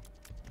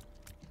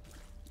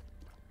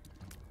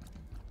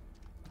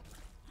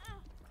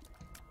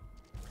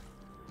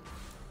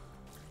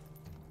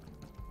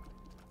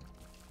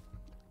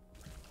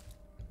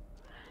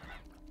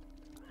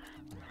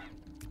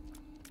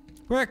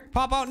 Quick,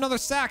 pop out another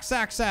sack.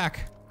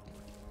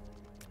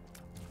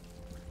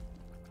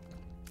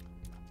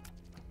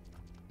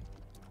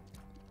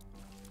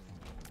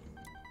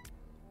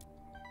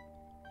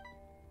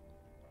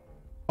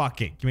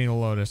 Fuck it. Give me the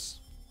lotus.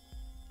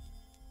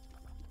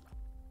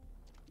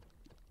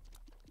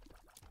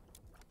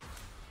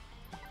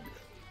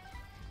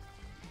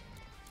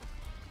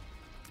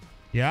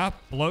 Yeah,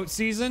 bloat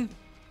season.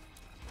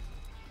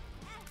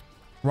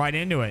 Right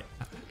into it.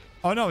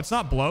 Oh, no, it's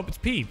not bloat. It's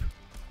peep.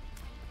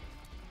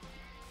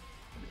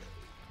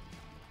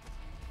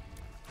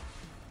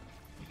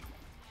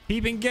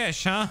 Peep and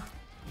Gish, huh?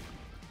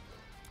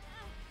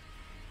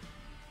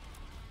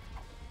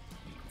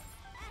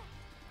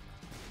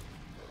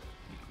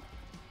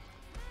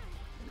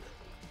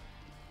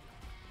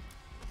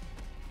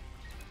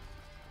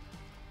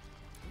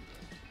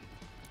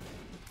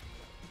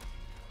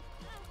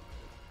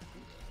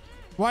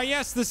 Why,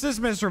 yes, this is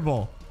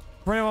miserable.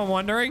 For anyone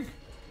wondering,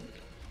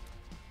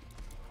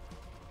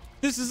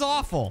 this is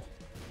awful.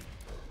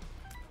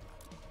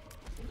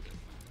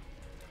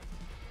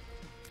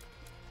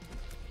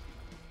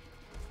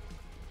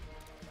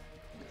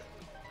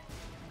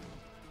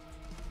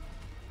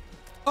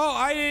 Oh,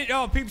 I didn't.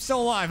 Oh, Peep's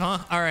still alive, huh?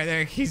 All right,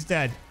 there. He's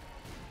dead.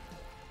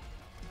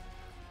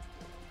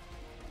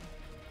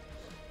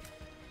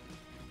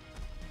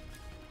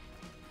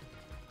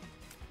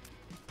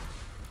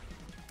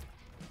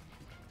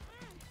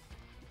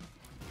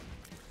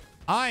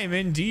 I am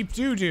in deep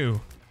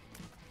doo-doo.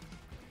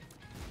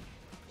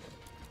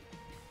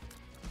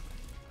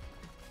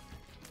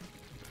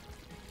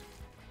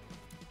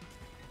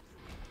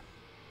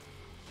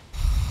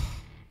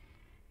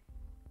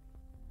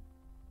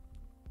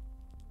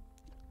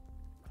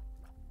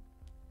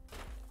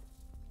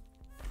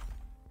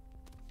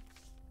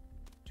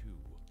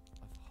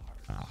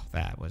 Oh,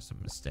 that was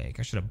a mistake.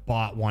 I should have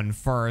bought one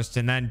first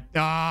and then...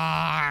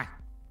 Ah!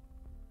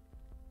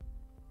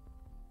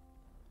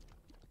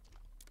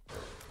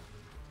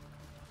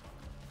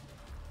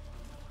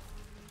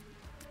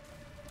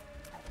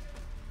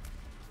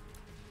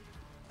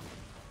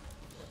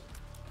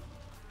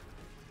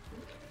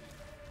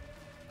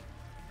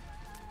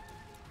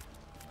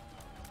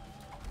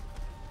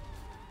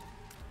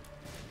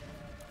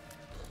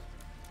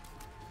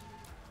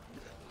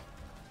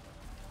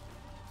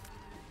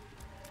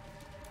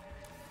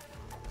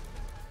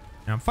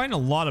 I'm fighting a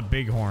lot of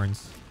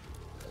bighorns.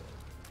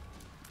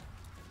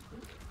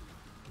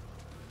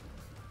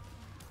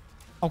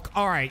 Oh,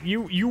 all right.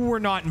 You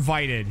were not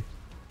invited.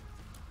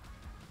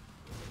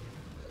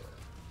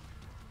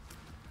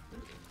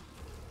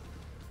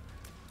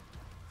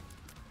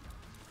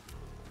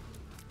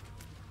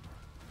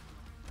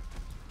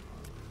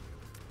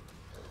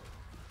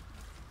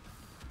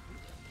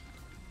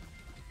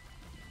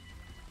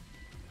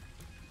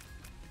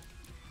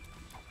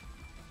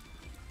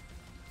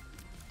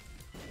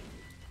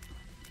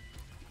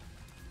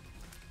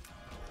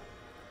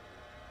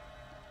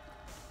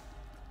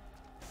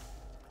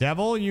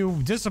 Devil,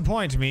 you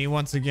disappoint me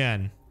once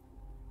again.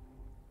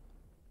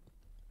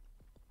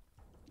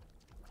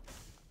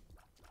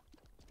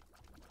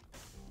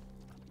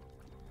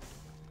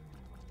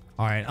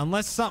 All right,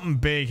 unless something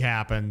big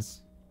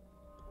happens.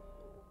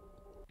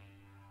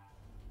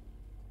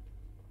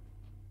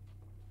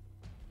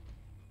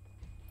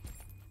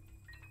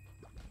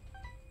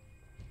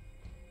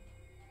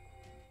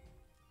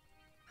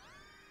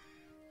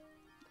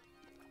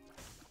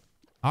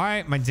 All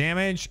right, my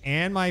damage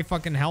and my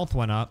fucking health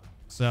went up.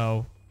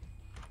 So,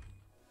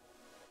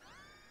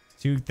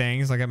 two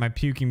things. I got my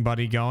puking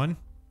buddy going.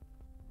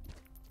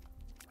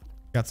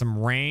 Got some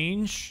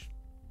range.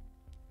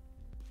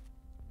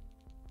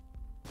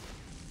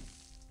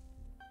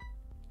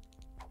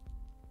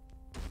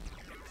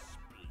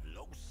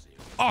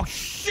 Explosive. Oh,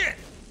 shit!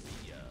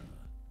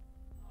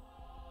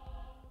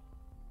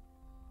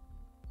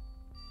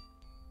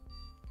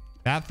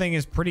 That thing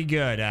is pretty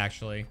good,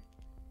 actually.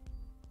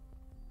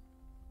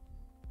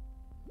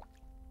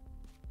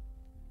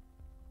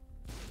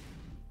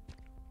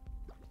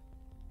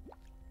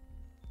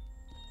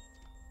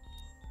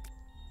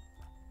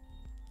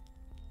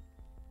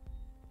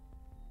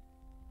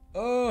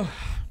 Oh,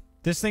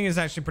 this thing is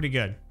actually pretty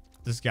good.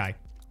 This guy,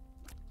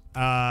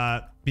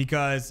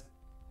 because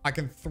I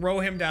can throw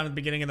him down at the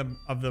beginning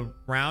of the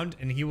round,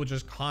 and he will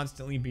just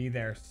constantly be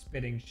there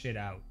spitting shit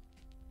out.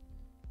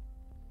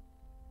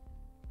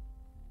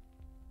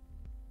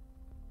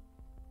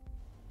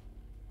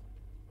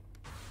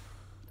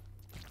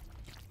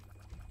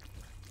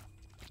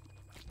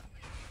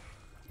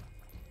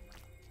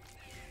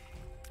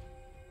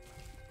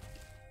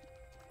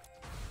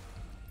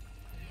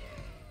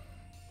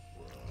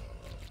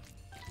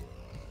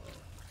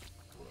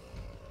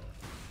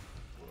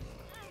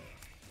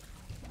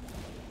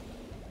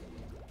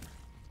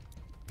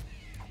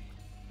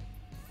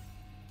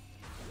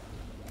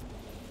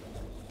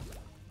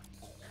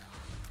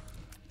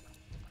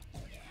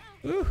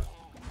 Ooh.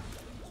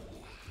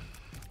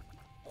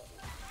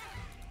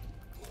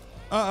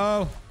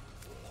 Uh-oh.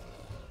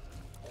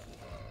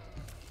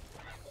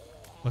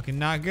 Looking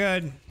not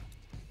good.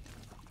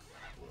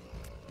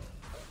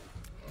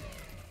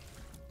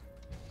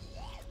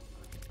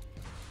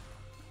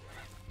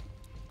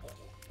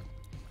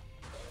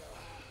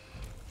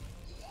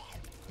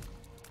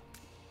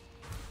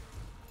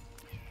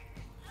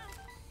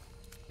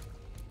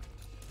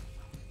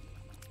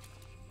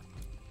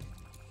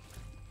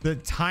 The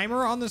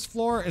timer on this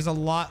floor is a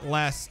lot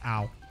less,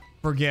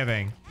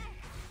 forgiving.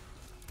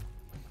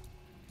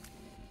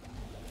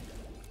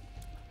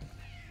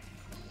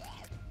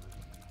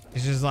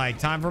 It's just like,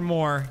 time for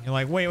more. You're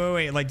like, wait, wait,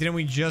 wait. Like, didn't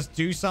we just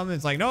do something?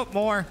 It's like, nope,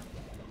 more.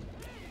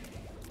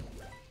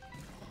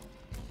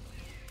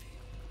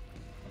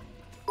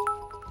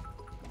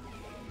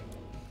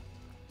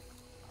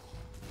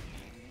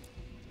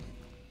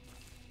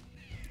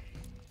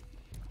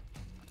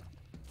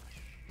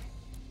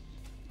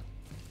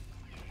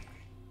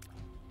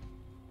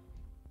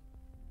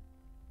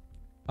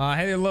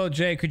 Hey there, Lil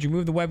J. Could you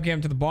move the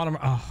webcam to the bottom?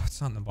 Oh, it's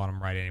not in the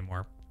bottom right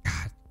anymore.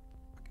 God.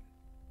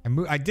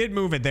 I did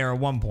move it there at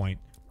one point.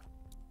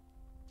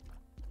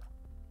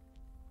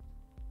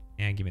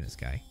 And give me this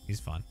guy.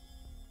 He's fun.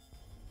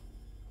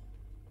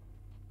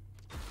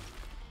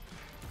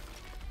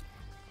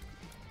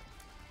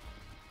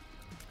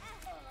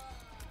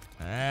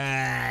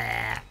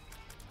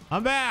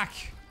 I'm back.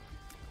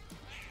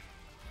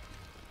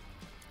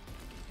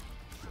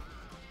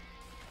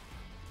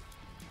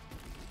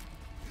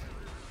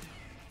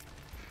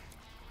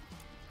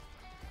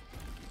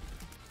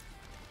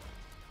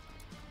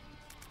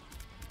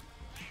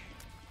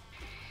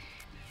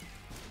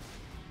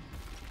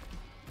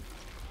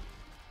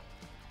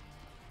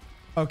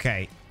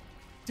 Okay.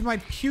 Did my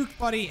puke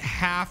buddy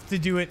have to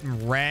do it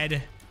in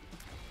red?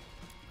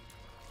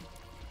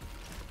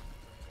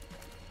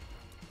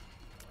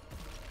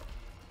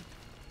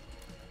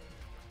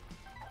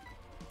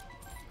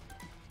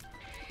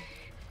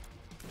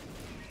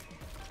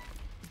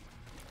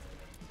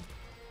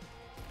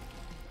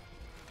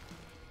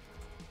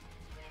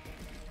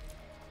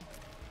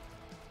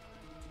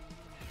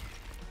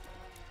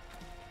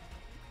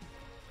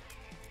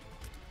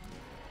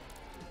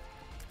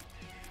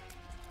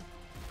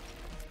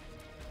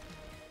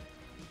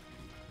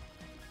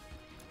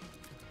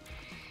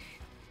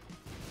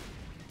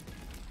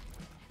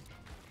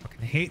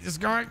 I hate this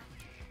guy.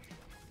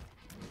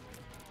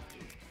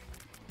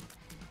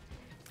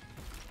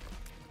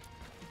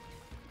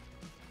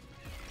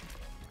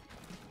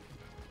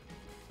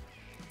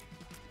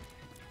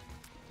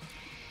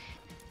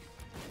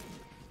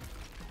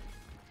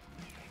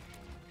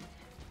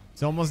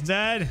 He's almost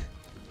dead.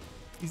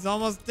 He's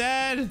almost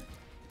dead.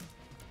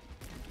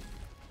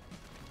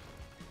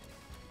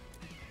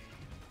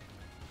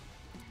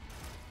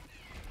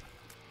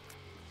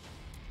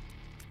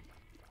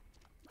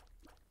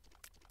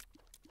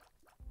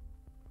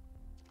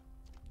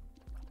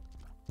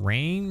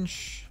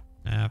 Range?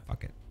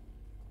 Fuck it.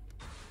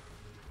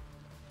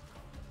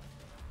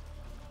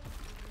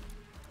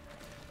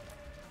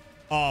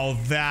 Oh,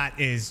 that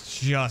is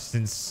just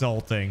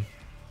insulting.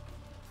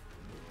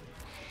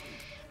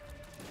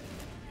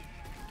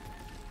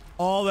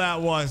 All that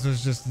was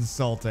just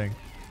insulting.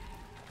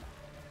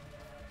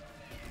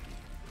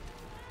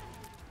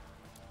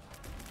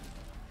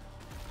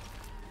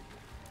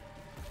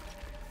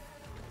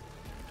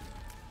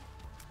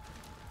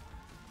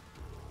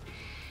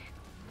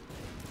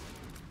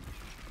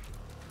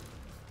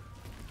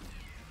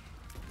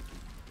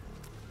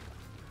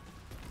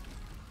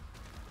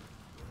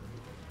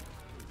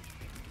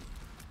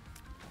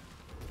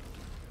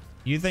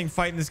 You think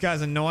fighting this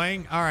guy's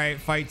annoying? All right,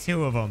 fight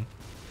two of them.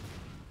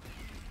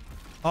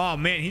 Oh,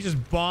 man, he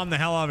just bombed the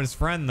hell out of his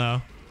friend,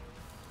 though.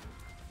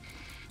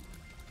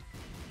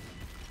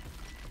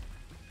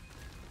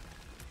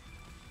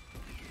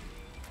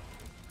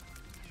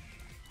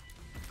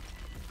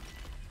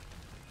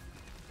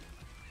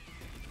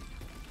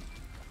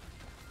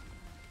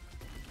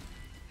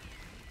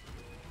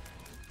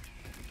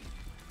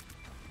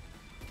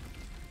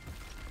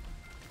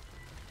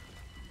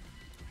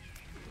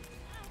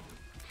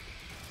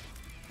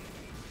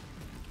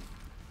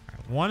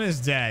 One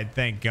is dead,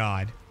 thank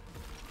God.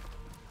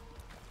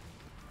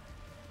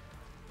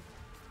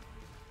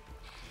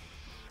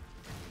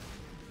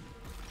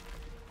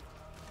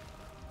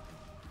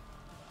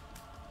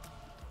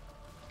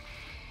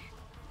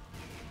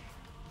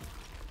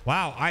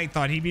 Wow, I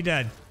thought he'd be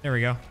dead. There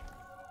we go.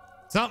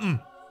 Something.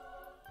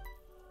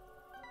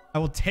 I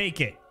will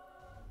take it.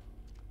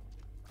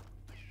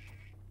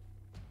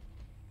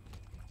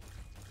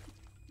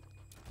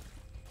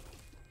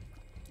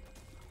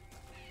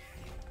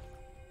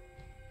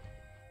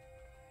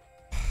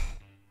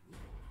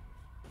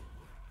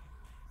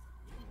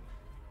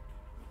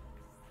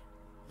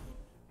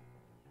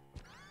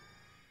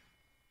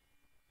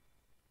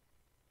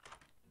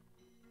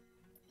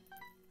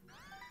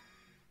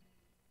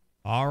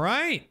 All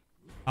right.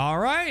 All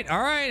right.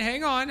 All right.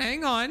 Hang on.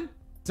 Hang on.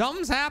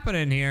 Something's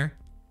happening here.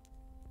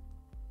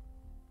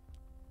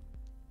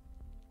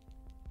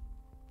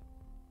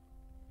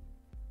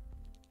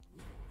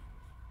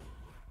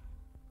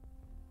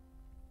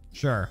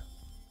 Sure.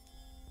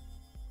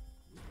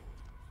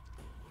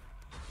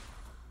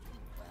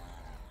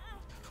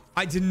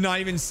 I did not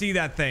even see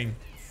that thing.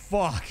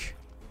 Fuck.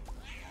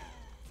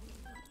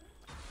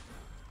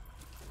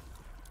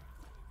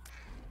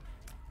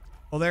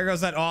 Well, there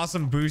goes that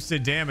awesome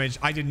boosted damage.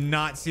 I did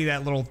not see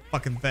that little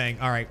fucking thing.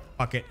 All right,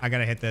 fuck it. I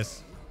gotta hit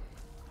this.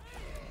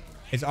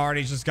 It's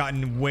already just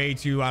gotten way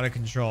too out of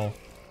control.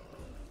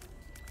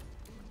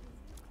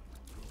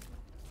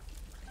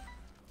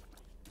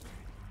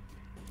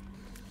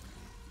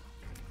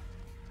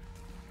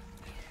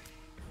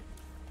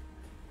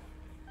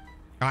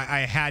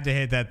 I had to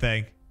hit that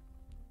thing.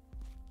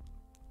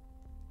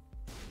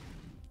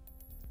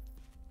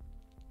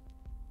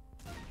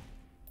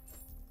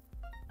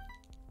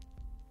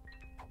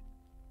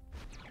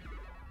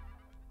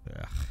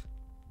 Ugh.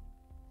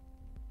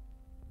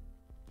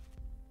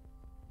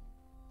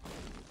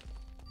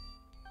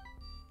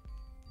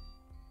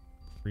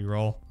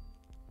 Reroll.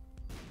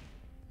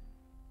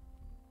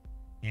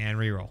 And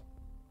reroll.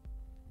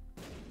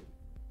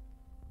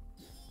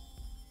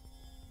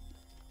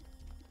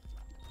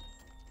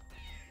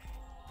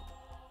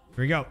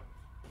 Here we go.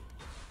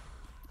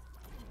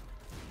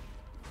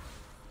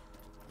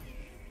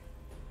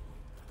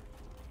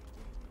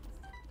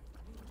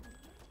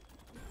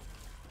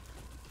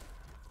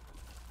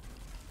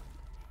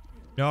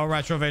 No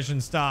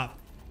retrovision, stop.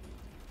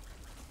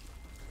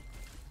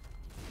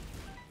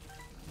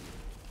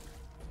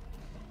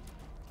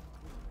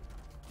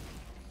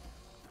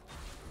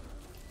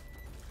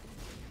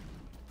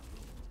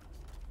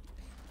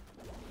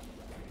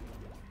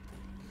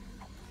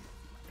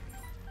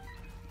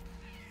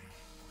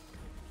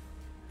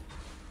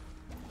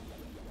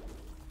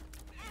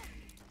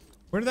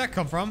 Where did that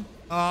come from?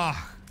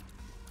 Ah.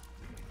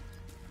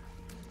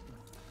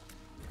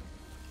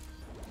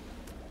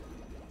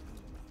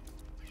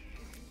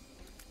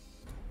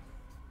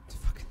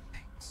 Fucking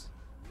things.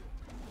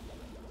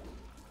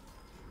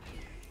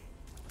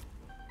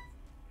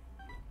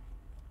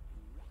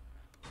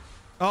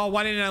 Oh,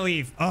 why didn't I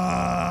leave? Oh,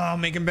 I'm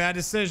making bad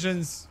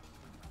decisions.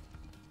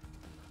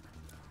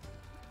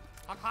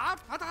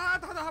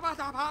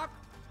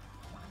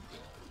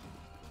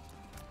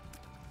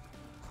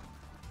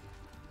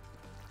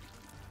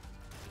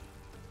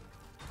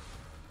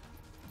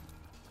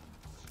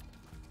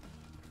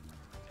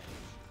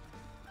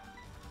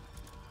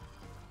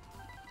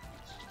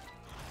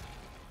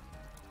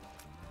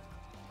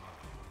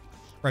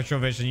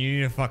 Retrovision, you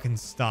need to fucking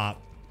stop.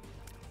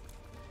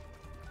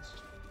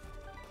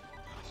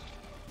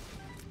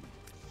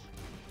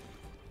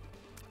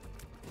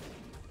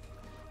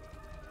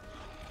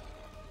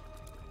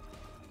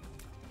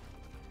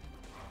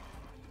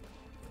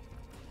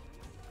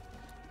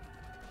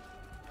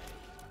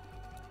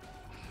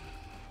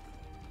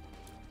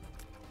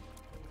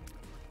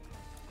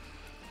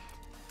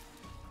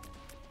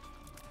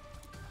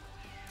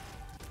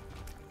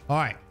 All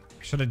right,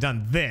 should have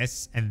done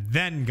this and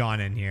then gone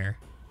in here.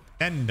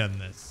 Then done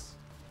this.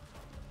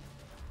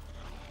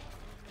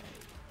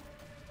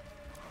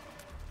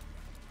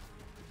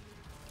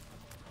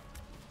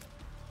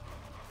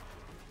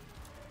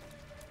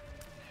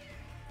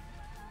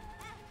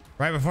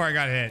 Right before I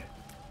got hit.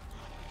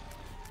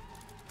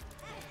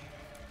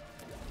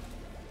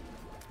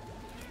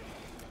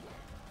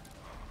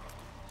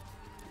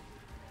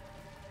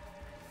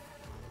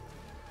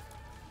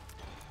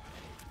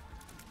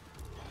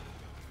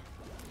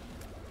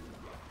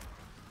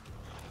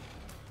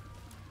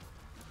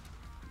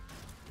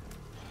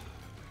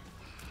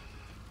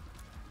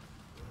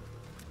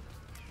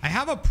 I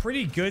have a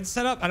pretty good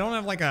setup. I don't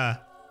have like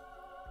a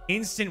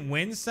instant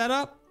win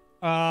setup.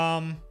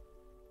 I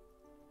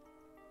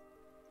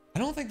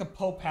don't think the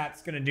Pope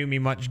hat's gonna do me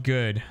much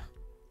good.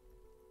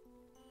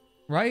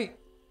 Right?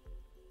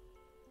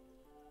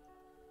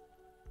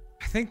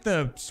 I think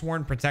the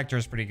Sworn Protector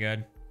is pretty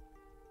good.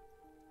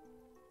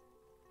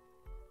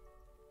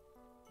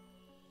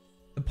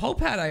 The Pope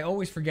hat, I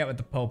always forget what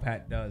the Pope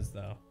hat does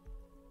though.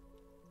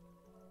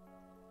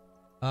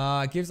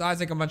 It gives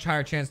Isaac a much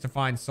higher chance to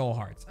find soul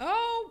hearts. Oh!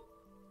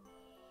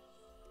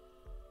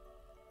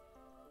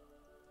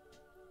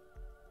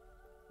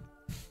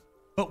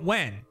 But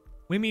when?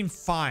 We mean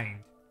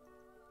find.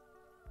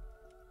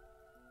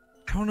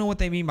 I don't know what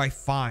they mean by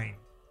find.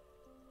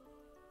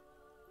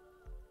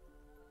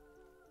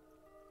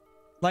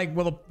 Like,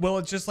 will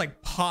it just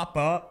like pop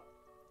up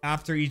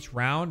after each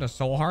round? A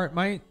soul heart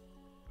might?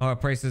 Oh, it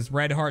places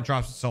red heart,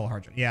 drops a soul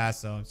heart. Yeah,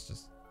 so it's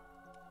just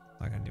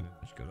not gonna do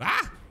much good.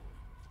 Ah!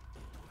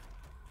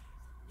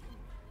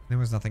 There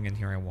was nothing in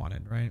here I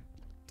wanted, right?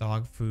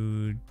 Dog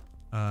food.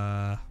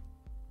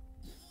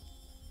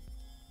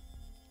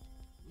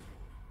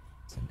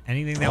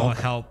 Anything that will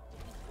help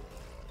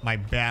my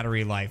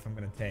battery life, I'm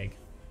gonna take.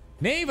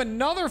 Nave,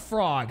 another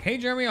frog. Hey,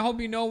 Jeremy, I hope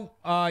you know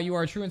you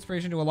are a true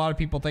inspiration to a lot of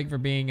people. Thank you for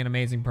being an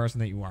amazing person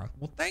that you are.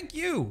 Well, thank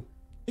you.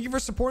 Thank you for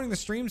supporting the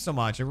stream so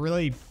much. It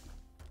really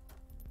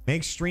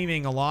makes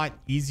streaming a lot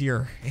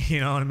easier. You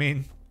know what I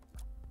mean?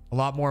 A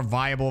lot more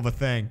viable of a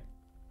thing.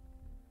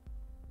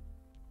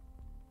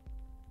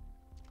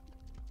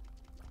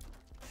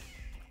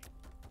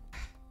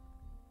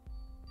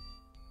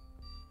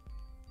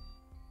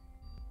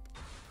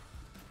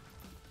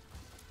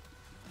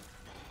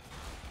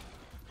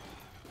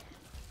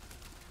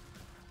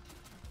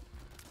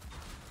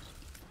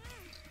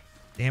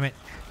 Damn it.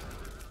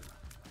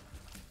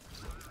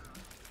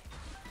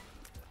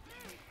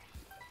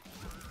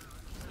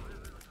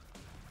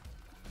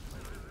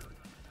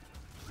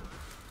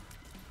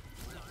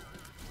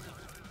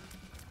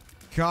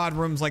 God,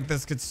 rooms like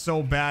this get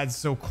so bad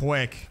so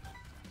quick.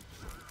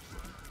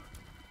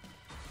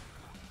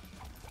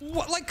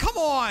 What? Like, come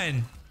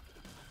on.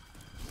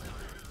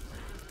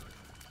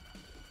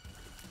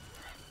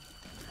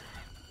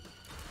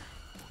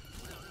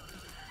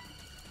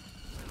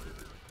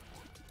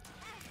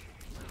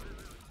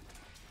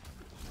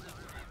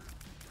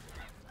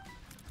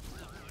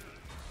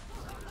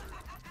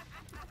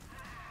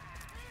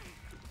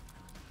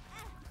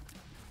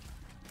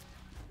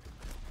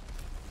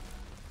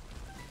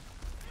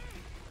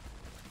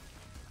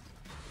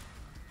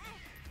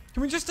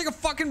 Can we just take a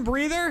fucking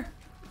breather?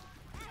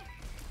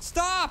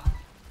 Stop!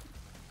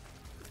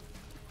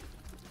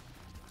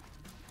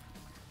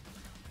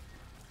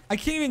 I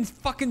can't even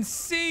fucking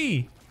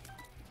see.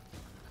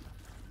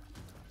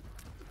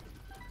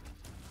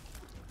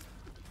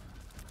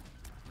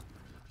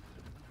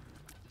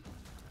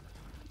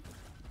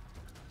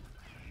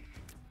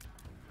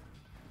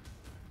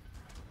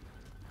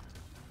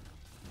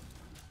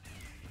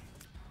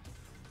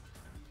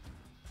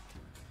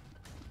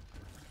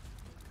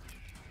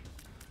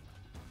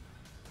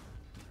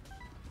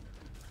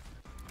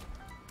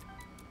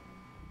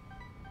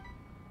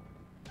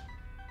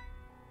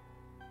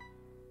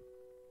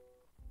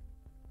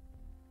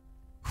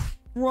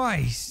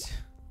 Christ.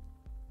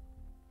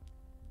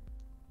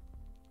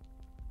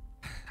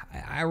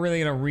 I really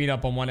gotta read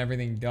up on what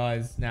everything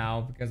does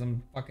now because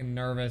I'm fucking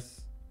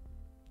nervous.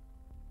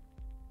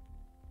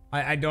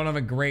 I don't have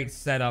a great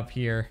setup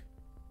here.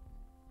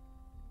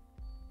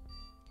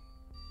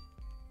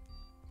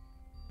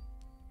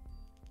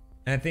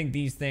 And I think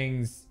these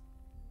things...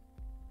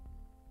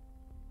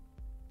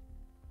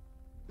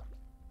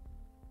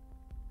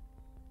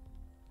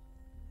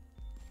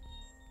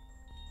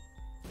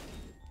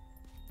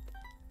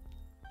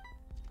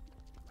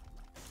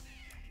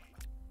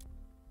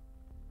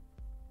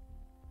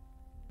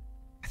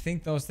 I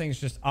think those things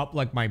just up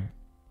like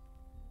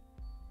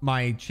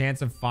my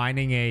chance of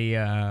finding a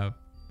an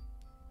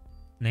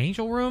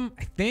angel room,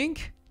 I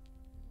think.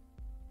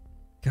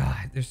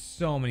 God, there's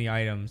so many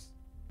items.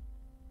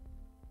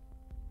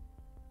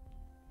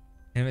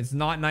 And if it's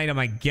not an item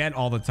I get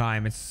all the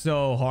time, it's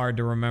so hard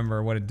to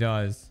remember what it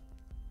does.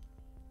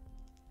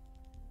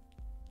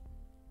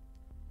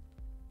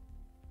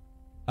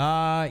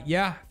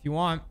 Yeah, if you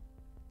want.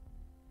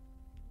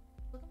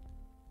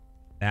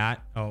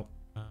 That. Oh,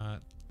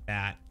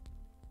 that.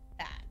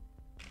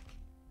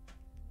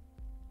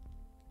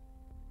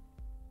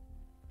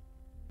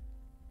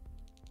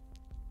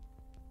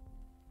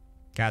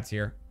 Cat's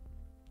here.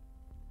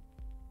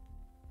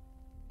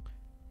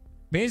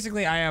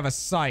 Basically, I have a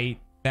site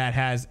that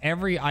has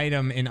every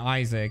item in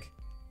Isaac,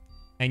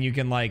 and you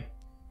can, like,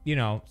 you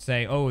know,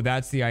 say, oh,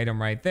 that's the item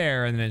right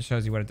there, and then it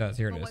shows you what it does.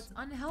 Here it is. What's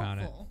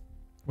unhelpful?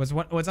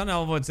 What's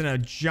unhelpful? It's in a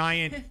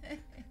giant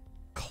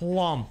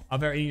clump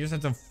of everything. You just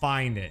have to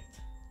find it.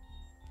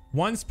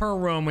 Once per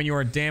room, when you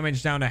are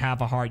damaged down to half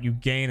a heart, you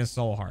gain a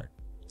soul heart.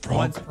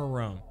 Once per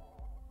room.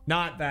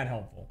 Not that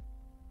helpful.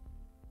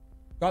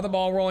 Got the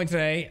ball rolling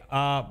today,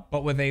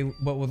 but with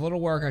little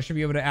work, I should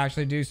be able to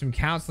actually do some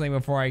counseling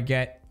before I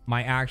get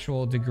my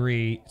actual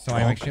degree. So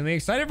I'm extremely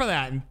excited for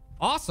that. And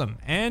awesome.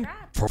 And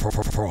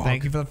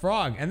thank you for the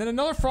frog. And then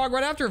another frog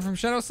right after it from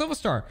Shadow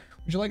Silverstar.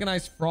 Would you like a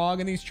nice frog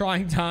in these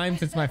trying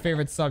times? It's my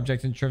favorite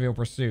subject in Trivial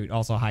Pursuit.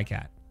 Also, hi,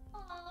 Cat.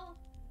 Oh.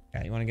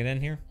 Yeah, you want to get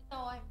in here? No,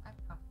 I'm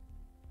not.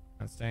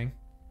 Not staying?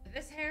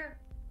 This hair?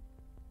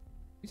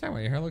 You talking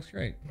about? Your hair looks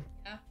great.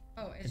 Yeah.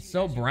 Oh, It's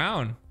so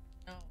brown.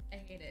 No, I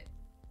hate it.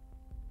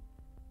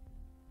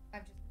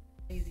 I'm just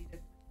lazy to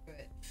do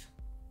it.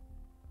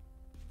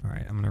 All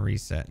right, I'm gonna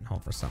reset and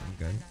hope for something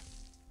good.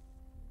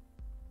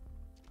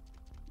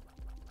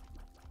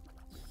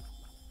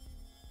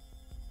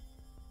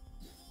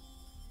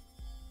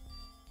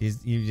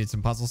 You did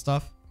some puzzle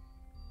stuff?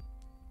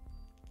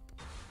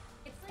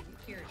 It's like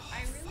weird.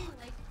 I really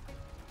like it.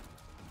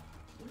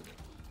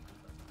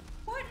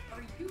 What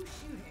are you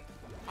shooting?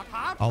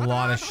 A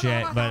lot of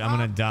shit, but I'm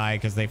gonna die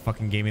because they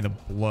fucking gave me the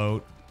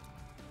bloat.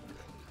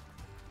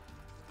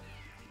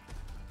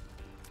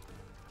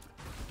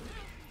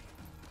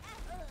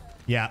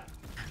 Yeah,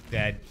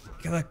 dead.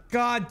 The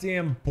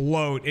goddamn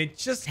bloat. It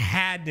just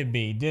had to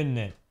be, didn't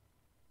it?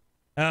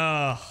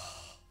 Ugh.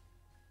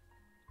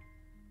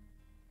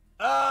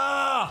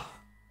 Ugh.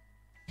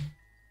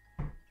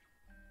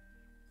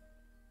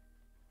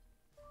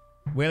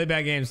 Whaley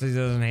Bad Games says he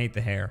doesn't hate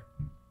the hair.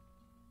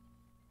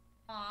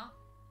 Aw.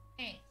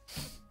 Hey.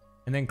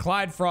 And then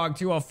Clyde Frog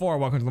 204,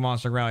 welcome to the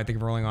Monster Rally. Thank you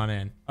for rolling on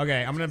in.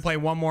 Okay, I'm gonna play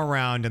one more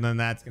round and then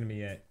that's gonna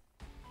be it.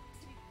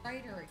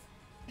 Brighter.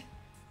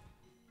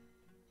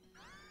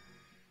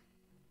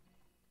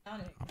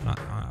 I'm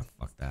not,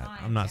 fuck that.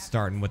 I'm not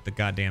starting with the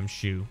goddamn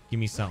shoe. Give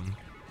me something.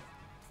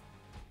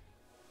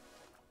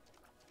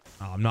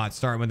 Oh, I'm not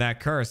starting with that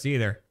curse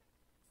either.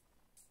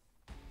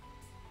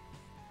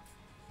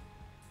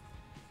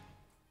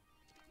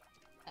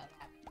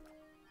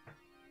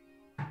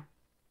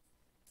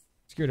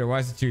 Scooter, why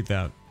is the tooth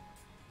out?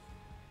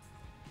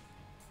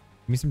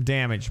 Give me some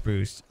damage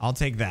boost. I'll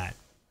take that.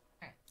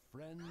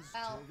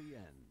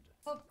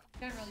 Well,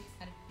 Generally, you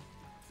had it.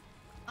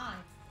 Fine.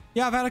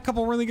 Yeah, I've had a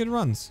couple really good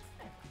runs.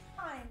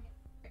 Fine.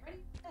 Get ready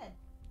for bed.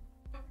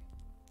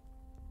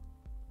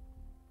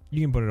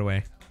 You can put it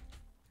away.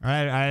 All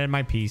right, I had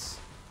my piece.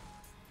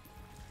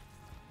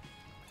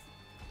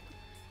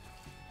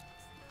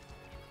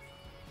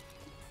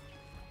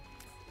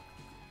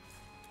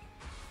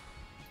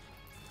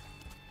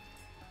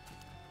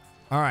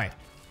 All right.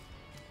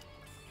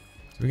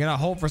 So we gotta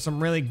hope for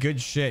some really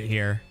good shit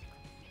here.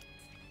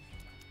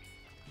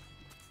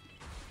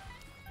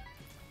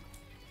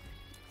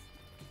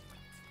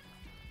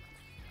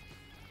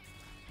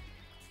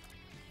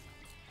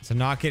 To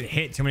not get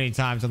hit too many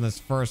times on this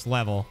first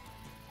level.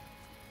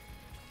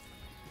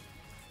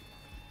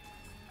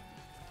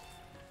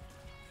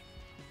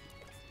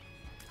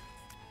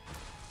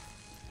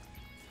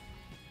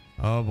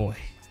 Oh boy,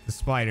 the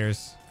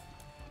spiders.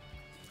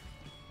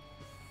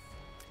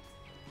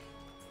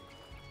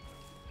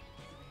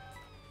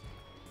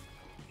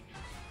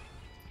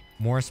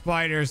 More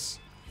spiders.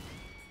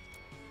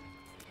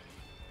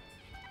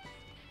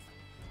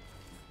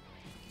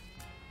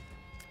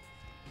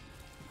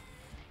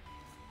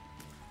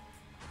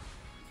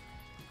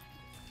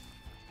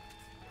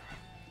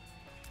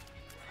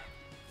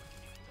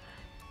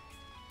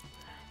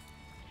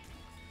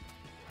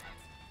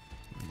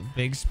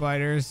 Big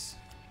spiders.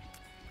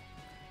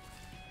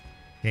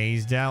 Okay,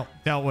 he's dealt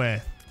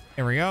with.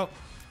 Here we go.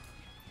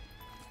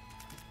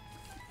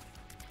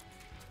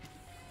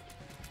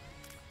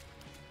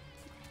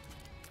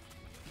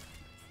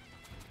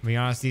 To be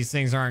honest, these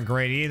things aren't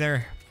great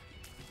either.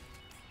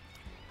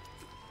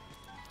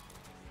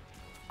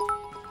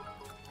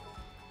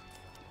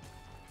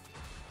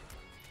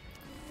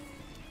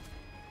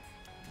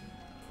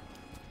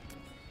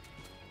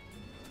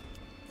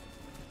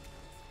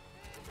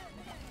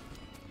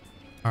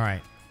 All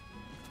right.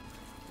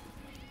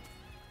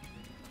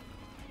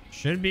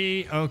 Should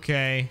be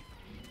okay.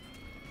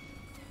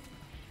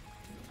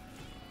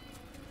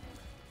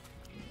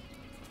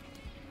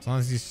 As long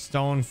as these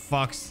stone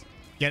fucks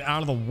get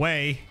out of the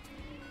way,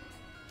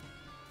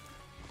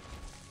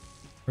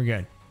 we're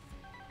good.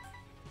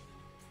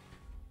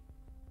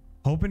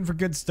 Hoping for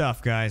good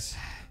stuff, guys.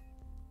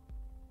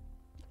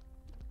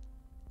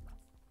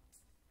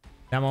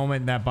 That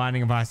moment, that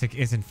Binding of Isaac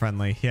isn't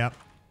friendly. Yep.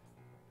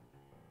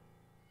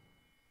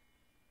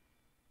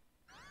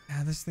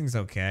 Yeah, this thing's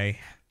okay.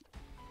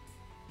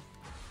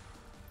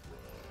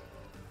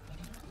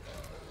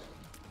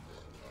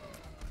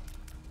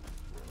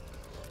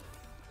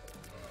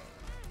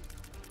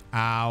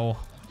 Ow.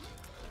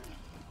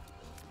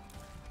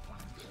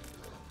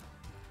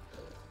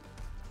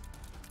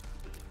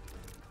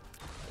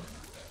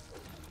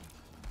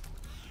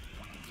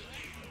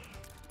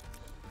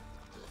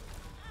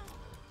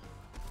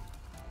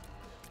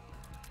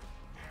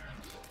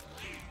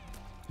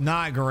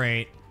 Not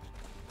great.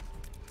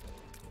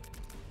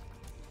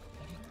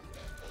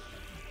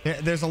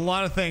 There's a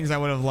lot of things I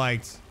would have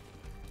liked.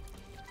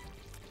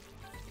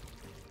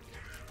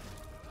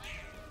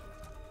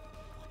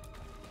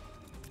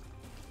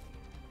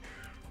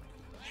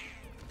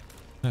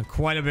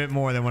 Quite a bit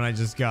more than what I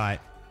just got.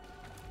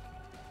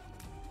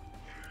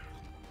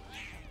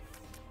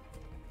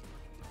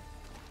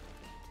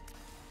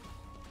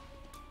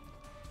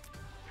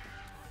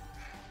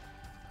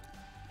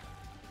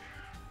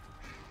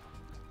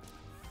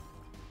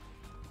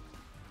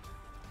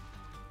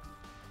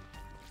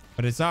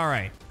 But it's all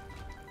right.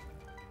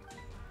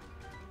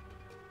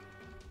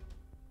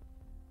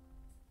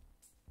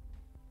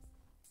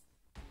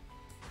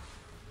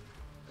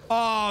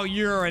 Oh,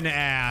 you're an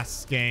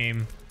ass,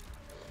 game.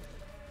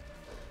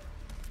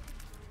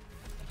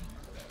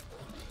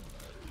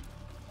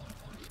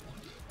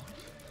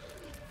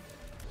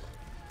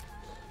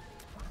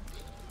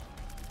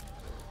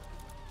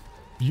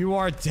 You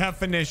are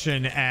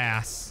definition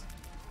ass.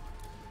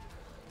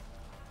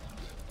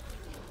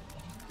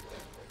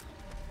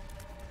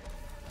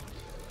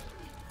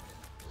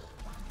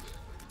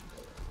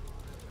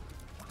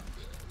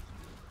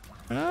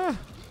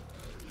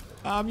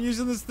 I'm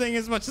using this thing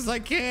as much as I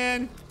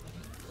can.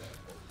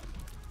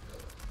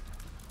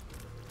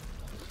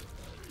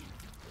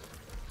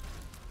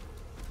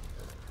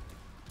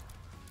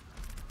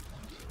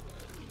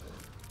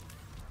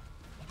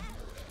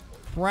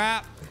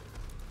 Crap.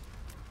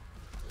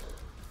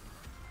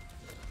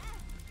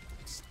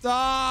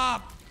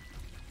 Stop.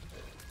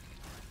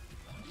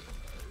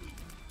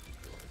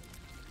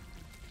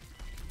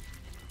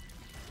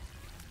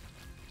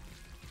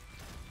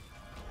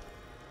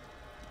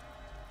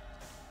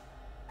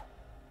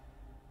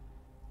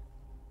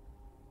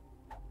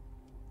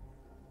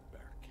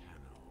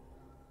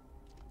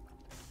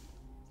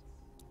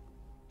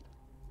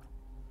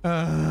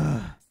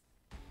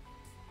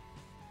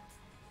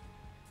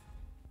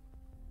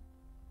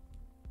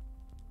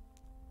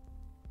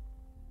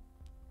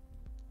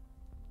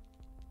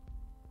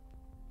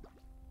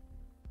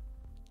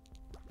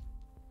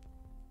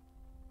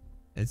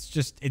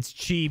 It's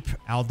cheap.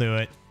 I'll do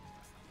it.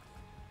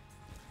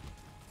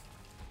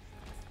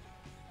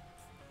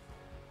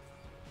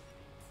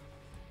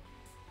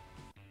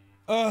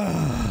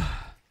 Ugh.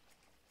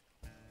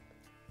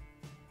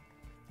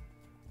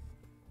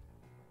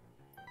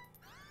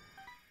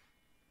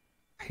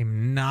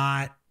 I'm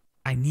not.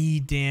 I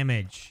need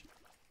damage.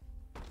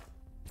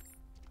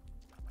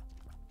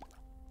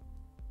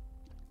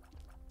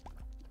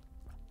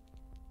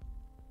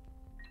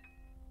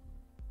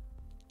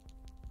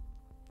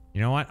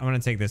 You know what? I'm going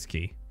to take this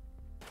key.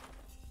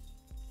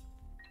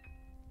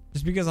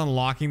 Just because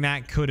unlocking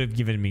that could have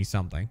given me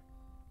something.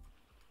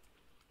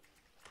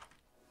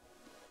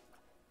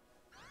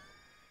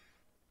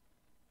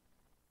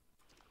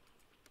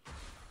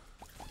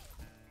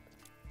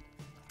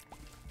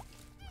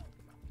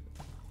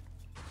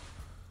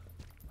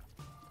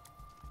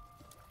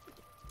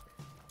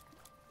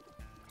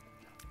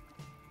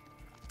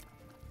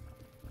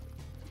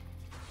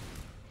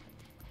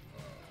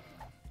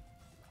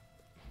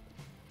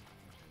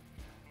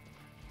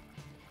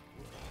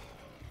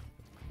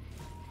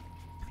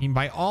 I mean,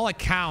 by all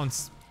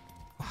accounts...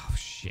 Oh,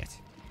 shit.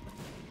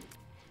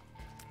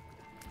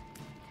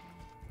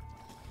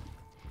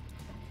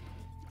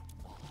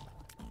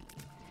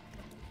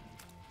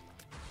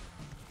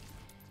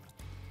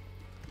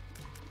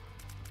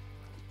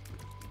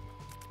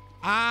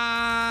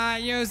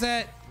 Use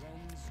it.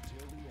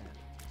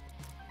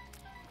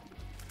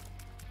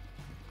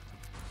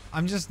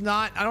 I'm just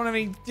not... I don't have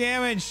any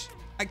damage.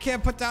 I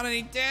can't put down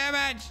any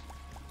damage.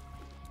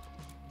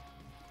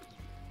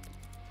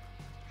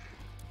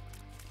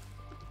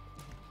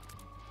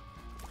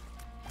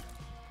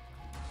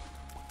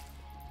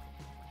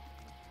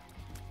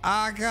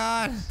 Oh,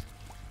 God.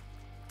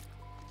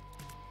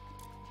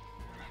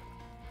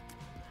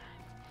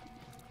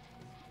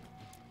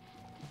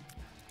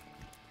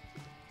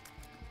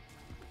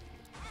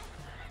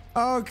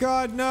 Oh,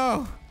 God,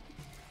 no.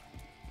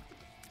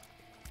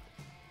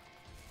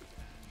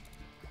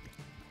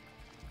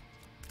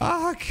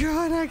 Oh,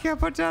 God, I can't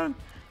put down.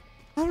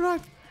 I'm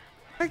not.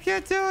 I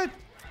can't do it.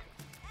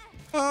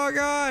 Oh,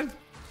 God.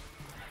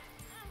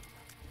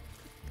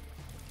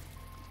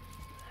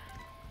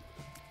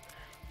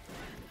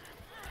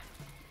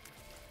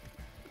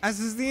 This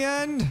is the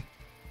end.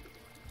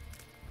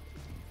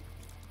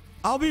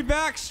 I'll be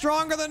back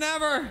stronger than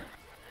ever.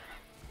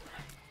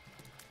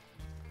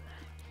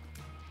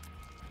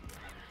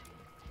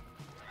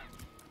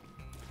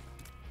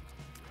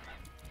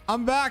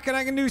 I'm back and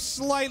I can do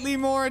slightly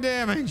more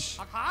damage.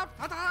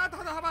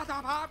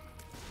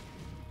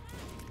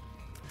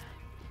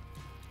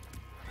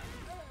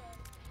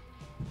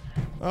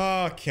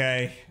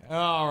 Okay.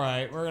 All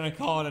right. We're going to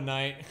call it a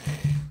night.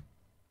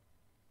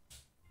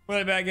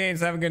 Play bad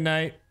games. Have a good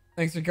night.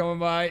 Thanks for coming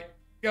by.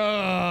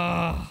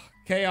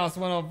 Chaos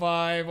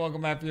 105.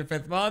 Welcome back for your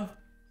 5th month.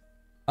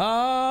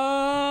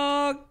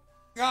 Oh,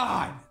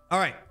 God. All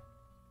right.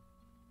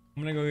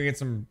 I'm going to go get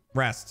some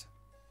rest.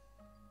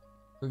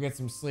 Go get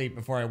some sleep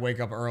before I wake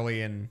up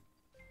early and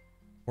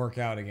work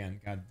out again.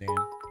 God damn.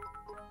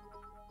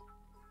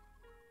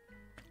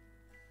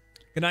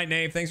 Good night,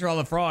 Nave. Thanks for all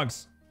the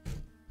frogs.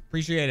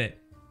 Appreciate it.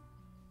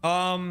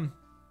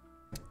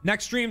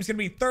 Next stream is gonna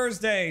be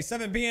Thursday,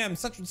 7 p.m.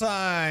 Central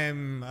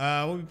Time.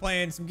 We'll be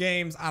playing some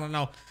games. I don't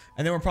know.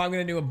 And then we're probably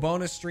gonna do a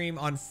bonus stream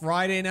on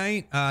Friday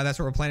night. That's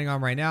what we're planning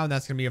on right now. And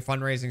that's gonna be a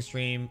fundraising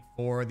stream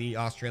for the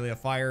Australia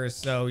fires.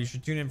 So you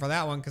should tune in for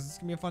that one because it's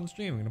gonna be a fun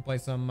stream. We're gonna play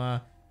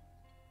some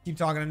Keep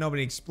Talking to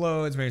Nobody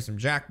Explodes, maybe some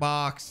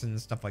Jackbox and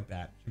stuff like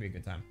that. Should be a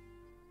good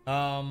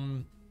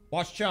time.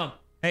 Watch Chump.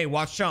 Hey,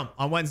 watch Chump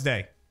on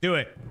Wednesday. Do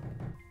it.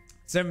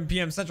 7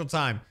 p.m. Central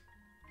Time.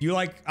 Do you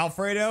like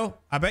Alfredo?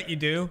 I bet you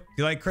do. Do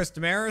you like Chris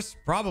Damaris?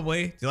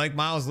 Probably. Do you like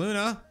Miles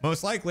Luna?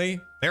 Most likely.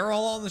 They're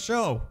all on the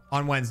show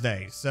on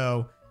Wednesday.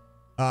 So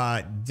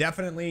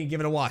definitely give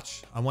it a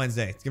watch on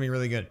Wednesday. It's going to be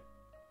really good.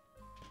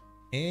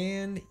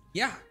 And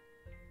yeah.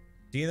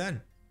 See you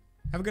then.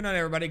 Have a good night,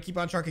 everybody. Keep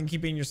on trucking.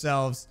 Keep being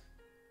yourselves.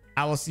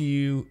 I will see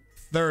you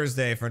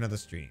Thursday for another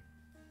stream.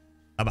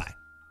 Bye-bye.